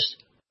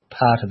first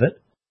part of it,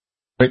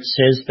 where it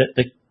says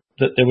that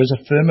there was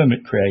a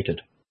firmament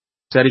created.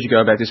 So how did you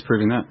go about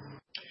disproving that?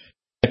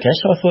 Okay,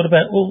 so I thought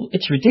about, well,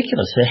 it's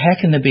ridiculous. So how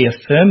can there be a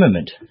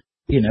firmament?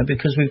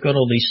 Because we've got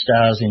all these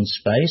stars in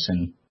space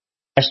and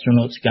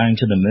astronauts going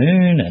to the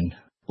moon and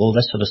all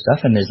that sort of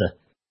stuff, and there's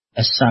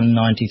a sun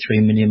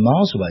 93 million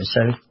miles away.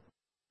 So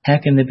how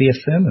can there be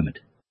a firmament?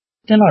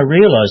 Then I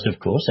realised, of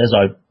course,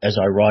 as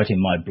I write in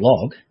my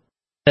blog,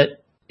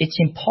 that it's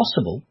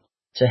impossible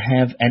to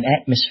have an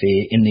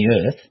atmosphere in the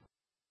Earth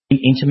in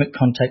intimate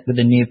contact with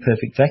a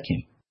near-perfect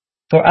vacuum.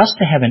 For us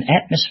to have an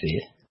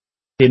atmosphere,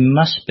 there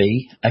must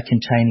be a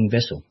containing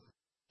vessel.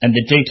 And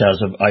the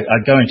details of I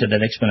go into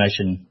that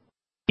explanation.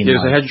 So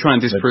how do you try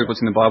and disprove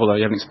what's in the Bible, though?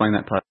 You haven't explained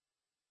that part.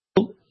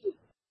 Well,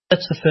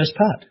 that's the first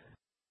part.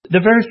 The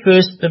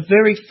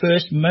very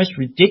first, most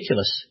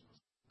ridiculous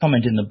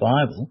comment in the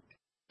Bible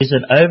is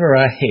that over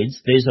our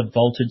heads there's a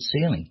vaulted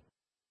ceiling.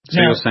 So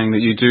you're saying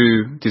that you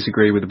do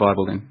disagree with the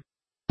Bible, then?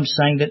 I'm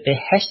saying that there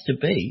has to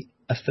be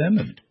a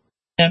firmament.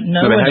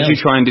 Now, but how did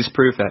you try and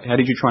disprove that? How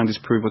did you try and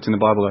disprove what's in the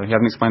Bible, though? You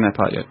haven't explained that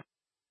part yet.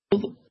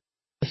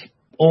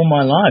 All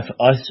my life,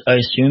 I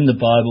assumed the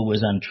Bible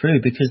was untrue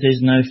because there's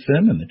no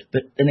firmament.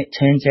 But then it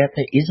turns out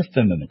there is a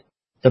firmament.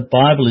 The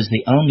Bible is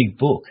the only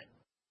book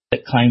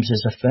that claims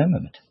there's a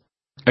firmament.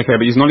 Okay,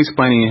 but he's not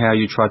explaining how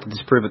you tried to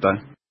disprove it, though.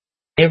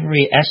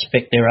 Every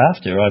aspect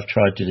thereafter I've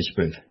tried to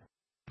disprove.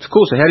 It's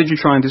cool. So how did you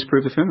try and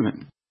disprove the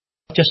firmament?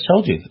 I just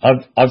told you.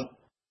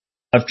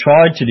 I've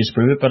tried to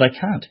disprove it, but I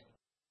can't.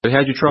 But how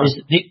did you try?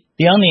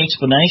 The only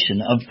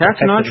explanation of how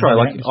can I try?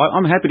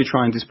 I'm happy to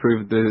try and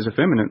disprove that there's a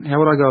firmament. How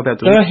would I go about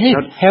doing it? Go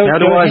ahead.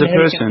 How do I,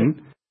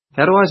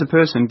 as a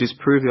person,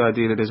 disprove the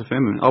idea that there's a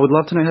firmament? I would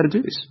love to know how to do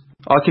this.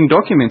 I can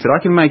document it.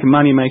 I can make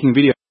money making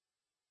videos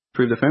to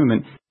prove the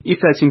firmament, if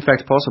that's in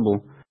fact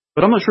possible.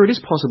 But I'm not sure it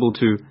is possible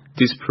to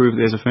disprove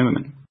there's a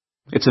firmament.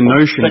 It's a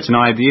notion, it's an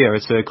idea,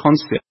 it's a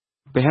concept.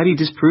 But how do you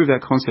disprove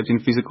that concept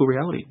in physical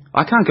reality?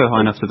 I can't go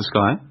high enough to the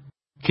sky.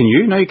 Can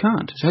you? No, you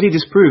can't. So how do you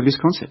disprove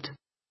this concept?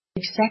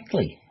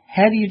 Exactly.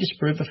 How do you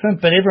disprove a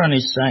firmament? But everyone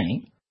is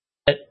saying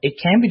that it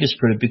can be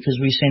disproved because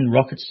we send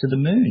rockets to the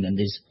moon and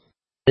there's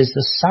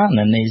the sun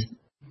and there's...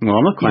 Well,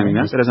 I'm not claiming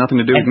that. That has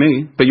nothing to do with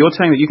me. But you're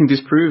saying that you can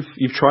disprove,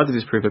 you've tried to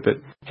disprove it, but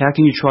how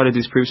can you try to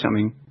disprove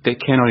something that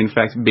cannot in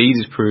fact be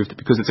disproved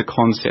because it's a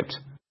concept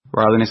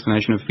rather than an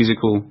explanation of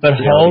physical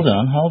reality?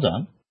 Hold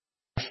on.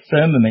 A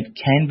firmament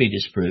can be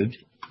disproved.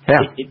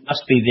 How? It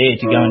must be there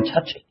to go and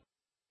touch it.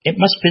 It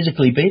must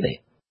physically be there.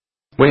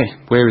 Where?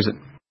 Where is it?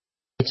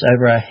 It's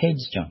over our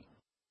heads, John.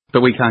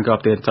 But we can't go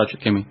up there to touch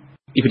it, can we?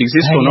 If it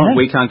exists or not,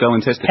 we can't go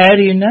and test it. How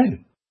do you know?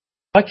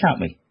 Why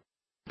can't we?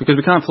 Because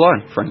we can't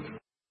fly, Frank.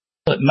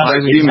 Well, I,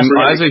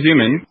 as a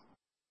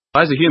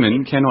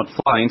human, cannot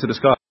fly into the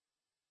sky.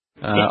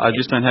 I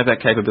just don't have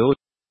that capability.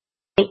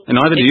 And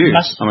neither do you,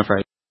 I'm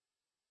afraid.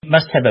 It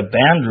must have a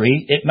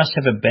boundary. It must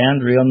have a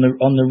boundary on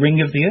the ring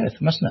of the Earth,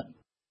 mustn't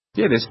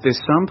it? Yeah, there's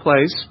some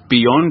place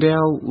beyond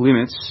our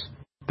limits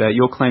that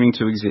you're claiming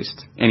to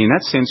exist. And in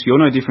that sense, you're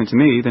no different to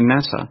me than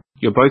NASA.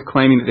 You're both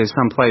claiming that there's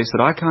some place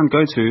that I can't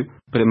go to,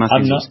 but it must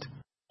exist.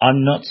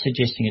 I'm not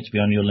suggesting it's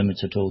beyond your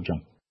limits at all,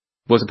 John.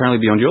 Well, it's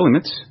apparently beyond your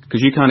limits,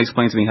 because you can't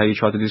explain to me how you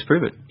tried to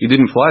disprove it. You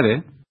didn't fly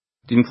there.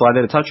 You didn't fly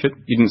there to touch it.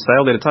 You didn't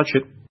sail there to touch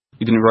it.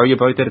 You didn't row your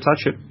boat there to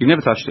touch it. You've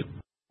never touched it.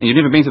 And you've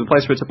never been to the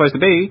place where it's supposed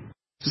to be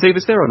to see if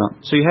it's there or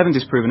not. So you haven't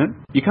disproven it.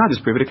 You can't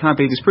disprove it. It can't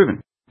be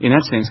disproven. In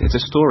that sense, it's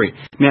a story.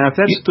 Now, if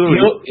that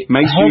story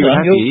makes you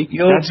happy,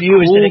 that's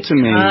cool to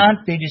me. It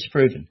can't be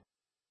disproven.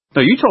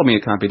 No, you told me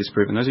it can't be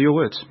disproven. Those are your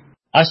words.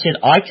 I said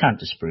I can't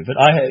disprove it.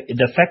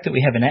 The fact that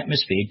we have an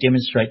atmosphere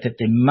demonstrates that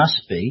there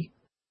must be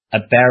a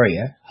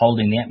barrier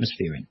holding the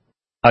atmosphere in.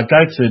 I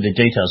go through the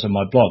details on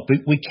my blog.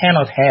 We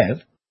cannot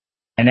have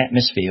an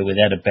atmosphere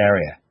without a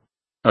barrier.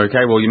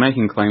 Okay, well, you're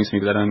making claims to me,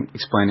 but I don't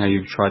explain how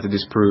you've tried to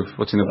disprove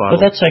what's in the Bible.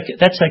 Well, that's okay.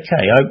 That's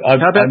okay. How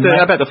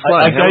about the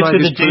flood? I go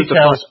through the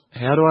details.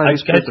 How do I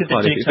disprove the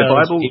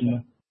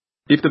flood?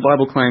 If the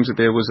Bible claims that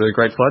there was a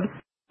great flood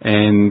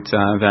and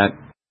that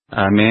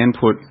man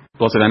put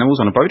lots of animals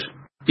on a boat,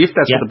 if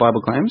that's what the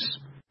Bible claims,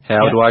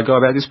 how do I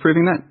go about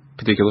disproving that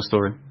particular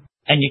story?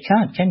 And you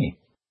can't, can you?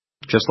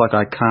 Just like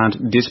I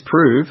can't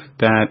disprove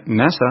that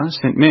NASA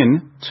sent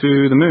men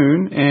to the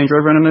moon and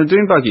drove around in a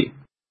dune buggy.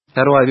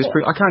 How do I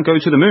disprove? I can't go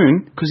to the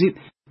moon because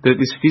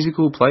this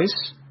physical place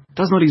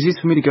does not exist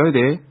for me to go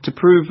there to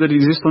prove that it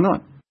exists or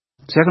not.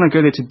 So how can I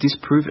go there to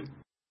disprove it?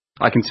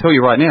 I can tell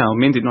you right now,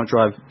 men did not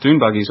drive dune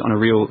buggies on a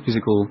real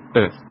physical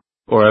Earth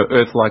or an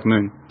Earth-like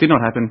moon. Did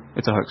not happen.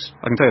 It's a hoax.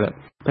 I can tell you that.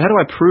 But how do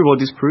I prove or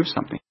disprove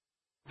something?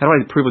 How do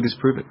I prove or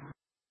disprove it?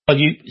 Well,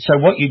 so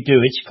what you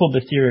do, it's called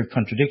the theory of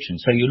contradiction.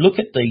 So you look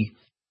at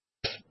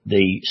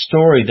the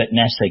story that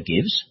NASA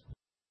gives,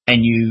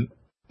 and you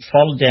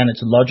follow down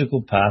its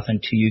logical path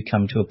until you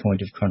come to a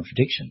point of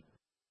contradiction.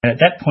 And at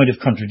that point of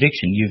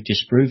contradiction, you've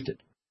disproved it.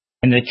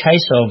 In the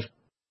case of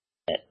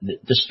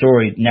the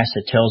story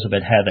NASA tells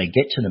about how they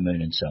get to the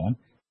moon and so on,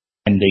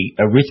 and the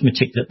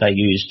arithmetic that they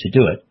use to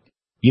do it,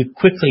 you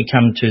quickly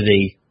come to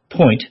the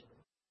point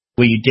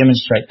where you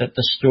demonstrate that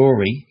the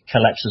story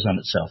collapses on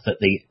itself, that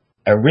the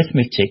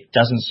arithmetic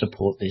doesn't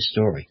support their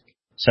story.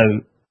 So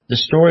the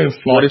story of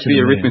flight. What if the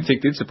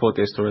arithmetic did support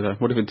their story, though?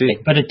 What if it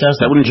did? But it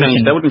doesn't. That wouldn't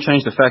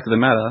change the fact of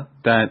the matter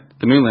that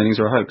the moon landings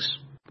are a hoax.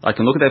 I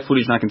can look at that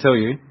footage and I can tell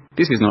you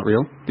this is not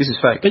real. This is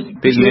fake.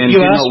 These men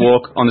did not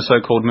walk on the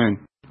so-called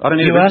moon. I don't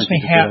need. You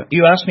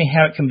asked me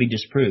how it can be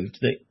disproved.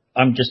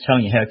 I'm just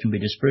telling you how it can be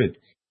disproved.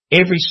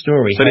 Every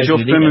story. So is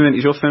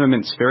your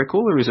firmament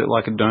spherical or is it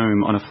like a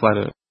dome on a flat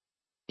Earth?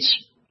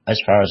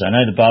 As far as I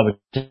know, the Bible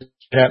is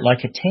out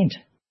like a tent.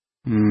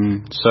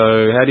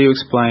 So how do you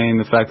explain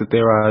the fact that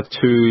there are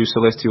two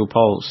celestial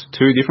poles,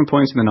 two different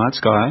points in the night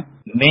sky?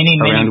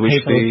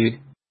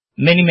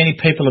 Many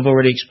people have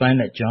already explained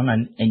that, John.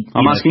 And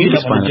I'm asking you to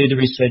explain it. Do the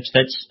research.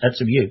 That's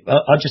of you.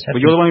 I'll just have.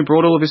 Well, you're the one who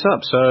brought all of this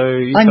up, so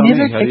you tell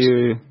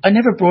me. I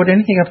never brought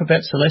anything up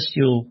about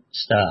celestial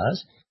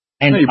stars.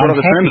 And no, you brought up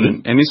the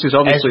firmament, and this is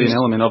obviously an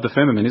element of the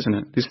firmament, isn't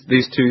it?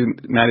 These two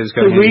matters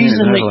go hand in hand. The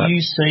reason that you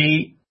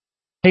see,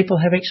 people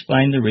have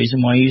explained the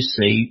reason why you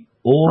see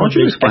all of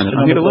these. Explain it.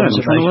 I'm here to learn. I'm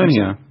trying to learn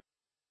here.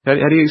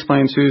 How do you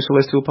explain two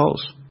celestial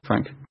poles,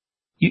 Frank?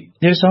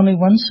 There's only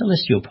one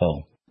celestial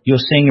pole. You're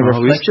seeing a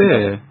reflection. Is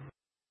there?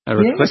 A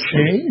reflection?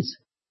 Yes, there is.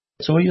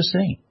 That's all you're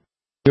seeing.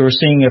 You're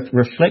seeing a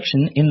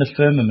reflection in the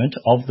firmament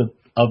of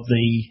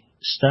the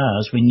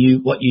stars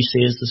what you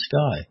see as the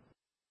sky.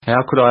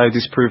 How could I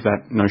disprove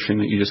that notion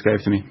that you just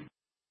gave to me?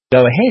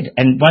 Go ahead,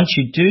 and once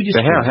you do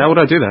disprove it... How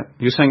would I do that?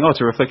 You're saying, it's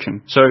a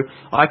reflection. So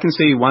I can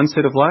see one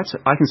set of lights,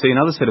 I can see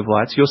another set of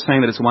lights, you're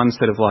saying that it's one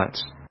set of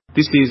lights.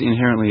 This is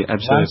inherently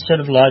absurd. One set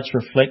of lights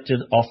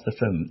reflected off the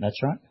firmament,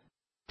 that's right?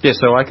 Yeah,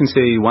 so I can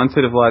see one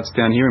set of lights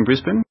down here in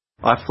Brisbane,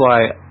 I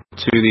fly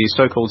to the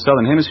so-called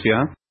southern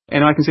hemisphere,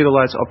 and I can see the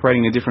lights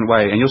operating a different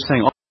way, and you're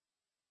saying...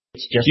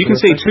 you can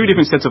see two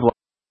different sets of lights,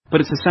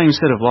 but it's the same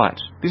set of lights.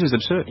 This is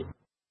absurd.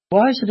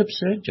 Why is it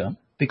absurd, John?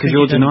 Because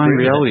you're denying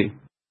reality.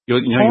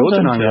 You're denying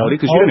reality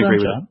because you don't agree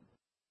with it.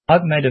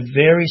 I've made a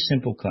very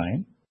simple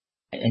claim,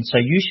 and so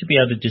you should be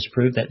able to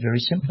disprove that very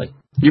simply.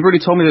 You've already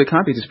told me that it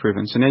can't be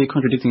disproven, so now you're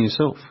contradicting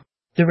yourself.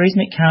 The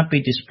reason it can't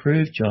be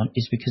disproved, John,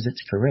 is because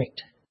it's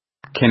correct.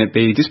 Can it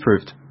be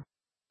disproved?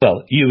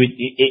 Well, you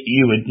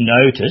would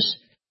notice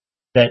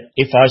that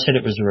if I said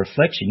it was a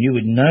reflection, you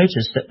would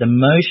notice that the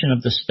motion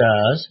of the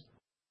stars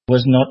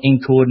was not in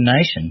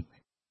coordination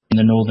in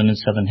the northern and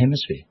southern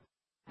hemisphere.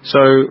 So,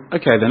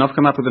 okay, then I've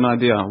come up with an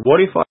idea.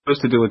 What if I was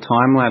to do a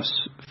time-lapse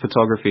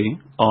photography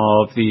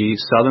of the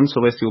southern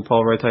celestial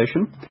pole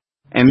rotation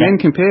and then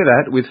compare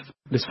that with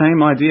the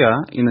same idea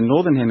in the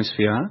northern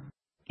hemisphere?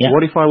 Yeah.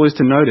 What if I was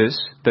to notice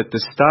that the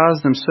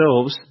stars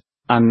themselves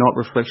are not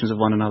reflections of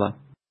one another?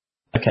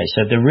 Okay,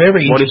 so the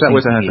very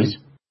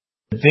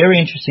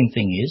interesting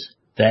thing is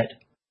that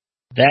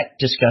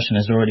discussion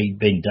has already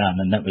been done,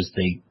 and that was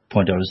the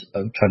point I was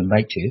trying to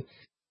make to you.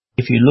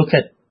 If you look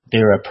at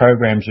there are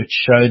programs which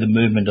show the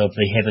movement of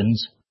the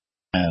heavens,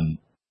 of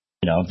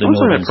the northern. I'm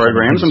talking about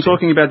programs. I'm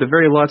talking about the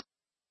very light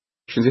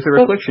reflections. If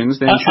they're reflections,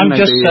 then shouldn't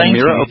they be a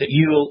mirror? I'm just saying to you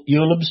that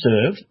you'll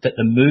observe that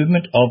the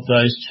movement of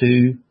those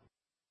two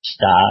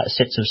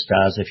sets of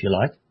stars, if you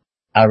like,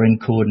 are in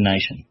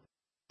coordination.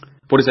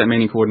 What does that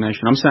mean in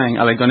coordination? I'm saying,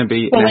 are they going to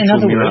be an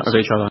actual mirror of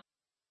each other?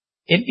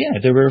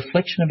 They're a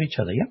reflection of each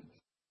other, yeah.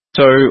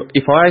 So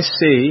if I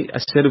see a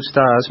set of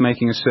stars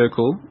making a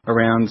circle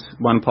around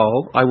one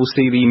pole, I will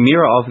see the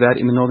mirror of that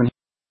in the northern hemisphere.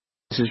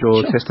 This is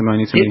your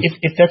testimony to me.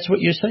 If that's what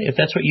you see, if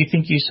that's what you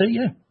think you see,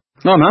 yeah.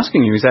 No, I'm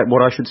asking you, is that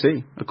what I should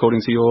see,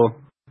 according to your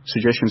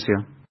suggestions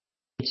here?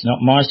 It's not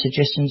my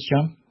suggestions,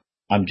 John.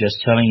 I'm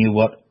just telling you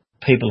what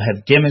people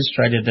have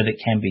demonstrated that it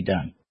can be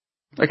done.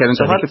 Okay, then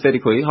so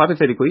hypothetically,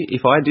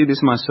 if I did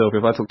this myself,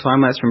 if I took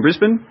time-lapse from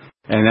Brisbane,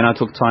 and then I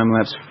took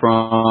time-lapse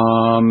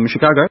from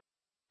Chicago,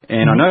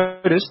 and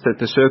I noticed that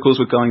the circles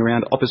were going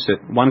around opposite,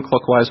 one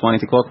clockwise, one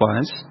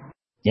anti-clockwise.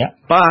 Yeah.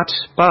 But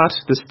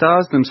the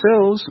stars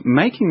themselves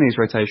making these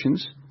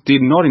rotations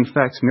did not in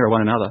fact mirror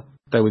one another.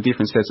 They were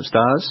different sets of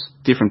stars,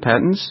 different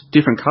patterns,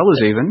 different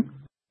colours even.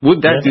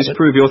 Would that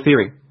disprove your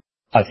theory?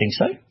 I think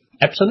so.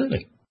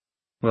 Absolutely.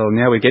 Well,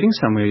 now we're getting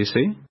somewhere, you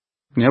see.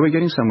 Now we're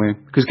getting somewhere.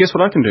 Because guess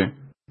what I can do?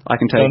 I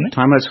can take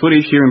time-lapse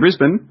footage here in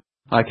Brisbane.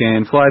 I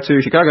can fly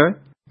to Chicago,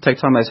 take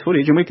time-lapse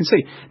footage, and we can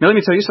see. Now, let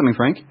me tell you something,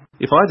 Frank.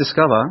 If I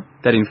discover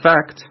that, in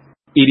fact,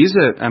 it is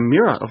a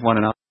mirror of one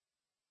another,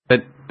 that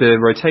the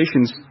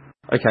rotations,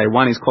 okay,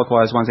 one is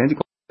clockwise, one's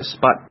anti-clockwise,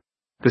 but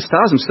the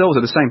stars themselves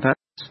are the same patterns.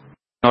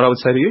 You know what I would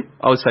say to you?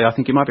 I would say, I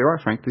think you might be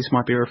right, Frank. This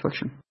might be a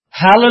reflection.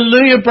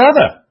 Hallelujah,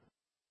 brother.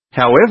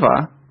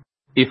 However,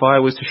 if I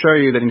was to show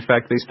you that, in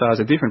fact, these stars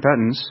are different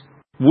patterns,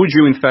 would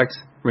you, in fact,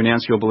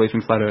 renounce your belief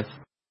in flat Earth?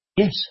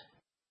 Yes.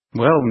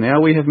 Well,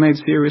 now we have made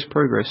serious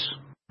progress.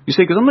 You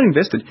see, because I'm not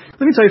invested.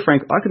 Let me tell you,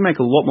 Frank, I could make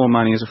a lot more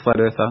money as a flat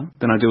earther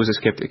than I do as a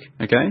skeptic,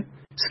 okay?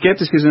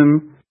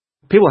 Skepticism,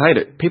 people hate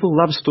it. People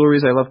love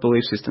stories, they love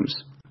belief systems.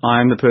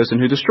 I'm the person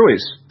who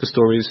destroys the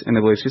stories and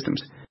the belief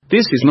systems.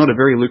 This is not a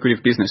very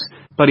lucrative business.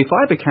 But if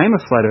I became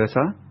a flat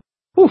earther,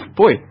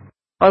 boy,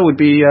 I would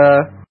be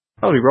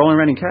rolling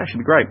around in cash. It'd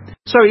be great.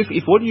 So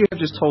if what you have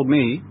just told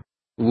me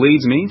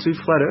leads me to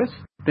flat earth,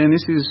 then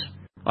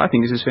I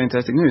think this is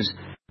fantastic news.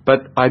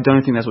 But I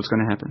don't think that's what's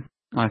going to happen.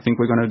 I think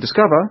we're going to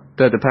discover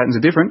that the patterns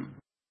are different.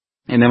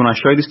 And then when I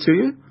show this to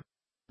you,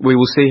 we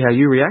will see how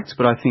you react.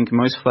 But I think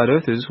most flat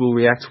earthers will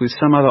react with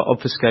some other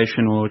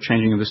obfuscation or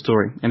changing of the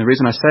story. And the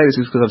reason I say this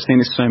is because I've seen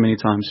this so many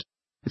times.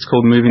 It's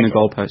called moving the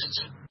goalposts.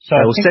 So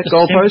they will set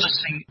goalposts.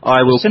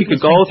 I will kick a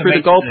goal through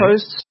the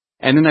goalposts.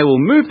 And then they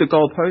will move the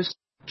goalpost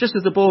just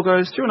as the ball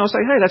goes through. And I'll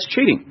say, hey, that's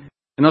cheating.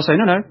 And they'll say,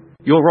 no,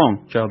 you're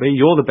wrong, JLB.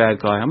 You're the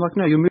bad guy. I'm like,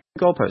 no, you're moving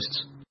the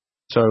goalposts.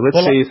 So let's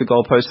see if the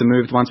goalposts are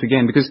moved once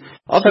again, because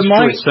I've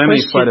destroyed so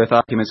many flat Earth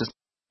arguments.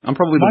 I'm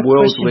probably the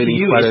world's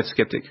leading flat Earth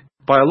skeptic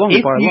by a long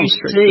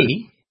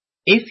stretch.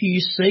 If you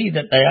see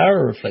that they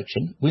are a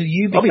reflection, will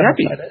you become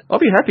flat Earth?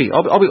 I'll be happy.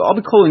 I'll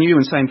be calling you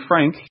and saying,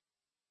 Frank,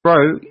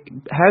 bro,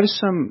 have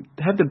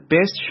the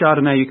best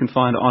Chardonnay you can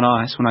find on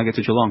ice when I get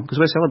to Geelong, because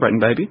we're celebrating,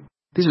 baby.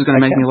 This is going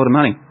to make me a lot of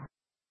money.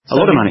 A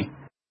lot of money.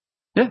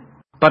 Yeah.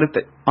 But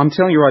I'm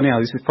telling you right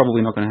now, this is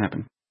probably not going to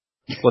happen.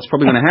 What's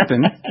probably going to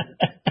happen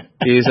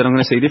is that I'm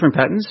going to see different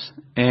patterns,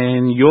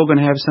 and you're going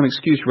to have some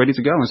excuse ready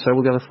to go, and so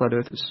will the other flat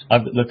earthers.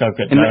 I've got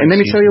and let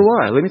me tell you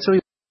why.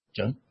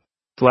 John?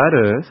 Flat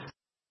Earth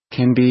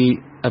can be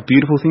a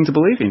beautiful thing to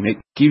believe in. It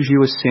gives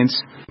you a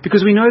sense,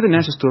 because we know the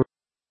NASA story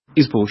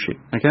is bullshit,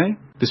 okay?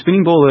 The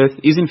spinning ball Earth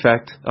is in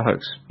fact a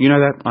hoax. You know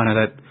that, I know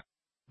that.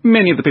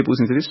 Many of the people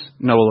listening to this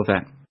know all of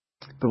that.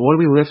 But what are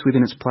we left with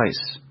in its place?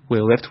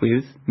 We're left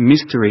with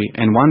mystery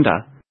and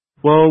wonder.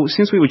 Well,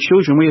 since we were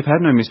children, we have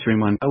had no mystery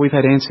and wonder. We've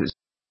had answers.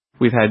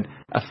 We've had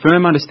a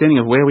firm understanding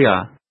of where we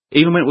are.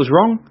 Even when it was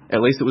wrong,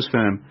 at least it was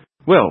firm.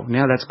 Well,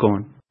 now that's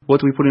gone.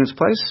 What do we put in its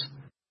place?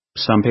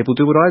 Some people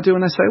do what I do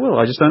and they say, well,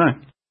 I just don't know.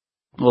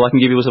 All I can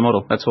give you is a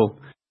model, that's all.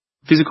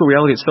 Physical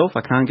reality itself,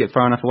 I can't get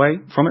far enough away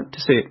from it to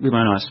see it with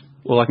my own eyes.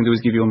 All I can do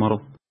is give you a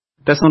model.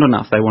 That's not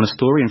enough. They want a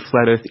story, and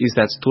Flat Earth is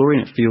that story,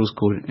 and it feels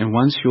good. And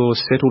once you're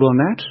settled on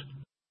that,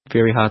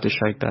 very hard to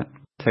shake that.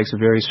 It takes a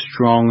very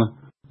strong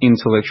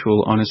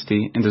intellectual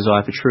honesty and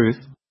desire for truth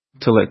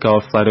to let go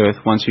of Flat Earth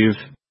once you've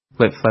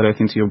let Flat Earth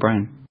into your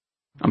brain,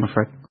 I'm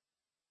afraid.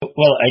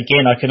 Well,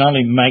 again, I can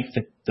only make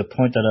the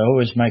point that I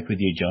always make with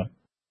you, John,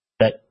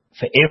 that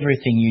for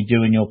everything you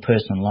do in your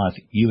personal life,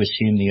 you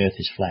assume the Earth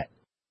is flat.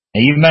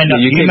 Now, you may not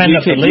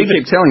believe it.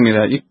 You keep telling me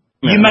that.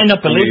 You may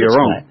not believe it's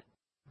flat.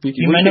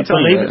 You may not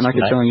believe it's flat. And I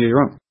keep telling you you're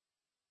wrong.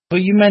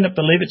 Well, you may not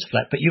believe it's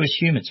flat, but you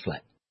assume it's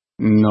flat.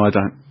 No, I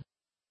don't.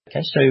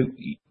 Okay, so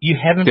you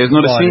haven't. There's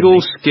not a single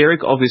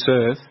skerrick of this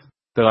Earth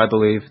that I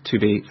believe to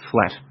be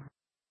flat.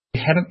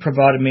 You haven't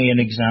provided me an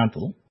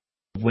example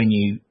of when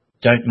you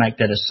don't make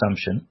that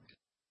assumption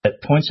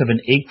that points of an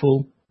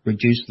equal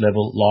reduced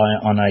level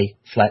lie on a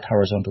flat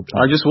horizontal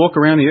plane. I just walk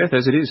around the Earth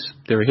as it is.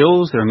 There are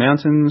hills, there are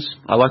mountains.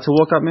 I like to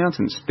walk up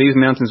mountains. These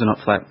mountains are not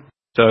flat.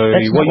 So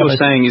what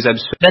you're saying is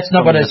absurd. That's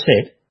not what I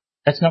said.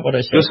 That's not what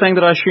I said. You're saying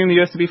that I assume the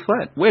Earth to be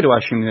flat. Where do I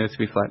assume the Earth to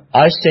be flat?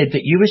 I said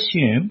that you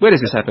assume... Where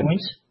does this happen?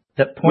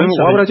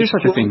 Why would I do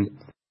such a thing?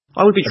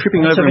 I would be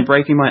tripping over and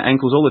breaking my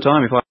ankles all the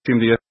time if I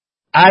assumed the Earth...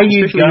 Are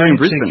you going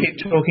to keep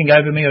talking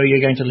over me, or are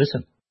you going to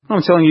listen?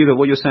 I'm telling you that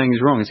what you're saying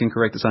is wrong. It's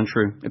incorrect. It's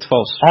untrue. It's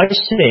false. I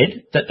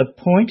said that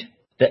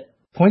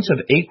points of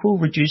equal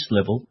reduced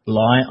level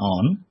lie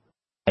on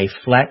a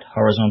flat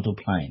horizontal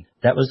plane.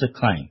 That was the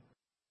claim.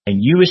 And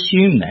you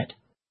assume that,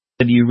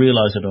 whether you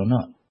realise it or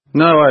not.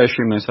 No, I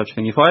assume no such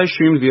thing. If I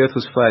assumed the Earth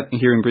was flat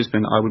here in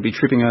Brisbane, I would be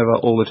tripping over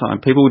all the time.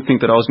 People would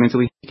think that I was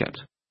mentally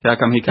handicapped. How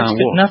come he can't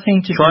walk?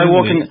 Nothing to Try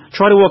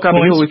to walk up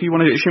a hill if you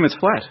want to assume it's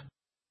flat.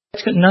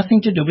 It's got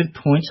nothing to do with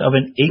points of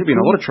an You'd be in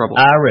a lot of trouble.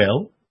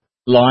 RL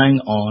lying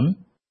on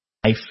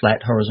a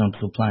flat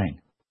horizontal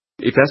plane.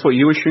 If that's what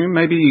you assume,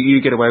 maybe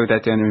you get away with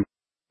that down there.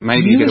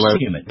 Maybe you get away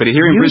with it. But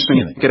here in Brisbane,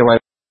 you get away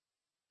with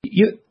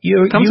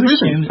it. Come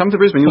to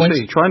Brisbane, you'll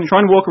see. Try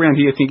and walk around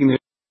here thinking that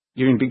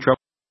you're in big trouble.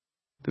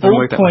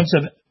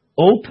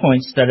 All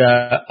points that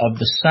are of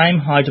the same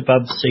height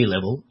above sea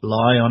level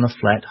lie on a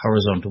flat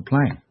horizontal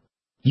plane.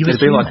 It'd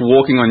be like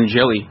walking on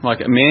jelly.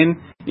 Like a man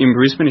in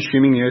Brisbane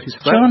assuming the Earth is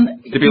flat. John,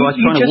 it'd be like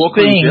trying to walk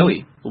on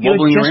jelly,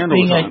 wobbling around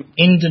all the time.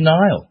 In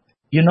denial.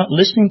 You're not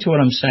listening to what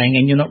I'm saying,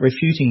 and you're not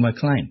refuting my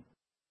claim.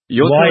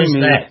 You're telling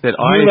me that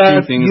I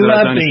assume things that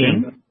I don't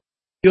assume.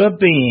 You are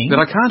being... That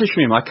I can't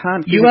assume. I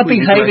can't you are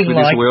behaving with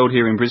like... this world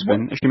here in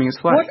Brisbane, assuming it's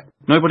flat.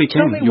 Nobody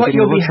can. Tell me what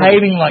you're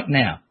behaving like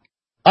now.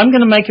 I'm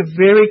going to make a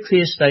very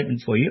clear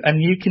statement for you,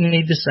 and you can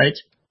either say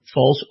it's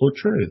false or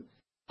true.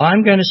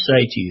 I'm going to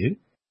say to you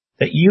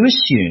that you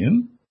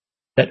assume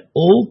that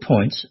all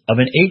points of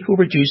an equal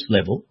reduced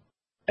level,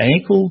 an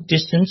equal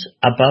distance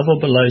above or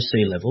below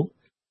sea level,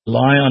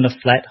 lie on a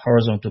flat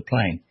horizontal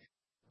plane.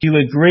 Do you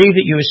agree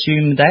that you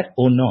assume that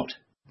or not?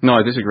 No,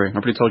 I disagree. I've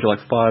already told you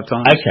like 5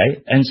 times.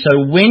 Okay, and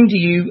so when do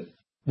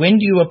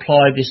you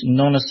apply this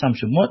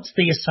non-assumption? What's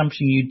the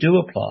assumption you do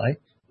apply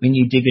when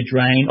you dig a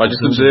drain? I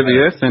just observe the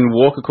Earth and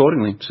walk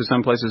accordingly. So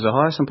some places are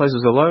high, some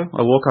places are low.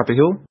 I walk up a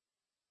hill.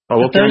 I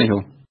walk down a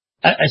hill.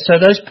 So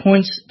those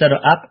points that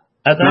are up,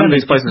 are they none of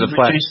these places are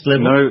flat.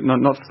 Level? No,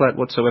 not flat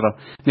whatsoever.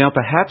 Now,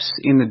 perhaps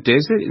in the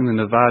desert, in the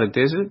Nevada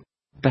desert,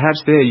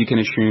 perhaps there you can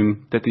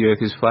assume that the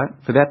Earth is flat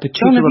for that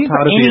particular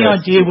part of the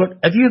Earth.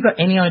 Have you got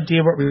any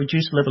idea what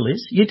reduced level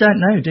is? You don't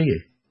know, do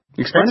you?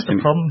 Explain That's it to me.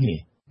 the problem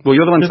here. Well,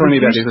 you're the one telling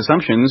me about these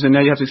assumptions, and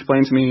now you have to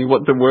explain to me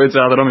what the words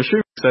are that I'm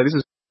assuming. So this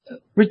is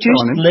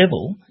reduced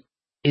level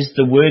is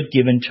the word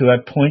given to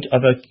a point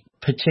of a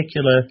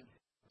particular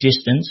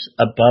distance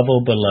above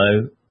or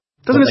below.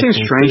 Doesn't it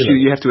seem strange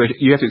you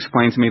have to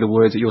explain to me the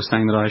words that you're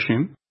saying that I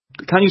assume?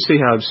 Can't you see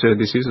how absurd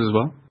this is as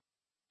well?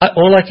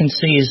 All I can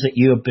see is that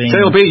you are being...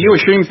 JLB, you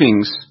assume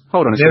things.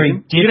 Hold on a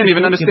second. You don't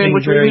even understand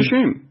what you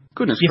assume.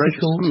 Goodness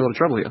gracious, I'm in a lot of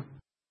trouble here.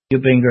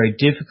 You're being very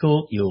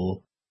difficult.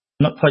 You're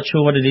not quite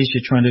sure what it is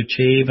you're trying to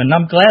achieve. And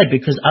I'm glad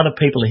because other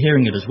people are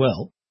hearing it as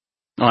well.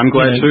 I'm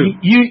glad too.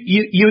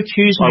 You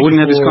accuse me I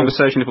wouldn't have this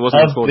conversation if it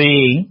wasn't of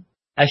being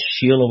a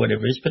shill or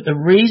whatever it is. But the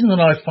reason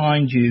that I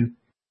find you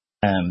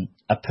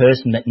a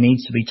person that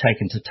needs to be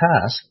taken to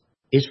task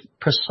is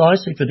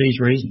precisely for these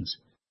reasons.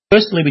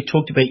 Firstly, we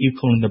talked about you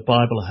calling the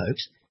Bible a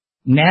hoax.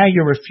 Now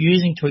you're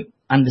refusing to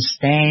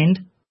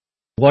understand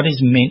what is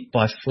meant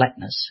by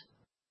flatness.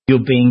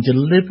 You're being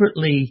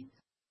deliberately,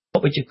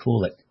 what would you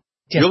call it?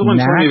 You're the one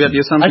telling me about the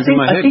assumptions in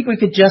my head. I think we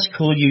could just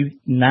call you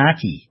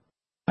narky.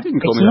 I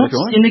didn't call me that. It's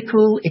not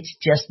cynical, it's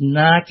just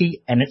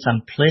narky and it's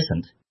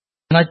unpleasant.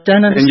 And I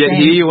don't understand and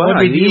yet here you are.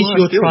 what it is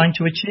you're trying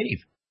to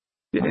achieve.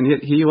 Yeah, and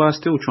yet here you are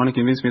still trying to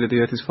convince me that the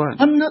Earth is flat.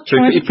 I'm not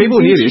trying to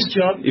convince you,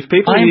 John. If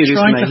people hear this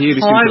and they hear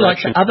this I'm trying to highlight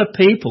interaction, to other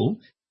people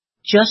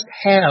just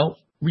how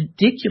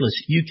ridiculous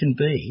you can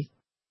be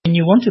when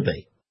you want to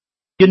be.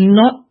 You're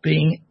not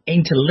being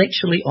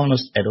intellectually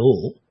honest at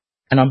all,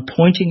 and I'm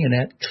pointing it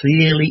out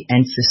clearly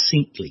and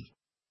succinctly,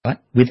 right,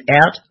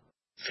 without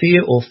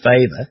fear or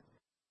favour.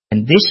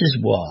 And this is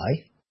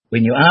why,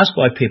 when you ask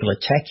why people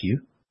attack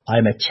you,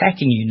 I'm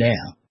attacking you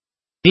now.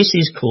 This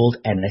is called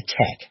an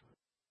attack.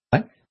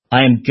 Right?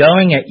 I am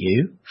going at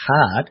you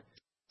hard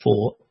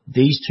for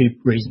these 2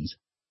 reasons.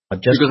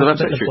 I've just talked about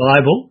the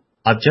Bible.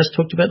 I've just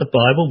talked about the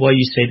Bible, why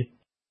you said,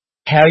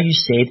 how you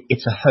said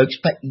it's a hoax,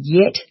 but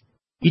yet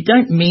you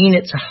don't mean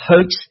it's a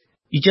hoax.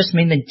 You just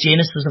mean the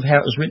genesis of how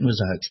it was written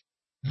was a hoax.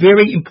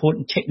 Very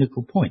important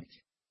technical point.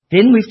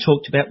 Then we've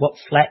talked about what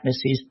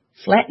flatness is.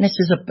 Flatness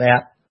is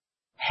about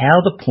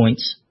how the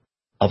points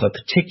of a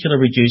particular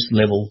reduced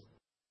level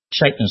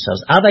shape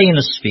themselves. Are they in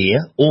a sphere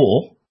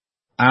or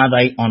are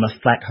they on a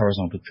flat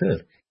horizontal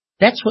curve?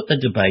 That's what the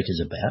debate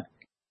is about.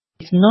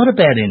 It's not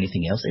about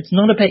anything else. It's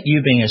not about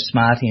you being a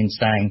smarty and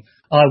saying,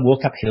 I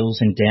walk up hills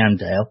and down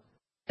dale.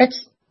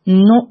 That's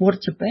not what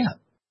it's about.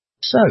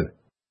 So,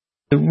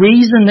 the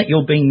reason that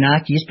you're being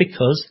narky is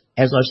because,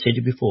 as I've said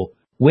to you before,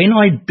 when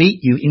I beat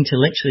you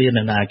intellectually in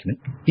an argument,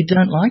 you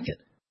don't like it.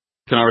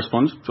 Can I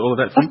respond to all of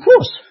that? Of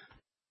course.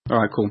 All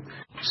right, cool.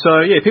 So,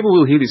 yeah, people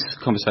will hear this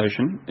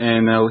conversation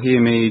and they'll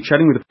hear me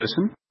chatting with a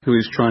person who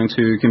is trying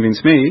to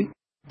convince me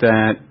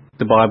that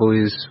the Bible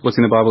is, what's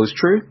in the Bible is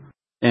true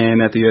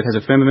and that the Earth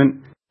has a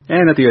firmament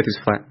and that the Earth is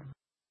flat.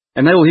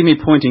 And they will hear me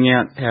pointing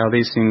out how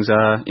these things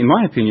are, in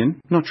my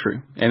opinion, not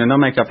true. And then they'll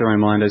make up their own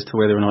mind as to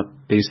whether or not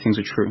these things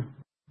are true.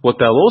 What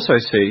they'll also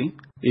see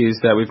is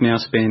that we've now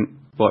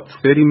spent,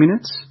 30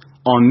 minutes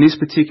on this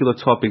particular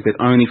topic that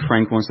only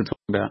Frank wants to talk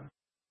about.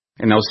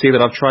 And they'll see that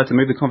I've tried to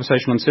move the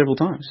conversation on several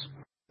times.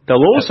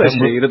 They'll also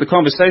see that the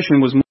conversation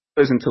was more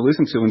pleasant to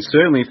listen to, and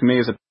certainly for me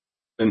as a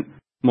person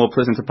more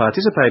pleasant to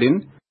participate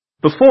in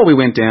before we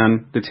went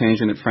down the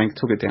tangent that Frank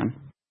took it down.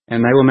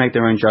 And they will make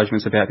their own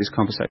judgments about this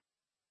conversation.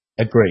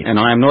 Agreed. And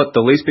I am not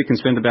the least bit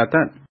concerned about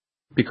that,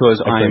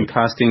 because I am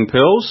casting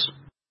pearls,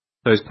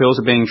 those pearls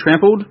are being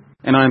trampled,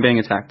 and I am being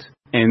attacked.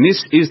 And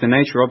this is the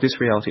nature of this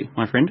reality,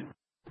 my friend.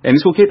 And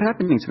this will keep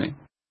happening to me.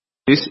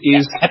 This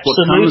is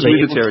what comes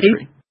with the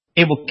territory.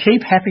 It will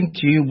keep happening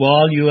to you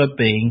while you are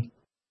being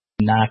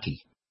narky.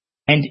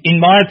 And in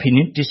my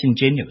opinion,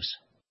 disingenuous.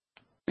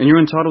 And you're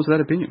entitled to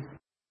that opinion.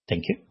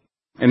 Thank you.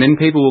 And then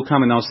people will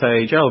come and they'll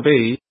say,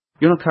 JLB,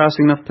 you're not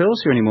casting enough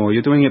pearls here anymore.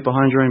 You're doing it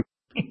behind your own.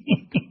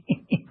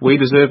 We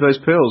deserve those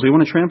pearls. We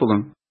want to trample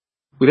them.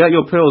 Without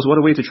your pearls, what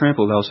are we to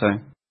trample, they'll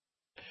say.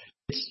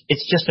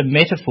 It's just a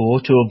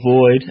metaphor to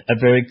avoid a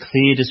very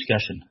clear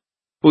discussion.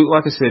 Well,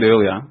 like I said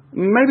earlier,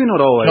 maybe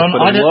not always,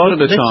 but a lot of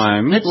the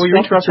time. Well, you're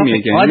interrupting me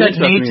again. I don't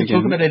need to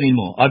talk about it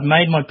anymore. I've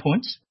made my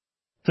points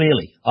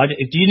clearly.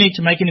 Do you need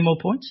to make any more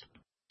points?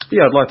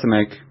 Yeah, I'd like to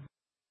make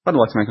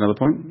another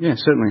point. Yeah,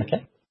 certainly.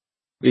 Okay.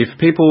 If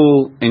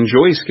people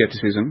enjoy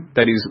skepticism,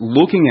 that is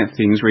looking at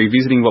things,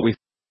 revisiting what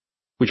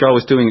which I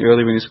was doing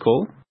earlier in this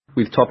call,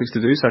 with topics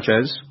to do such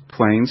as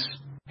planes,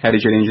 how do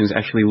jet engines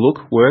actually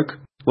look, work,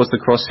 what's the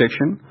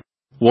cross-section,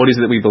 what is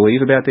it that we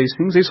believe about these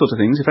things, these sorts of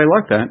things. If they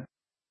like that,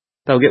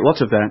 they'll get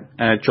lots of that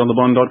at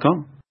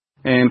johnlebon.com.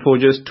 And for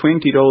just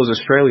 $20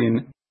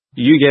 Australian,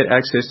 you get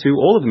access to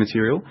all of the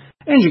material,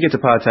 and you get to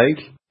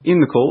partake in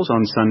the calls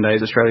on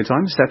Sundays Australia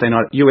time, Saturday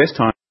night US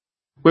time,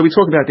 where we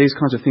talk about these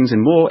kinds of things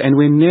and more, and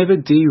we're never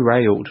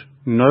derailed.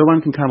 No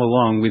one can come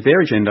along with their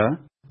agenda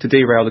to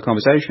derail the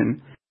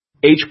conversation.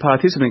 Each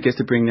participant gets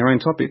to bring their own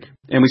topic,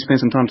 and we spend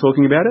some time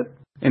talking about it,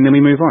 and then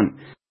we move on.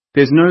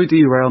 There's no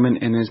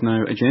derailment and there's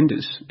no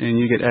agendas, and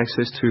you get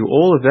access to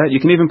all of that. You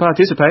can even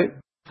participate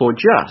for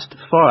just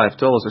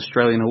 $5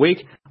 Australian a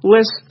week,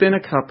 less than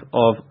a cup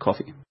of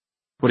coffee.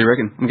 What do you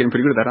reckon? I'm getting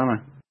pretty good at that, aren't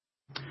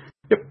I?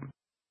 Yep.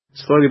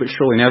 Slowly but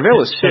surely. Now,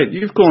 Velocet,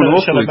 you've gone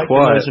awfully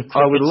quiet.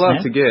 I would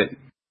love to get...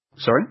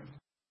 Sorry?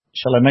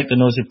 Shall I make the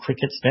noise of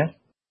crickets now?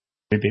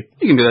 You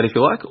can do that if you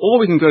like. Or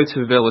we can go to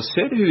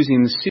Velocet, who's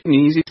in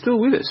Sydney. Is he still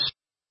with us?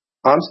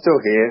 I'm still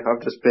here.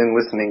 I've just been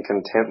listening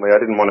contently. I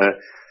didn't want to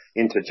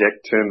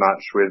interject too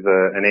much with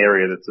an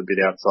area that's a bit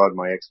outside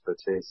my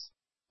expertise.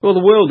 Well,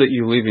 the world that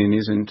you live in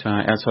isn't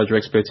outside your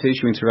expertise.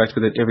 You interact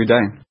with it every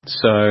day.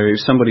 So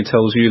if somebody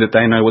tells you that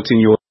they know what's in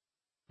your...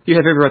 You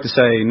have every right to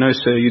say, no,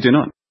 sir, you do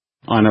not.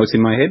 I know what's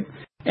in my head,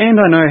 and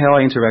I know how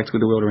I interact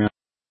with the world around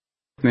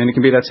me. And it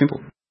can be that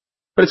simple.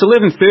 But it's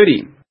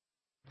 11:30.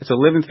 It's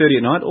 11:30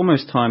 at night,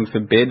 almost time for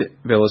bed,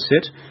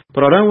 Velocet.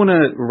 But I don't want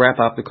to wrap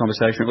up the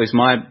conversation, or at least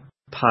my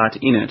part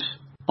in it,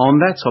 on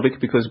that topic,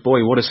 because,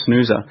 boy, what a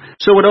snoozer.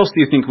 So what else do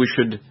you think we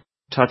should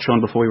touch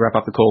on before we wrap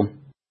up the call?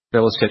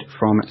 Velocet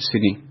from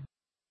Sydney.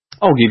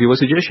 I'll give you a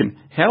suggestion.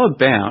 How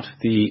about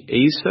the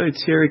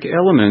esoteric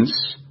elements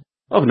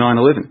of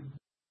 9/11?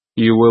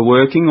 You were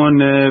working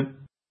on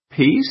a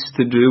piece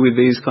to do with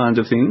these kinds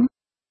of things,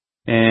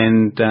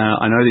 and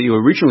I know that you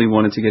originally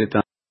wanted to get it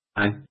done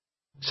by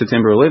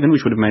September 11,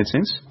 which would have made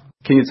sense.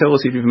 Can you tell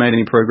us if you've made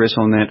any progress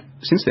on that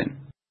since then?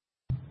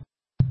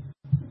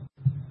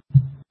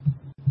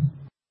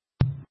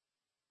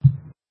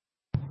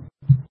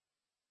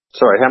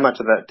 Sorry, how much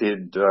of that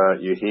did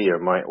you hear?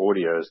 My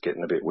audio is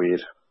getting a bit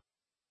weird.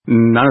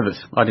 None of it.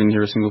 I didn't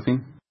hear a single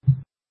thing.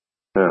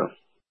 No.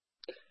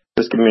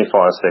 Just give me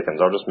 5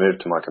 seconds. I'll just move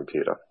to my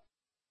computer.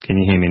 Can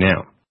you hear me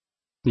now?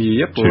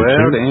 Yep,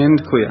 loud and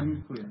clear.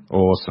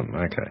 Awesome,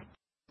 okay.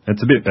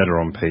 It's a bit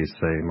better on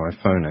PC. My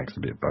phone acts a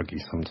bit buggy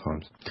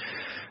sometimes.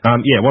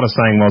 Yeah, what I was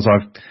saying was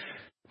I've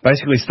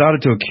basically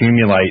started to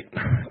accumulate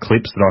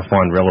clips that I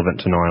find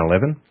relevant to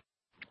 9/11.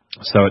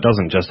 So it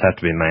doesn't just have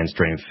to be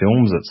mainstream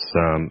films.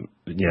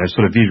 It's,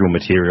 sort of visual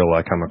material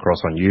I come across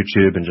on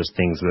YouTube and just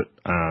things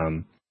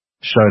that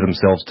show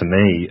themselves to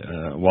me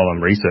while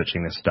I'm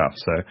researching this stuff.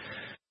 So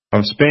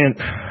I've spent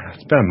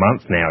about a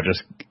month now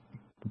just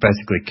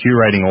basically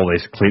curating all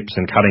these clips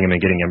and cutting them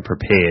and getting them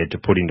prepared to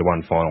put into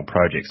one final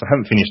project. So I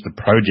haven't finished the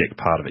project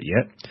part of it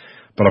yet,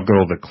 but I've got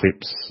all the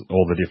clips,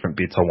 all the different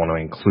bits I want to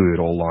include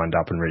all lined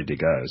up and ready to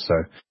go. So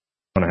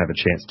when I have a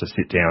chance to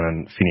sit down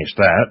and finish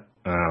that,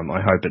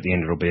 I hope at the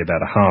end it'll be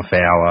about a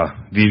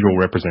half-hour visual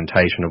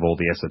representation of all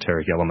the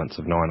esoteric elements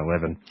of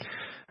 9/11.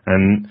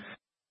 And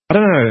I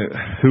don't know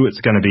who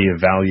it's going to be of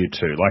value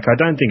to. Like, I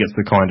don't think it's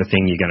the kind of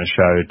thing you're going to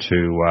show to,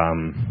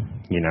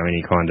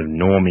 any kind of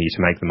normie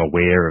to make them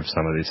aware of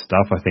some of this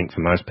stuff. I think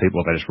for most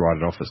people, they just write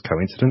it off as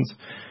coincidence.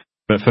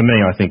 But for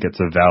me, I think it's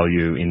of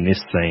value in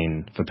this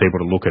scene for people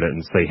to look at it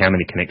and see how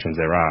many connections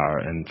there are.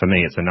 And for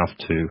me, it's enough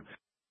to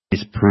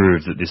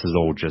disprove that this is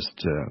all just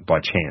by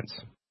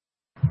chance.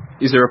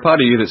 Is there a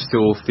part of you that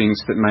still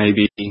thinks that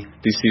maybe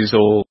this is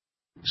all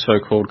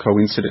so-called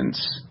coincidence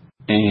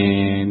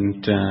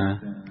and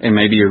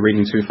maybe you're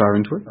reading too far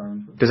into it?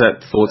 Does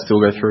that thought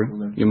still go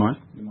through your mind?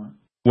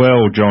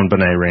 Well, John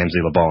Benet Ramsey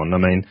Le Bon, I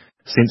mean,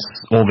 since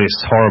all this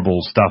horrible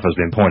stuff has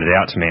been pointed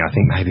out to me, I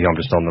think maybe I'm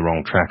just on the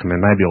wrong track. I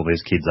mean, maybe all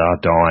these kids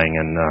are dying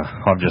and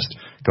I've just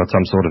got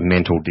some sort of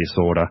mental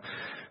disorder.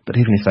 But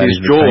even if that his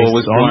is the jaw case,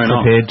 was blown I'm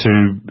prepared off. to,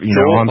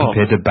 I'm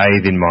prepared to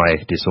bathe in my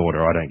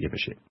disorder. I don't give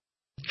a shit.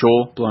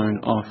 Jaw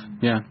blown off.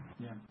 Yeah.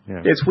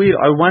 Yeah. It's weird.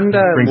 I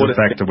wonder It brings what us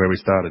back to where we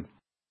started.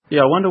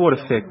 Yeah, I wonder what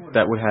effect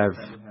that would have.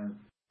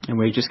 And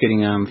we're just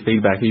getting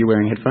feedback. Are you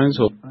wearing headphones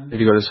or have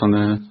you got us on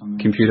the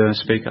computer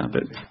speaker?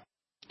 But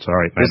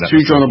sorry, there's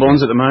two John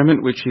LeBons at the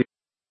moment, which is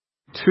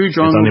two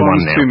John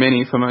LeBons too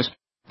many for most.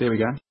 There we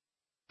go.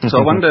 So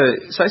I wonder,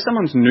 say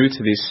someone's new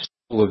to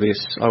all of this,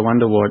 I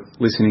wonder what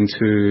listening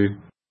to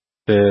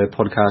the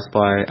podcast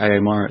by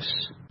A.A. Morris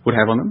would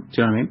have on them.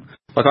 Do you know what I mean?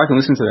 Like, I can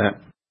listen to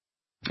that,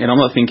 and I'm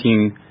not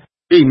thinking,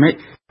 hey,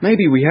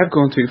 maybe we have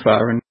gone too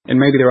far, and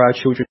maybe there are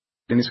children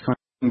in this kind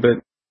of thing,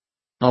 but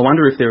I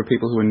wonder if there are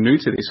people who are new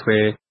to this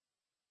where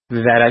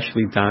that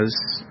actually does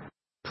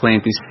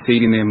plant this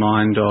seed in their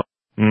mind of,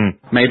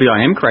 maybe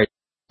I am crazy.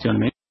 Do you know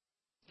what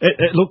I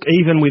mean? Look,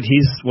 even with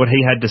what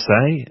he had to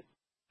say,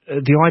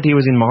 the idea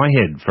was in my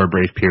head for a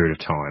brief period of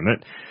time.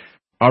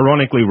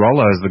 Ironically,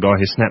 Rollo's the guy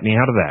who snapped me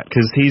out of that,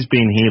 because he's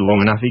been here long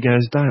enough. He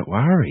goes, don't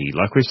worry,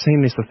 like, we've seen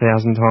this 1,000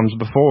 times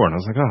before. And I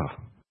was like, oh,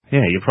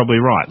 yeah, you're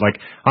probably right.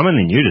 Like, I'm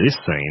only new to this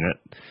scene.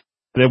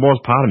 There was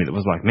part of me that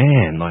was like,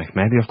 man, like,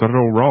 maybe I've got it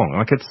all wrong.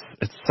 Like, it's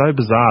so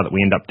bizarre that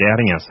we end up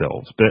doubting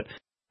ourselves. But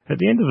at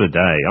the end of the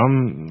day,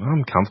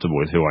 I'm comfortable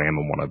with who I am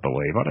and what I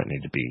believe. I don't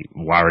need to be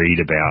worried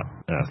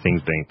about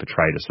things being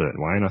portrayed a certain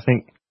way. And I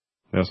think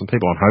there were some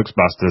people on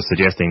Hoaxbusters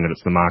suggesting that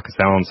it's the Marcus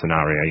Allen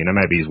scenario.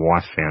 Maybe his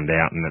wife found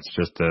out and it's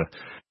just a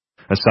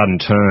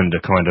sudden turn to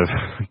kind of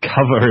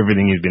cover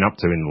everything he's been up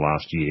to in the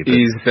last year. But,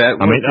 is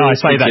that what I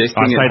say that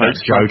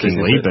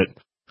jokingly, but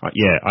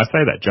I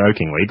say that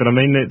jokingly, but I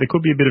mean, there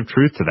could be a bit of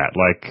truth to that.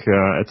 Like,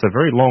 it's a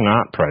very long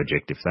art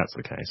project if that's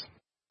the case.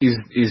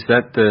 Is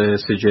that the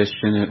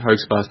suggestion at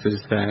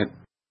Hoaxbusters, that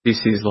this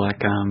is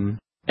like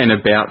an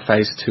about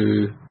face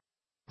to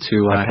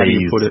how do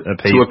you put it,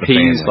 to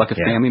appease like a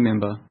family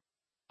member?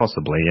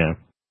 Possibly, yeah.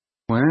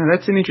 Wow,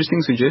 that's an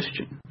interesting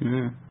suggestion.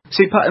 Yeah.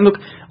 See, and look,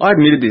 I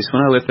admitted this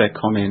when I left that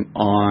comment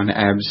on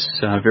Ab's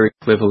very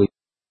cleverly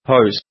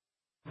post.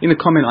 In the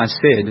comment I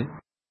said,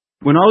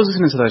 when I was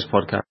listening to those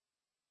podcasts,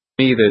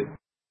 me that,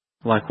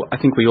 like, I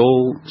think we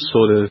all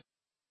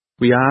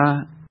we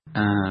are,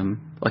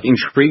 like,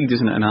 intrigued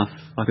isn't enough.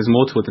 Like, there's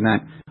more to it than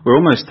that. We're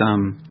almost,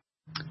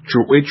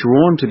 we're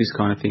drawn to this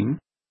kind of thing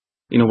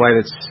in a way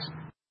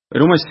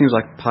it almost seems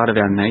like part of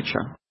our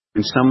nature.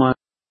 And someone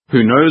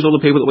who knows all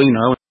the people that we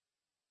know,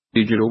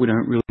 digital, we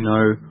don't really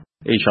know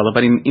each other,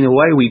 but in a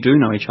way we do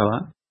know each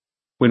other.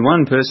 When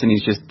one person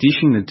is just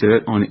dishing the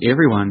dirt on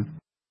everyone,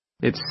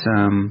 it's,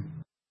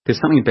 there's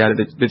something about it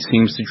that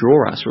seems to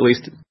draw us, or at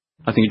least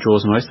I think it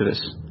draws most of us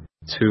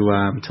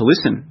to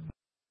listen.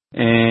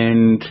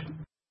 And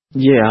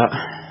yeah,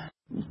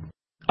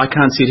 I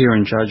can't sit here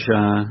and judge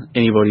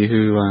anybody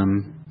who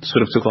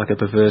sort of took like a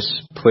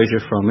perverse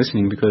pleasure from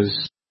listening, because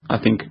I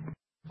think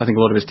a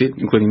lot of us did,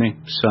 including me.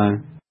 So,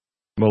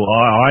 well,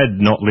 I had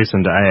not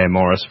listened to A.A.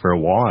 Morris for a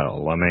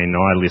while. I mean,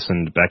 I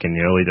listened back in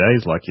the early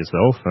days, like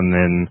yourself, and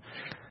then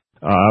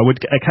I would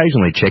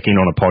occasionally check in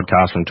on a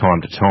podcast from time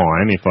to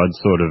time if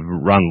I'd sort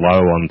of run low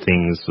on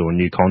things or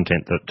new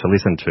content to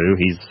listen to.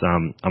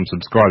 I'm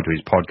subscribed to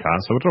his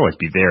podcast, so it would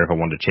always be there if I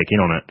wanted to check in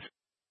on it.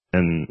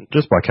 And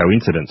just by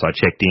coincidence, I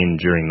checked in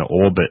during the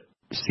Orbit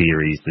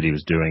series that he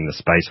was doing, the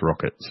space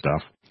rocket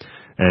stuff.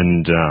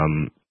 And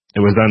it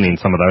was only in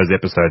some of those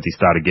episodes he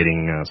started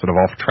getting sort of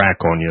off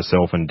track on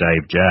yourself and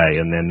Dave J,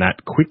 and then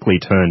that quickly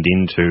turned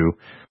into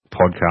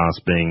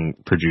podcasts being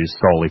produced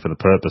solely for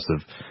the purpose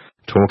of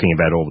talking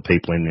about all the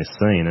people in this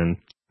scene. And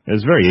it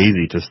was very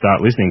easy to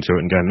start listening to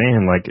it and go,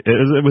 man, like,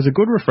 it was a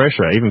good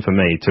refresher, even for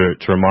me,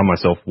 to remind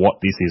myself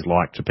what this is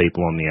like to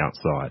people on the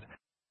outside.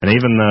 And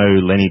even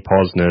though Lenny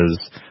Posner's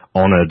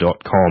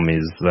Honor.com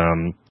is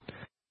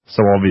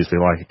so obviously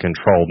like a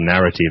controlled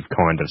narrative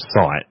kind of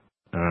site,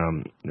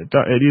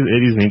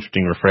 it is an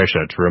interesting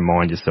refresher to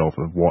remind yourself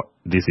of what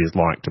this is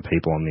like to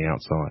people on the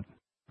outside.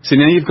 So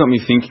now you've got me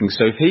thinking.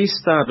 So if he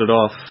started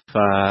off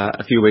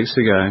a few weeks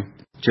ago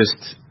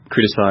just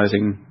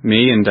criticising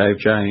me and Dave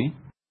J,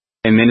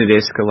 and then it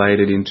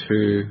escalated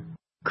into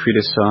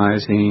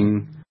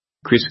criticising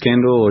Chris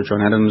Kendall or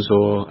John Adams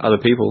or other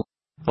people,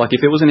 like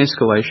if it was an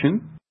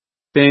escalation,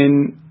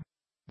 then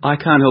I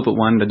can't help but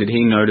wonder, did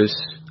he notice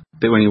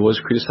that when he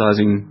was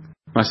criticising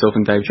myself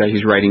and Dave J,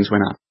 his ratings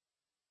went up?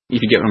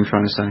 If you get what I'm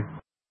trying to say.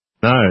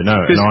 No, and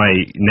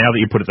now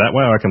that you put it that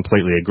way, I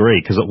completely agree,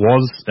 because it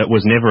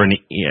was never an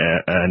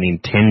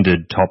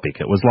intended topic.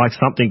 It was like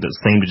something that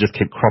seemed to just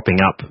keep cropping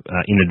up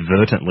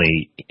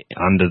inadvertently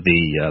under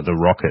the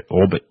rocket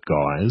orbit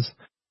guys,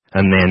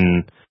 and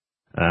then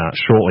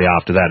shortly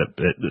after that,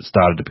 it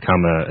started to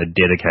become a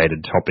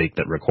dedicated topic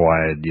that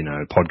required,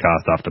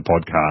 podcast after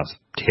podcast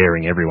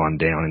tearing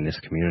everyone down in this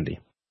community.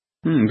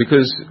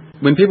 Because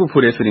when people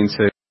put effort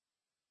into,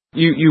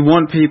 you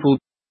want people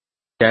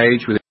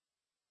engage with it.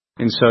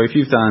 And so if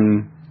you've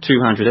done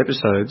 200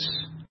 episodes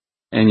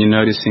and you're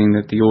noticing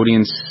that the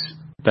audience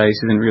base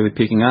isn't really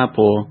picking up,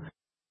 or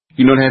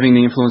you're not having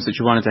the influence that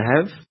you wanted to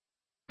have,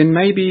 then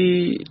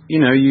maybe,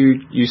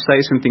 you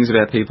say some things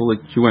about people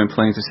that you weren't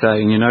planning to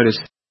say, and you notice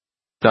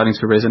starting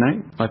to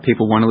resonate. Like,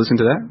 people want to listen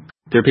to that.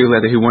 There are people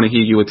out there who want to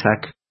hear you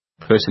attack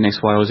person X,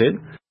 Y, or Z.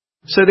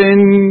 So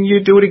then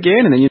you do it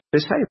again, and then you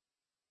notice, hey,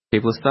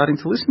 people are starting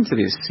to listen to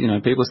this.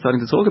 People are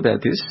starting to talk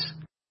about this.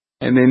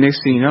 And then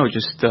next thing you know, it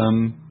just,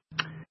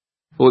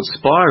 it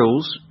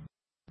spirals,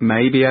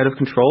 maybe out of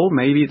control,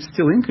 maybe it's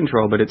still in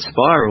control, but it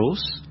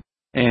spirals,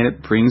 and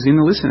it brings in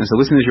the listeners. The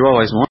listeners you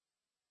always want.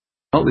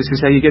 Well, this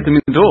is how you get them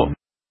in the door.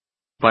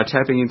 By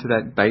tapping into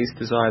that base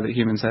desire that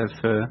humans have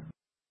for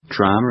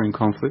drama and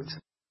conflict.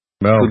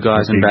 Well, good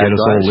guys and bad guys. It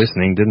got us all guys.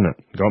 listening, didn't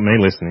it? Got me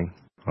listening.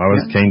 I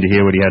was keen to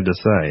hear what he had to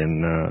say,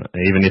 and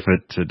even if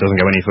it doesn't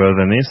go any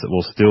further than this, it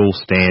will still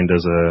stand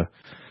as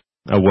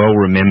a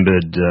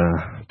well-remembered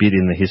bit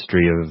in the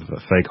history of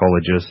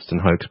fakeologists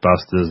and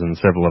hoaxbusters and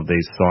several of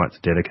these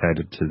sites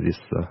dedicated to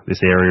this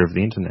area of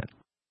the internet.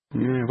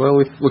 Yeah, well,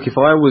 if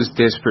I was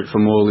desperate for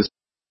more listeners,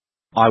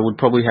 I would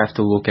probably have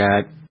to look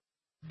at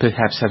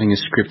perhaps having a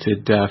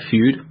scripted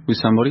feud with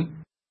somebody.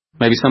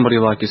 Maybe somebody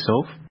like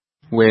yourself,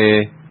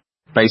 where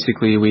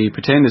basically we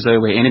pretend as though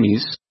we're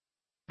enemies,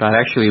 but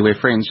actually we're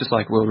friends, just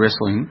like World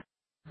Wrestling,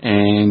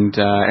 and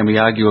we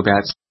argue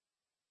about.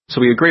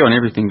 So we agree on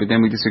everything, but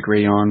then we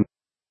disagree on,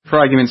 for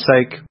argument's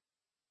sake,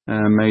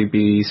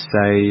 maybe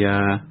say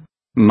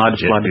mud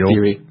flood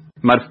theory.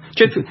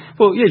 Jet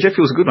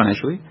fuel's a good one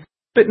actually,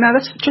 but no,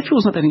 jet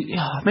fuel's not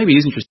that. Maybe it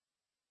is interesting.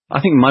 I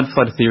think mud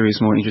flood theory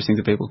is more interesting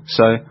to people.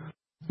 So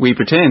we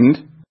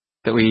pretend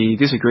that we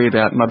disagree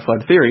about mud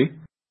flood theory.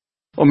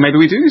 Or maybe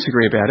we do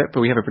disagree about it,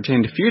 but we have a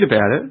pretend feud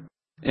about it,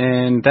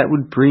 and that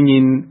would bring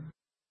in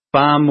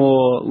far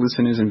more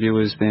listeners and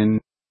viewers than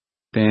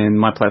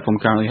my platform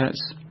currently has.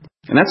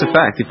 And that's a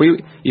fact.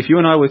 If you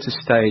and I were to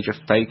stage a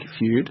fake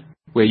feud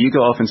where you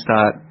go off and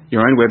start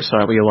your own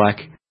website where you're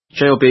like,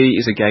 JLB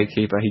is a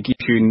gatekeeper, he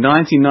gives you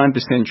 99%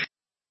 truth,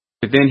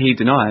 but then he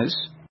denies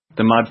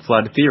the mud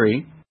flood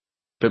theory,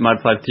 but mud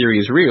flood theory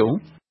is real,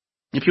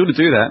 if you were to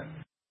do that,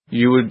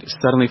 you would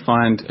suddenly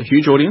find a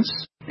huge audience,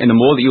 and the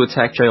more that you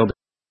attack JLB,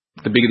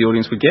 the bigger the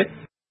audience would get.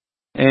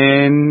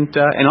 And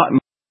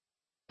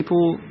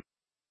people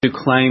who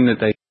claim that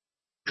they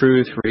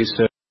truth,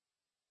 research,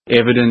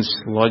 evidence,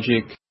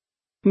 logic,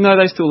 no,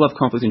 they still love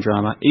conflict and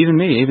drama. Even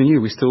me, even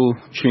you, we still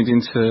tuned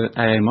into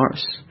A.A.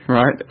 Morris,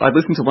 right? I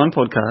listened to one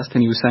podcast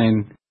and he was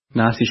saying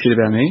nasty shit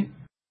about me.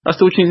 I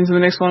still tuned into the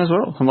next one as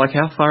well. I'm like,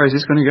 how far is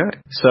this going to go?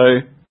 So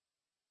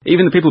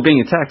even the people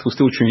being attacked will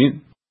still tune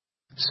in.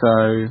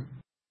 So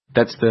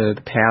that's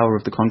the power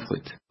of the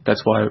conflict.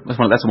 That's one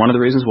of the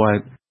reasons why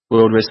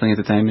World Wrestling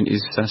Entertainment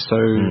is so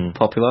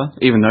popular,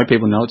 even though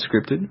people know it's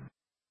scripted.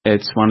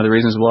 It's one of the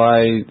reasons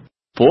why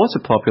sports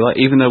are popular,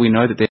 even though we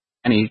know that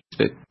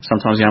that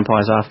sometimes the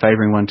umpires are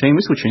favouring one team,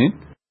 we still tune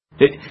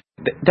in.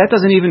 That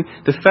doesn't even,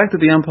 the fact that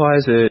the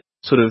umpires are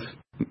sort of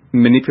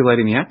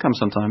manipulating the outcome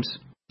sometimes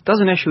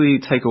doesn't actually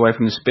take away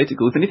from the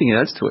spectacle. If anything,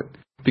 it adds to it.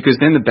 Because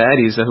then the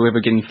baddies are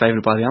whoever getting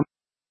favoured by the umpire.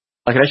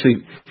 Like, it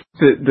actually,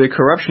 the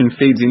corruption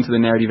feeds into the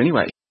narrative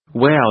anyway.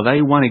 Wow,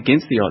 they won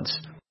against the odds.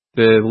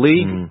 The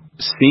league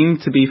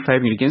seemed to be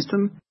favouring against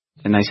them,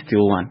 and they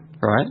still won,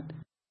 right?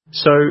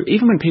 So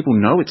even when people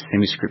know it's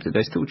semi-scripted,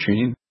 they still tune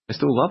in. They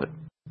still love it.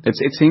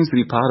 It seems to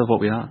be part of what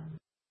we are.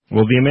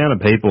 Well, the amount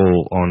of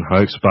people on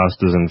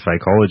hoaxbusters and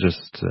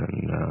fakeologists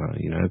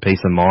and,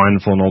 Peace of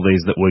Mindful and all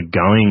these that were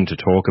going to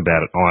talk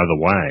about it either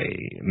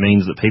way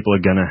means that people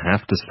are going to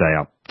have to stay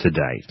up to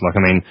date. Like,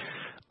 I mean,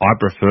 I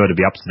prefer to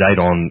be up to date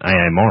on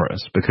A.A.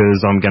 Morris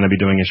because I'm going to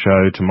be doing a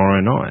show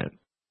tomorrow night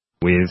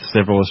with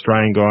several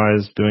Australian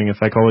guys doing a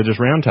fakeologist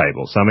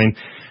roundtable. So, I mean,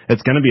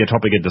 it's going to be a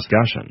topic of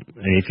discussion.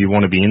 And if you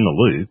want to be in the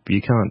loop, you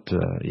can't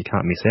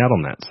miss out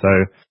on that. So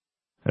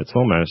it's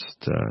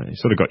almost, you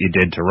sort of got your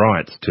dead to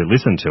rights to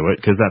listen to it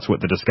because that's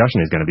what the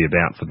discussion is going to be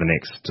about for the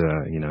next,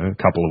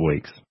 couple of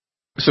weeks.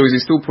 So is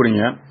he still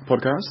putting out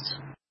podcasts?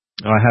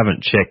 I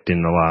haven't checked in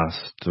the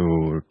last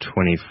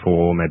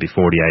 24, maybe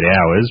 48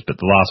 hours,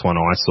 but the last one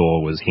I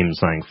saw was him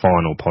saying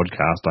final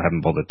podcast. I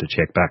haven't bothered to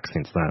check back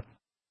since that.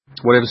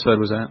 What episode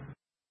was that?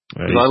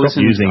 He stopped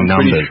using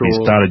numbers. Sure.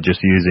 He started just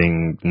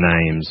using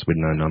names with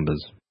no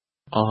numbers.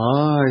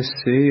 Ah, I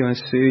see.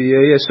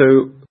 Yeah.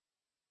 So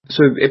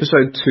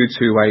episode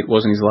 228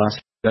 wasn't his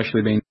last. He's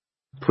actually been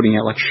putting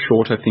out like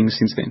shorter things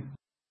since then.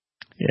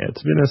 Yeah,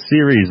 it's been a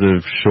series of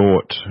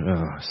short,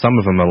 some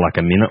of them are like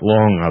a minute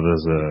long,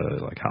 others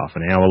are like half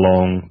an hour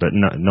long, but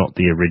not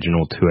the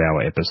original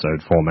 2-hour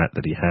episode format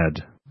that he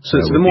had. So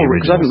the more,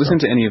 because I haven't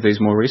listened to any of these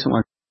more recent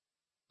ones,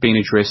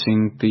 been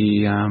addressing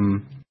the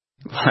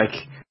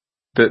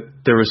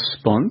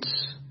response.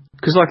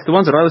 Because like the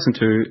ones that I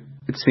listened to,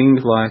 it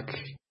seemed like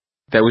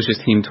that was just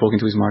him talking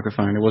to his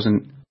microphone. It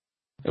wasn't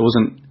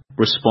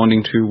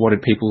responding to what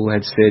people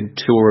had said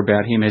to or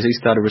about him. Has he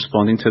started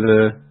responding to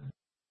the...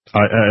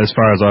 as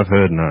far as I've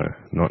heard, no,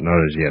 not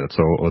as yet. It's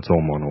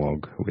all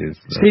monologue with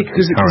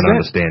current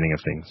understanding of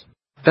things.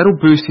 That'll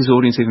boost his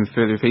audience even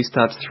further if he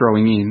starts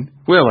throwing in,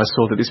 well, I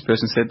saw that this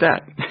person said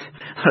that.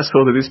 I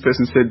saw that this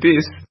person said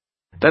this.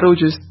 That'll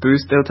just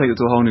boost, that'll take it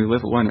to a whole new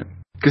level, won't it?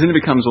 Because then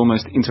it becomes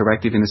almost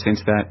interactive in the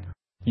sense that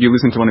you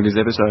listen to one of his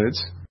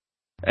episodes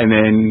and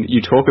then you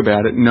talk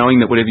about it,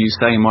 knowing that whatever you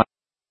say might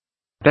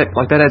that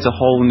adds a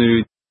whole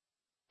new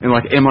and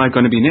like, am I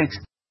going to be next?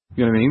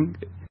 You know what I mean?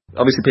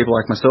 Obviously, people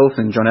like myself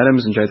and John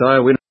Adams and Jay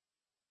Dyer, we're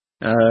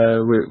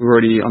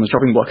already on the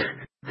chopping block.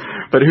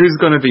 But who's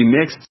going to be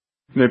next?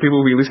 You know,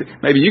 people will be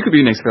listening. Maybe you could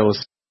be next, fellas.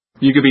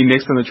 You could be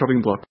next on the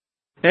chopping block.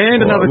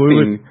 And another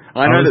thing,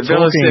 I know that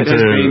Velocet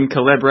has been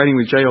collaborating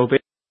with JLB.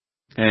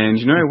 And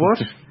you know what?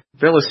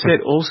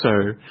 Velocet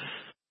also.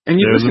 And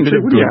you listened to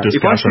it, wouldn't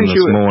you? If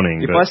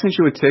I sent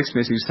you a text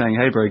message saying,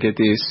 hey bro, get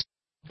this,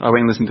 I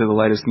went and listened to the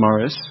latest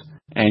Morris,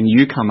 and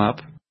you come up,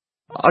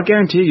 I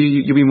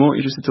guarantee you'll be more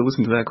interested to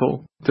listen to that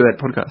call, to that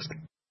podcast.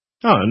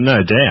 Oh,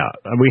 no doubt.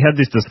 We had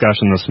this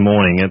discussion this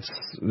morning.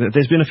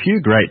 There's been a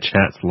few great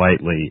chats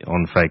lately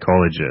on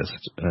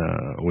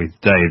Fakeologist with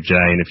Dave J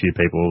and a few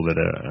people that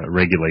are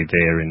regularly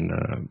there in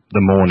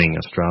the morning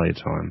Australia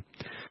time.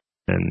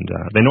 And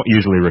they're not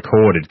usually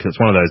recorded because it's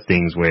one of those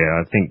things where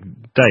I think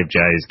Dave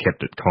J has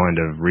kept it kind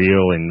of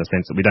real in the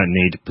sense that we don't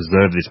need to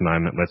preserve this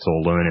moment. Let's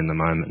all learn in the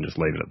moment and just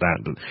leave it at that.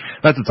 But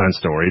that's its own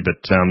story. But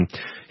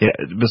yeah,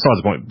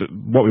 besides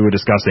what we were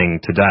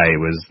discussing today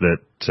was that,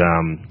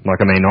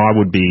 I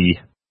would be.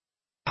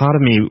 Part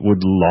of me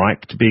would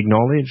like to be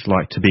acknowledged,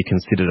 like to be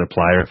considered a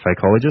player at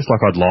Fakeologist.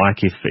 Like I'd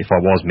like if I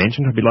was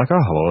mentioned, I'd be like, oh,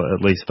 well,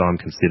 at least I'm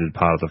considered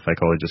part of the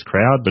Fakeologist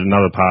crowd. But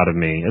another part of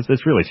me, it's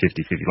really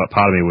 50-50. Like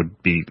part of me would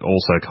be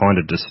also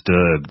kind of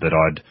disturbed that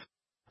I'd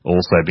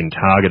also been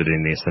targeted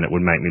in this, and it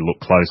would make me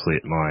look closely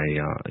at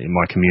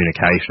my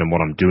communication and what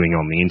I'm doing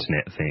on the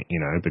internet thing,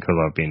 because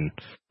I've been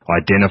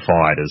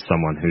identified as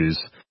someone who's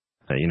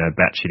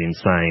batshit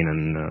insane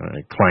and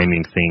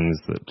claiming things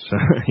that,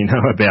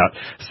 about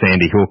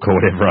Sandy Hook or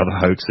whatever other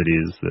hoax it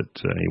is that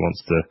he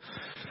wants to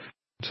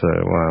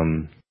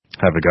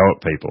have a go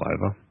at people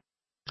over.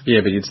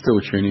 Yeah, but you'd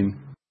still tune in,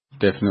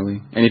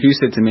 definitely. And if you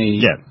said to me,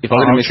 if I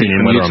got a message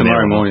from you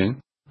tomorrow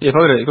morning, if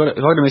I got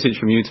a message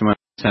from you tomorrow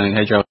saying,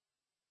 hey Joe,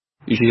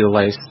 you should hear the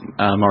latest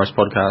Morris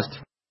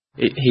podcast,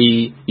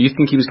 you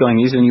think he was going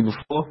easier than you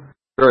before?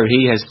 Bro,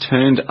 he has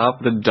turned up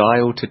the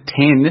dial to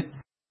 10.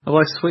 I'm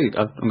like, sweet,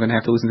 I'm going to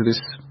have to listen to this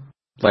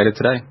later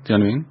today. Do you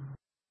know what I mean?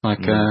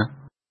 Like,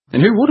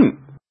 and who wouldn't?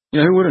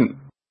 Who wouldn't?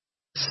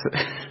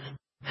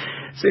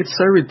 It's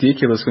so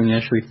ridiculous when you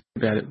actually think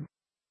about it.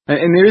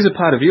 And there is a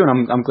part of you,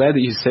 and I'm glad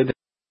that you said that.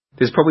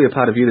 There's probably a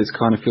part of you that's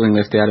kind of feeling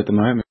left out at the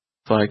moment.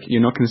 It's like,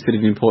 you're not considered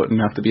important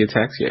enough to be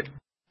attacked yet.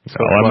 So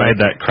I made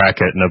that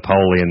crack at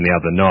Napoleon the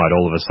other night.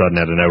 All of a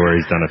sudden, out of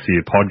nowhere, he's done a few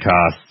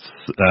podcasts,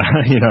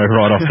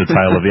 right off the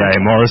tail of the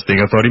A.M. Morris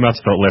thing. I thought he must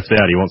have felt left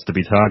out. He wants to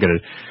be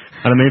targeted.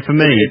 And I mean, for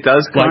me, it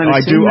does I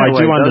do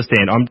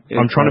understand.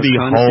 I'm trying to be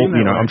whole,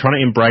 I'm trying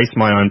to embrace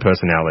my own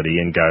personality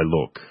and go,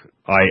 look,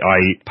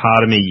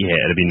 part of me,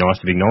 it'd be nice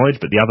to be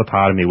acknowledged, but the other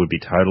part of me would be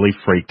totally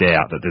freaked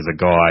out that there's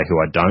a guy who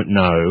I don't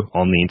know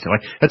on the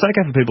internet. Like, it's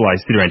okay for people I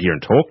sit around here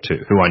and talk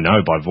to, who I know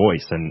by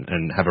voice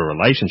and have a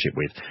relationship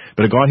with,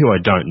 but a guy who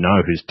I don't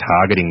know who's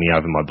targeting me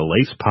over my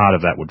beliefs, part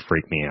of that would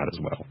freak me out as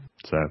well.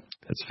 So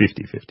it's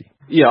 50-50.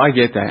 Yeah, I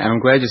get that, and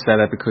I'm glad you say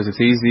that because it's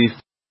easy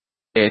to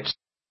get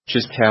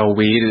just how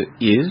weird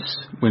it is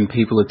when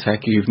people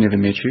attack you who've never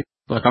met you.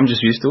 Like, I'm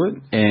just used to it,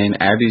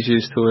 and Abby's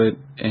used to it,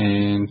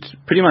 and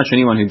pretty much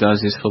anyone who does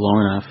this for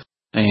long enough.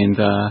 And,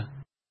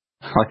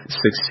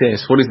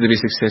 success. What is to be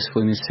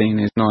successful in this scene?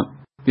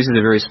 This is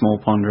a very small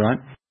pond, right?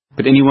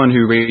 But anyone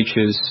who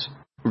reaches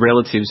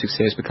relative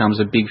success becomes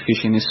a big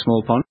fish in this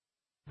small pond.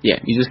 Yeah,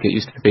 you just get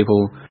used to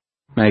people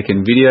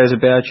making videos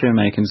about you,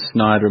 making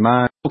snide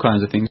remarks, all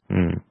kinds of things.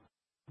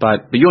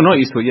 But you're not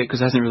used to it yet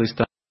because it hasn't really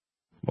started.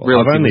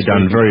 Well, I've only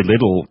done very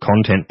little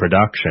content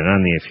production,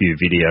 only a few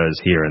videos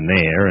here and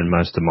there, and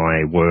most of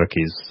my work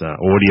is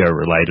audio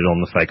related on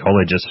the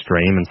Fakeologist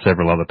stream and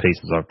several other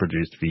pieces I've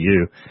produced for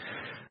you.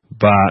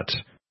 But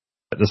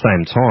at the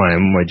same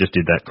time, we just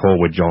did that call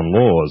with John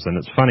Laws, and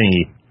it's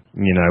funny,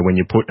 when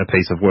you put a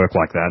piece of work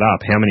like that up,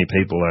 how many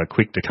people are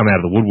quick to come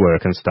out of the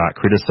woodwork and start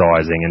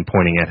criticising and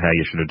pointing out how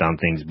you should have done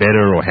things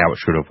better or how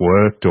it should have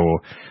worked or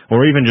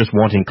even just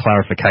wanting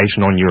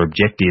clarification on your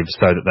objectives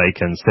so that they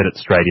can set it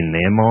straight in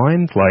their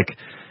mind. Like,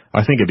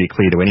 I think it'd be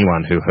clear to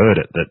anyone who heard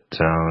it that,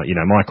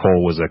 my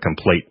call was a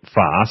complete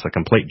farce, a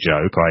complete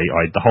joke.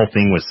 The whole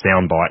thing was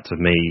sound bites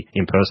of me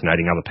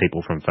impersonating other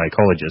people from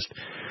Fakeologist.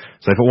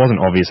 So if it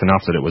wasn't obvious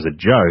enough that it was a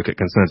joke, it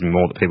concerns me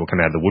more that people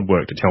come out of the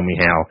woodwork to tell me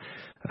how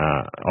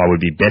I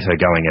would be better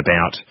going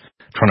about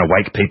trying to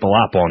wake people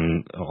up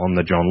on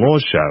the John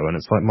Laws show. And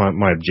it's like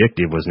my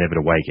objective was never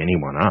to wake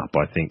anyone up.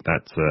 I think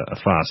that's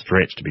a far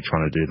stretch to be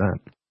trying to do that.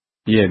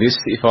 Yeah,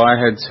 if I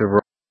had to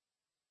write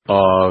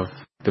of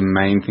the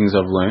main things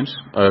I've learned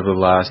over the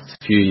last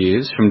few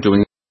years from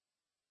doing it,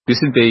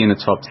 this would be in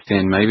the top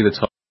 10, maybe the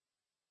top,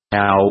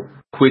 how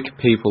quick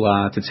people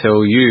are to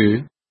tell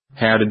you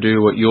how to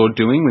do what you're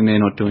doing when they're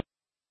not doing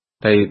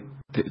it.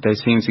 They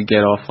seem to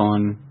get off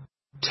on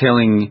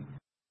telling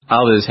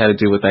others how to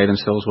do what they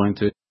themselves won't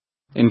do.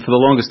 And for the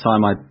longest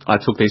time, I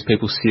took these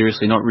people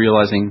seriously, not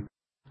realizing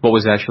what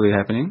was actually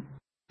happening.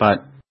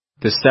 But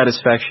the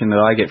satisfaction that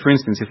I get. For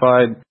instance, if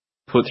I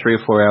put 3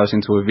 or 4 hours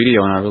into a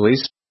video and I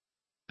release,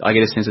 I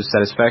get a sense of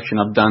satisfaction.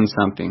 I've done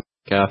something.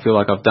 Okay, I feel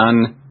like I've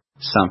done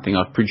something.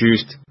 I've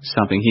produced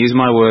something. Here's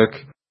my work.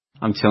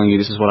 I'm telling you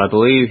this is what I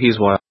believe. Here's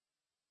why.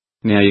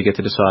 Now you get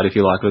to decide if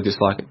you like it or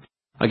dislike it.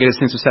 I get a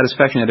sense of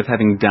satisfaction out of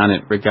having done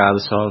it,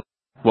 regardless of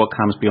what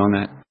comes beyond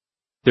that.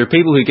 There are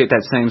people who get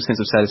that same sense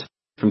of satisfaction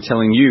from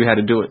telling you how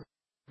to do it.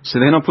 So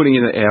they're not putting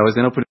in the hours,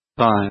 they're not putting in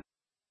the time,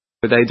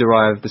 but they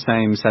derive the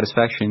same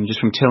satisfaction just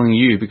from telling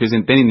you, because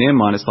then in their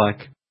mind it's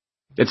like,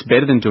 it's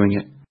better than doing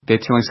it.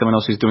 They're telling someone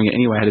else who's doing it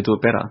anyway how to do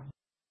it better.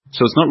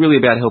 So it's not really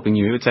about helping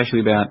you, it's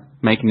actually about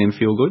making them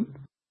feel good,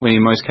 when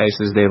in most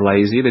cases they're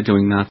lazy, they're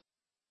doing nothing.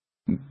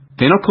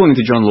 They're not calling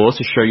to John Laws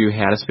to show you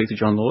how to speak to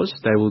John Laws,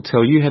 they will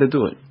tell you how to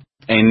do it.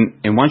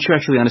 And once you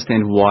actually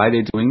understand why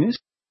they're doing this,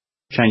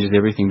 it changes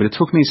everything. But it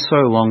took me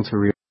so long to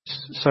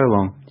realize, so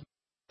long.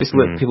 Just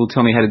let people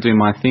tell me how to do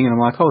my thing, and I'm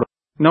like, hold on,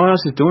 no one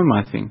else is doing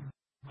my thing.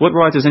 What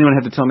right does anyone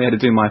have to tell me how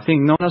to do my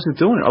thing? No one else is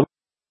doing it.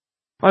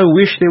 I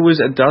wish there was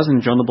a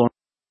dozen John LeBlanc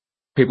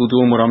people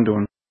doing what I'm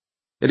doing.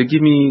 It'd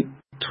give me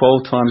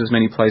 12 times as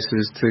many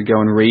places to go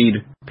and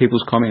read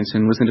people's comments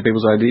and listen to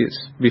people's ideas.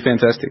 It'd be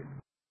fantastic.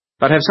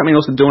 I'd have something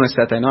else to do on a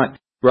Saturday night,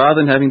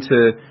 rather than having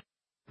to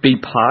be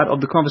part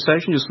of the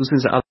conversation, just listen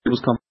to other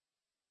people's comments.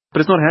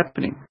 But it's not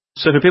happening.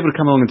 So for people to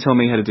come along and tell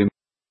me how to do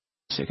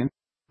a second,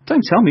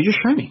 don't tell me, just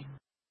show me.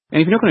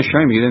 And if you're not going to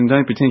show me, then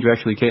don't pretend you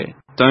actually care.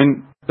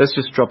 Let's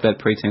just drop that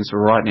pretense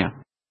right now.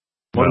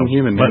 Modern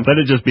human, man. Let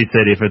it just be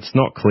said, if it's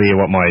not clear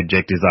what my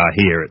objectives are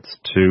here, it's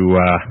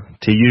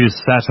to use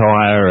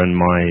satire and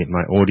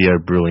my audio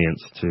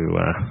brilliance to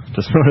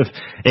sort of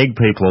egg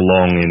people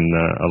along in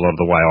a lot of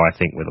the way I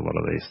think with a lot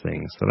of these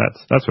things. So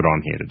that's what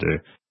I'm here to do.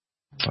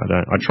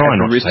 I try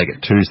not to take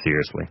it too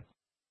seriously.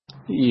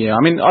 Yeah,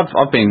 I mean,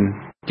 I've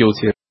been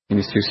guilty of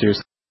taking this too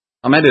seriously.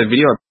 I made a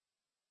video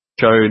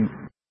showed,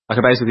 like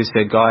I basically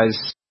said, guys,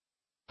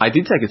 I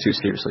did take it too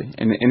seriously.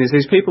 And there's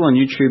these people on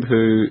YouTube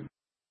who,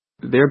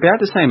 they're about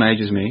the same age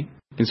as me.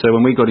 And so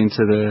when we got into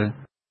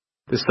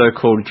the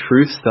so-called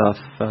truth stuff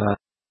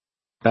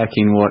back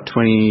in,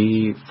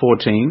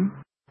 2014,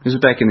 this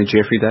was back in the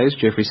Jeffrey days,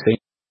 Jeffrey C.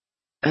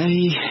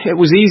 It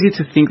was easy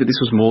to think that this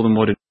was more than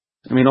what it is.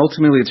 I mean,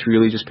 ultimately, it's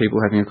really just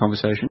people having a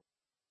conversation.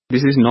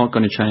 This is not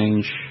going to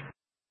change.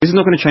 This is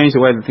not going to change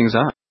the way that things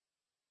are.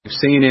 If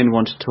CNN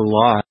wants to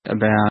lie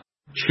about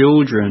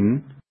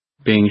children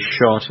being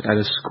shot at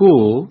a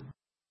school,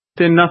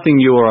 then nothing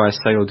you or I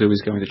say or do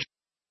is going to change.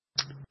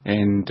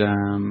 And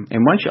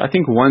I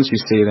think once you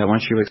see that,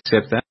 once you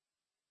accept that,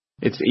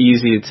 it's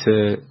easier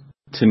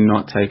to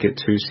not take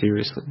it too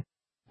seriously.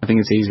 I think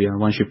it's easier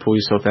once you pull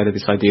yourself out of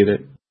this idea that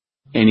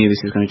any of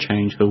this is going to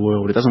change the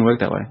world. It doesn't work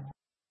that way.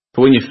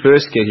 But when you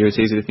first get here, it's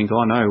easy to think,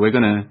 oh no, we're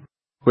going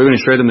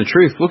to show them the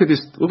truth. Look at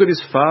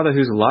this father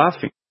who's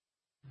laughing.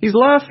 He's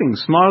laughing,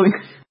 smiling,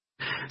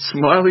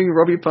 smiling.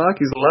 Robbie Park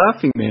is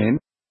laughing, man.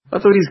 I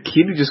thought his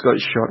kid had just got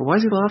shot. Why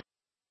is he laughing?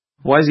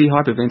 Why is he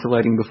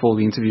hyperventilating before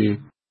the interview?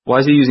 Why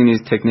is he using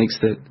these techniques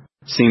that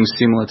seem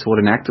similar to what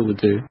an actor would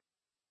do?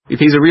 If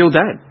he's a real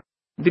dad,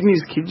 didn't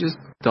his kid just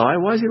die?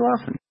 Why is he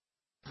laughing?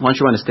 Once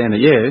you understand that,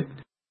 yeah,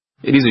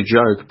 it is a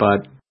joke,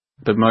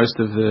 but most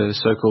of the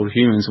so-called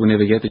humans will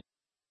never get it,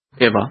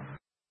 ever.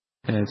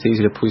 It's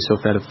easy to pull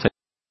yourself out of the.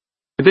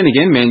 But then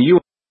again, man,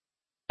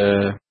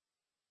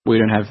 we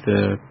don't have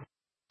the.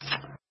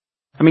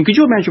 I mean, could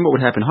you imagine what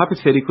would happen?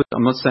 Hypothetically,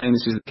 I'm not saying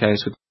this is the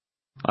case.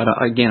 I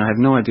have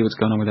no idea what's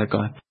going on with that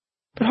guy.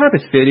 But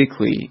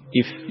hypothetically,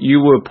 if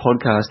you were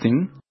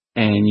podcasting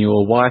and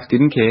your wife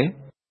didn't care,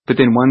 but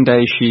then one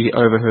day she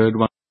overheard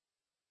one,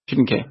 she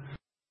didn't care.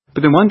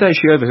 But then one day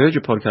she overheard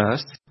your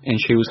podcast and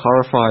she was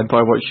horrified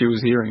by what she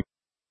was hearing,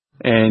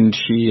 and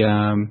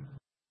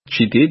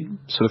she did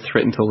sort of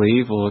threaten to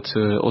leave or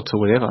to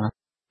whatever.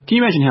 Can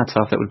you imagine how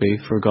tough that would be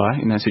for a guy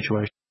in that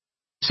situation?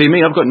 See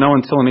me, I've got no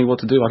one telling me what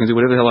to do. I can do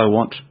whatever the hell I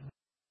want.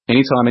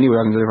 Anytime,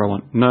 anywhere, I can do whatever I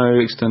want. No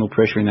external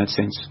pressure in that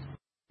sense.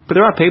 But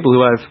there are people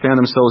who have found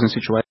themselves in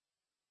situations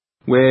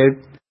where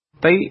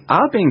they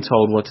are being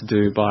told what to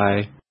do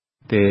by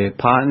their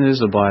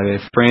partners or by their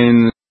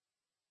friends,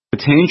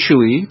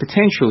 potentially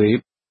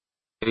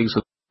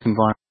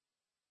environment.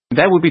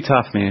 That would be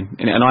tough, man.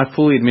 And I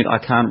fully admit I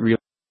can't really,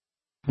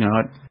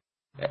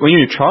 when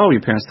you're in a trial,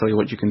 your parents tell you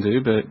what you can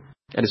do, but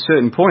at a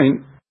certain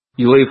point,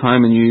 you leave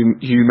home and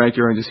you make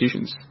your own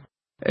decisions.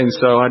 And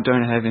so I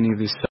don't have any of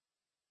this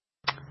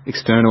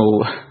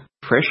external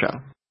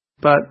pressure.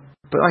 But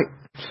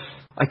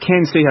I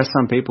can see how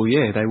some people,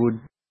 they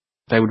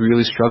would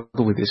really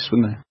struggle with this,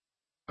 wouldn't they?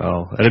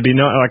 Well, it'd be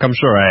like I'm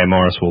sure A.A.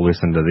 Morris will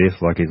listen to this,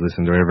 like he's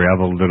listened to every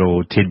other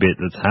little tidbit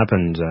that's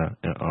happened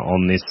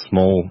on this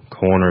small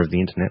corner of the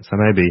internet. So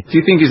maybe. Do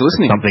you think he's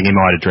listening? Something he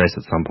might address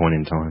at some point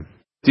in time.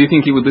 Do you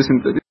think he would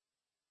listen to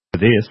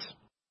this?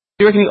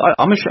 Do you reckon?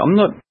 I'm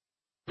not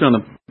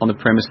on the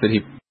premise that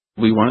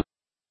we want it,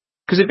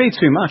 because it'd be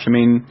too much. I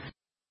mean,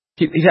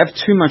 he'd have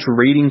too much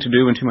reading to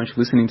do and too much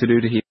listening to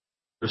do to hear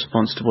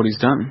response to what he's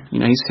done.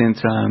 He's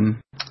sent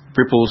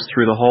ripples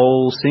through the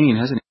whole scene,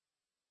 hasn't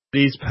he?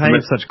 He's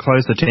paying such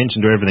close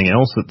attention to everything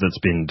else that's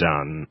been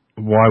done.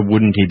 Why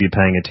wouldn't he be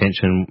paying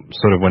attention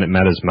sort of when it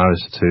matters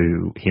most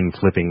to him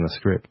flipping the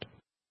script?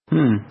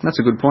 That's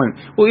a good point.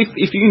 Well,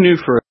 if you knew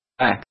for a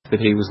fact that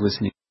he was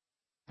listening,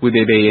 would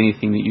there be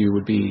anything that you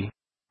would be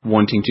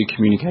wanting to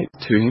communicate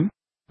to him?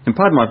 And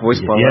pardon my voice,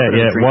 by the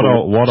way. Yeah.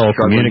 What I'll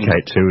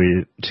communicate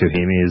to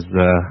him is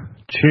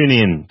tune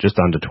in just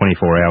under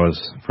 24 hours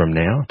from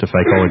now to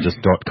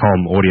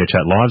fakeologist.com audio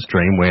chat live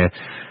stream, where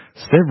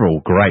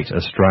several great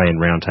Australian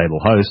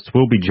roundtable hosts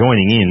will be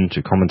joining in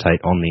to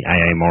commentate on the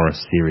AA Morris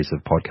series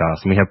of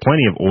podcasts. And we have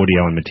plenty of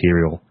audio and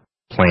material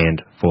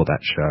planned for that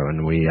show,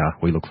 and we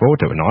look forward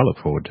to it, and I look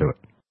forward to it.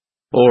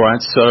 All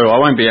right, so I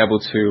won't be able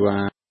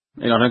to,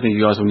 I don't think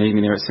you guys will need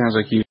me there. It sounds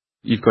like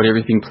you've got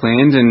everything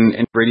planned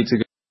and ready to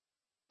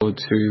go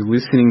to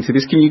listening to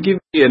this. Can you give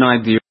me an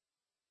idea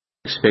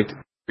of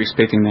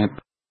expecting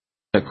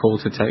that call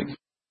to take?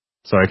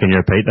 Sorry, can you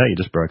repeat that? You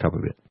just broke up a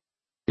bit.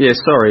 Yeah,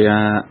 sorry.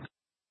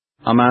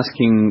 I'm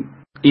asking,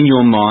 in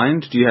your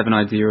mind, do you have an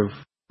idea of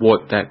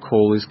what that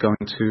call is going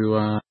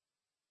to,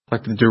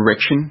 like the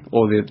direction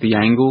or the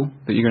angle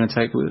that you're going to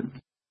take with it?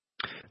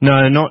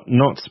 No,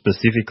 not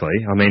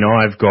specifically. I mean,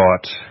 I've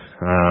got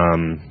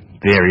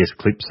various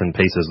clips and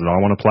pieces that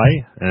I want to play,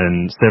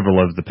 and several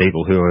of the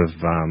people who have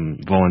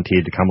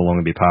volunteered to come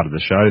along and be part of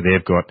the show,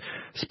 they've got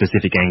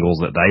specific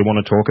angles that they want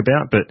to talk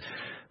about, but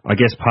I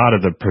guess part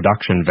of the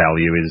production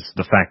value is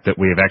the fact that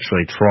we have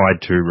actually tried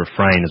to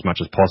refrain as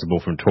much as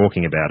possible from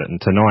talking about it. And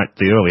tonight,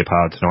 the earlier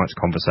part of tonight's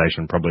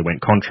conversation probably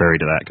went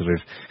contrary to that, because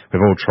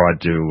we've all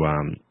tried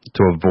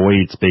to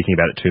avoid speaking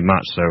about it too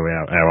much, so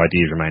our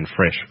ideas remain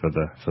fresh for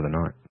the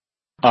night.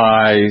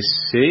 I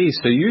see.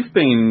 So you've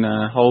been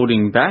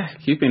holding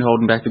back. You've been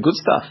holding back the good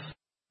stuff.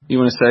 You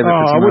want to say that?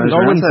 I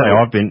wouldn't say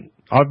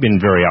I've been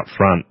very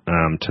upfront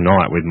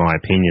tonight with my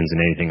opinions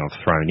and anything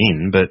I've thrown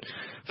in, but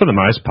for the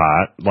most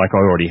part, like I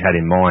already had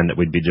in mind that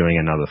we'd be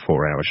doing another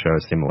 4-hour show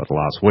similar to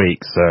last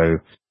week. So,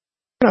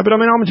 but I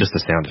mean, I'm just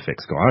a sound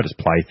effects guy. I just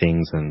play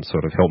things and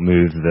sort of help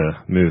move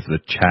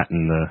the chat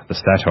and the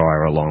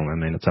satire along. I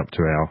mean, it's up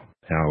to our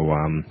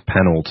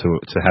panel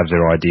to have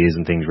their ideas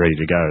and things ready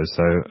to go.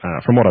 So,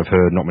 from what I've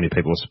heard, not many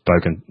people have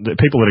spoken. The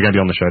people that are going to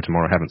be on the show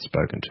tomorrow haven't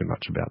spoken too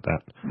much about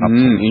that.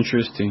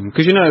 Interesting.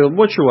 Because,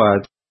 what you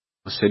are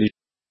said is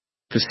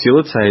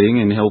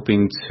facilitating and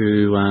helping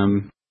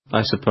to,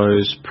 I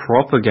suppose,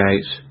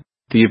 propagate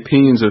the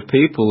opinions of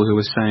people who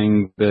are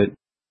saying that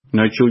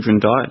no children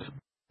died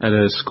at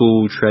a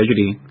school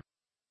tragedy.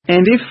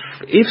 And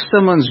if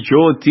someone's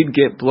jaw did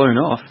get blown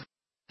off,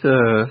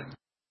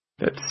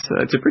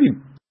 it's a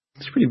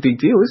pretty big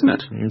deal, isn't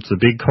it? It's a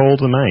big call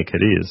to make,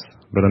 it is.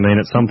 But I mean,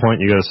 at some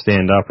point you got to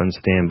stand up and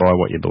stand by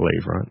what you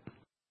believe, right?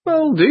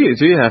 Well, do you?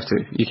 Do you have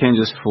to? You can't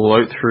just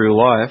float through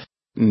life,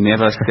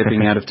 never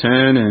stepping out of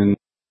turn and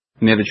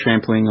never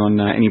trampling on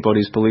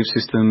anybody's belief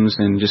systems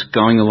and just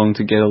going along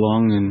to get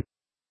along. And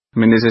I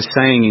mean, there's a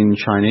saying in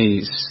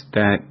Chinese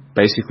that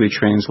basically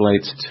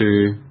translates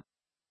to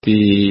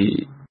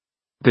the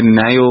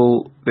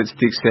nail that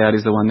sticks out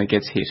is the one that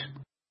gets hit.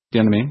 Do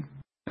you know what I mean?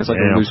 It's like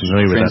a loose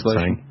translation. With that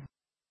saying.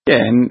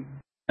 Yeah, and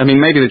I mean,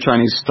 maybe the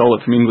Chinese stole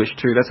it from English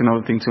too. That's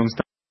another thing to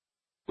understand.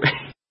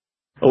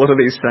 A lot of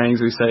these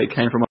sayings we say it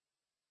came from.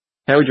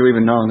 How would you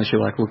even know unless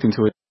you looked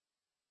into it?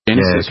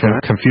 Genesis,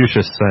 right?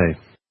 Confucius say.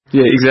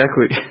 Yeah,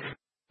 exactly.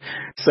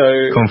 So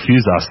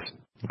confuse us.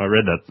 I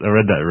read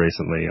that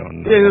recently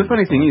on. Yeah, the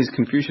funny thing is,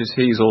 Confucius,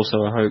 he's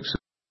also a hoax.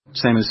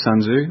 Same as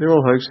Sun Tzu. They're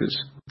all hoaxes.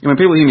 And when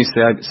people hear me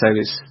say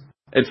this,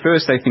 at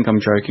first they think I'm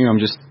joking.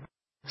 It's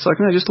like,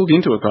 no, just look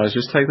into it, guys.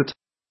 Just take the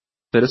time,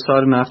 set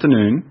aside an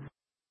afternoon.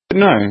 But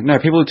no,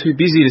 people are too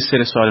busy to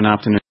set aside an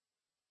afternoon.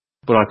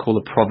 What I call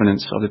the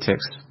provenance of the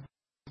text.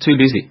 Too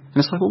busy. And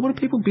it's like, well, what are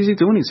people busy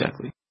doing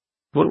exactly?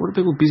 What are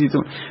people busy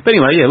doing? But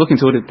anyway, yeah, look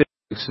into it.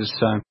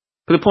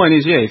 But the point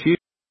is, yeah, if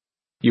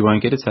you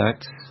won't get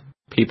attacked,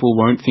 people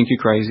won't think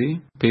you're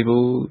crazy,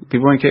 people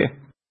won't care.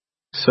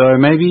 So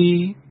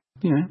maybe,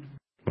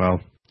 Well,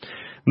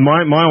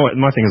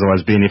 my thing has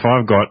always been, if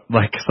I've got,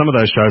 some of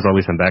those shows I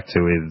listen back to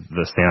with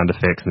the sound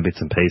effects and the bits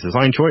and pieces,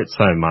 I enjoy it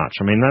so much.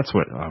 I mean, that's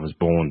what I was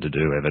born to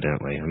do,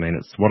 evidently. I mean,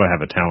 it's what I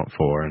have a talent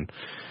for, and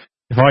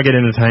if I get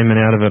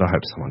entertainment out of it, I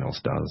hope someone else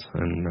does.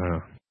 And,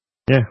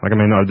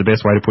 the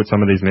best way to put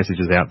some of these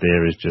messages out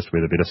there is just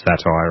with a bit of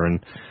satire,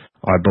 and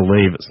I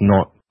believe it's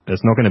not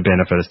going to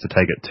benefit us to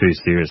take it too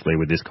seriously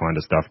with this kind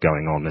of stuff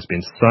going on. There's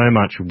been so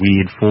much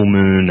weird full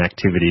moon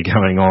activity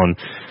going on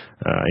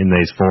in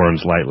these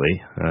forums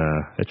lately.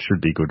 It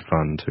should be good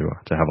fun to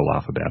have a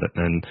laugh about it,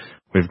 and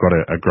we've got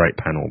a great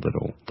panel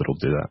that'll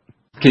do that.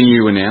 Can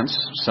you announce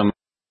some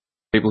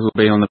people who'll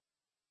be on the?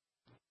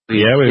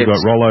 Yeah, we've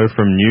got Rollo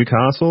from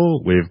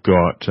Newcastle, we've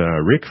got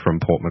Rick from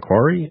Port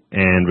Macquarie,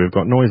 and we've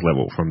got Noise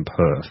Level from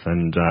Perth.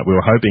 And we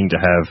were hoping to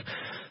have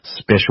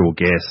special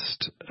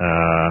guest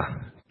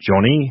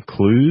Johnny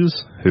Clues,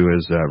 who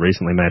has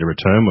recently made a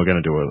return. We're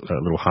going to do a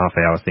little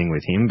half-hour thing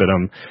with him, but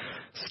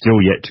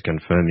Still yet to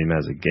confirm him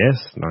as a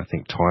guest, and I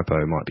think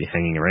Typo might be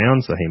hanging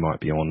around, so he might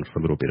be on for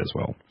a little bit as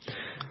well.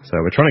 So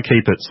we're trying to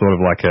keep it sort of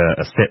like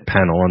a set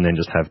panel and then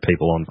just have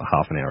people on for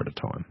half an hour at a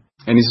time.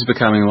 And this is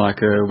becoming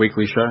like a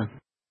weekly show.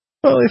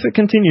 Well, if it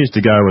continues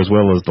to go as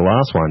well as the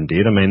last one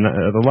did, I mean,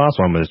 the last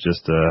one was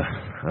just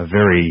a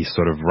very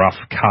sort of rough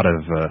cut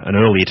of an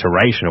early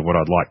iteration of what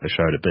I'd like the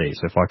show to be.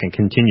 So if I can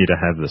continue to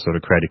have the sort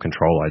of creative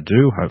control I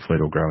do,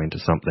 hopefully it'll grow into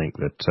something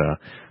that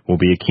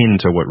will be akin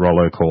to what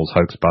Rollo calls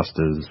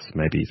Hoaxbusters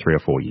maybe 3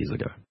 or 4 years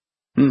ago.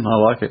 I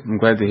like it. I'm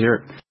glad to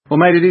hear it.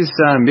 Well, mate, it is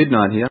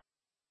midnight here.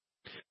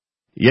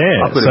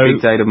 Yeah. I've got a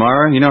big day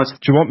tomorrow. You know,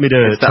 do you want me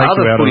to take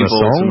you out on a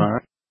song?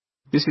 Tomorrow.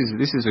 This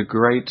is a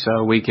great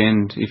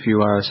weekend if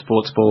you are a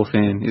sports ball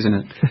fan, isn't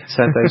it?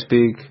 Saturday's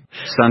big,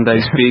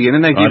 Sunday's big, and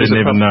then they give us a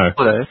public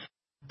holiday.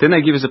 Then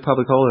they give us a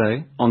public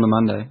holiday on the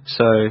Monday.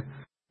 So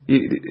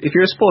if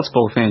you're a sports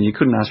ball fan, you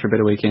couldn't ask for a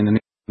better weekend than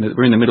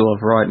we're in the middle of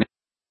right now.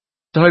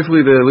 So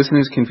hopefully the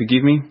listeners can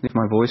forgive me if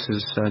my voice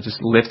has just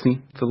left me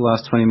for the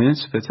last 20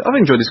 minutes. But I've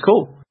enjoyed this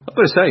call. I've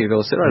got to say,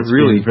 Velocet, it's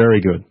really very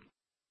good.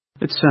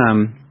 It's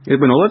it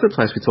went all over the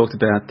place. We talked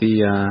about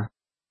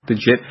the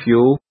jet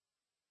fuel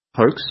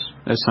hoax,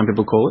 as some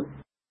people call it.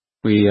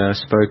 We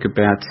spoke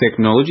about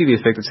technology, the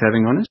effect it's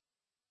having on us.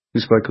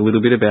 We spoke a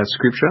little bit about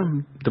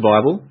Scripture, the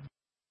Bible,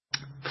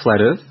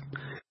 flat Earth.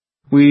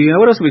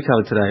 What else did we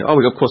cover today? Oh,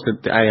 of course,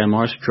 the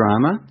AMR's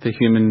drama, the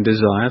human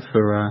desire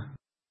for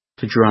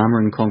drama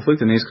and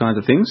conflict and these kinds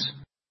of things.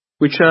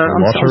 Which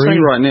I'm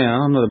saying right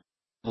now, I'm not a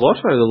the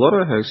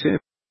lotto hoax, yeah.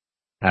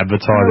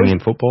 Advertising in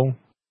football.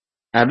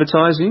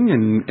 Advertising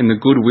and the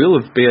goodwill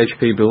of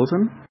BHP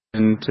Billiton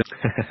and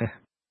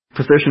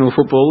professional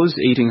footballers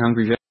eating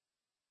Hungry Jack.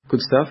 Good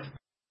stuff.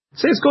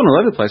 See, it's gone all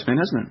over the place, man,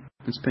 hasn't it?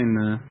 It's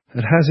been.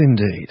 It has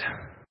indeed.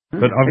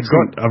 But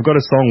I've got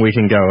a song we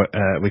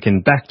can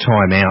back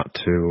time out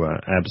to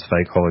Ab's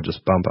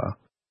Fakeologist bumper.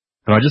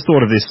 And I just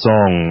thought of this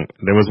song.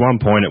 There was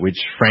one point at which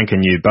Frank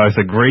and you both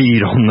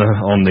agreed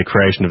on the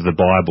creation of the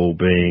Bible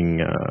being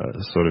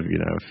sort of,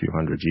 a few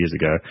hundred years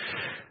ago.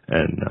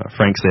 And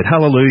Frank said,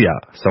 "Hallelujah."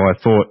 So I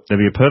thought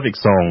there'd be a perfect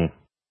song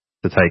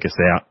to take us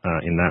out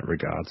in that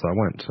regard. So I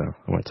won't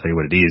tell you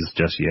what it is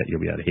just yet. You'll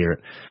be able to hear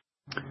it.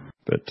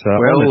 But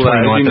on the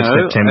 29th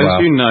of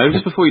September...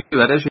 just before you do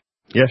that,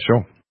 Yeah,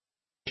 sure.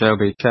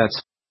 JLB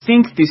Chats. I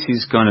think this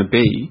is going to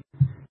be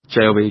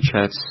JLB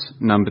Chats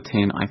number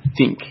 10, I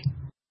think.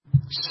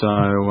 So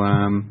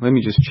let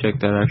me just check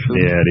that,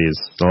 actually. Yeah, it is.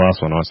 The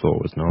last one I saw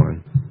was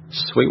 9.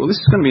 Sweet. Well, this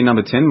is going to be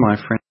number 10, my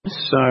friend.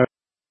 So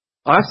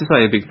I have to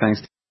say a big thanks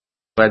to you.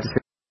 Glad to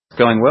see it's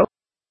going well.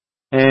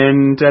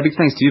 And a big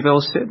thanks to you,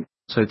 Velocet.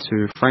 So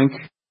to Frank,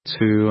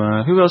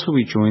 to who else were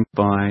we joined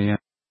by?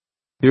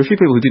 There were a few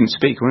people who didn't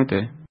speak, weren't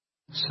there?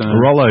 So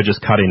Rollo just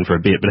cut in for a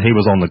bit, but he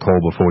was on the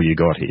call before you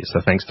got here. So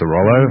thanks to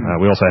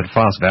Rollo. We also had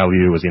Fast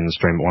Value was in the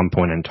stream at one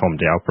point, and Tom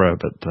Dalpro,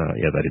 but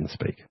they didn't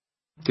speak.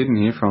 Didn't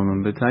hear from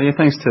them, but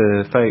thanks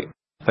to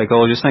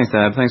Fakeologist, thanks to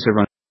Ab, thanks to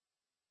everyone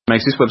who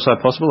makes this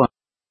website possible.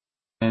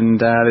 And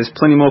there's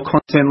plenty more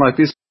content like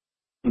this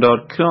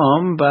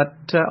 .com,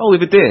 but I'll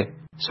leave it there.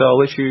 So I'll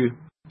let you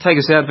take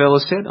us out,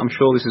 Velocet. I'm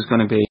sure this is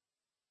going to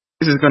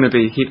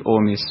be hit or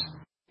miss.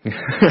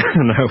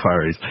 No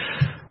worries.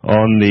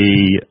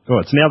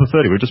 It's now the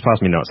 30th. We've just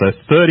passed midnight. So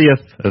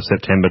 30th of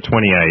September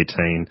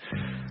 2018,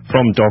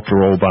 from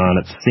Dr.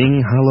 Alban, it's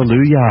Sing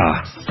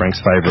Hallelujah,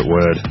 Frank's favourite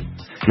word.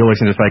 You're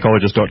listening to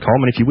Fakeologist.com,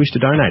 and if you wish to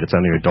donate, it's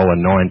only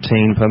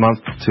 $1.19 per month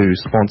to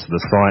sponsor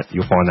the site.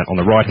 You'll find that on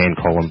the right-hand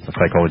column of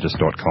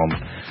Fakeologist.com.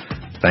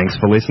 Thanks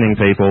for listening,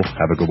 people.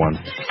 Have a good one.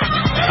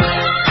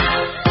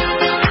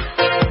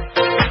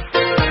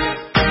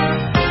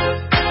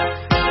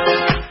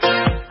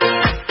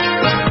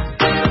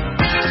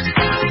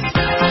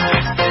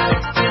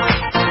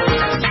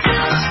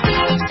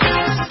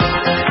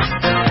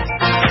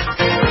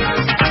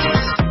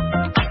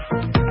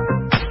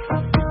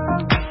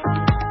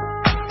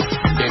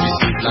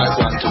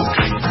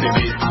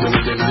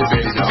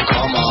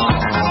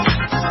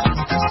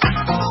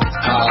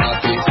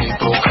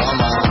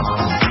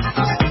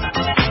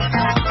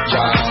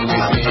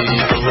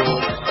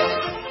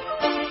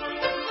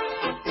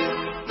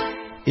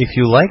 If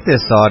you like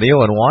this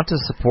audio and want to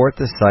support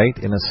the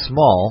site in a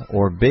small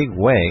or big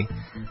way,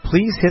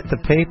 please hit the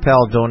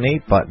PayPal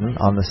donate button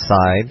on the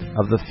side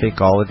of the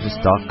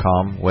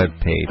Fakeologist.com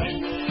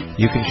webpage.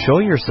 You can show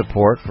your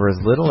support for as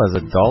little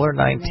as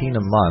 $1.19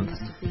 a month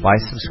by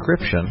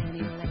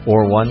subscription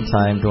or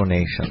one-time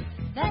donation.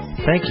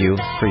 Thank you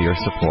for your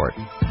support.